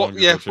know what- how long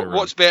yeah, that show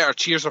what's better,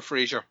 Cheers or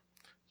Frasier?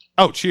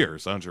 Oh,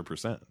 Cheers,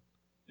 100%.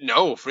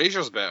 No,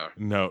 Frasier's better.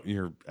 No,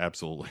 you're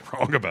absolutely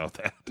wrong about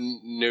that.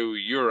 No,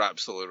 you're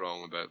absolutely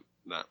wrong about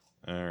that.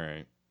 All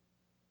right.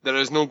 There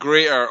is no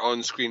greater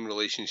on-screen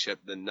relationship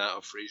than that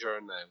of Frasier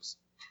and Niles.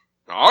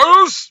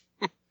 Niles!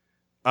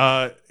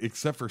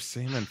 Except for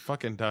Sam and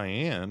fucking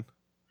Diane.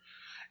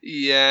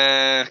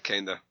 Yeah,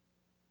 kinda.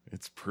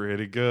 It's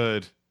pretty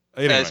good.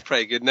 Anyway, It's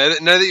pretty good. Now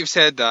that you've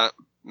said that,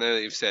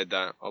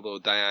 although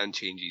Diane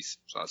changes,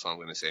 so that's all I'm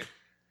going to say.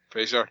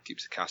 Frasier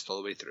keeps the cast all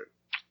the way through.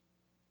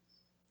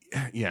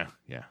 yeah.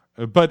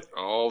 But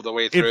All the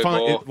way through.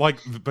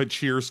 but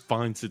Cheers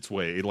finds its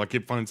way. Like,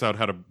 it finds out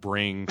how to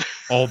bring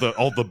all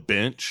the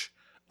bench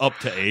up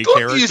to A Don't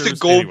characters. use the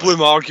Goldblum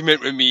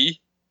argument with me.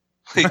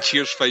 Like,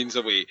 Cheers finds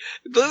a way.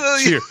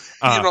 Cheers, You're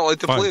not allowed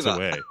to play finds that. a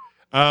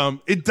way.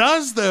 It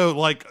does, though.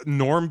 Like,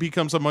 Norm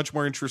becomes a much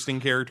more interesting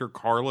character.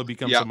 Carla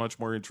becomes Yep. a much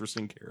more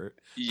interesting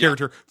Yeah.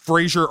 character.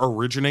 Frasier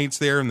originates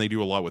there, and they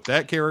do a lot with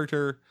that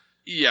character.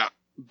 Yeah,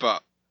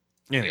 but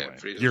Anyway, yeah,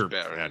 Frasier's you're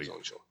better in out of his your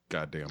own show.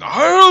 goddamn.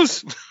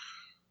 Niles!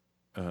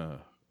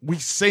 We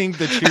sang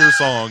the Cheer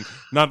song,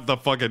 not the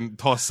fucking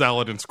tossed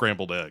salad and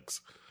scrambled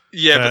eggs.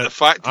 Yeah, but the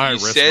fact I that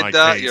you rest said my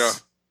that, case. you're...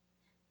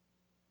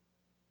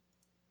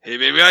 Hey,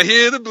 baby, I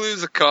hear the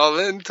blues are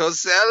calling.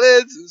 Tossed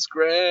salads and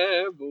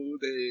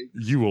scrambled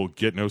eggs. You will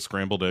get no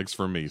scrambled eggs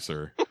from me,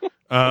 sir.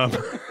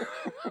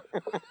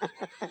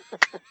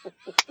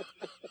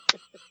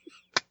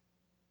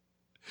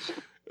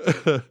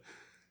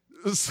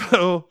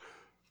 So,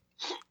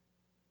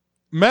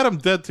 Madam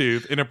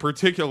Deadtooth, in a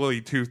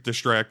particularly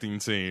tooth-distracting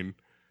scene,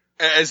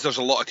 There's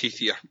a lot of teeth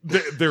here.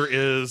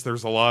 there's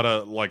a lot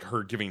of, like,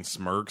 her giving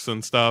smirks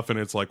and stuff, and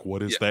it's like,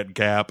 what is that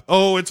gap?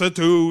 Oh, it's a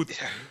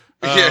tooth!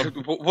 Yeah,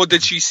 what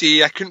did she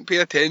say? I couldn't pay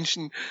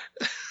attention.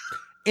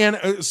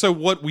 And so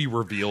what we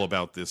reveal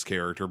about this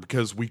character,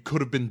 because we could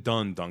have been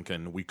done,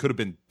 Duncan. We could have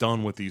been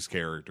done with these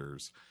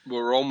characters.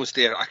 We're almost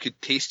there. I could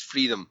taste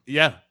freedom.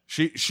 Yeah.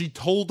 She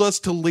told us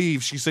to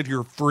leave. She said,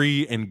 you're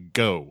free and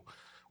go.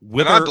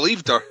 And I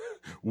believed her.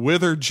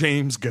 Whither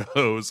James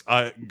goes,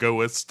 I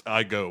go.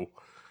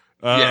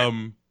 Yeah.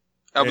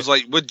 I was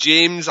like, with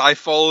James, I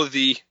follow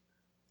thee.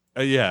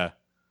 Yeah.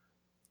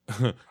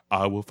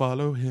 I will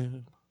follow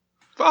him.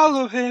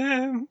 Follow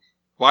him.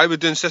 Why are we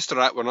doing Sister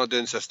Act? We're not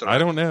doing Sister Act. I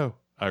don't know.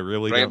 I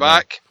really Bring don't it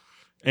back.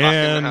 know. Back in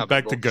the And habit,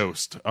 back to folks.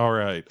 Ghost. All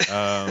right.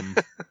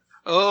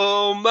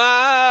 Oh,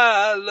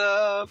 my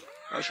love.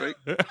 That's right.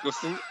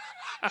 Listen.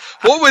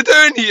 What are we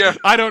doing here?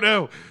 I don't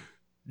know.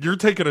 You're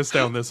taking us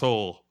down this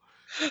hole.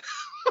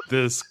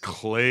 This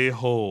clay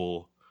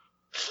hole.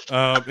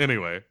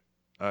 Anyway.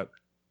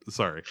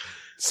 Sorry.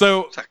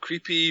 So, It's a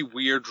creepy,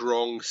 weird,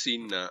 wrong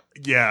scene, that.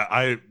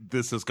 yeah,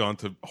 this has gone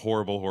to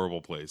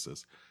horrible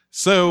places.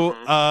 So,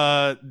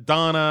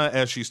 Donna,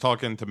 as she's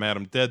talking to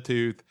Madam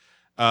Deadtooth,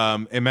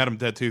 and Madam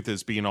Deadtooth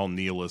is being all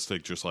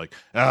nihilistic, just like,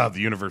 the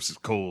universe is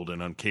cold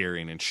and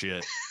uncaring and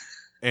shit.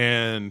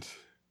 And,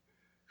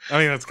 I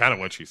mean, that's kind of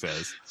what she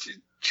says. She's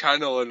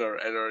channeling her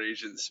inner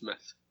Agent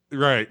Smith.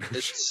 Right.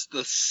 It's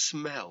the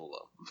smell.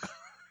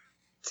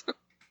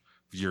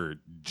 Your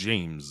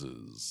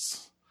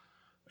James's.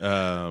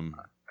 I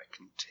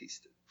can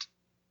taste it.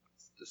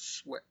 It's the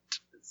sweat.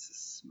 It's the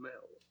smell.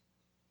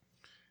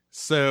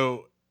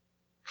 So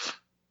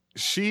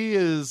she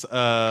is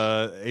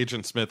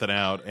Agent Smith and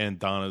out, and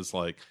Donna's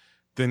like,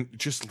 then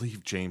just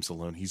leave James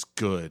alone. He's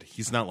good.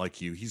 He's not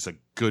like you. He's a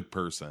good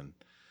person.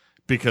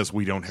 Because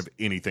we don't have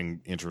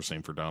anything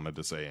interesting for Donna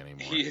to say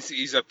anymore.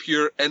 He's a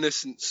pure,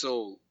 innocent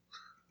soul.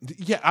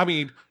 Yeah, I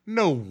mean,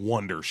 no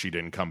wonder she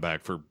didn't come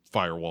back for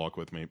Firewalk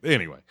with me.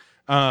 Anyway.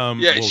 Yeah,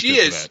 we'll she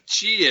get to is. that.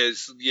 She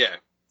is. Yeah.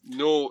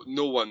 No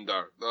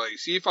wonder. Like,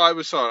 see, if I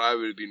was her, I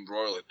would have been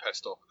royally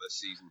pissed off this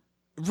season.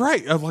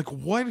 Right. I'm like,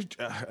 why did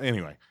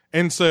anyway.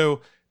 And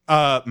so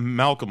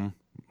Malcolm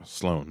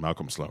Sloan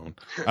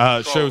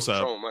shows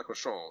up. Michael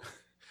Strong.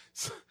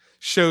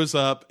 Shows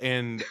up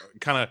and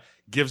kind of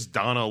gives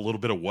Donna a little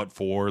bit of what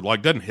for.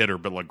 Like, doesn't hit her,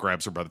 but like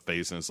grabs her by the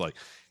face and is like,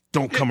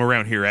 don't come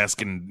around here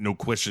asking no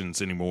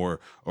questions anymore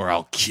or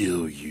I'll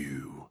kill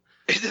you.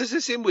 It does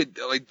the same with,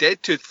 like,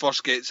 Deadtooth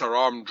first gets her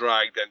arm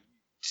dragged and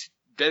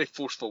very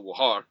forceful with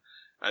her.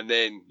 And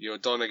then,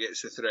 Donna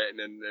gets the threat and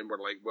then we're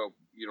like, well,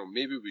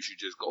 maybe we should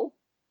just go.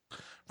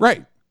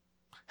 Right.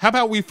 How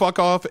about we fuck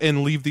off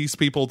and leave these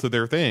people to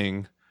their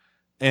thing?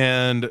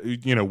 And,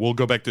 we'll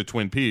go back to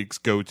Twin Peaks,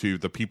 go to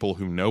the people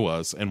who know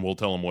us, and we'll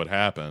tell them what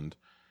happened.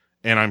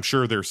 And I'm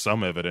sure there's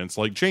some evidence.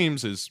 Like,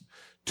 James is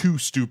too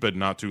stupid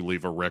not to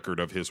leave a record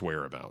of his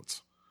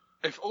whereabouts.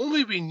 If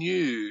only we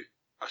knew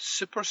a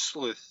super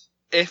sleuth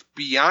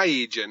FBI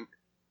agent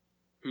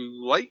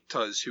who liked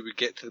us, who would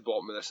get to the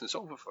bottom of this and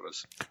solve it for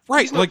us.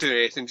 Right. He's not doing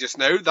anything just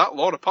now. That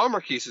Laura Palmer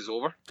case is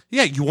over.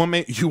 Yeah, you want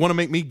to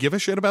make me give a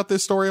shit about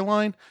this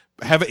storyline?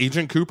 Have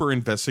Agent Cooper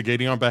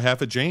investigating on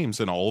behalf of James,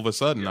 and all of a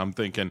sudden I'm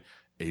thinking,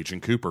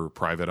 Agent Cooper,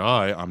 private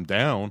eye, I'm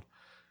down.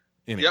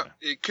 Anyway.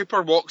 Yeah,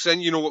 Cooper walks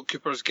in. You know what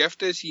Cooper's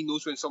gift is? He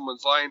knows when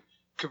someone's lying.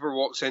 Cooper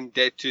walks in,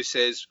 dead to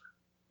says,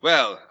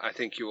 well, I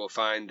think you will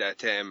find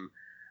that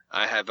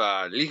I have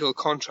a legal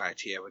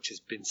contract here, which has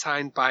been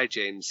signed by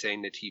James,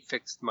 saying that he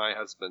fixed my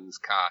husband's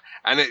car.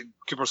 And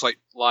Cooper's like,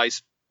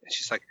 lies. And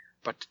she's like,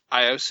 but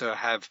I also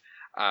have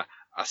a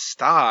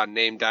star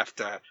named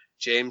after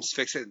James.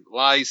 Fix it.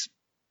 Lies.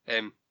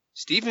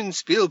 Steven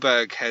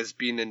Spielberg has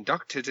been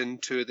inducted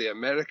into the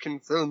American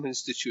Film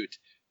Institute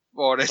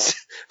for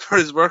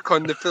his work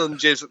on the film.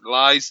 James.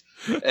 Lies.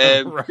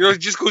 Right. It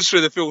just goes through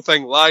the full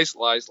thing. Lies,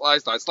 lies,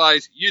 lies, lies,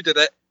 lies. You did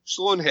it.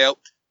 Sloan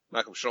helped.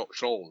 Malcolm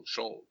Sloan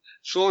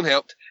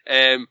helped.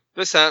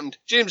 This happened.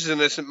 James is an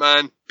innocent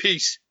man.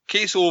 Peace.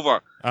 Case over.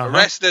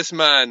 Arrest this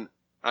man.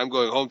 I'm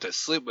going home to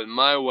sleep with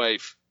my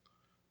wife.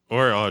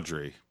 Or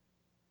Audrey.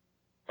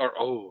 Or,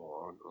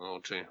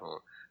 Audrey.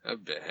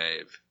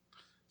 Behave.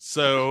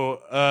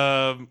 So,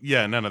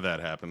 none of that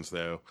happens,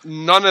 though.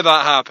 None of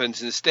that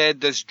happens.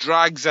 Instead, this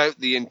drags out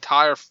the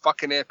entire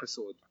fucking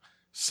episode.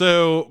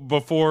 So,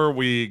 before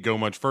we go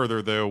much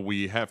further, though,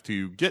 we have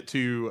to get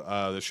to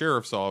the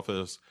sheriff's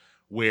office,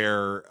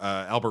 where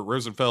Albert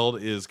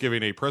Rosenfeld is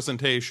giving a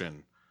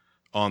presentation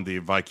on the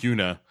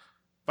Vicuna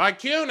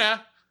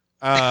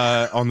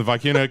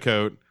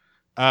coat.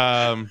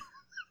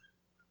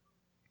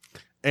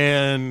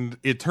 And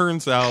it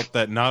turns out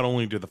that not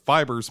only do the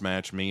fibers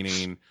match,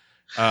 meaning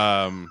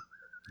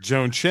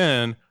Joan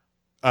Chen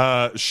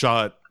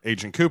shot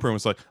Agent Cooper and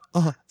was like,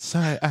 oh,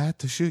 sorry, I had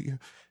to shoot you.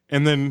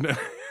 And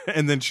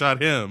then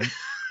shot him.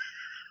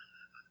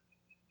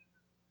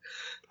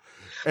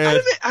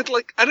 And I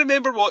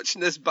remember watching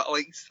this, but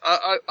I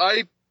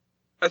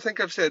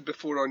think I've said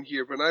before on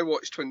here, when I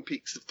watched Twin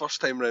Peaks the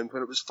first time round,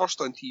 when it was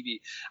first on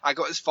TV, I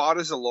got as far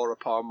as the Laura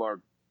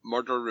Palmer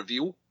murder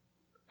reveal,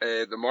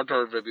 and then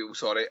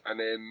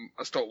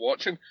I stopped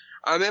watching.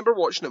 I remember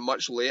watching it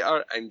much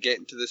later and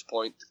getting to this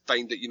point to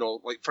find that,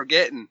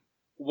 forgetting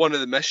one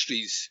of the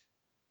mysteries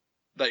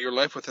that you're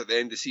left with at the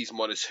end of season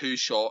 1 is who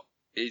shot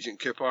Agent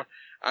Cooper.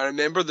 I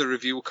remember the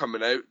reveal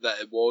coming out that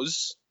it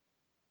was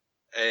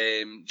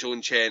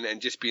Joan Chen,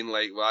 and just being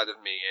like, well, that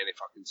doesn't make any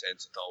fucking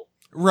sense at all.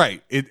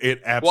 Right.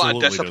 It absolutely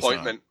What a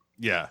disappointment.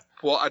 Yeah.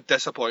 What a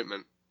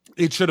disappointment.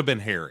 It should have been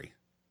Harry.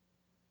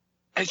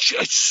 It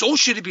so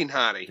should have been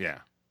Harry. Yeah.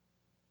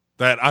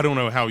 That, I don't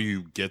know how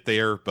you get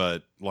there,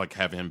 but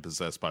have him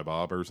possessed by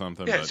Bob or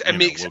something. Yes, but, it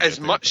makes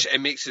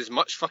as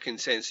much fucking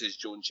sense as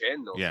Joan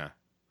Chen, though. Yeah.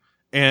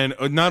 And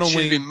not only...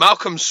 Should have been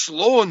Malcolm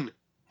Sloan.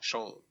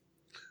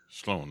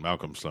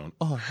 Malcolm Sloan.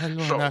 Oh,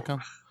 hello, Sloan.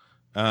 Malcolm.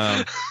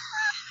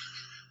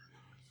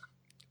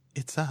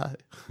 It's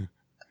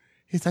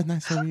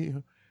nice to meet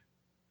you.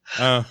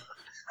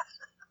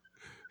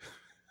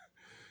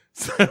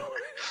 So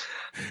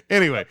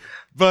anyway,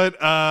 but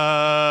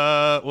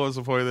what was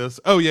the point of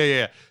this? Oh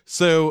yeah.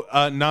 So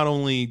not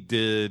only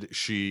did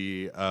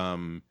she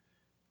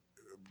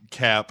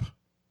cap,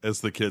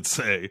 as the kids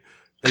say,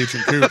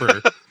 Agent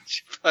Cooper.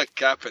 She's not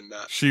capping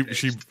that.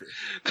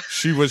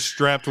 She was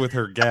strapped with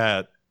her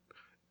gat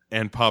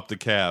and popped a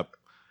cap.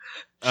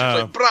 She's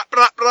like brat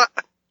brat brat.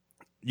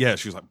 Yeah,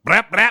 she was like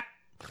brap brap,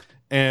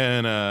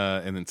 and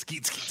then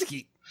skeet skeet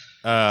skeet.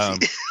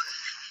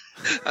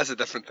 That's a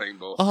different thing,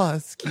 though. Oh,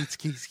 skeet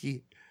skeet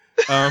skeet.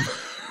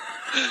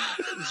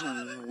 It's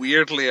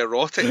weirdly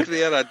erotic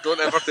there. I don't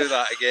ever do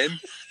that again.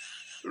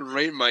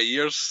 Right in my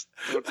ears.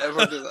 Don't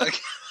ever do that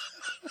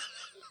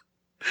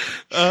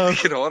again.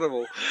 Fucking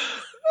horrible.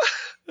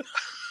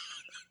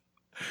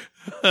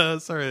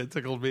 Sorry, that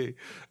tickled me.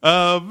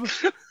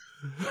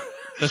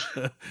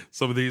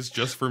 Some of these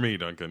just for me,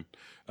 Duncan.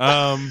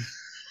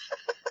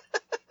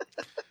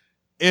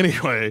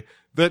 Anyway,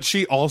 that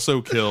she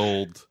also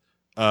killed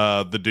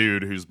the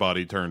dude whose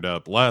body turned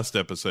up last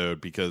episode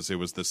because it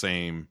was the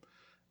same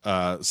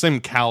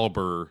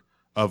caliber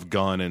of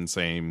gun and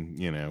same,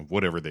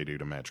 whatever they do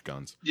to match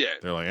guns. Yeah.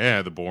 They're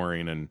like, the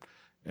boring and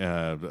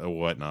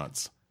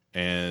whatnots.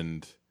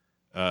 And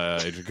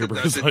Agent Cooper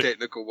That's is the like,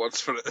 technical words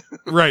for it.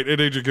 right.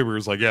 And Agent Cooper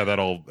is like, yeah, that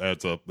all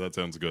adds up. That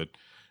sounds good.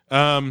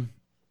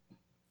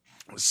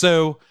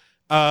 So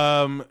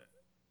the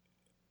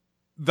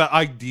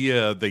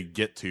idea they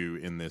get to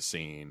in this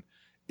scene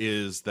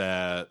is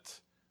that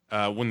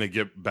when they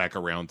get back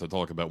around to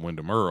talk about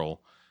Wyndham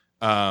Earl,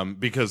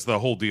 because the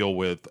whole deal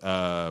with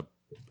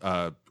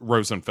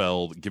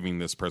Rosenfeld giving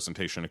this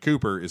presentation to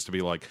Cooper is to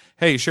be like,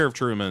 hey, Sheriff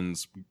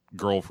Truman's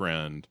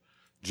girlfriend,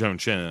 Joan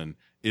Chen,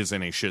 is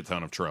in a shit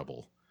ton of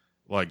trouble.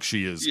 Like,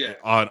 she is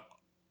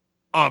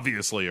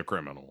obviously a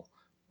criminal,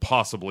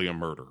 possibly a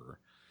murderer.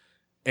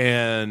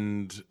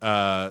 And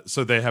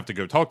so they have to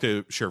go talk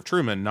to Sheriff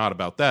Truman, not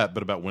about that,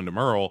 but about Wyndham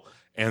Earle.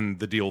 And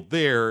the deal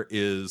there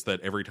is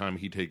that every time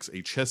he takes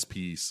a chess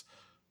piece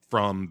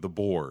from the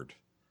board,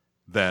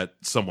 that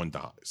someone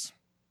dies,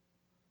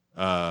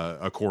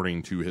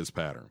 according to his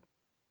pattern.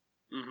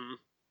 Mm-hmm.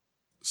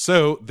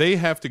 So they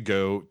have to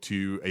go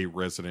to a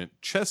resident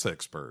chess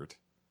expert.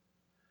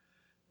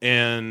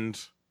 And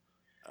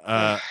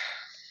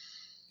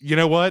you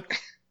know what?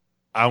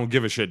 I don't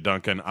give a shit,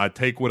 Duncan. I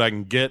take what I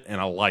can get,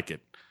 and I like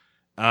it.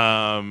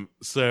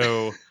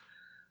 So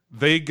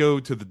they go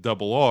to the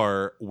Double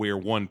R, where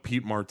one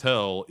Pete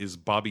Martell is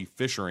Bobby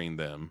Fishering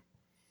them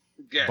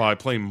by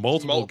playing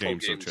multiple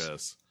games of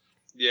chess.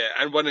 Yeah,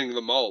 and winning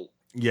them all.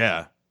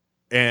 Yeah,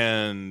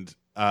 and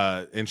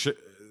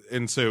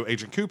so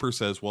Agent Cooper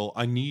says, "Well,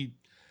 I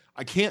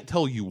can't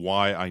tell you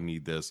why I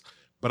need this,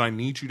 but I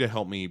need you to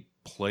help me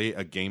play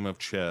a game of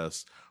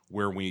chess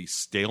where we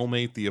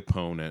stalemate the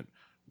opponent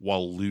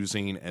while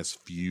losing as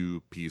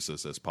few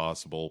pieces as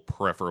possible,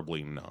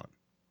 preferably none."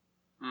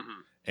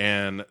 Mm-hmm.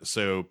 And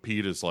so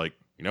Pete is like,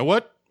 you know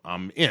what?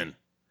 I'm in.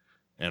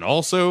 And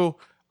also,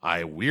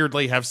 I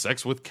weirdly have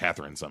sex with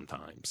Catherine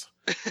sometimes.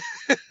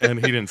 And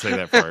he didn't say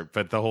that part,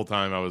 but the whole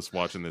time I was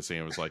watching this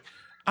scene, I was like,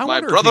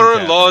 my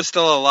brother-in-law is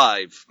still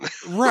alive.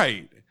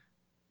 Right.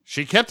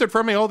 She kept it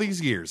from me all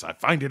these years. I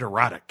find it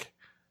erotic.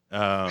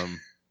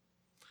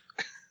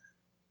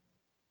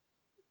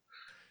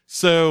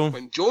 So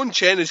when Joan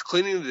Chen is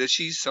cleaning the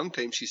dishes,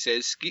 sometimes she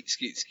says, skeet,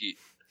 skeet, skeet.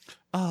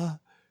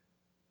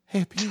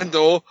 Hey, Pete.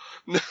 No.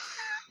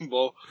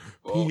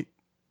 Pete.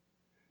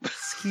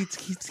 Skeet,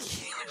 skeet,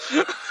 skeet.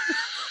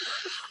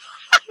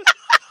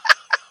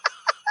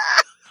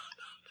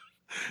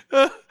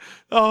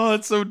 Oh,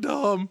 it's so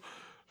dumb.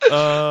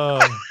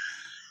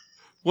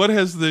 What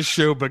has this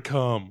show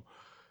become?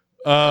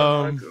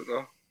 I don't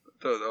know.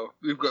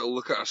 We've got to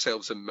look at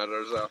ourselves in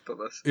mirrors after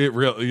this. It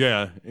really,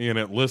 yeah.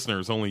 And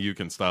listeners, only you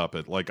can stop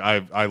it. Like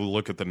I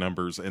look at the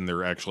numbers and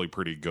they're actually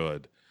pretty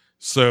good.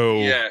 So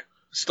yeah,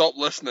 stop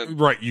listening.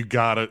 Right, you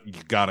gotta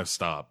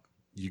stop.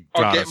 You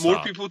gotta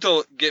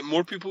get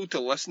more people to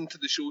listen to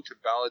the show to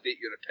validate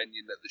your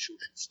opinion that the show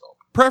should stop.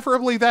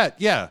 Preferably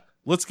that, yeah.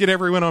 Let's get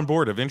everyone on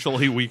board.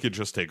 Eventually, we could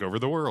just take over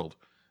the world.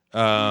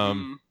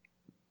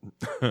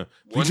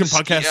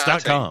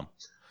 LegionPodcast.com.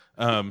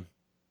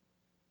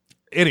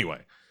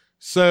 Anyway,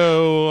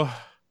 so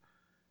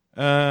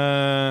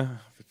the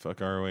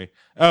fuck are we?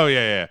 Oh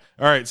yeah.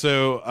 All right,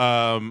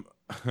 so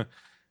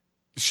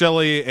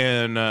Shelley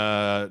and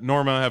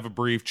Norma have a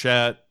brief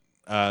chat.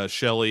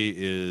 Shelley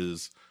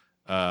is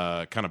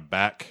kind of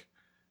back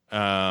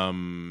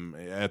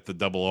at the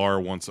Double R,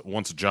 wants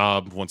a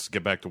job, wants to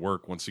get back to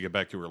work, wants to get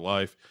back to her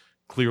life.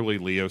 Clearly,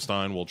 Leo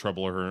Stein will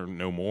trouble her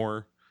no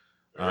more.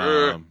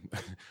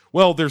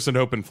 Well, there's an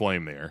open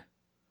flame there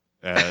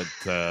at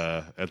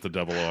the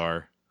Double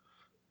R.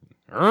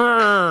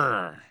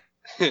 Char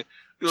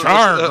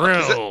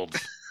grilled.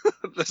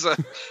 There's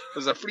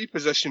a free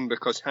position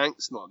because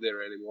Hank's not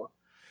there anymore.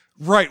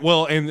 Right.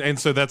 Well, and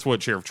so that's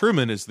what Sheriff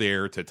Truman is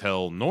there to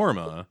tell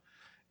Norma,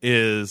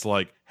 is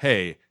like,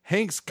 hey,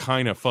 Hank's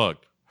kind of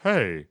fucked.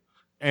 Hey.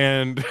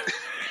 And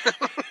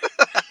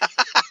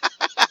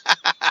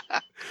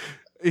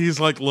he's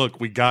like, look,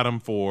 we got him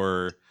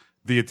for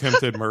the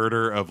attempted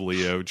murder of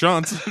Leo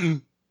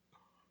Johnson.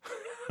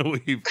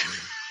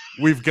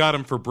 We've got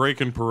him for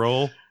breaking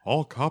parole.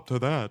 I'll cop to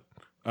that.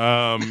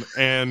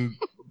 And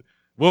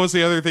what was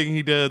the other thing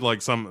he did?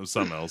 Like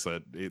something else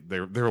that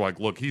they're like,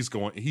 look, he's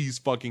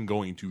fucking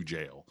going to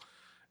jail.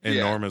 And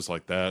yeah. Norma's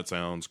like, that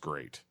sounds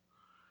great.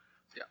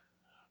 Yeah.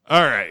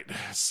 All right.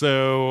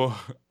 So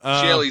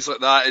Shelley's like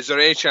that. Is there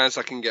any chance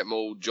I can get my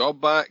old job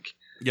back?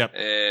 Yep.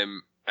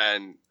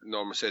 And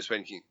Norma says,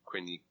 when can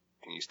you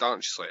start?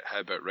 And she's like, how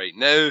about right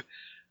now?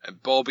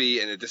 And Bobby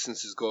in the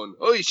distance is going,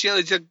 oh,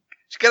 Shelley, she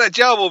got a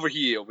job over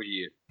here.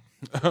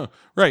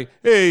 Right.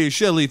 Hey,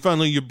 Shelley,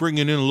 finally you're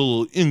bringing in a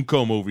little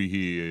income over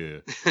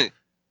here.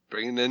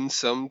 Bringing in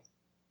some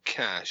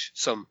cash,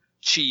 some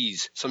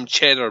cheese, some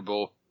cheddar,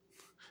 Bo.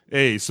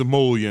 Hey,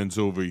 simoleons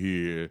over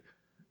here.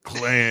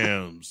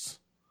 Clams.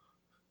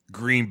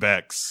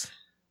 Greenbacks.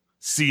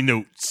 Sea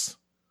notes.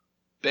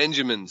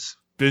 Benjamins.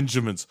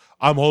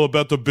 I'm all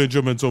about the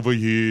Benjamins over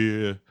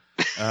here.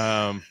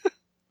 Anyway.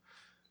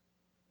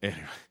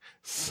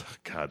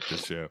 God,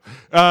 this show.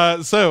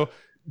 So,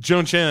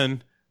 Joan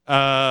Chen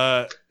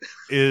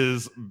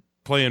is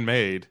playing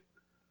maid.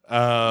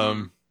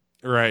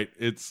 Right.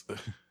 It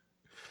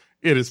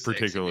is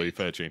particularly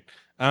fetching.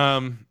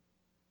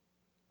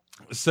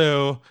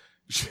 So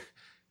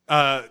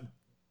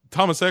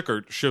Thomas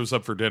Eckert shows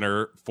up for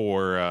dinner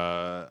for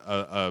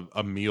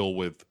a meal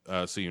with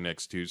See You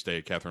Next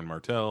Tuesday, Catherine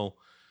Martell,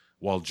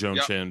 while Joan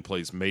Chen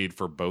plays maid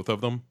for both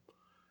of them.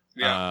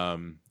 Yeah.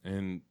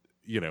 And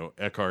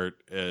Eckhart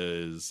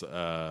is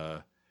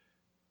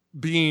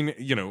being,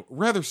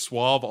 rather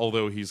suave,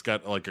 although he's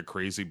got like a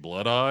crazy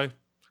blood eye,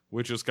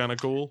 which is kind of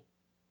cool.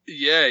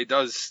 Yeah, he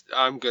does.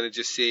 I'm going to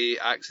just say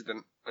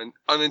accident, an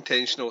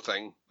unintentional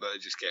thing that I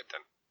just kept in.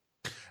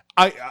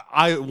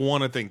 I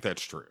want to think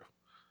that's true.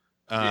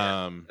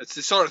 It's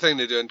the sort of thing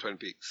they do in Twin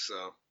Peaks,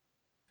 so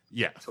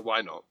yeah. So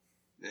why not?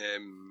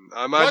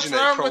 I imagine What's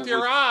wrong with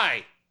your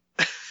eye?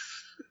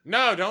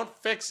 No, don't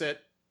fix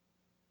it.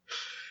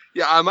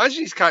 Yeah, I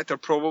imagine his character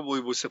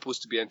probably was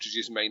supposed to be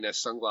introduced minus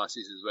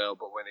sunglasses as well,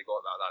 but when he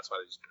got that, that's why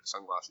they just put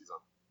sunglasses on.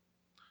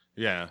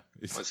 Yeah.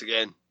 Once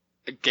again,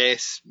 I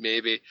guess,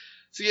 maybe.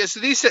 So yeah, so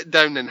they sit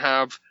down and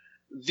have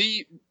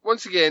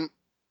once again,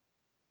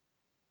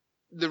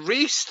 the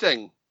race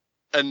thing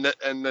in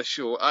this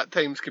show at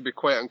times can be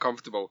quite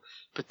uncomfortable,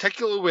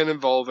 particularly when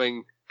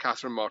involving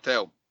Catherine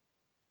Martell.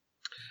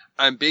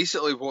 And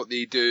basically what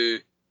they do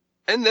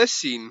in this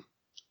scene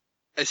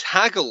is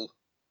haggle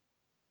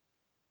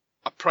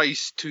a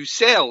price to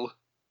sell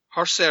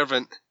her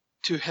servant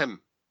to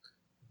him,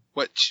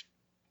 which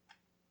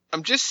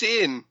I'm just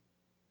saying,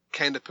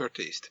 kind of poor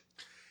taste.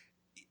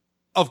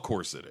 Of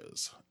course it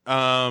is.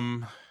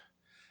 And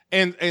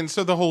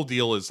so the whole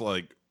deal is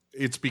like,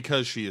 it's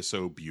because she is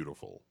so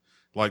beautiful.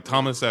 Like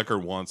Thomas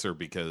Eckert wants her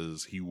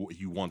because he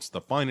wants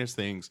the finest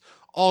things.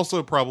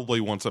 Also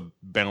probably wants to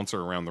bounce her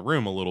around the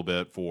room a little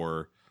bit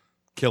for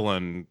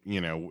killing,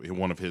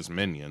 one of his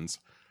minions.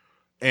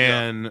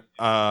 And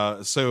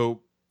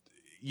so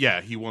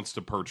yeah, he wants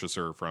to purchase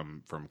her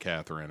from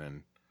Catherine,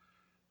 and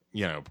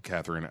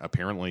Catherine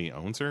apparently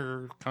owns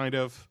her, kind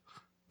of,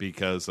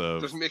 because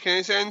of doesn't make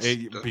any sense.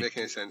 Doesn't make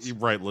any sense.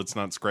 Right, let's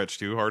not scratch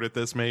too hard at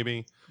this,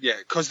 maybe. Yeah,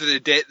 because of the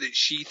debt that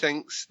she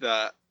thinks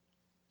that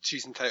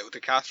she's entitled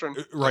to Catherine.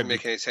 Doesn't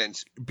make any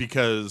sense.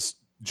 Because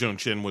Joan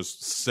Chen was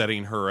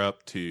setting her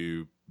up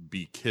to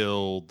be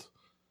killed,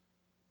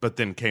 but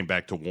then came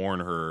back to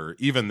warn her,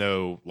 even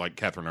though like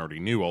Catherine already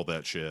knew all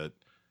that shit.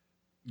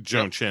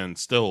 Joan Chen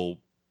still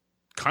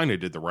kind of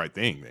did the right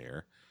thing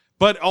there.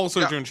 But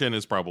also Joan Chen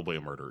is probably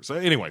a murderer. So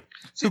anyway,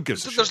 who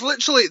gives a shit? There's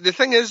literally, the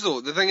thing is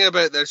though, the thing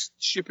about this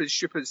stupid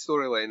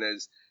storyline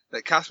is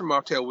that Catherine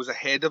Martell was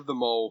ahead of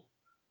them all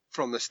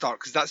from the start,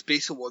 because that's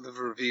basically what they've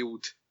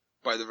revealed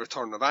by the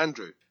return of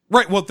Andrew.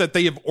 Right, well, that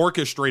they have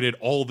orchestrated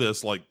all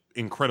this, like,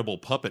 incredible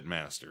puppet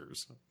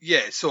masters.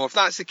 Yeah, so if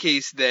that's the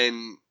case,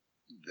 then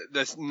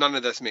none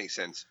of this makes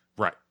sense.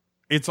 Right.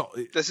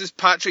 This is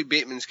Patrick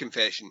Bateman's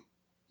confession.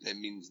 It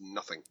means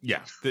nothing.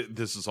 Yeah,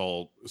 this is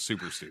all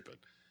super stupid.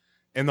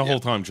 And the whole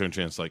time, Joan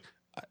Chan's like,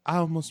 I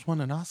almost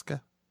won an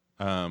Oscar.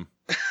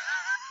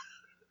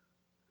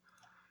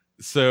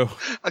 So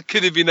I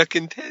could have been a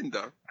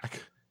contender. I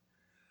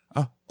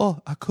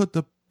could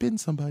have been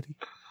somebody.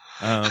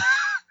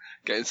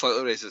 Getting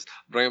slightly racist.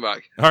 Bring it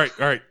back. All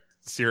right.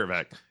 Steer it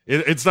back.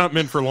 It's not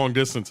meant for long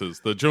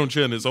distances. The Joan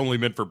Chen is only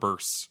meant for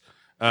bursts.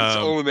 It's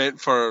only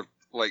meant for,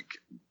 like,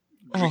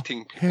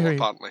 greeting people, Harry.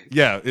 apparently.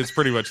 Yeah, it's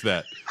pretty much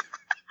that.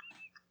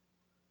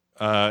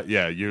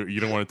 Yeah, you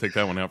don't want to take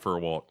that one out for a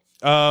walk.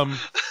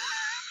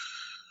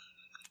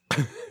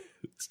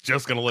 It's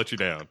just gonna let you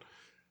down.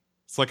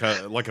 It's like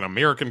an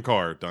American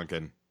car,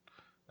 Duncan.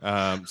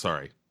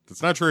 Sorry,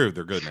 that's not true.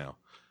 They're good now.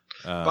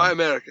 Buy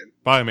American.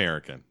 Buy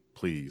American,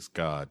 please,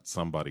 God,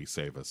 somebody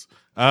save us.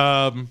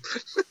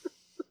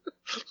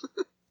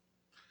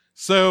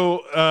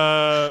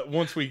 So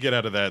once we get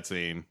out of that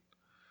scene,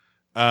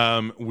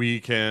 we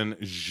can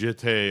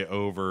jete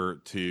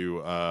over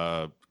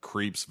to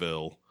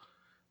Creepsville,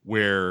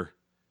 where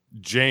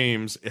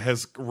James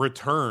has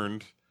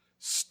returned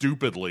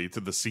stupidly to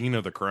the scene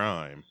of the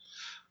crime.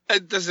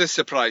 Does this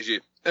surprise you?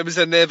 It was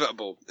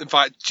inevitable. In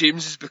fact,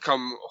 James has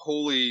become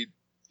wholly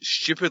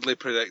stupidly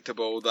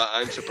predictable that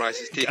I'm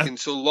surprised it's taken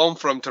so long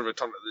for him to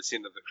return to the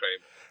scene of the crime.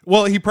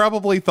 Well, he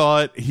probably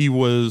thought he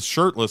was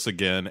shirtless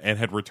again and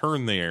had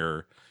returned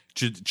there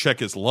to check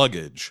his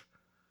luggage.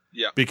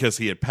 Yeah. Because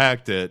he had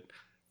packed it,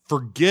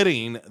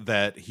 forgetting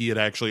that he had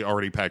actually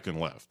already packed and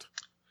left.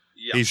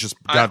 Yeah. He's just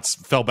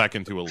fell back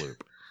into a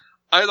loop.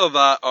 Either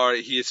that, or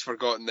he has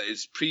forgotten that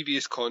his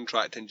previous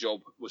contract and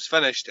job was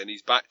finished, and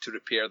he's back to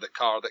repair the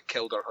car that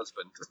killed her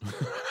husband.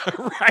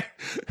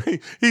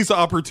 Right. He's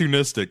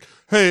opportunistic.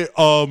 Hey,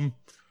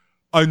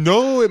 I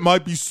know it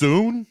might be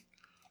soon,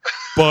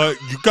 but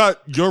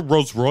your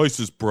Rolls Royce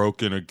is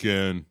broken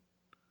again.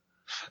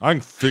 I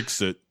can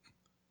fix it.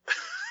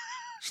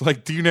 She's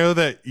like, do you know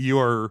that you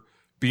are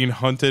being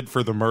hunted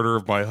for the murder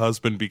of my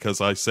husband because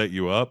I set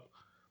you up?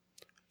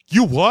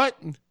 You what?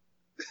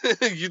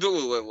 You don't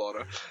look like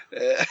Laura.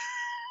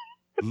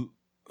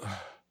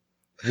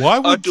 Why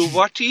would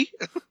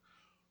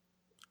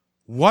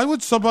Why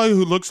would somebody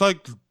who looks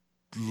like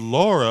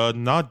Laura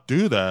not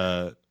do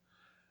that?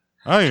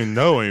 I don't even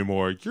know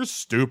anymore. You're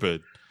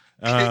stupid.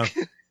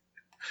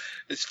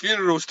 It's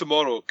funerals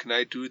tomorrow. Can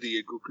I do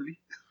the googly?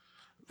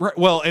 Right.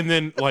 Well, and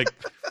then like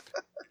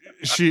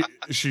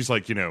she's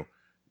like,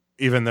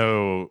 even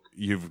though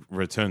you've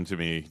returned to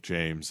me,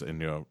 James,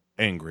 and you're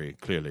angry,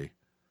 clearly,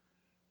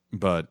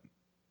 but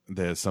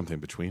there's something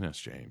between us,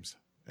 James.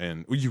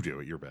 And you do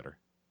it. You're better.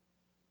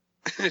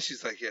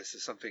 She's like, yes,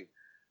 there's something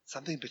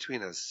Something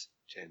between us,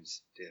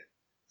 James, dear.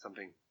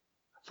 Something,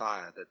 a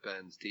fire that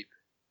burns deep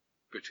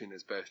between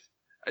us both.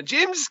 And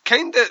James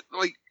kind of,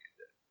 like,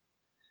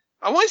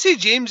 I want to say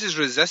James is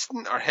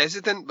resistant or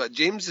hesitant, but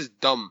James is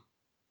dumb,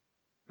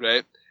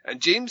 right? And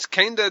James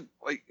kind of,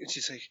 like, and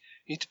she's like,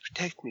 you need to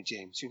protect me,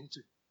 James. You need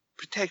to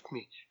protect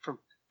me from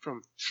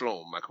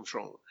Sloan, Malcolm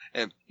Sloan.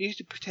 You need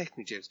to protect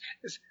me, James.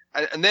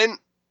 And then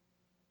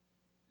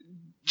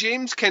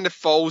James kind of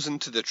falls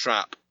into the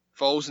trap,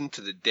 falls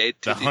into the dead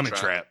The titty honey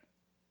trap.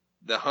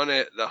 The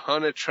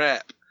honey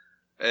trap.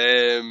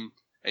 And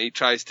he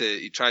tries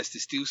to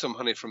steal some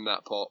honey from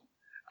that pot.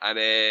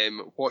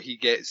 And what he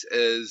gets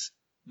is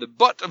the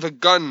butt of a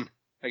gun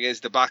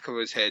against the back of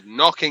his head,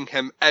 knocking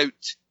him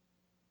out.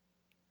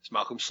 It's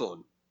Malcolm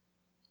Sloan.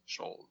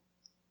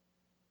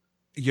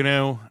 You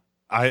know,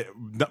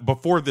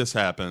 before this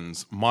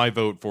happens, my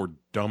vote for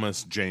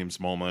dumbest James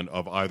moment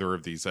of either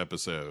of these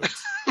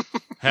episodes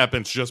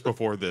happens just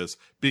before this,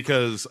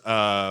 because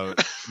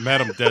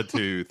Madame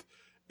Deadtooth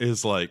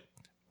is like,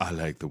 I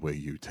like the way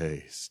you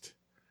taste.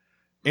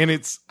 And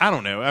it's, I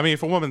don't know. I mean,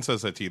 if a woman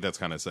says that to you, that's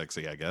kind of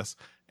sexy, I guess.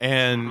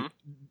 And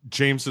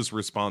James's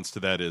response to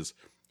that is,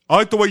 I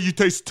like the way you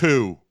taste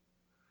too.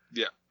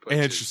 Yeah. And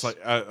it's just like,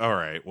 all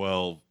right,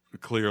 well,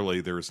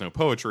 clearly there is no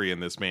poetry in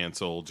this man's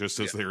soul, just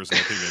as there is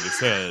nothing in his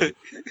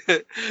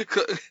head.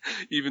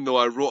 Even though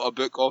I wrote a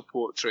book of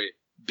poetry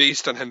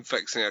based on him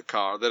fixing a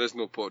car, there is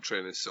no poetry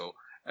in his soul.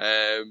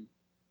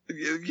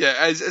 Yeah,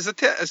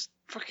 as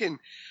fucking,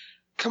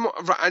 come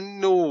on, I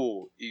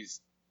know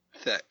he's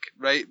thick,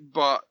 right?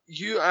 But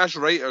you, as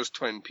writers,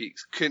 Twin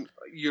Peaks,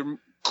 you're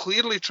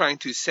clearly trying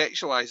to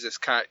sexualize this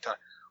character.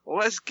 Well,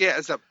 let's get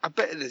us a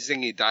bit of the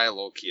zingy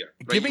dialogue here.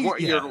 Right? You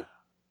want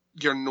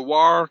your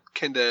noir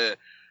kind of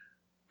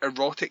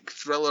erotic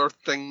thriller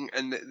thing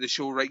in the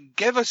show, right?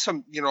 Give us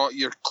some,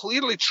 you're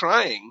clearly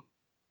trying.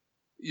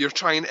 You're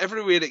trying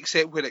everywhere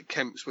except where it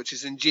counts, which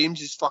is in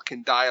James's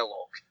fucking dialogue.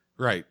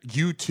 Right.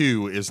 You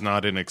too is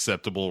not an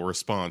acceptable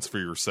response for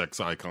your sex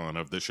icon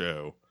of the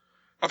show.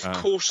 Of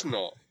course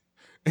not.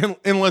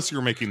 Unless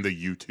you're making the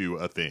you two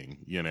a thing,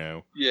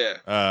 Yeah.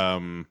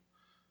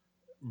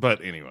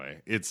 But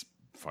anyway, it's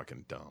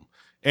fucking dumb.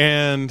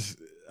 And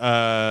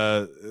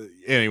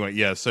anyway,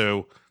 yeah,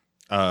 so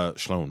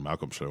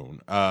Malcolm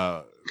Sloan,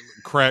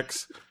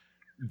 cracks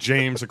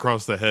James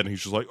across the head, and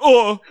he's just like,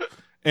 oh!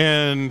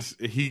 And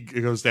he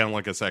goes down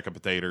like a sack of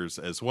potatoes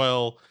as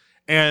well.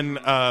 And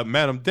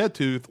Madame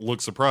Deadtooth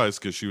looks surprised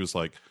because she was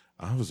like,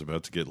 I was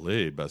about to get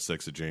laid by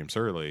sexy James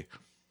Hurley,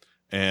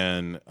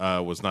 and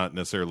was not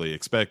necessarily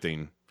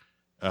expecting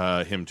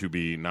him to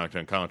be knocked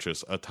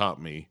unconscious atop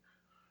me.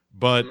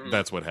 But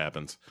that's what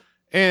happens.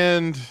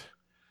 And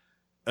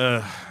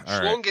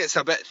Sloan gets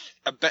a bit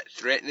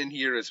threatening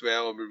here as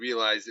well, and we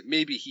realise that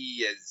maybe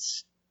he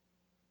is.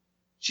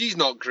 She's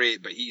not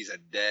great, but he's a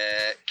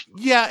dick.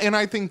 Yeah, and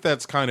I think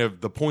that's kind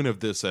of the point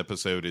of this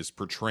episode, is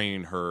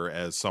portraying her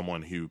as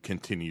someone who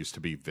continues to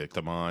be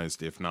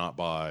victimized, if not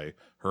by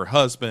her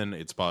husband,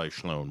 it's by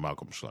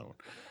Malcolm Sloan.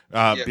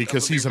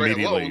 Because he's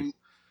immediately...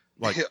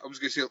 I was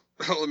going to say,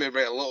 let me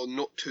write a little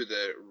note to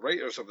the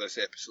writers of this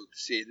episode to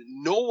say that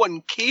no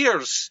one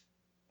cares.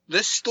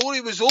 This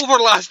story was over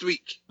last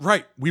week.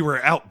 Right. We were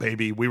out,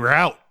 baby. We were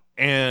out.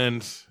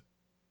 And...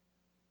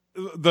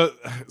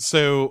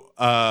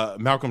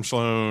 Malcolm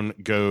Sloan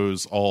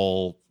goes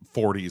all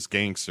 40s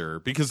gangster,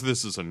 because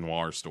this is a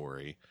noir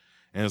story,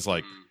 and it's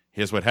like,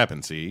 here's what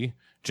happened. See,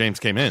 James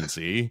came in.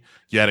 See,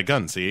 you had a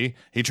gun. See,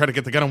 he tried to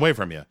get the gun away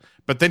from you,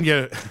 but then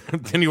you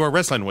were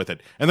wrestling with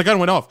it, and the gun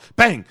went off.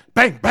 Bang,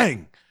 bang,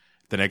 bang.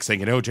 The next thing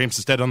you know, James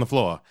is dead on the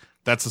floor.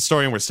 That's the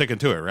story, and we're sticking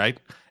to it, right?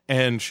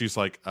 And she's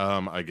like,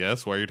 I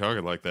guess. Why are you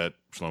talking like that,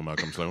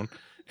 Malcolm Sloan?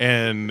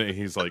 And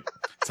he's like,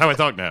 it's how I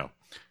talk now.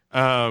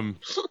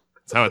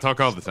 That's how I talk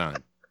all the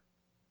time.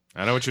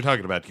 I know what you're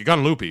talking about. You're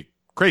gone loopy.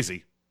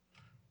 Crazy.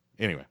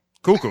 Anyway.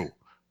 Cuckoo.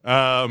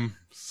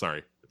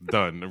 Sorry.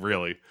 Done.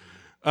 Really.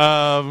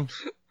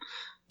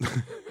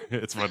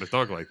 It's fun to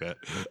talk like that.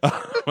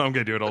 I'm going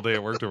to do it all day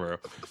at work tomorrow.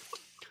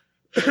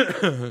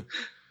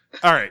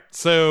 All right.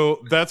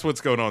 So that's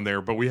what's going on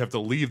there. But we have to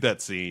leave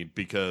that scene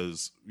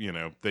because,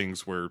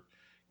 things were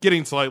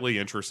getting slightly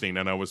interesting,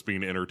 and I was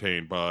being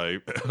entertained by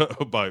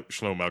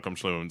Malcolm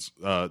Sloan's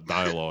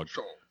dialogue.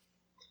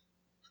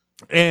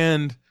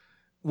 And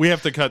we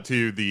have to cut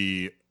to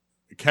the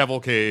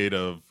cavalcade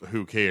of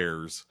who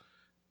cares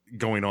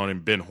going on in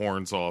Ben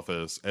Horne's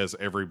office as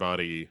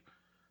everybody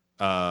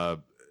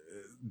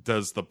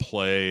does the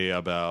play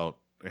about,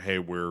 hey,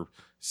 we're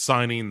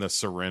signing the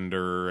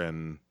surrender,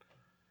 and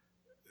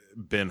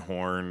Ben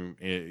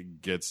Horne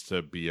gets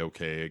to be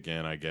okay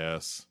again, I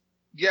guess.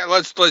 Yeah,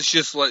 let's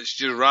just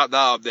wrap that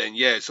up then.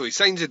 Yeah, so he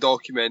signs a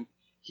document,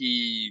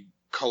 he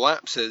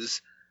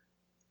collapses,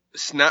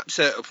 snaps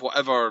out of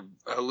whatever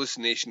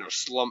hallucination or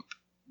slump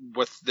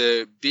with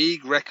the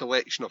vague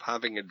recollection of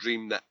having a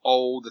dream that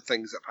all the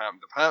things that have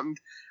happened,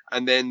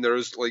 and then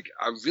there's like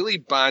a really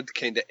bad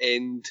kind of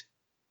end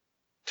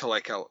to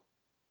like a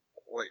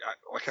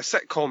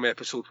sitcom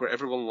episode where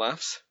everyone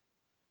laughs.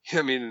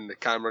 I mean, and the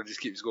camera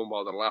just keeps going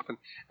while they're laughing.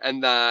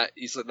 And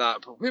he's like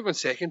that, but wait 1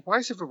 second,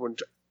 why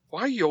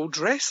are you all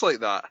dressed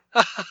like that?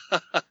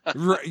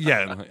 Right,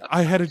 yeah,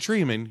 I had a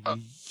dream, and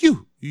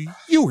you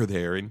were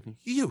there, and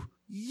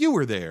you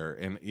were there.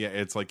 And yeah,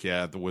 it's like,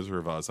 yeah, the Wizard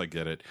of Oz, I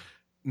get it.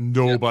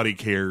 Nobody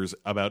cares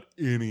about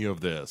any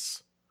of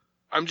this.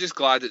 I'm just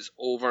glad it's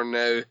over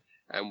now,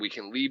 and we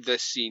can leave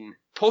this scene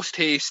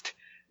post-haste,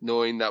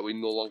 knowing that we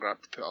no longer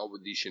have to put up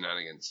with these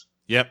shenanigans.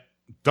 Yep,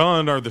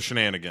 done are the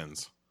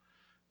shenanigans.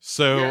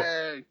 So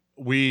Yay.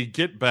 we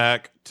get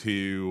back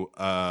to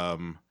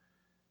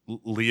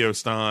Leo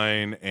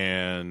Stein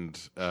and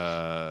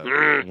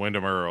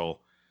Wyndham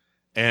Earl.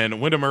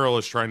 And Wyndham Earl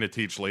is trying to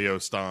teach Leo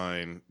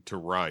Stein to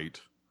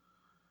write.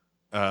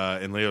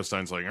 And Leo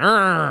Stein's like,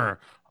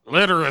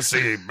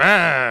 literacy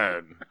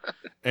bad.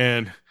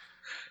 And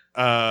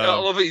I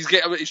love it.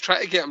 He's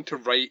trying to get him to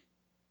write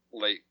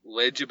like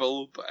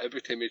legible, but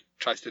every time he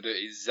tries to do it,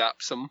 he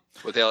zaps him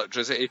with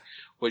electricity,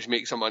 which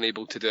makes him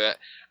unable to do it.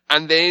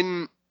 And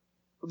then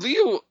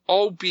Leo,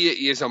 albeit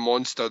he is a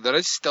monster, there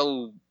is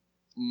still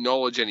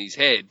knowledge in his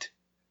head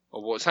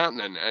of what's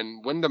happening.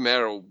 And Wyndham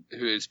Earl,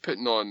 who is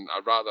putting on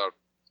a rather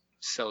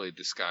silly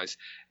disguise,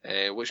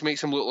 which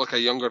makes him look like a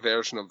younger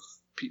version of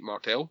Pete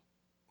Martell.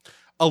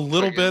 A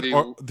little bit.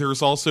 Or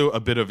there's also a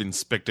bit of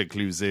Inspector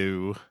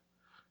Clouseau.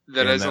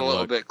 There is a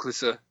little bit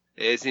Clouseau.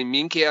 Is he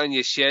minky on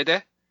your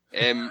shoulder?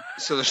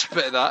 So there's a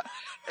bit of that.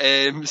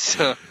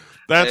 So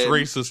that's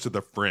racist to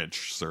the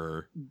French,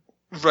 sir.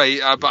 Right,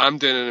 but I'm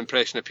doing an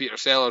impression of Peter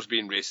Sellers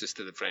being racist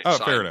to the French. Oh,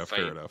 so fair I'm enough, fine.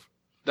 fair enough.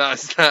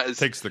 That is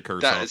takes the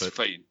curse that off is it.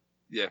 fine.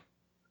 Yeah.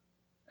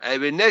 I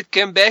will not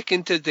come back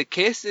until the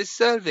case is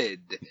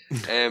solved.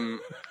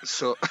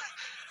 So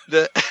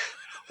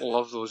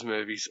love those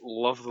movies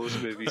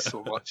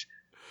so much.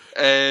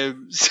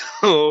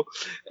 So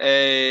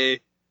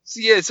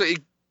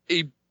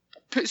he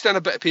puts down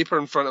a bit of paper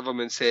in front of him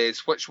and says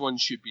which one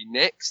should be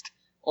next.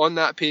 On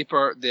that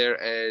paper, there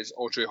is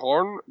Audrey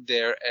Horne,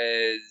 there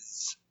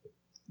is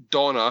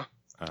Donna,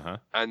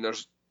 and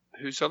there's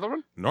who's the other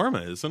one?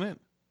 Norma, isn't it?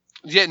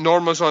 Yeah,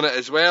 Norma's on it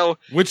as well.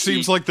 Which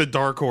seems like the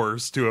dark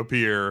horse to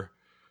appear.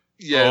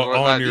 Yeah,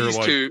 on your these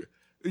like. two.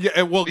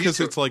 Yeah, well, because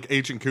it's like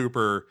Agent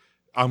Cooper.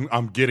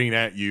 I'm getting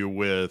at you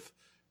with,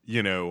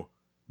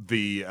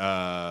 the.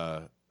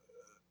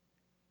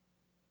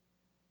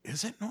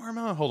 Is it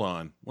Norma? Hold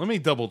on, let me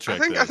double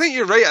check. I think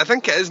you're right. I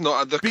think it is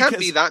not. There can't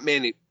be that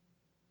many.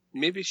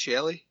 Maybe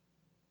Shelley.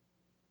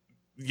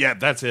 Yeah,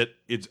 that's it.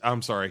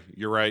 I'm sorry.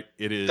 You're right.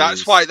 It is.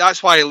 That's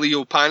why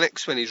Leo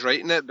panics when he's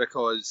writing it,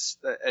 because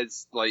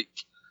it's like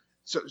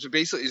so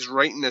basically he's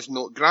writing this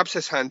note, grabs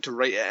his hand to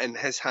write it in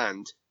his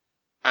hand,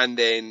 and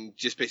then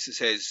just basically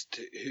says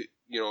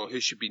who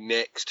should be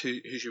next, who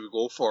should we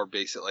go for,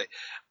 basically.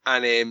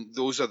 And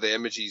those are the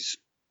images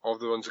of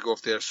the ones that go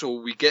off there.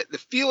 So we get the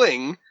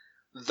feeling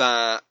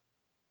that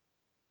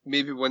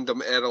maybe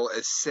Wyndham Earl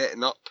is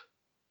setting up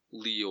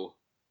Leo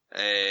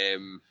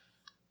in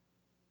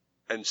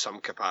some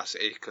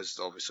capacity, because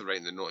obviously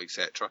writing the note,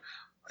 etc.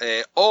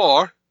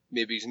 Or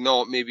maybe he's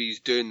not. Maybe he's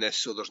doing this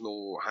so there's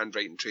no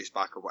handwriting traced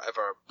back or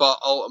whatever. But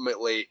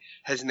ultimately,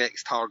 his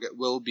next target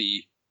will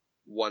be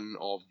one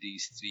of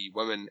these three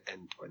women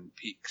in Twin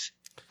Peaks.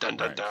 Dun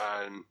dun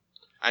dun.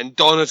 And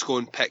Donna's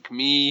going, pick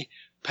me,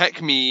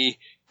 get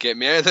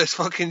me out of this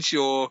fucking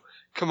show.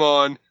 Come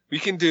on, we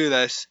can do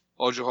this.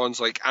 Audrey Horne's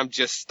like, I'm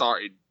just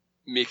started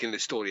making the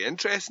story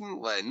interesting.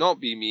 Let it not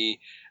be me.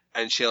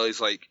 And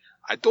Shelley's like,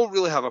 I don't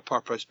really have a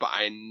purpose, but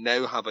I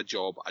now have a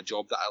job that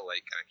I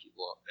like, and I keep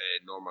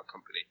Norma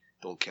company.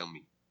 Don't kill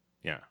me.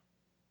 Yeah.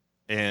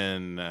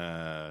 And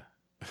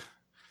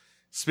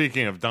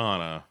speaking of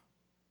Donna,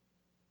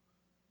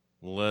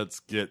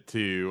 let's get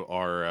to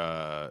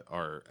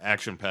our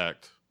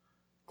action-packed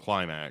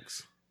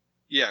climax.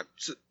 Yeah,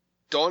 so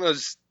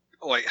Donna's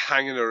like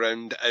hanging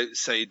around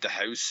outside the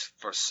house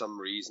for some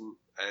reason,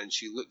 and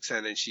she looks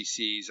in and she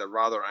sees a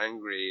rather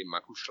angry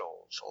Michael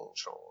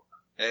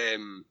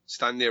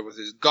stand there with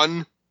his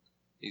gun.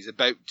 He's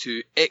about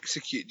to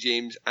execute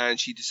James, and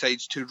she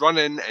decides to run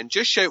in and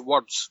just shout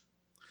words.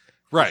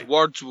 Right.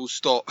 Words will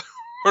stop.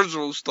 Words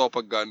will stop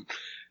a gun.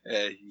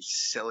 You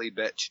silly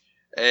bitch.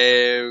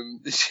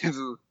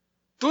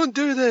 Don't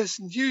do this.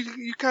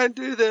 You can't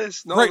do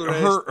this. Right.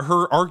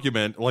 Her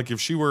argument, like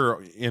if she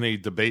were in a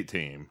debate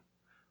team,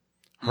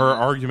 her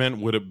argument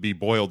would be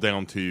boiled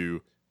down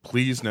to,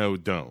 please no,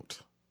 don't.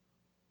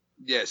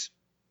 Yes.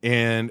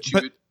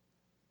 But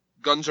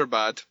guns are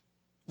bad.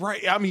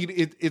 Right. I mean,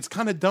 it's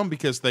kind of dumb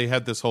because they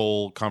had this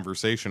whole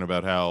conversation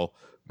about how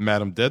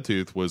Madame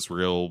Deadtooth was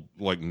real,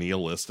 like,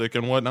 nihilistic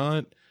and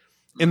whatnot.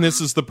 And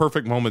this is the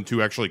perfect moment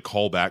to actually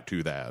call back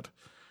to that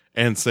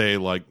and say,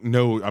 like,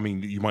 no, I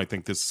mean, you might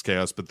think this is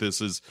chaos, but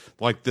this is,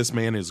 like, this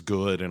man is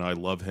good and I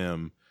love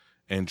him.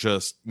 And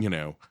just,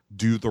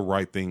 do the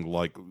right thing.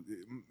 Like,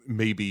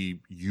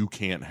 maybe you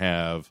can't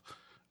have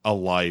a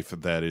life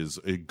that is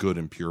good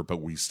and pure,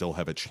 but we still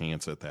have a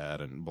chance at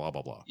that, and blah,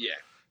 blah, blah. Yeah.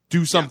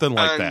 Do something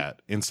like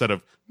that instead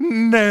of,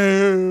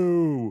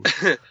 no.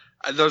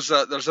 There's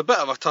a bit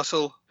of a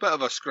tussle, bit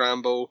of a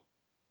scramble.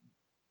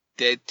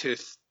 Dead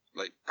Tooth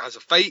like has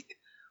a fight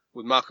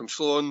with Malcolm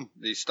Sloan.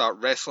 They start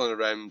wrestling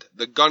around.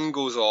 The gun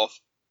goes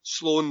off.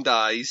 Sloan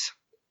dies.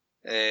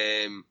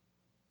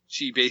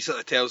 She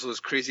basically tells those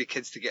crazy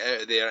kids to get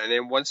out of there, and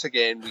then once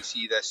again we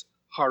see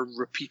her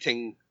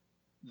repeating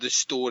the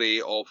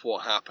story of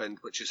what happened,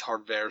 which is her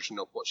version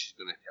of what she's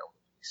going to tell the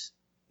police.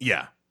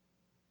 Yeah.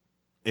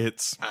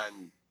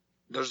 And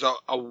there's a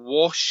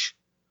wash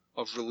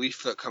of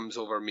relief that comes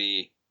over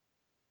me,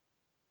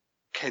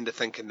 kind of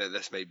thinking that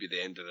this might be the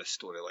end of this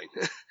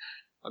storyline.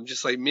 I'm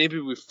just like, maybe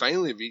we've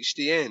finally reached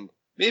the end.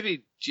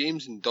 Maybe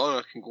James and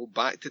Donna can go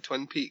back to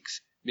Twin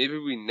Peaks. Maybe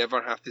we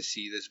never have to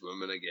see this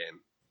woman again.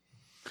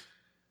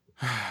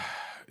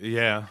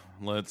 Yeah,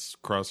 let's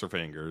cross our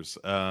fingers.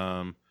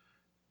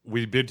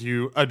 We bid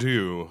you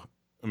adieu,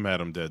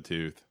 Madam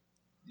Deadtooth.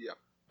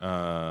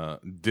 Yeah.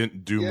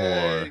 Didn't do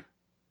more.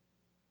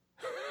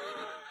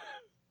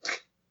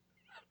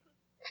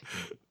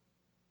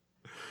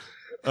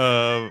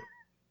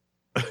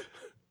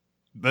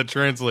 That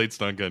translates,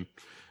 Duncan.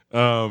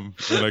 And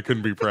I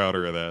couldn't be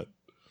prouder of that.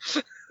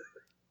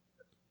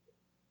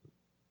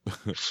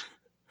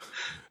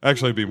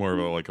 Actually, it'd be more of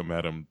a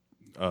Madam,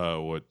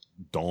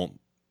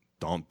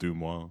 don't do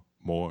more.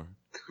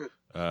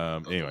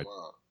 Anyway,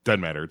 doesn't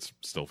matter. It's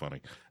still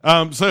funny.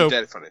 So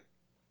Dead funny.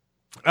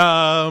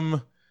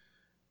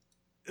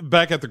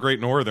 Back at the Great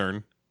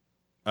Northern,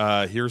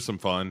 here's some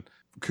fun.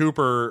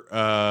 Cooper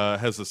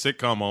has a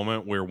sitcom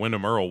moment where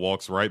Wyndham Earl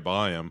walks right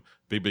by him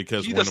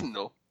because He doesn't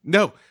know.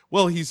 No,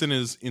 well, he's in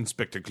his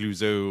Inspector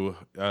Clouseau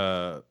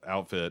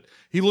outfit.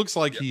 He looks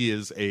like he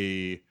is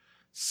a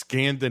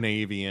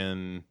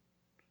Scandinavian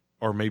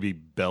or maybe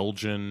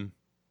Belgian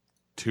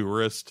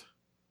tourist.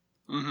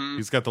 Mm-hmm.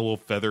 He's got the little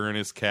feather in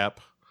his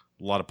cap,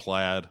 a lot of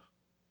plaid.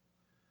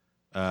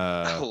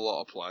 A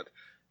lot of plaid.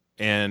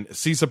 And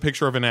sees a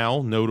picture of an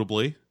owl,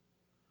 notably.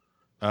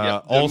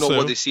 They're Also, not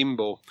what they seem,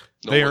 Bo.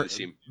 They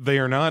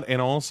are not.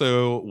 And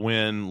also,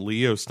 when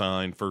Leo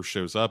Stein first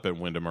shows up at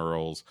Wyndham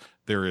Earl's,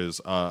 there is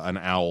an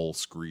owl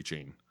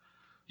screeching.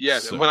 Yeah,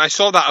 So- when I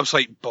saw that, I was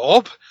like,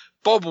 Bob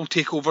will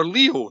take over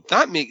Leo.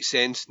 That makes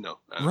sense. No.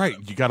 Right,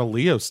 you got a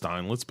Leo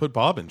Stein. Let's put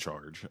Bob in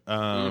charge.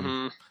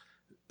 Mhm.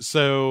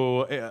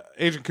 So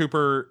Agent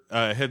Cooper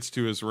heads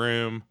to his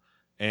room,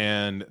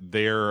 and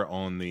there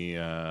on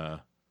the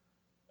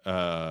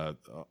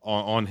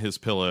on his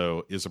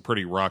pillow is a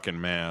pretty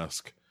rockin'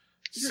 mask.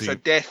 It's a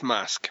death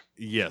mask.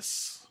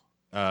 Yes,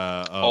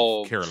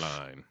 of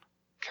Caroline.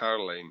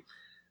 Caroline.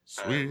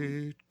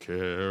 Sweet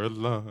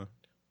Caroline.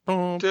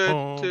 Bum, Du,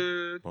 bum,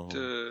 du, bum.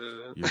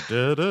 du. You're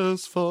dead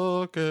as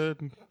fuck,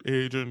 and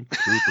Agent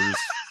Cooper's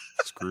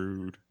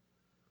screwed.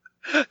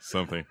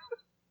 Something.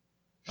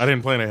 I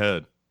didn't plan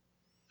ahead.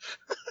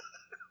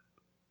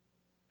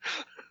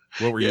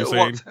 What were you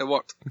saying? It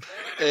worked.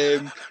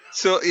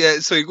 So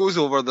he goes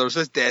over. There's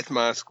this death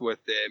mask with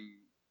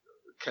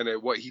kind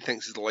of what he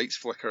thinks is the lights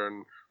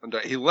flickering under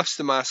it. He lifts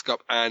the mask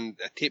up, and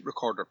a tape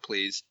recorder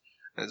plays,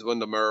 and it's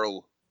Wyndham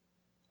Earl.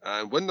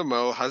 And Wyndham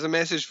Earl has a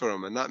message for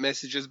him, and that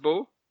message is,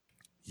 Bo?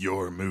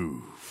 Your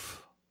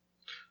move.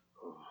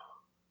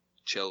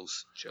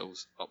 Chills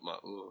up my.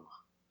 Oh.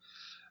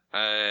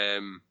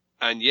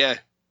 And yeah,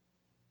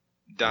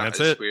 that's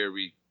where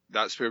we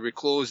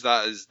close.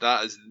 That is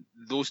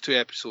those two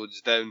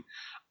episodes down.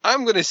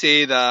 I'm going to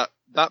say that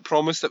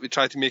promise that we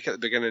tried to make at the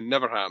beginning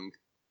never happened.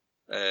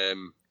 I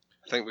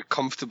think we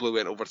comfortably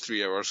went over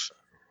 3 hours.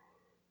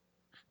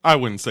 I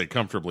wouldn't say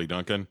comfortably,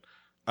 Duncan.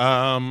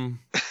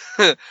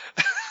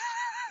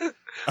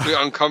 We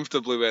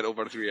uncomfortably went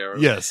over 3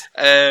 hours. Yes.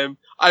 I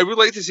would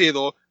like to say,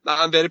 though, that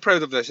I'm very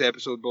proud of this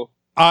episode, Bo.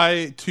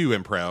 I, too,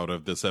 am proud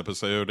of this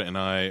episode, and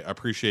I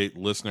appreciate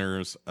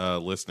listeners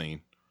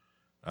listening,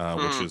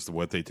 which is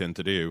what they tend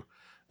to do.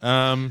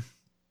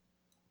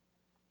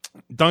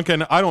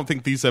 Duncan, I don't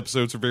think these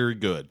episodes are very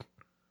good.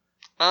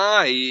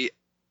 I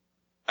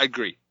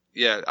agree.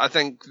 Yeah, I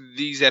think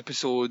these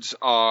episodes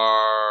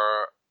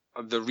are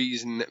the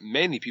reason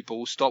many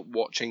people stop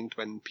watching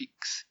Twin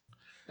Peaks.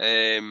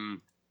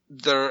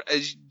 There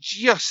is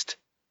just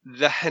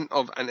the hint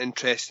of an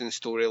interesting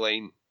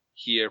storyline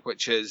here,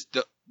 which is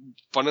that,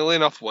 funnily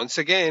enough, once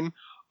again,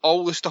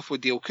 all the stuff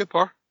with Dale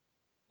Cooper,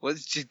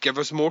 let's just give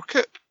us more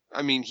Coop.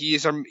 I mean, he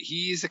is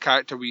the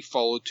character we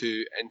followed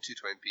into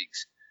Twin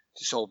Peaks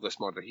to solve this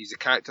murder. He's a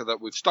character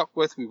that we've stuck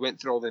with. We went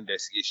through all the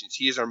investigations.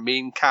 He is our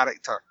main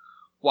character.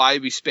 Why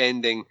are we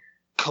spending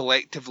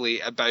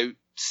collectively about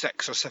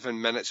 6 or 7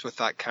 minutes with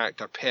that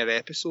character per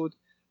episode?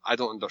 I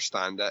don't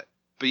understand it.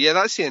 But yeah,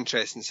 that's the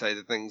interesting side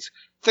of things.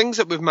 Things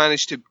that we've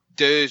managed to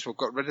do is we've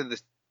got rid of the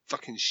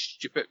fucking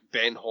stupid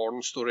Ben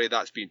Horn story.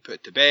 That's been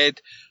put to bed.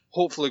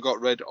 Hopefully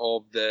got rid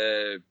of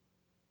the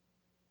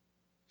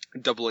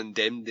double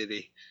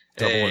indemnity.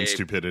 Double in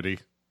stupidity.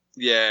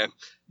 Yeah,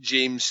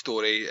 James'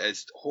 story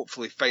is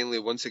hopefully finally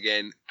once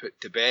again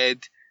put to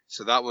bed.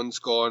 So that one's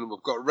gone.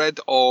 We've got rid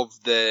of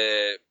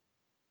the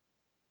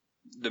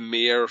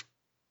mayor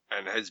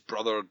and his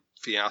brother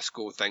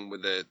fiasco thing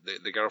with the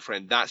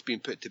girlfriend. That's been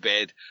put to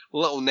bed.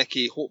 Little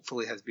Nicky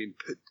hopefully has been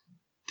put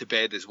to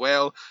bed as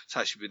well. So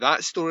that should be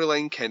that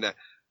storyline kind of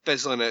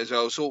fizzling out as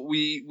well. So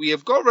we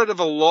have got rid of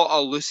a lot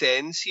of loose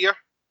ends here.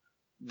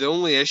 The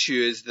only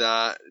issue is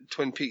that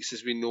Twin Peaks,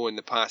 as we know in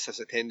the past, has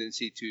a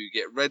tendency to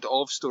get rid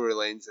of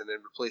storylines and then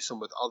replace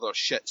them with other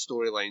shit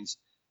storylines.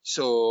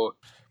 So,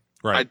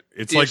 right,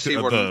 it's like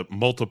the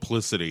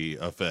multiplicity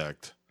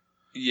effect.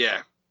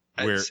 Yeah,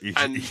 where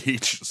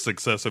each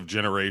successive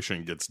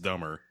generation gets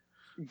dumber.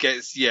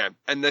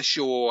 And this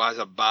show has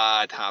a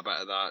bad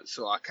habit of that.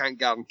 So I can't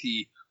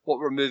guarantee what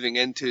we're moving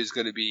into is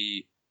going to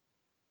be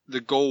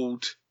the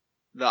gold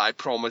that I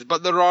promised.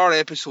 But there are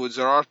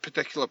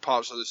particular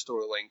parts of the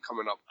storyline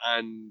coming up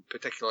and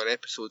particular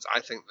episodes I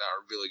think that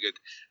are really good.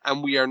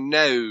 And we are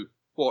now,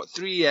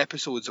 3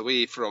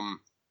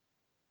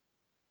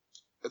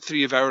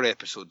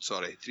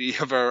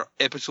 of our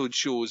episode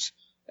shows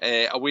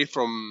away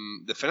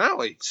from the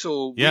finale.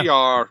 So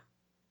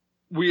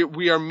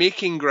we are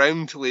making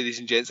ground, ladies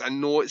and gents. I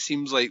know it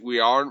seems like we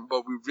aren't,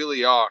 but we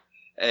really are.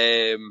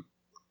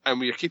 And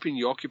we are keeping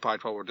you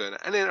occupied while we're doing it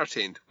and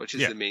entertained, which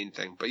is the main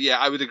thing. But yeah,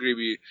 I would agree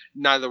with you.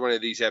 Neither one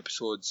of these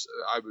episodes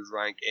I would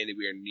rank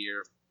anywhere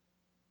near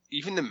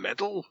even the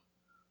middle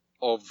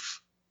of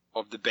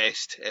the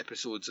best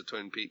episodes of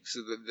Twin Peaks.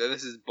 So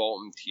this is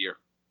bottom tier.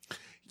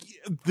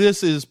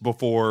 This is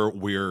before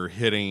we're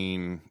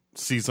hitting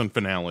season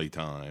finale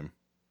time.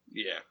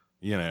 Yeah.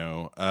 You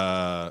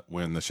know,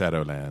 when the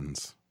shadow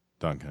lands,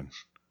 Duncan.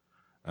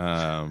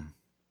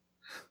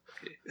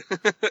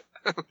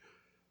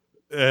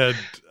 And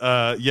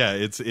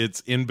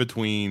it's in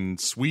between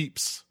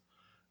sweeps,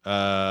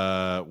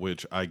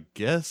 which I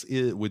guess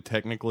it would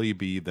technically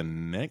be the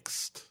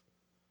next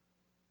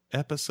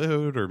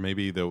episode or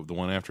maybe the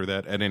one after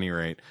that. At any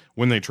rate,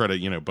 when they try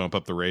to bump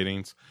up the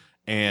ratings,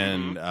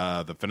 and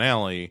the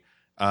finale,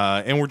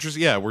 and we're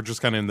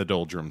just kind of in the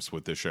doldrums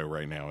with this show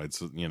right now.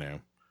 It's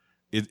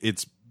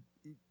it's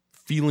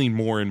feeling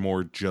more and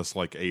more just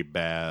like a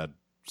bad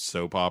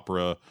soap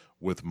opera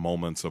with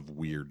moments of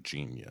weird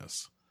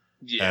genius.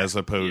 As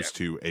opposed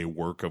to a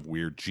work of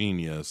weird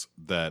genius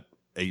that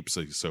apes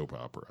a soap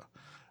opera.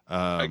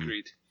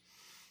 Agreed.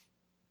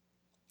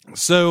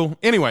 So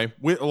anyway,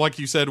 like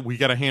you said, we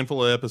got a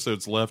handful of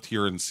episodes left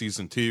here in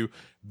season 2.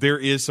 There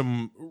is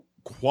some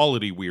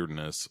quality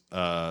weirdness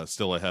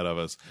still ahead of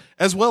us,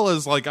 as well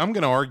as I'm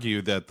going to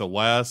argue that the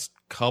last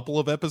couple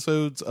of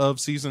episodes of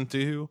season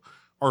 2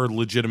 are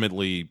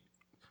legitimately,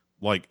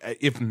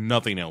 if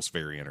nothing else,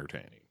 very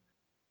entertaining.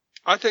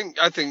 I think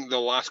the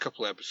last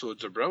couple of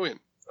episodes are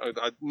brilliant.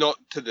 Not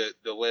to the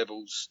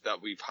levels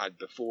that we've had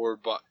before,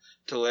 but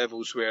to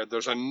levels where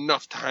there's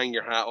enough to hang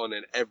your hat on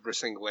in every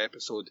single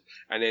episode,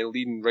 and then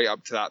leading right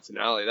up to that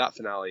finale. That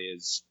finale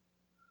is,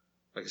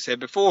 like I said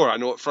before, I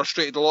know it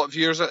frustrated a lot of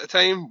viewers at the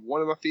time,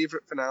 one of my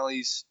favourite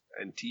finales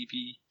in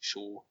TV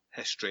show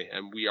history,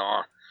 and we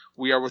are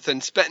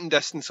within spitting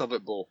distance of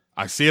it, Bo.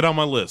 I see it on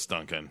my list,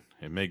 Duncan.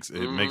 It makes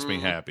me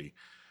happy.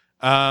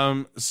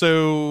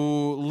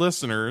 So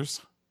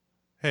listeners,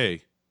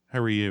 hey,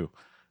 how are you?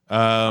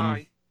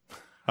 Hi.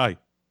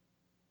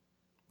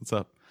 What's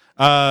up?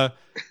 I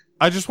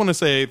just want to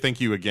say thank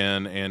you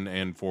again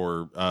and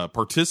for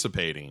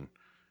participating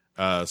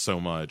so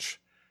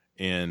much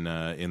in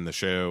the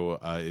show.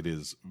 It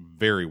is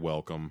very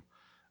welcome.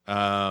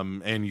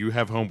 And you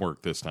have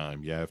homework this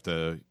time. You have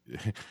to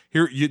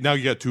now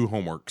you got 2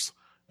 homeworks,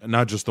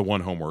 not just the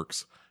one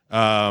homeworks.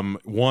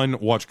 One,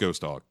 watch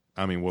Ghost Dog.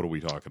 I mean, what are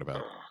we talking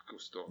about?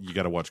 Ghost Dog. You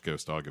got to watch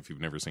Ghost Dog if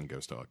you've never seen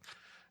Ghost Dog.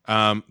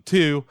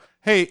 2,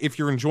 hey, if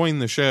you're enjoying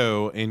the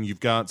show and you've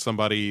got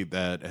somebody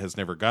that has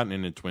never gotten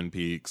into Twin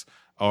Peaks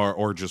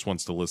or just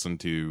wants to listen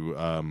to,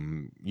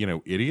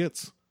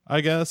 idiots,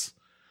 I guess,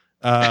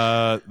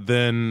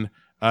 then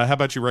how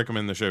about you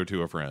recommend the show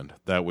to a friend?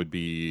 That would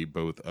be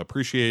both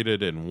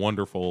appreciated and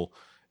wonderful.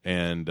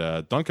 And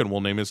Duncan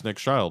will name his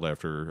next child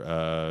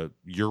after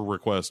your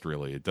request,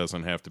 really. It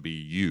doesn't have to be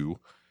you.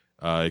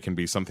 It can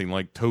be something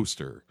like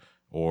Toaster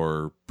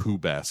or Poo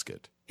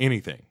Basket,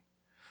 anything.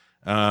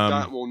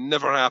 That will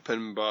never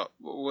happen, but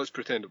let's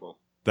pretend it will.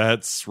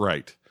 That's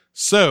right.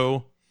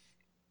 So,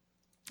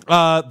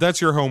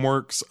 that's your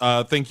homeworks.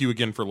 Thank you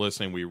again for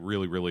listening. We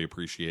really, really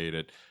appreciate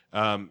it.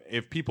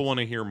 If people want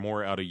to hear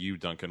more out of you,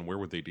 Duncan, where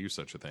would they do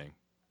such a thing?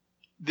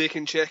 They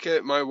can check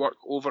out my work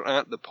over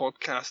at the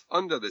podcast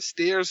Under the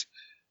Stairs.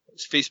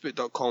 It's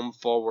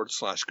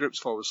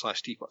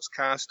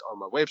facebook.com/groups/teapotscast or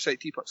my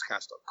website,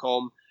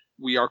 teapotscast.com.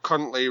 We are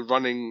currently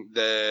running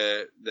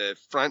the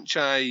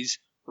franchise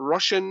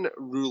Russian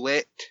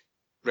Roulette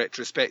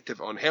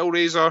retrospective on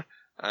Hellraiser,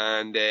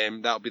 and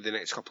that'll be the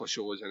next couple of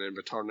shows, and then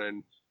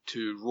returning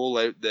to roll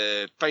out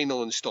the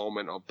final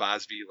installment of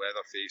Baz v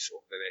Leatherface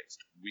over the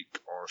next week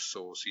or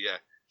so. So yeah,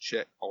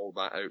 check all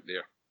that out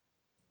there.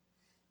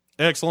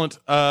 Excellent.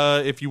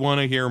 If you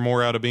want to hear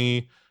more out of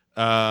me,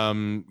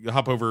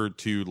 hop over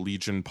to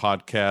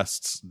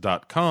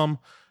legionpodcasts.com,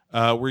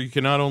 where you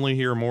can not only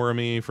hear more of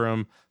me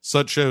from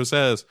such shows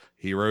as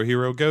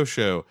Hero Ghost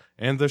Show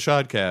and the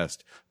Shodcast,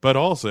 but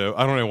also,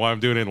 I don't know why I'm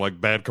doing it in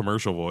bad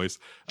commercial voice,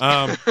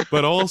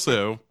 but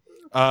also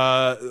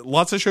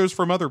lots of shows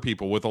from other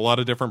people with a lot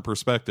of different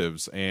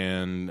perspectives,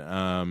 and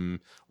a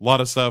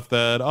lot of stuff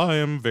that I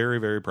am very,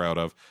 very proud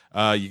of.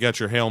 You got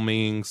your Hail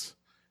Mings,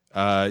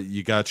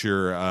 you got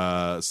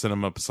your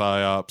Cinema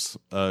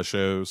Psyops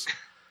shows,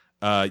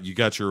 you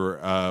got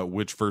your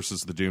Witch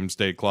versus the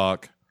Doomsday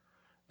Clock.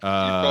 You've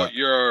got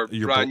your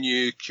brand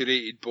new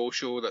curated Bo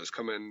show that's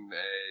coming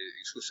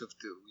exclusive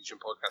to the Legion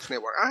Podcast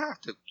Network. I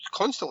have to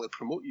constantly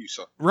promote you,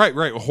 sir.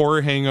 Right.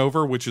 Horror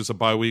Hangover, which is a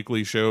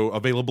bi-weekly show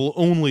available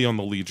only on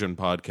the Legion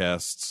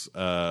Podcasts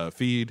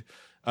feed.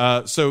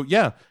 So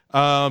yeah,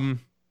 come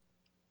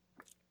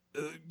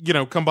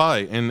by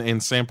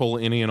and sample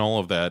any and all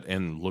of that,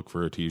 and look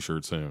for a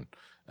t-shirt soon.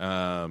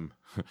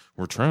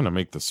 We're trying to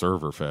make the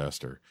server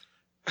faster.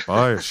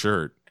 Buy a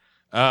shirt.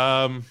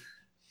 That's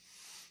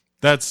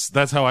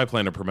how I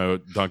plan to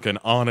promote, Duncan.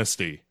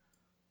 Honesty.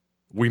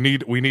 We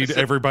need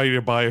everybody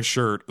to buy a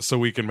shirt so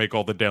we can make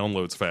all the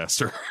downloads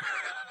faster.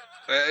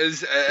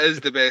 It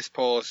is the best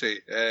policy.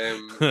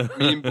 Me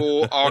and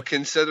Bo are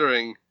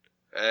considering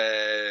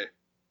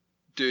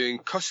doing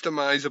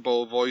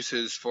customizable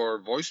voices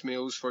for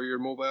voicemails for your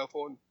mobile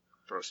phone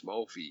for a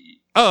small fee.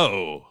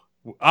 Oh,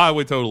 I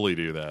would totally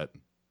do that.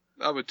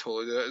 I would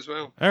totally do that as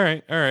well. All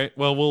right.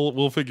 Well,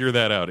 we'll figure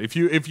that out. If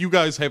you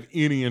guys have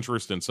any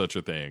interest in such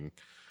a thing,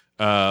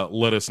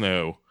 let us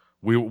know.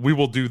 We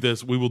will do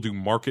this. We will do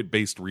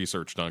market-based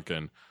research,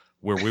 Duncan,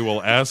 where we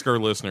will ask our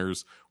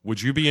listeners,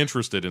 would you be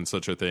interested in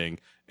such a thing?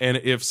 And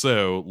if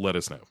so, let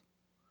us know.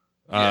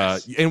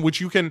 Yes. And which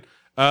you can,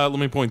 let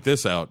me point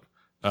this out,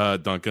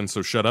 Duncan,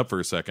 so shut up for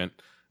a second.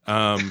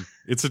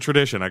 It's a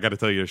tradition. I got to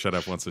tell you to shut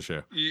up once a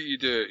show. You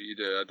do.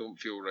 I don't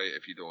feel right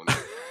if you don't.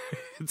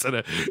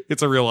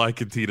 It's a real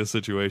Ike and Tina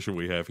situation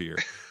we have here.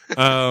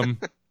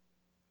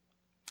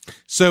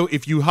 So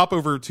if you hop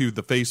over to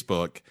the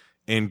Facebook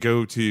and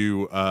go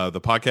to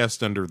the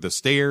podcast under the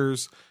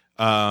stairs,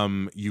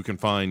 you can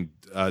find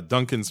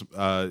Duncan's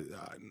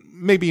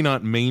maybe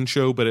not main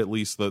show, but at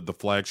least the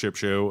flagship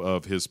show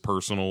of his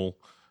personal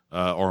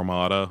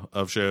armada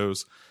of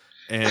shows.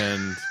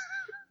 And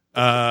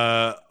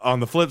on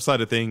the flip side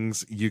of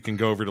things, you can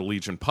go over to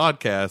Legion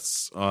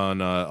Podcasts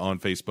on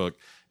Facebook,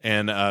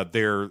 and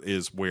there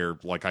is where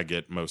I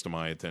get most of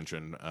my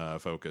attention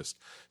focused.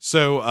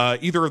 So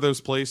either of those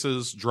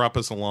places, drop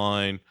us a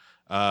line.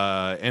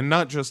 And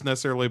not just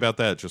necessarily about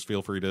that. Just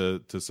feel free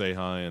to say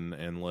hi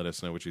and let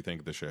us know what you think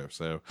of the show.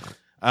 So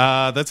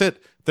that's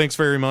it. Thanks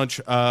very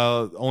much.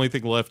 Only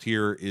thing left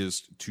here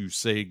is to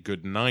say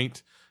good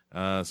night.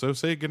 So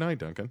say good night,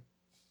 Duncan.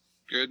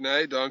 Good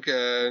night,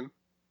 Duncan.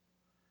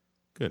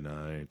 Good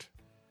night.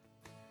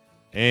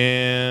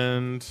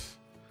 And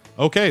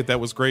okay, that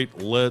was great.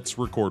 Let's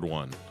record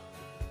one.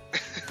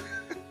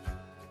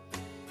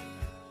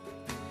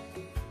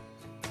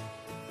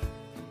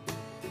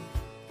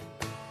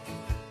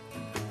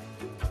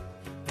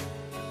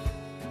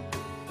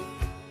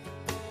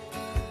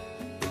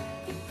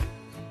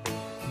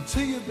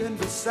 Until you've been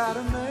beside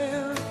a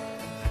man,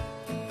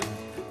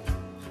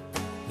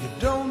 you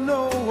don't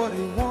know what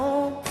he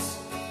wants.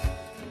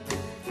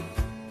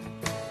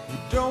 You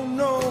don't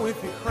know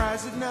if he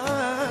cries at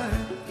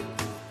night.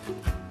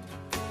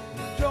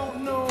 You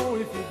don't know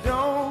if you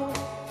don't.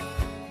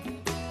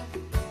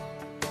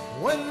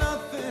 When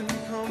nothing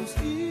comes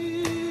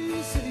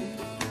easy,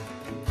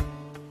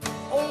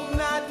 old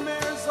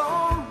nightmares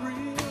are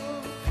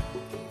real.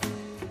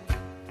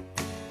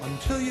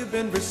 Until you've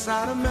been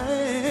beside a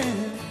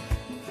man,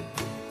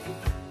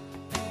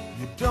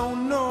 you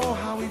don't know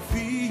how he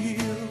feels.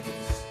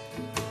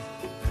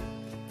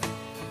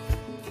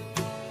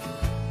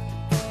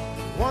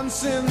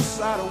 Once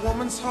inside a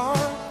woman's heart,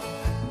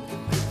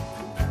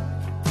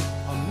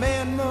 a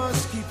man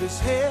must keep his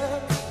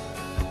head.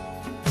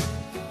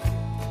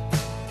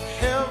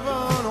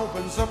 Heaven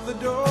opens up the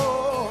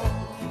door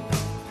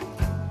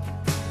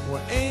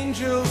where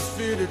angels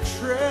fear to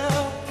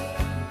tread.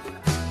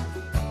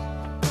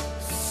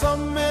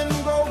 Some men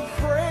go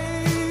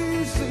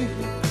crazy,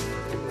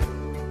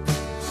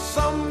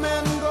 some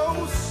men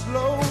go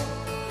slow,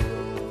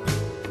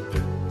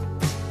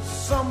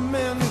 some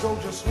men go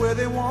just where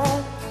they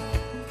want,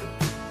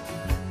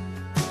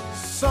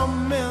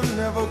 some men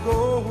never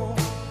go.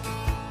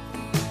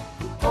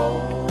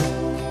 Oh,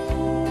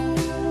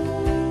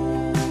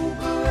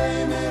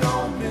 blame it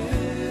on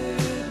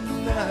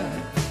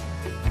midnight.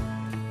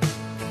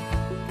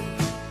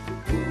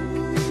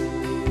 Ooh,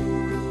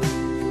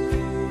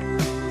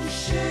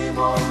 shame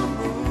on the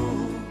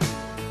moon.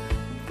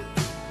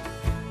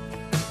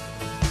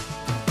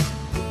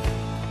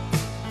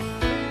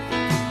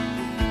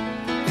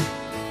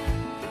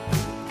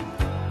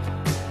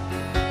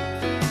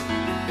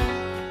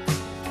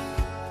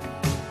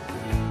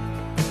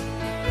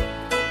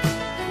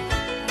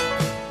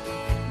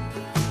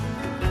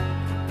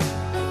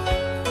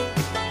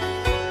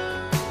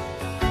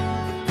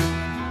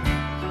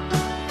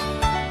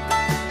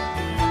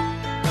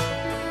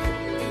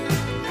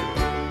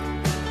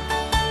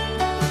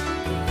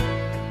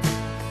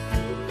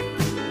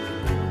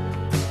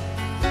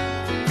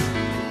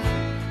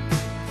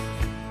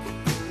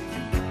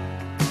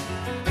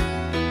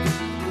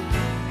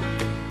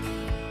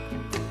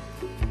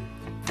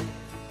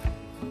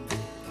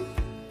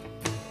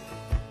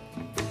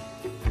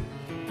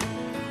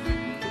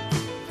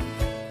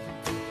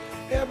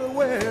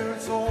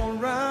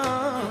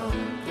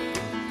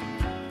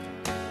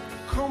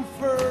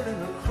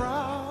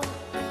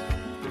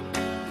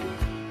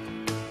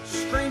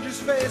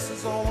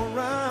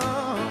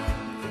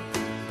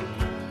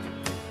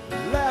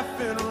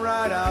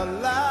 right out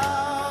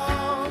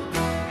loud.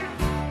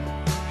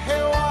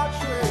 Hey, watch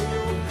where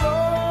you're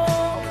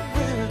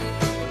going.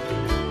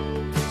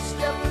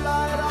 Step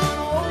light on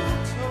old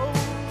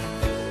toes.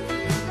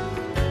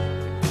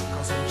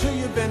 'Cause until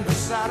you've been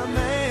beside a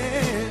man,